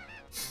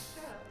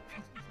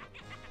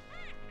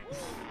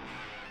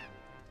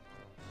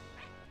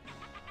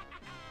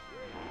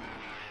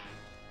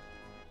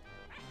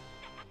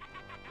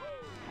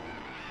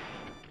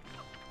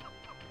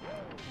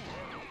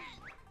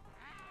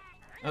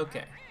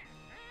 Okay.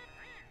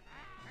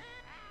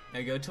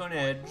 Now go to an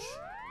edge.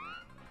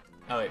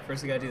 Oh wait,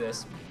 first I gotta do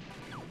this.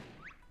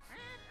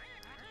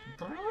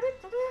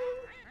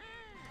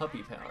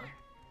 Puppy power.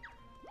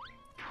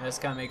 I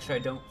just gotta make sure I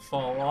don't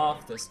fall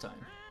off this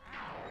time.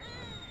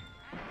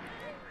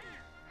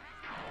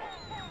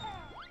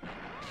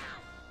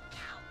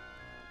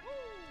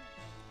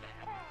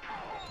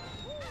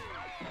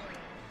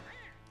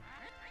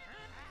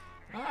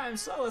 I'm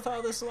slow with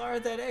all this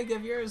lard. That egg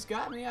of yours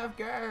got me off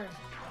guard.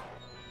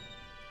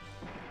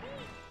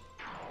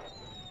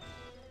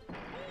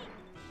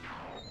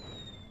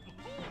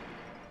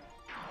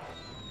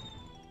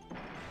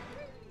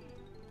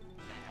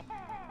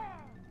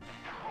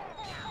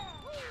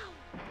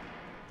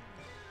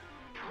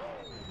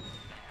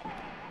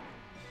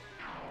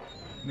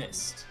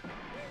 Missed.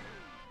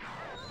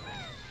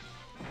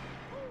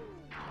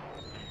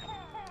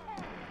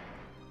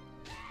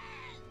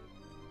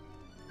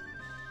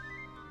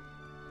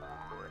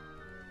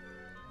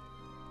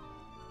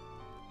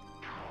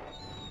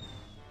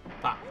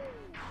 Pop.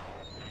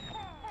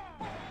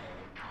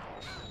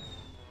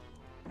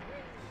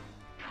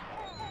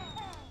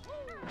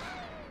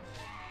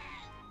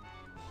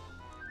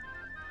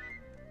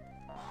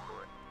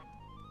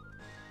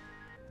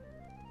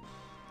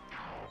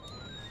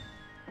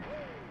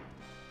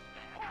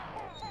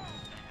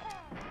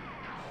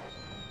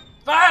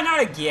 Ah,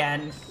 not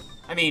again!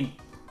 I mean,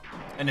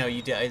 I know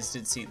you guys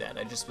did see that.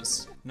 I just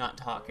was not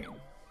talking.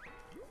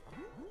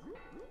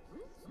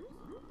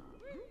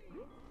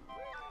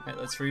 Alright,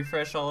 let's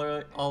refresh all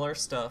our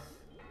stuff.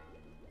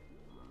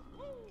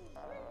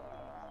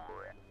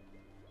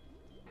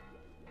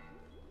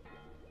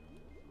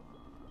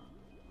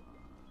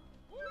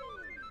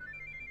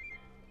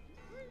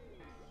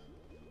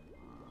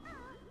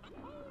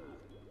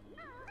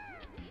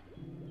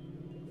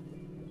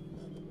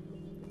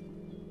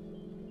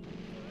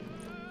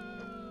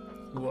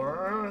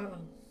 Whoa.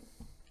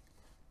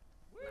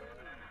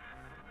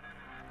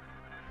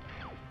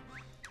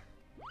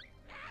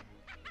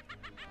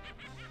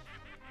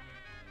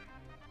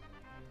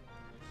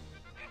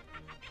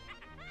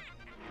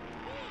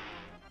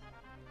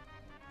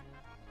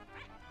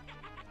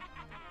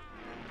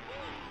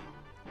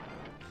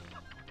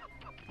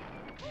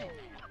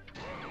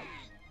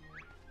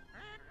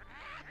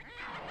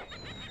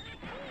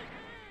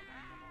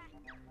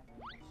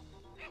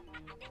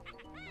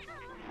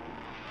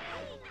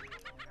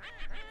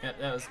 Yep,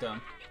 that was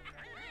dumb.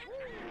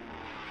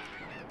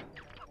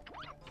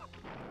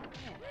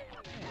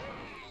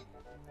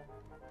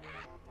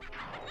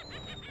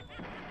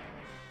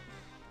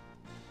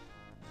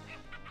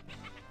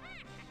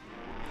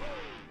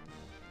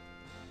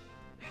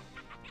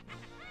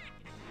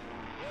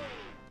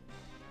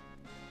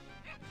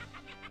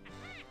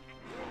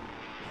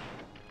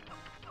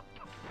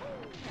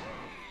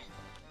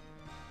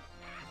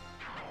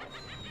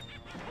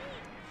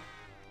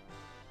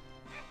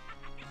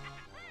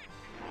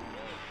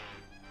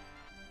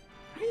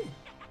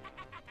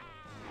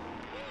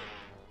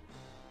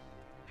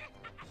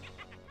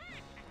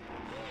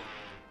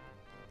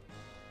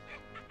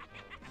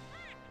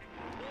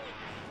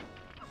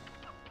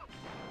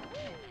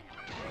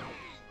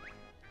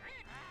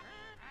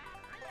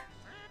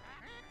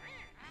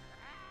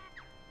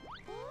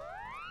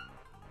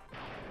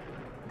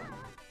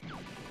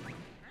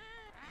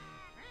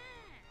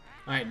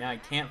 Alright, now I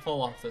can't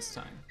fall off this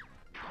time.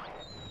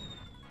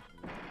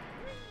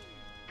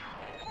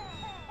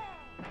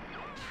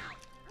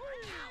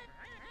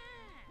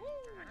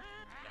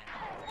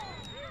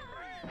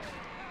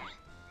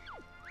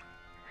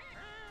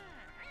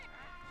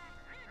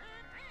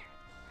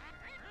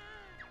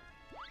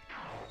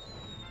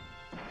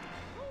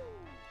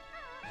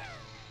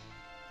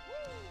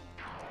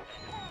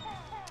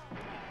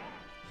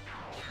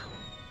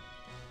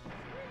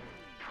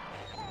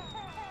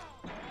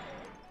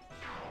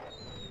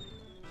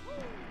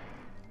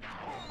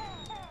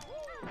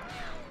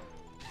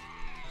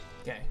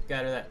 Okay,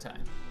 got her that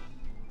time.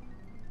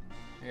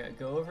 I gotta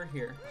go over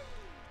here.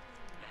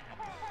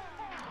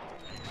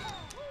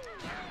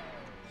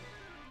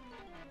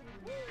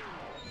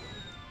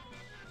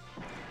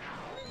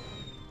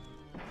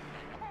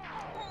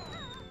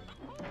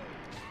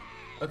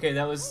 Okay,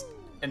 that was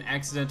an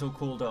accidental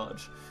cool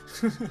dodge.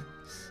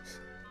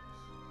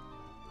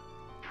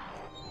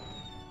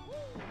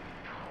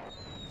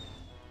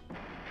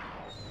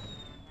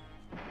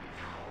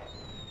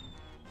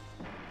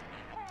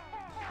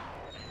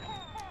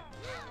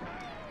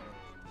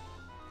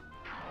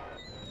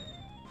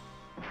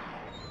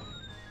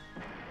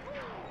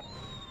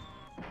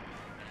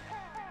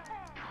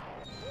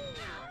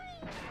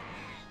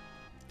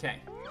 Okay.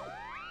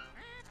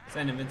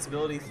 Send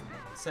invincibility,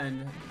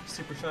 send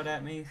super shot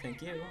at me,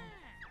 thank you.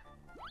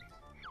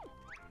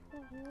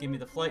 Give me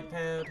the flight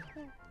pad.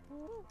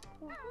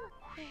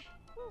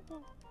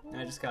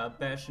 I just gotta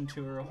bash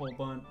into her a whole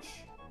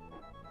bunch.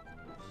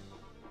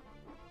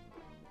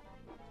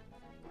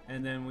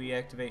 And then we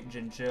activate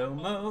Jinjo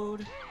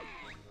mode.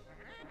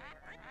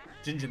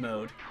 Jinja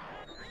mode.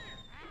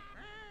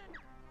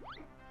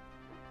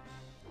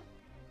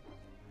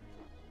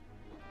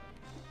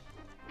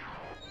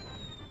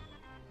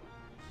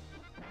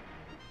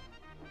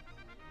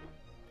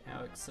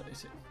 How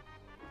exciting.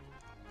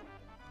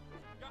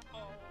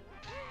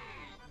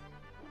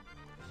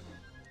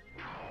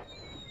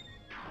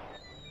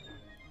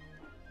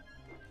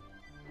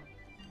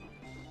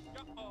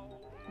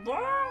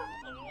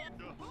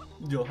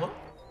 Yeah.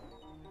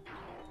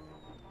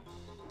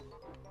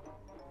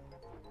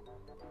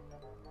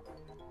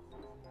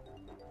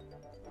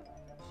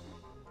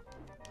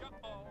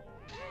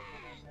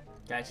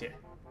 Gotcha.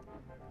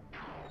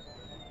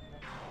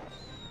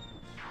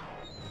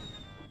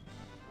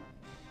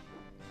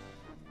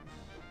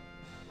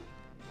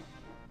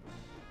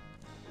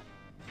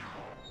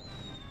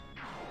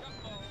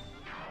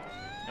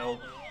 No.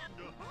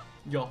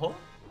 Yo.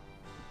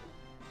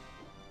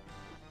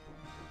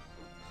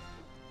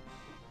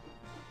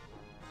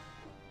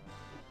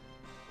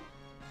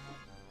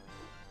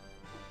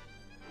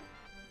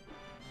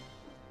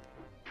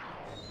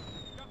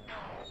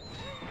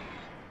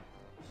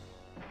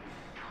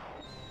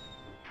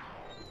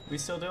 We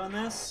still doing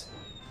this?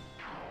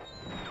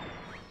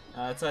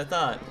 That's what I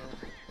thought.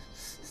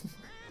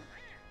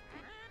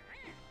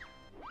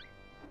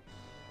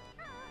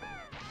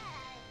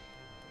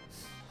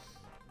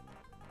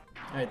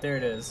 Alright, there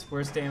it is.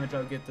 Worst damage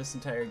I'll get this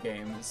entire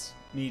game is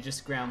me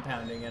just ground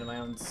pounding out of my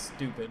own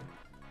stupid.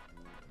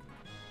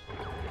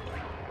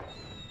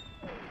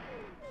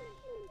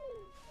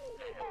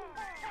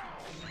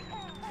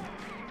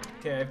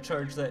 Okay, I've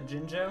charged that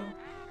Jinjo.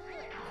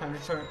 Time to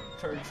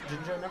charge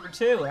Jinjo number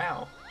 2.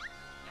 Ow.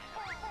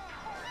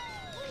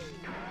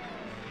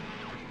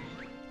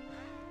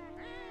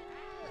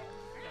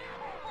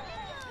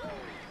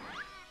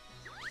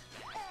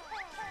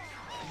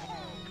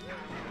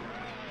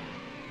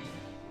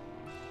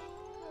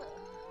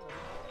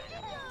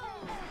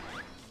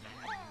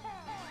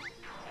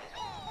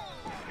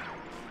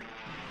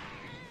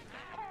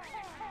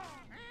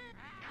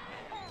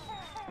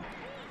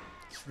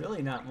 It's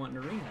really not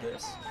wanting to read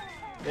this.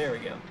 There we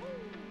go.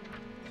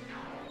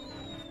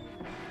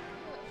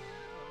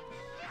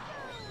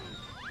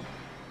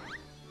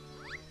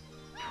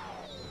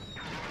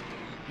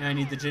 Now I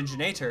need the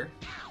Ginginator.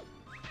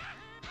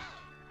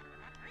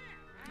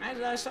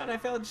 I shot, I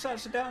fell and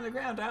shot down on the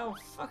ground. Ow,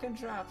 fucking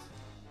drop.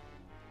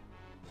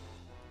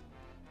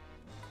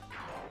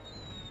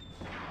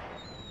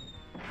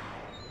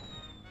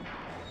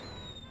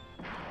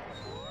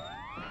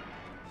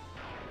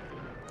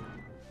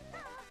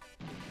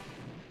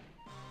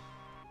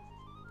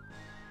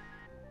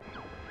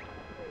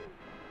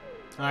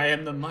 I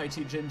am the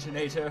mighty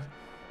Ginginator.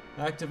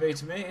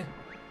 Activate me.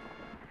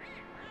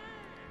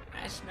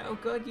 That's no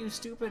good, you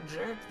stupid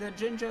jerk. The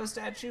Jinjo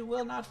statue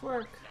will not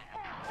work.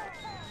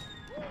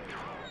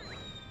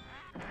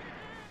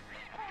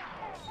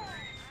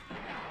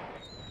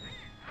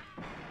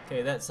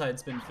 Okay, that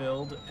side's been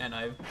filled, and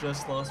I've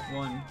just lost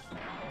 1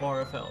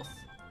 bar of health.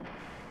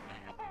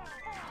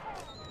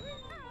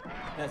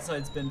 That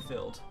side's been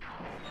filled.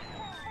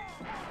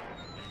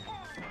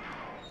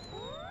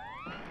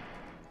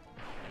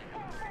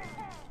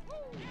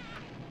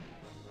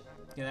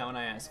 Yeah, that one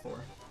I asked for.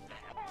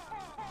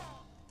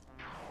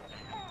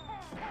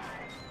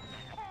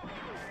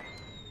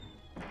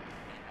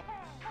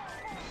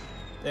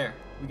 There,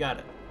 we got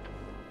it.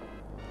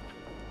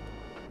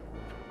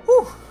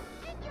 Whew!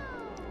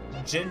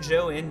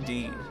 Jinjo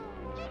indeed.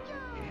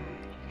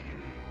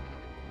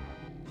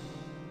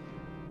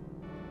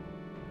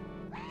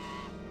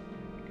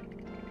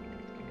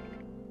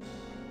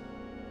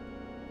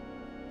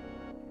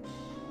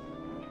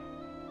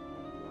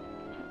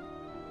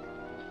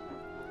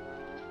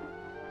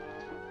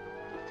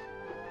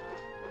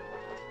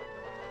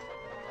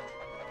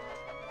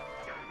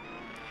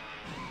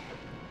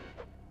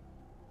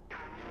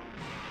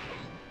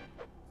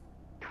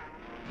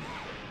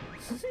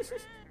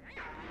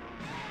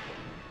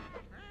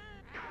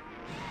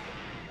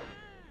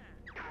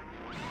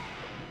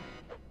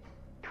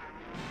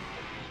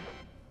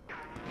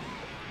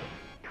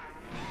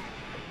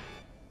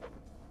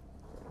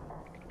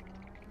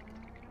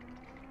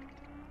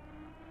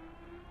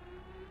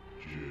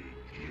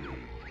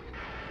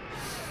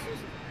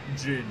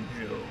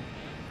 Jinjo.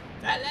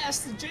 At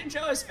last the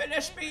Jinjo has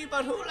finished me,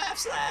 but who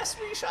laughs last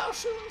we shall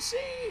soon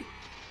see.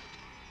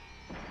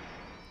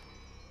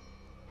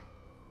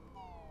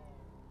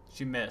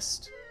 She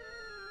missed.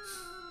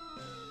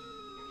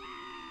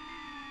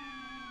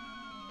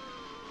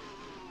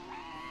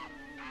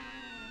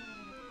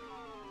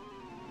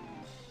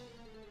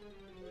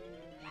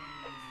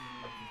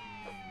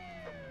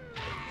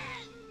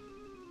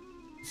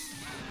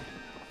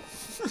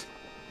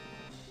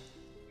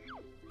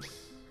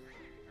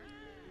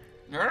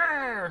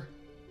 Grrr!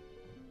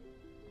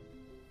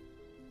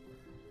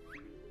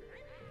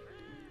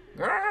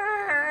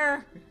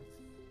 Grrr!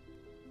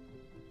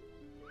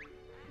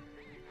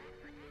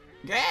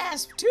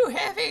 Gasp! Too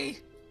heavy!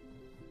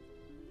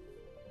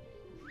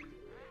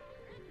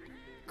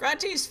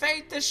 Grunty's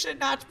fate this should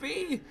not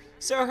be!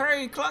 So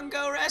hurry,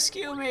 Klungo,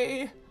 rescue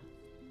me!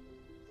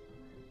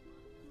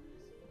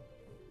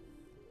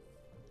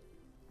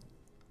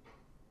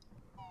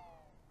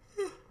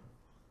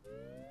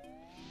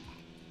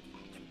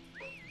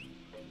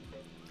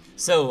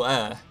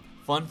 So,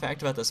 fun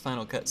fact about this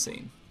final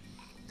cutscene.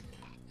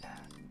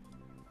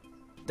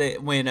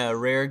 When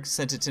Rare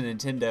sent it to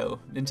Nintendo,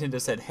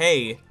 Nintendo said,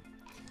 hey,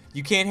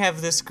 you can't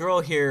have this girl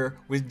here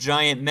with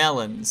giant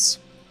melons.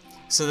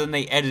 So then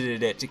they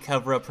edited it to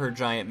cover up her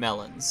giant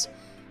melons.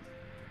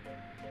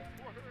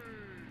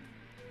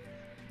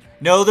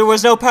 No, there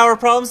was no power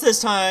problems this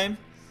time!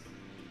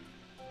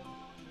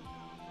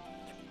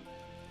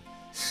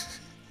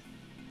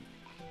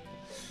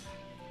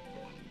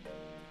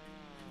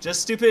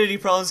 Just stupidity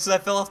problems because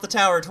I fell off the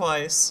tower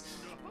twice.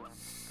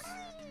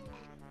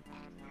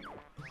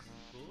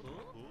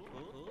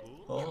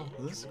 Oh,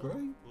 this is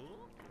great.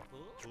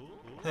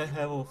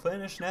 Have we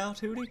finished now,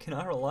 Tootie? Can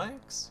I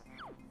relax?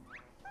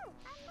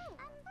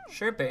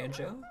 Sure,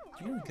 Banjo.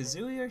 You and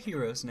Kazooie are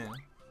heroes now.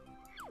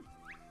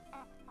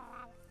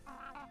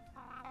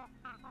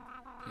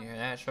 Yeah,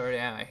 that's right,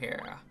 I'm a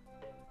hero.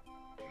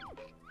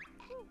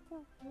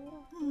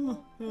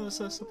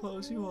 Yes, I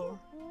suppose you are.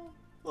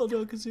 Well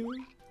done,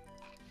 Kazooie.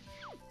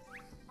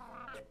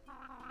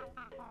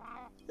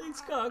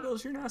 Thanks,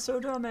 Goggles. You're not so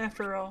dumb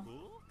after all.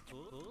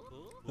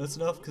 That's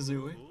enough,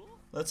 Kazooie.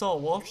 Let's all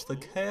watch the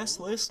cast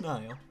list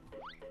now.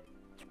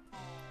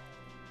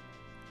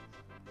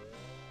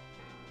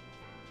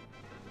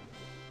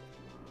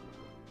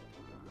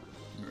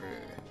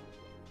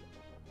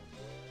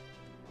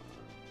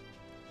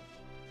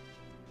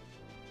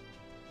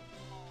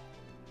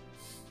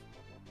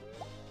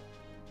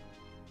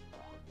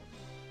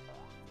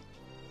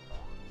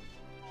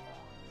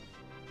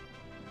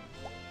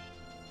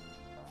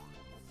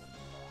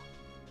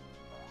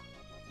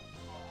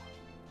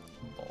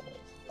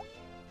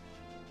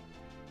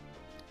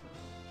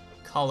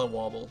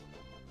 Wobble.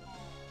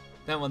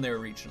 That one they were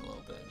reaching a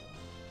little bit.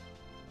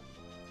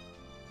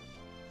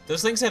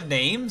 Those things have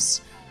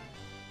names?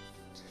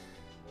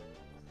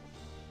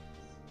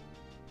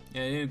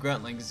 Yeah, I knew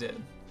Gruntlings did.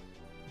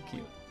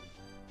 Cute.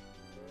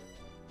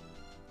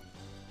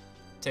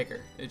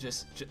 Ticker. It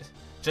just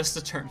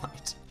a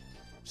termite.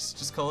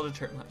 Just call it a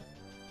termite.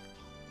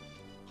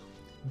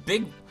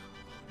 Big.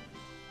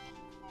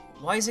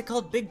 Why is it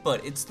called Big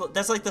Butt?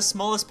 That's like the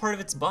smallest part of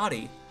its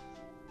body.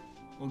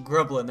 Well,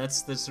 Grublin,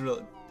 that's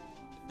really,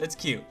 that's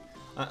cute.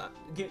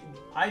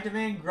 I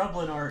demand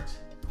Grublin art.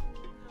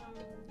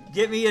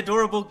 Get me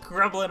adorable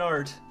Grublin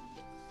art.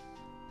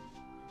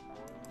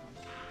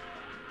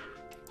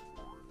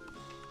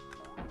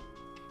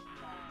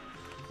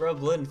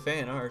 Grublin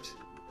fan art.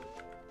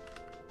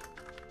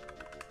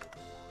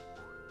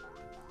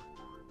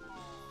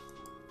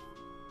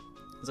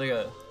 It's like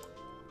a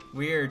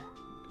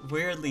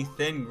weirdly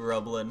thin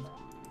Grublin.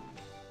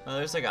 Oh,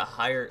 there's like a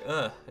higher.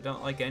 I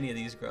don't like any of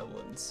these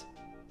Grublins.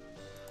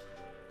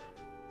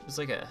 There's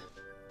like a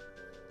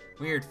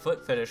weird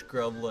foot fetish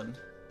Grublin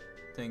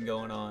thing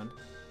going on.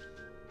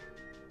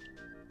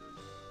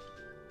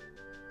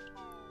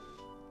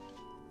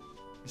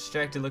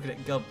 Distracted looking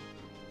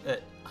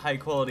at high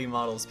quality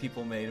models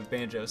people made of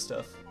Banjo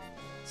stuff.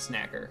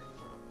 Snacker.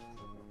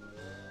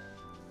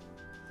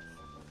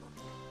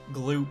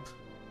 Gloop.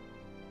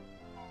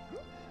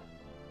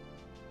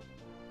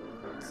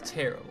 It's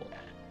terrible.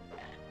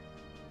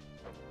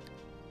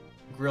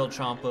 Grill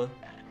Champa.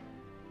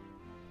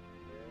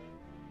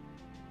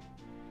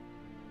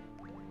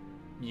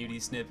 Mutie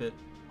Snippet.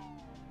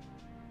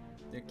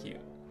 They're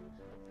cute.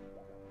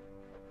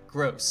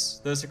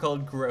 Gross. Those are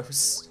called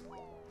gross.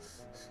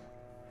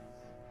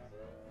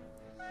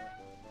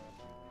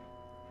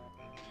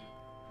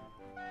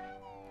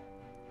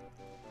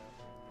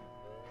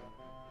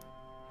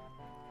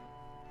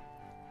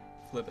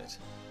 Flip it.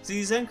 See,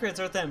 these end credits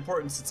aren't that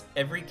important since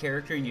every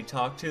character you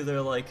talk to, they're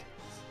like,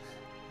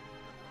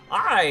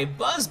 I,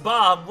 Buzz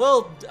Bob,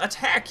 will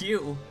attack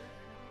you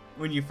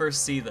when you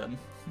first see them.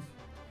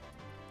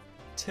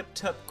 Tip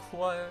Tup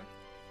Choir.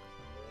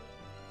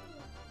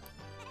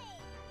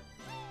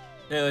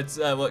 No, it's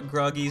what,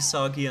 Groggy,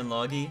 Soggy, and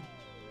Loggy.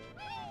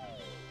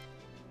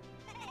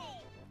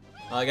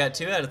 Well, I got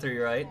 2 out of 3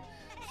 right.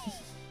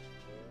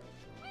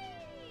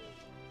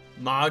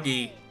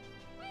 Moggy.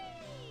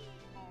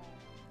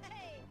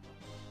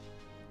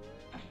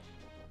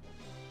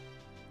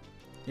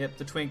 Yep,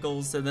 the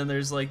Twinkles, and then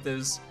there's like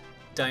those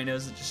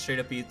dinos that just straight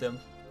up eat them.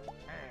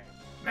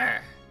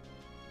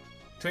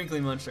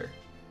 Twinkly Muncher.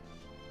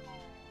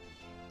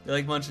 They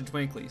like munching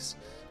Twinklies.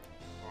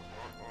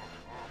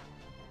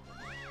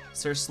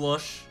 Sir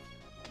Slush.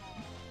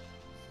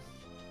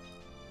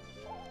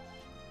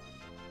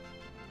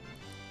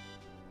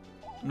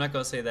 I'm not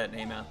gonna say that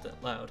name out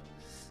that loud.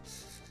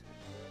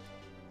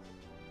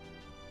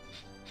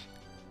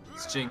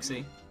 It's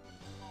Jinxie.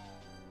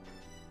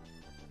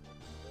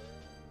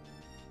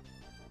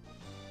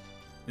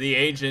 The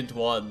Ancient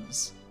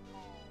Ones.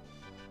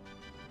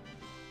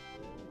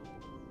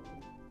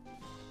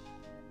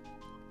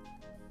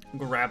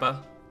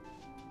 Grabba.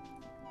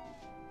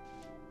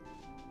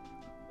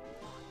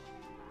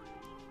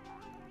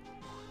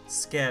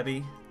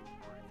 Scabby.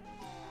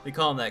 They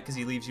call him that because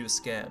he leaves you with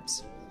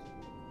scabs.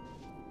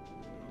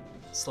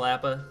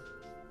 Slappa.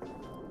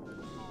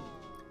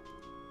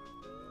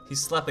 He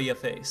slappa your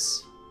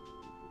face.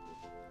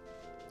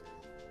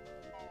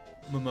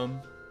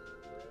 Mum.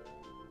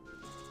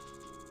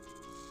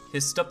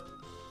 His stop.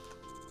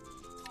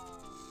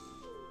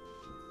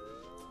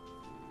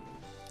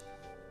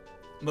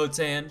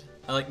 Motsand.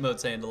 I like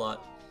Motsand a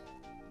lot.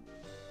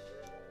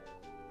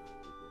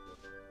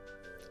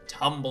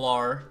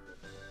 Tumblar.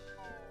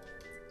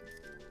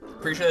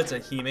 Pretty sure that's a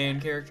He-Man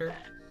character.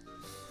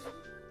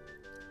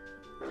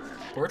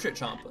 Portrait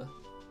Champa.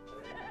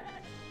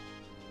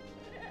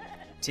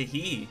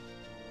 Tahee.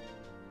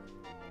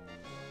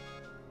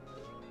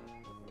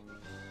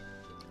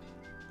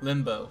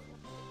 Limbo.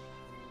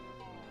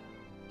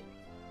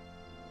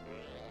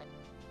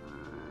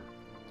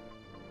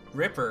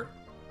 Ripper.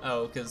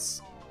 Oh,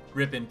 because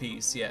rip in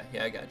peace. Yeah,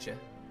 I gotcha.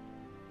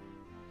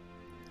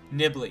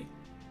 Nibbly.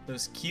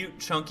 Those cute,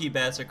 chunky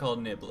bats are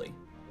called Nibbly.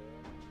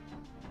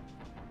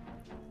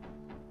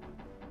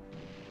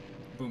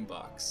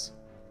 Boombox.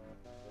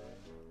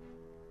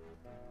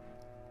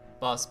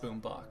 Boss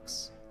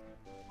Boombox.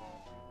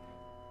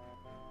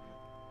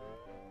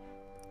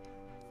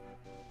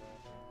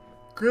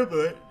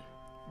 Griblet.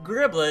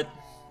 Griblet?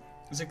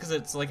 Is it because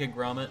it's like a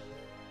grommet?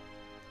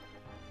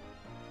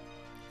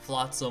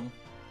 Flotsam.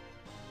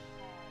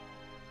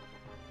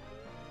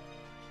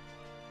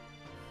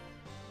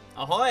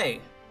 Ahoy!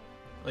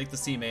 Like the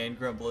Seaman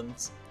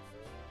grumblings.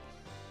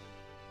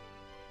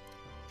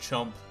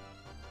 Chump.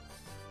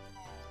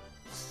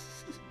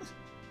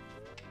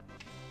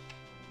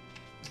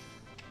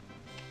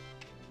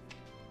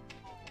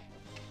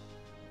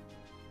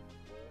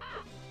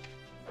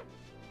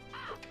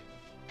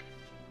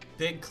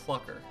 Big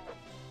Clucker.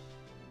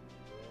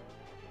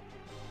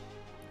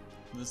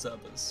 The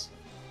Zubbas.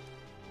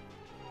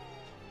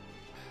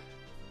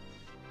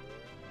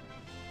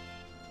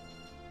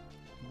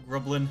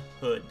 Grublin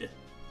Hood.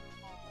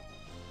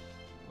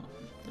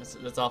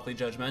 That's awfully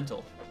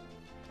judgmental.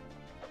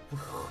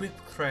 Whip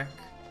Crack.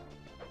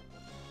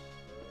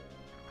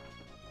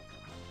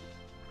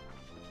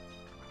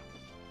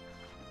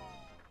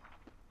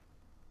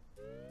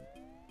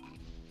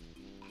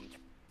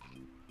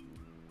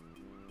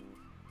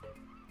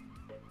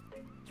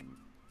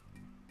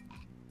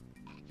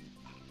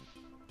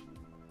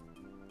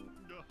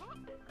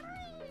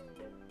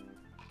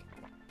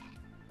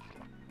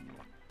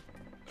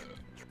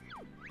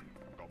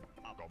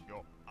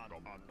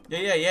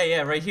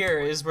 Yeah. Right here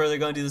is where they're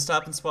going to do the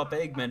stop and swap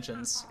egg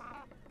mentions.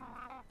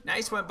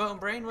 Nice one, Bone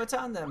Brain. What's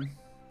on them?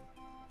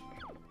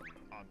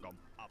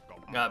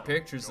 Got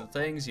pictures of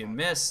things you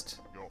missed.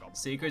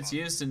 Secrets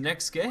used in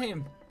next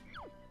game.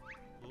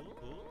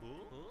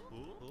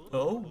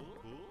 Oh?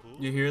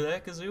 You hear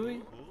that,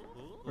 Kazooie?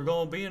 We're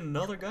gonna be in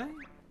another game?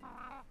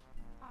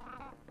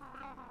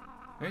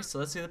 Alright, so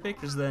let's see the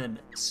pictures then.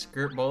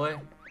 Skirt boy.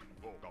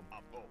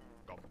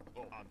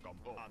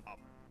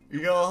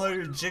 You got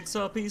 100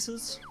 jigsaw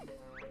pieces?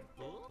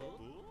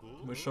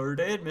 We sure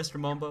did, Mr.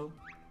 Mumbo.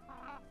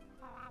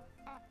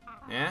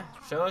 Yeah,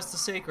 show us the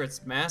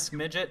secrets, mask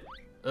midget.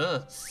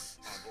 Ugh.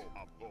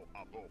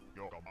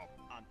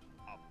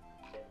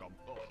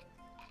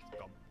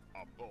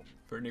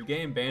 For a new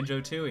game,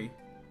 Banjo Kazooie.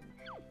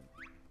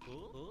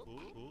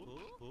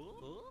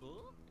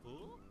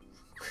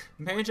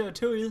 Banjo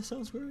Kazooie, that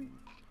sounds great.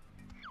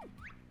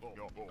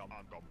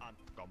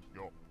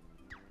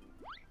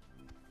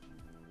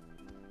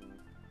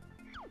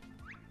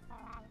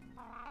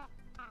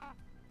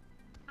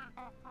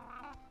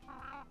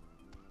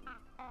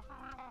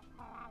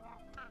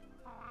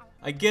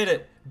 I get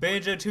it.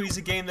 Banjo Kazooie's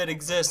a game that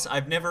exists.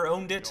 I've never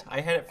owned it.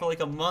 I had it for like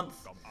a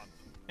month,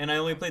 and I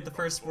only played the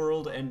first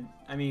world, and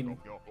I mean,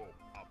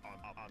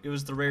 it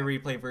was the rare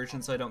replay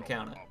version, so I don't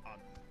count it.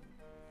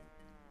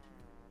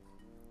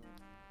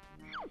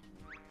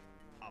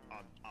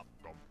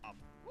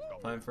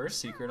 Find first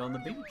secret on the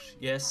beach.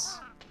 Yes.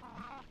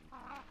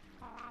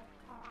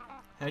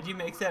 How'd you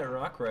make that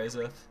rock rise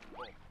up?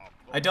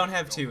 I don't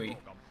have Tui.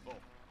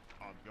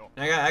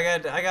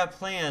 I got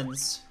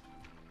plans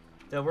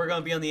that we're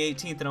gonna be on the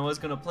 18th, and I was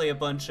gonna play a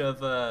bunch of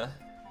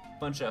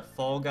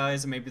Fall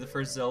Guys and maybe the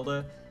first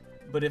Zelda.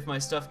 But if my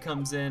stuff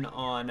comes in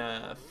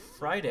on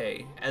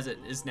Friday, as it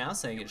is now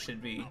saying it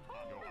should be,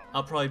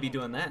 I'll probably be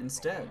doing that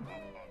instead.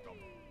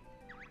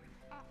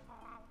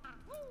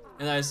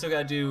 And I still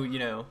gotta do, you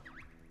know,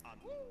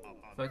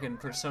 fucking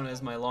Persona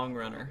as my long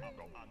runner.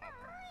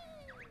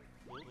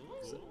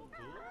 So,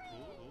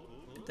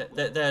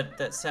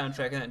 that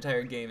soundtrack and that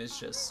entire game is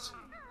just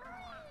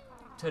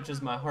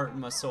touches my heart and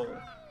my soul.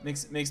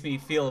 Makes me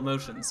feel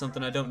emotions,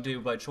 something I don't do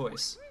by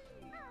choice.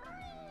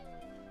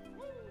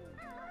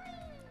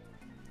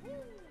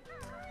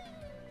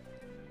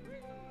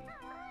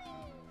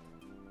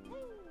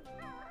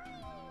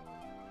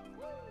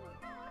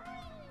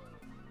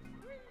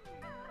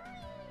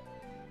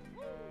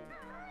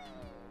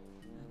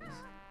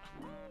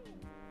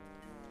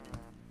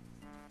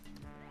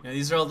 Now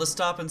these are all the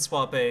stop and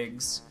swap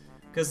eggs,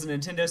 because the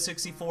Nintendo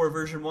 64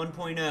 version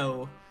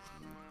 1.0,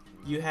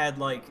 you had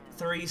like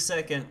 3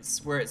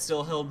 seconds where it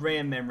still held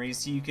RAM memory,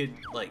 so you could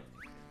like,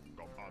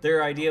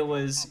 their idea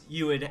was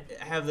you would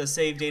have the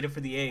save data for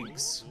the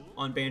eggs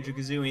on Banjo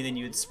Kazooie, and then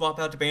you would swap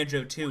out to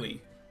Banjo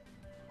Tooie.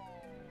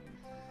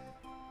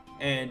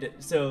 And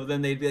so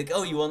then they'd be like,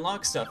 oh, you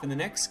unlock stuff in the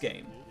next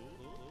game.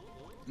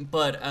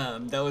 But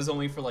that was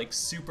only for like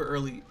super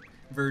early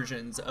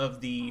versions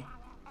of the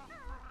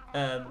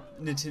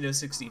Nintendo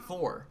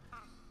 64.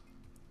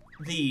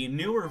 The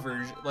newer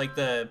version, like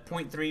the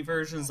 0.3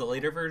 versions, the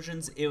later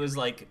versions, it was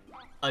like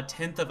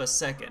 1/10 of a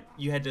second.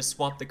 You had to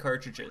swap the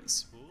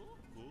cartridges.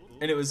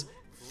 And it was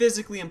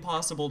physically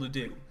impossible to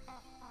do.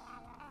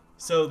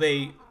 So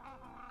they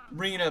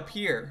bring it up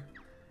here,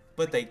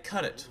 but they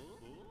cut it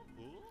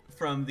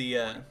from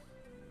the,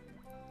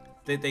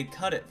 they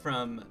cut it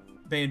from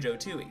Banjo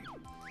Tooie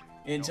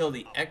until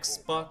the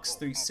Xbox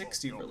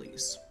 360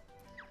 release.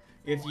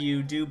 If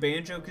you do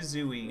Banjo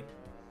Kazooie,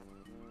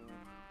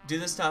 do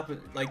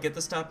the get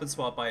the stop and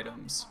swap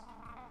items.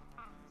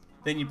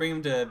 Then you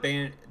bring them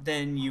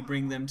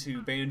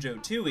to Banjo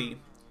Tooie.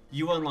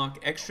 You unlock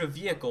extra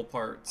vehicle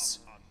parts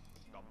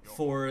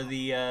for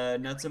the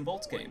Nuts and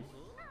Bolts game.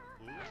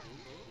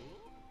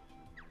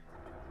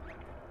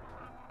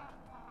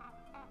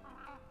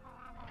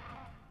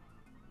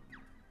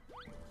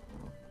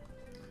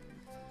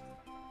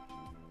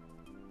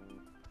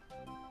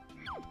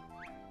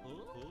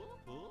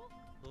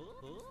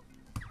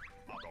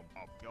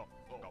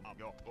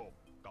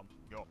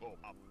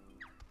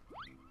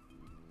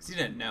 Because he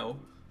didn't know.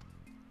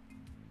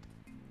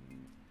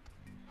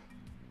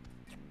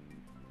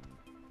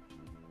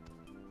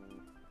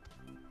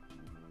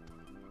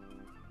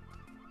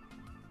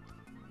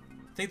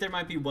 I think there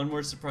might be one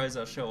more surprise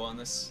I'll show on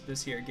this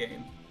here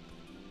game.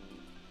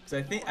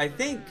 Because I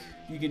think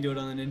you can do it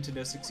on the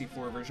Nintendo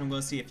 64 version. I'm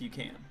going to see if you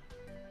can.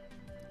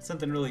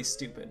 Something really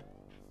stupid.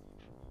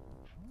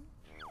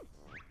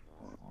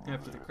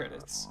 After the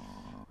credits.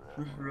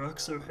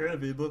 Rocks are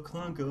heavy, but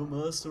Clunko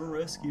must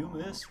rescue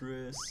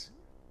Mistress.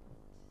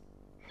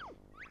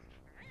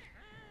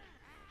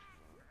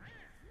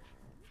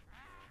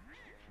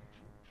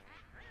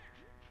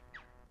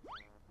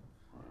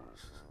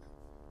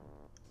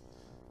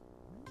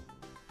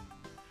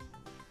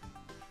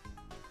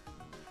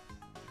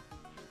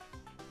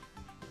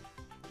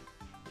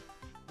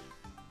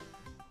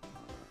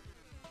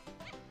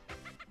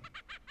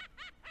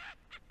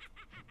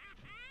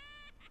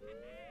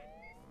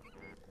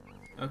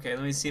 Okay,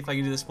 let me see if I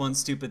can do this one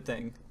stupid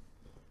thing.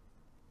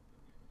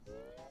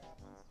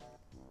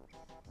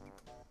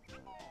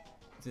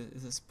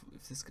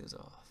 If this goes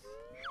off.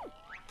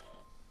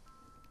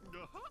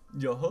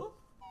 Yo-ho?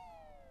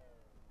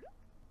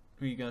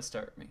 Who are you gonna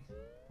start me?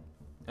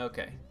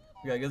 Okay,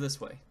 we gotta go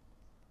this way.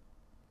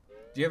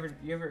 Do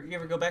you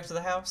ever go back to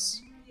the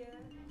house? Yeah.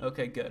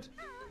 Okay, good.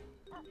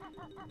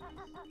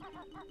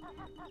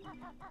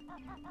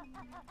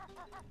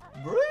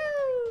 Woo!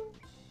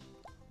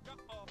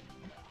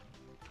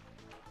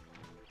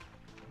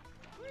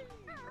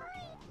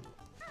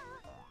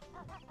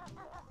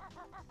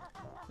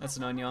 That's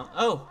an onion.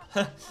 Oh!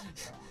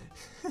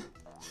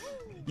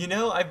 You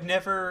know, I've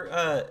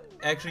never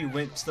actually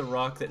went to the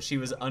rock that she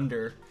was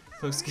under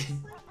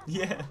post-game.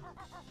 Yeah.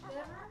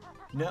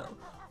 Never?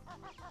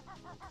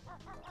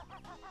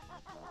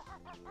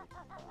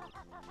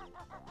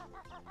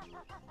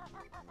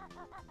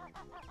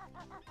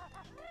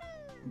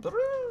 No.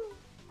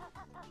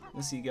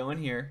 Let's see, go in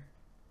here.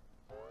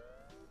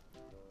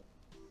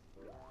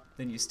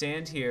 Then you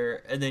stand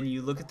here, and then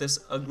you look at this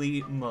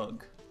ugly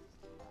mug.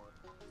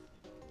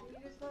 You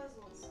do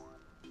puzzles.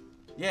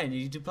 Yeah, and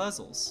you do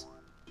puzzles.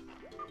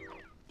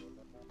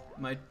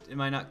 Am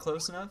I not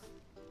close enough?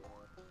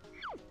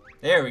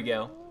 There we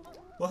go.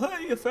 Well,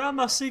 hey, you found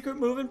my secret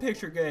moving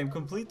picture game.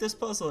 Complete this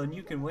puzzle and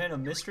you can win a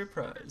mystery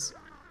prize.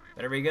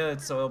 Better be good,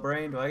 Soil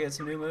Brain. Do I get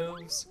some new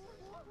moves?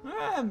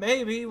 Ah,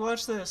 maybe.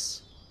 Watch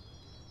this.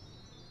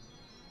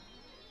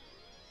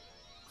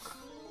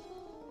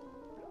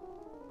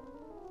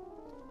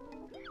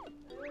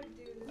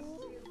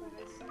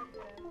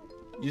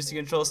 Use the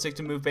control stick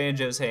to move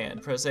Banjo's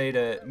hand. Press A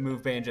to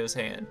move Banjo's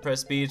hand.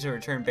 Press B to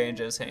return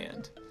Banjo's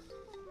hand.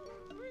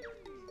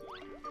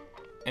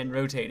 And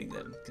rotating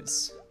them,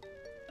 because...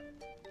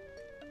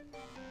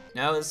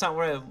 No, that's not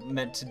what I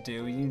meant to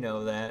do. You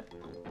know that.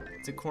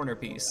 It's a corner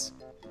piece.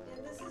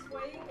 And this is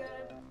why you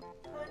gotta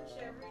punch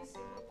every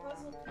single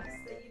puzzle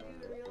piece that you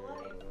do in real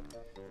life.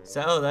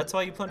 So, oh, that's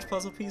why you punch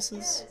puzzle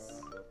pieces?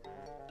 Yes.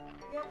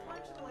 You gotta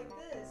punch them like this.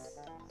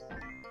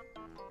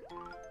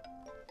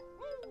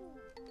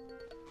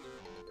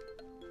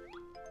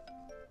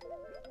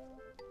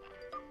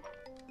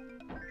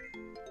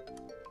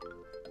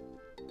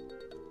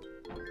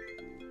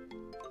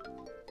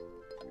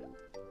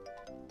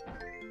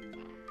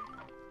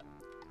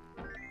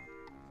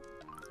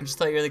 I just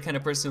thought you were the kind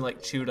of person who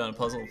like chewed on a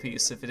puzzle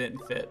piece if it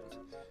didn't fit.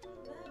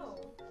 No.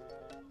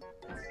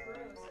 That's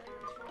gross. I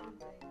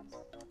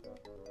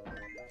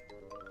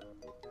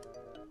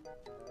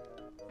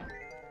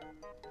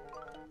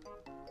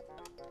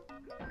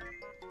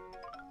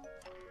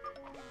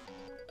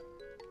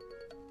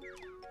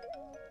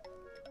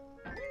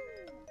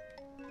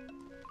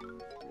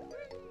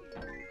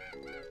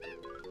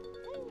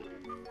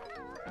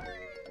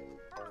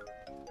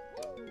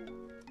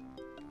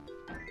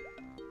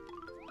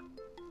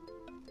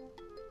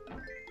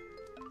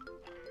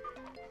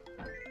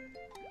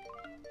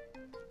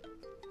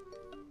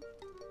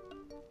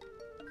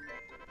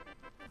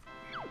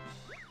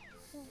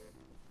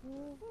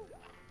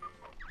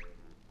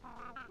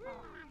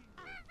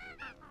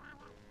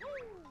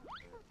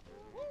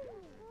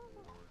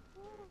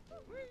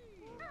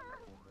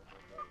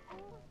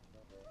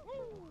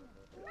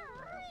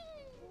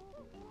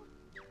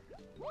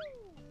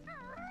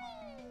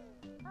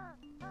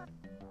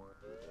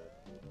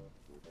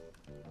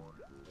chew on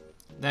things.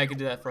 Now I can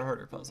do that for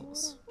harder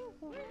puzzles.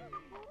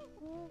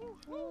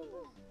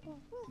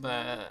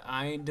 But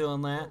I ain't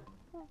doing that.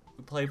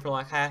 We played for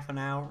like half an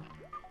hour.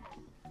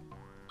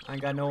 I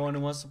ain't got no one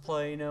who wants to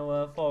play,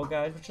 Fall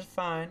Guys, which is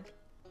fine.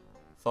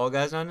 Fall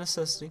Guys not a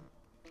necessity.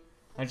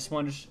 I just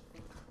wanted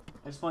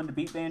to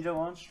beat Banjo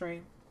on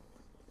stream.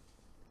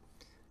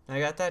 And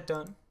I got that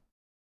done. I'm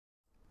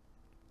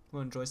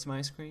gonna enjoy some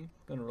ice cream.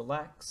 Gonna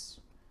relax.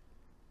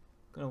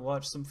 Gonna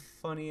watch some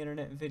funny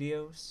internet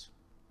videos.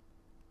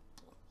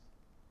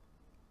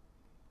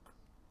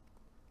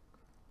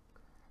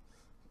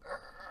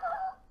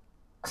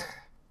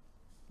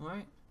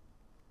 Alright.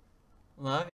 Love you.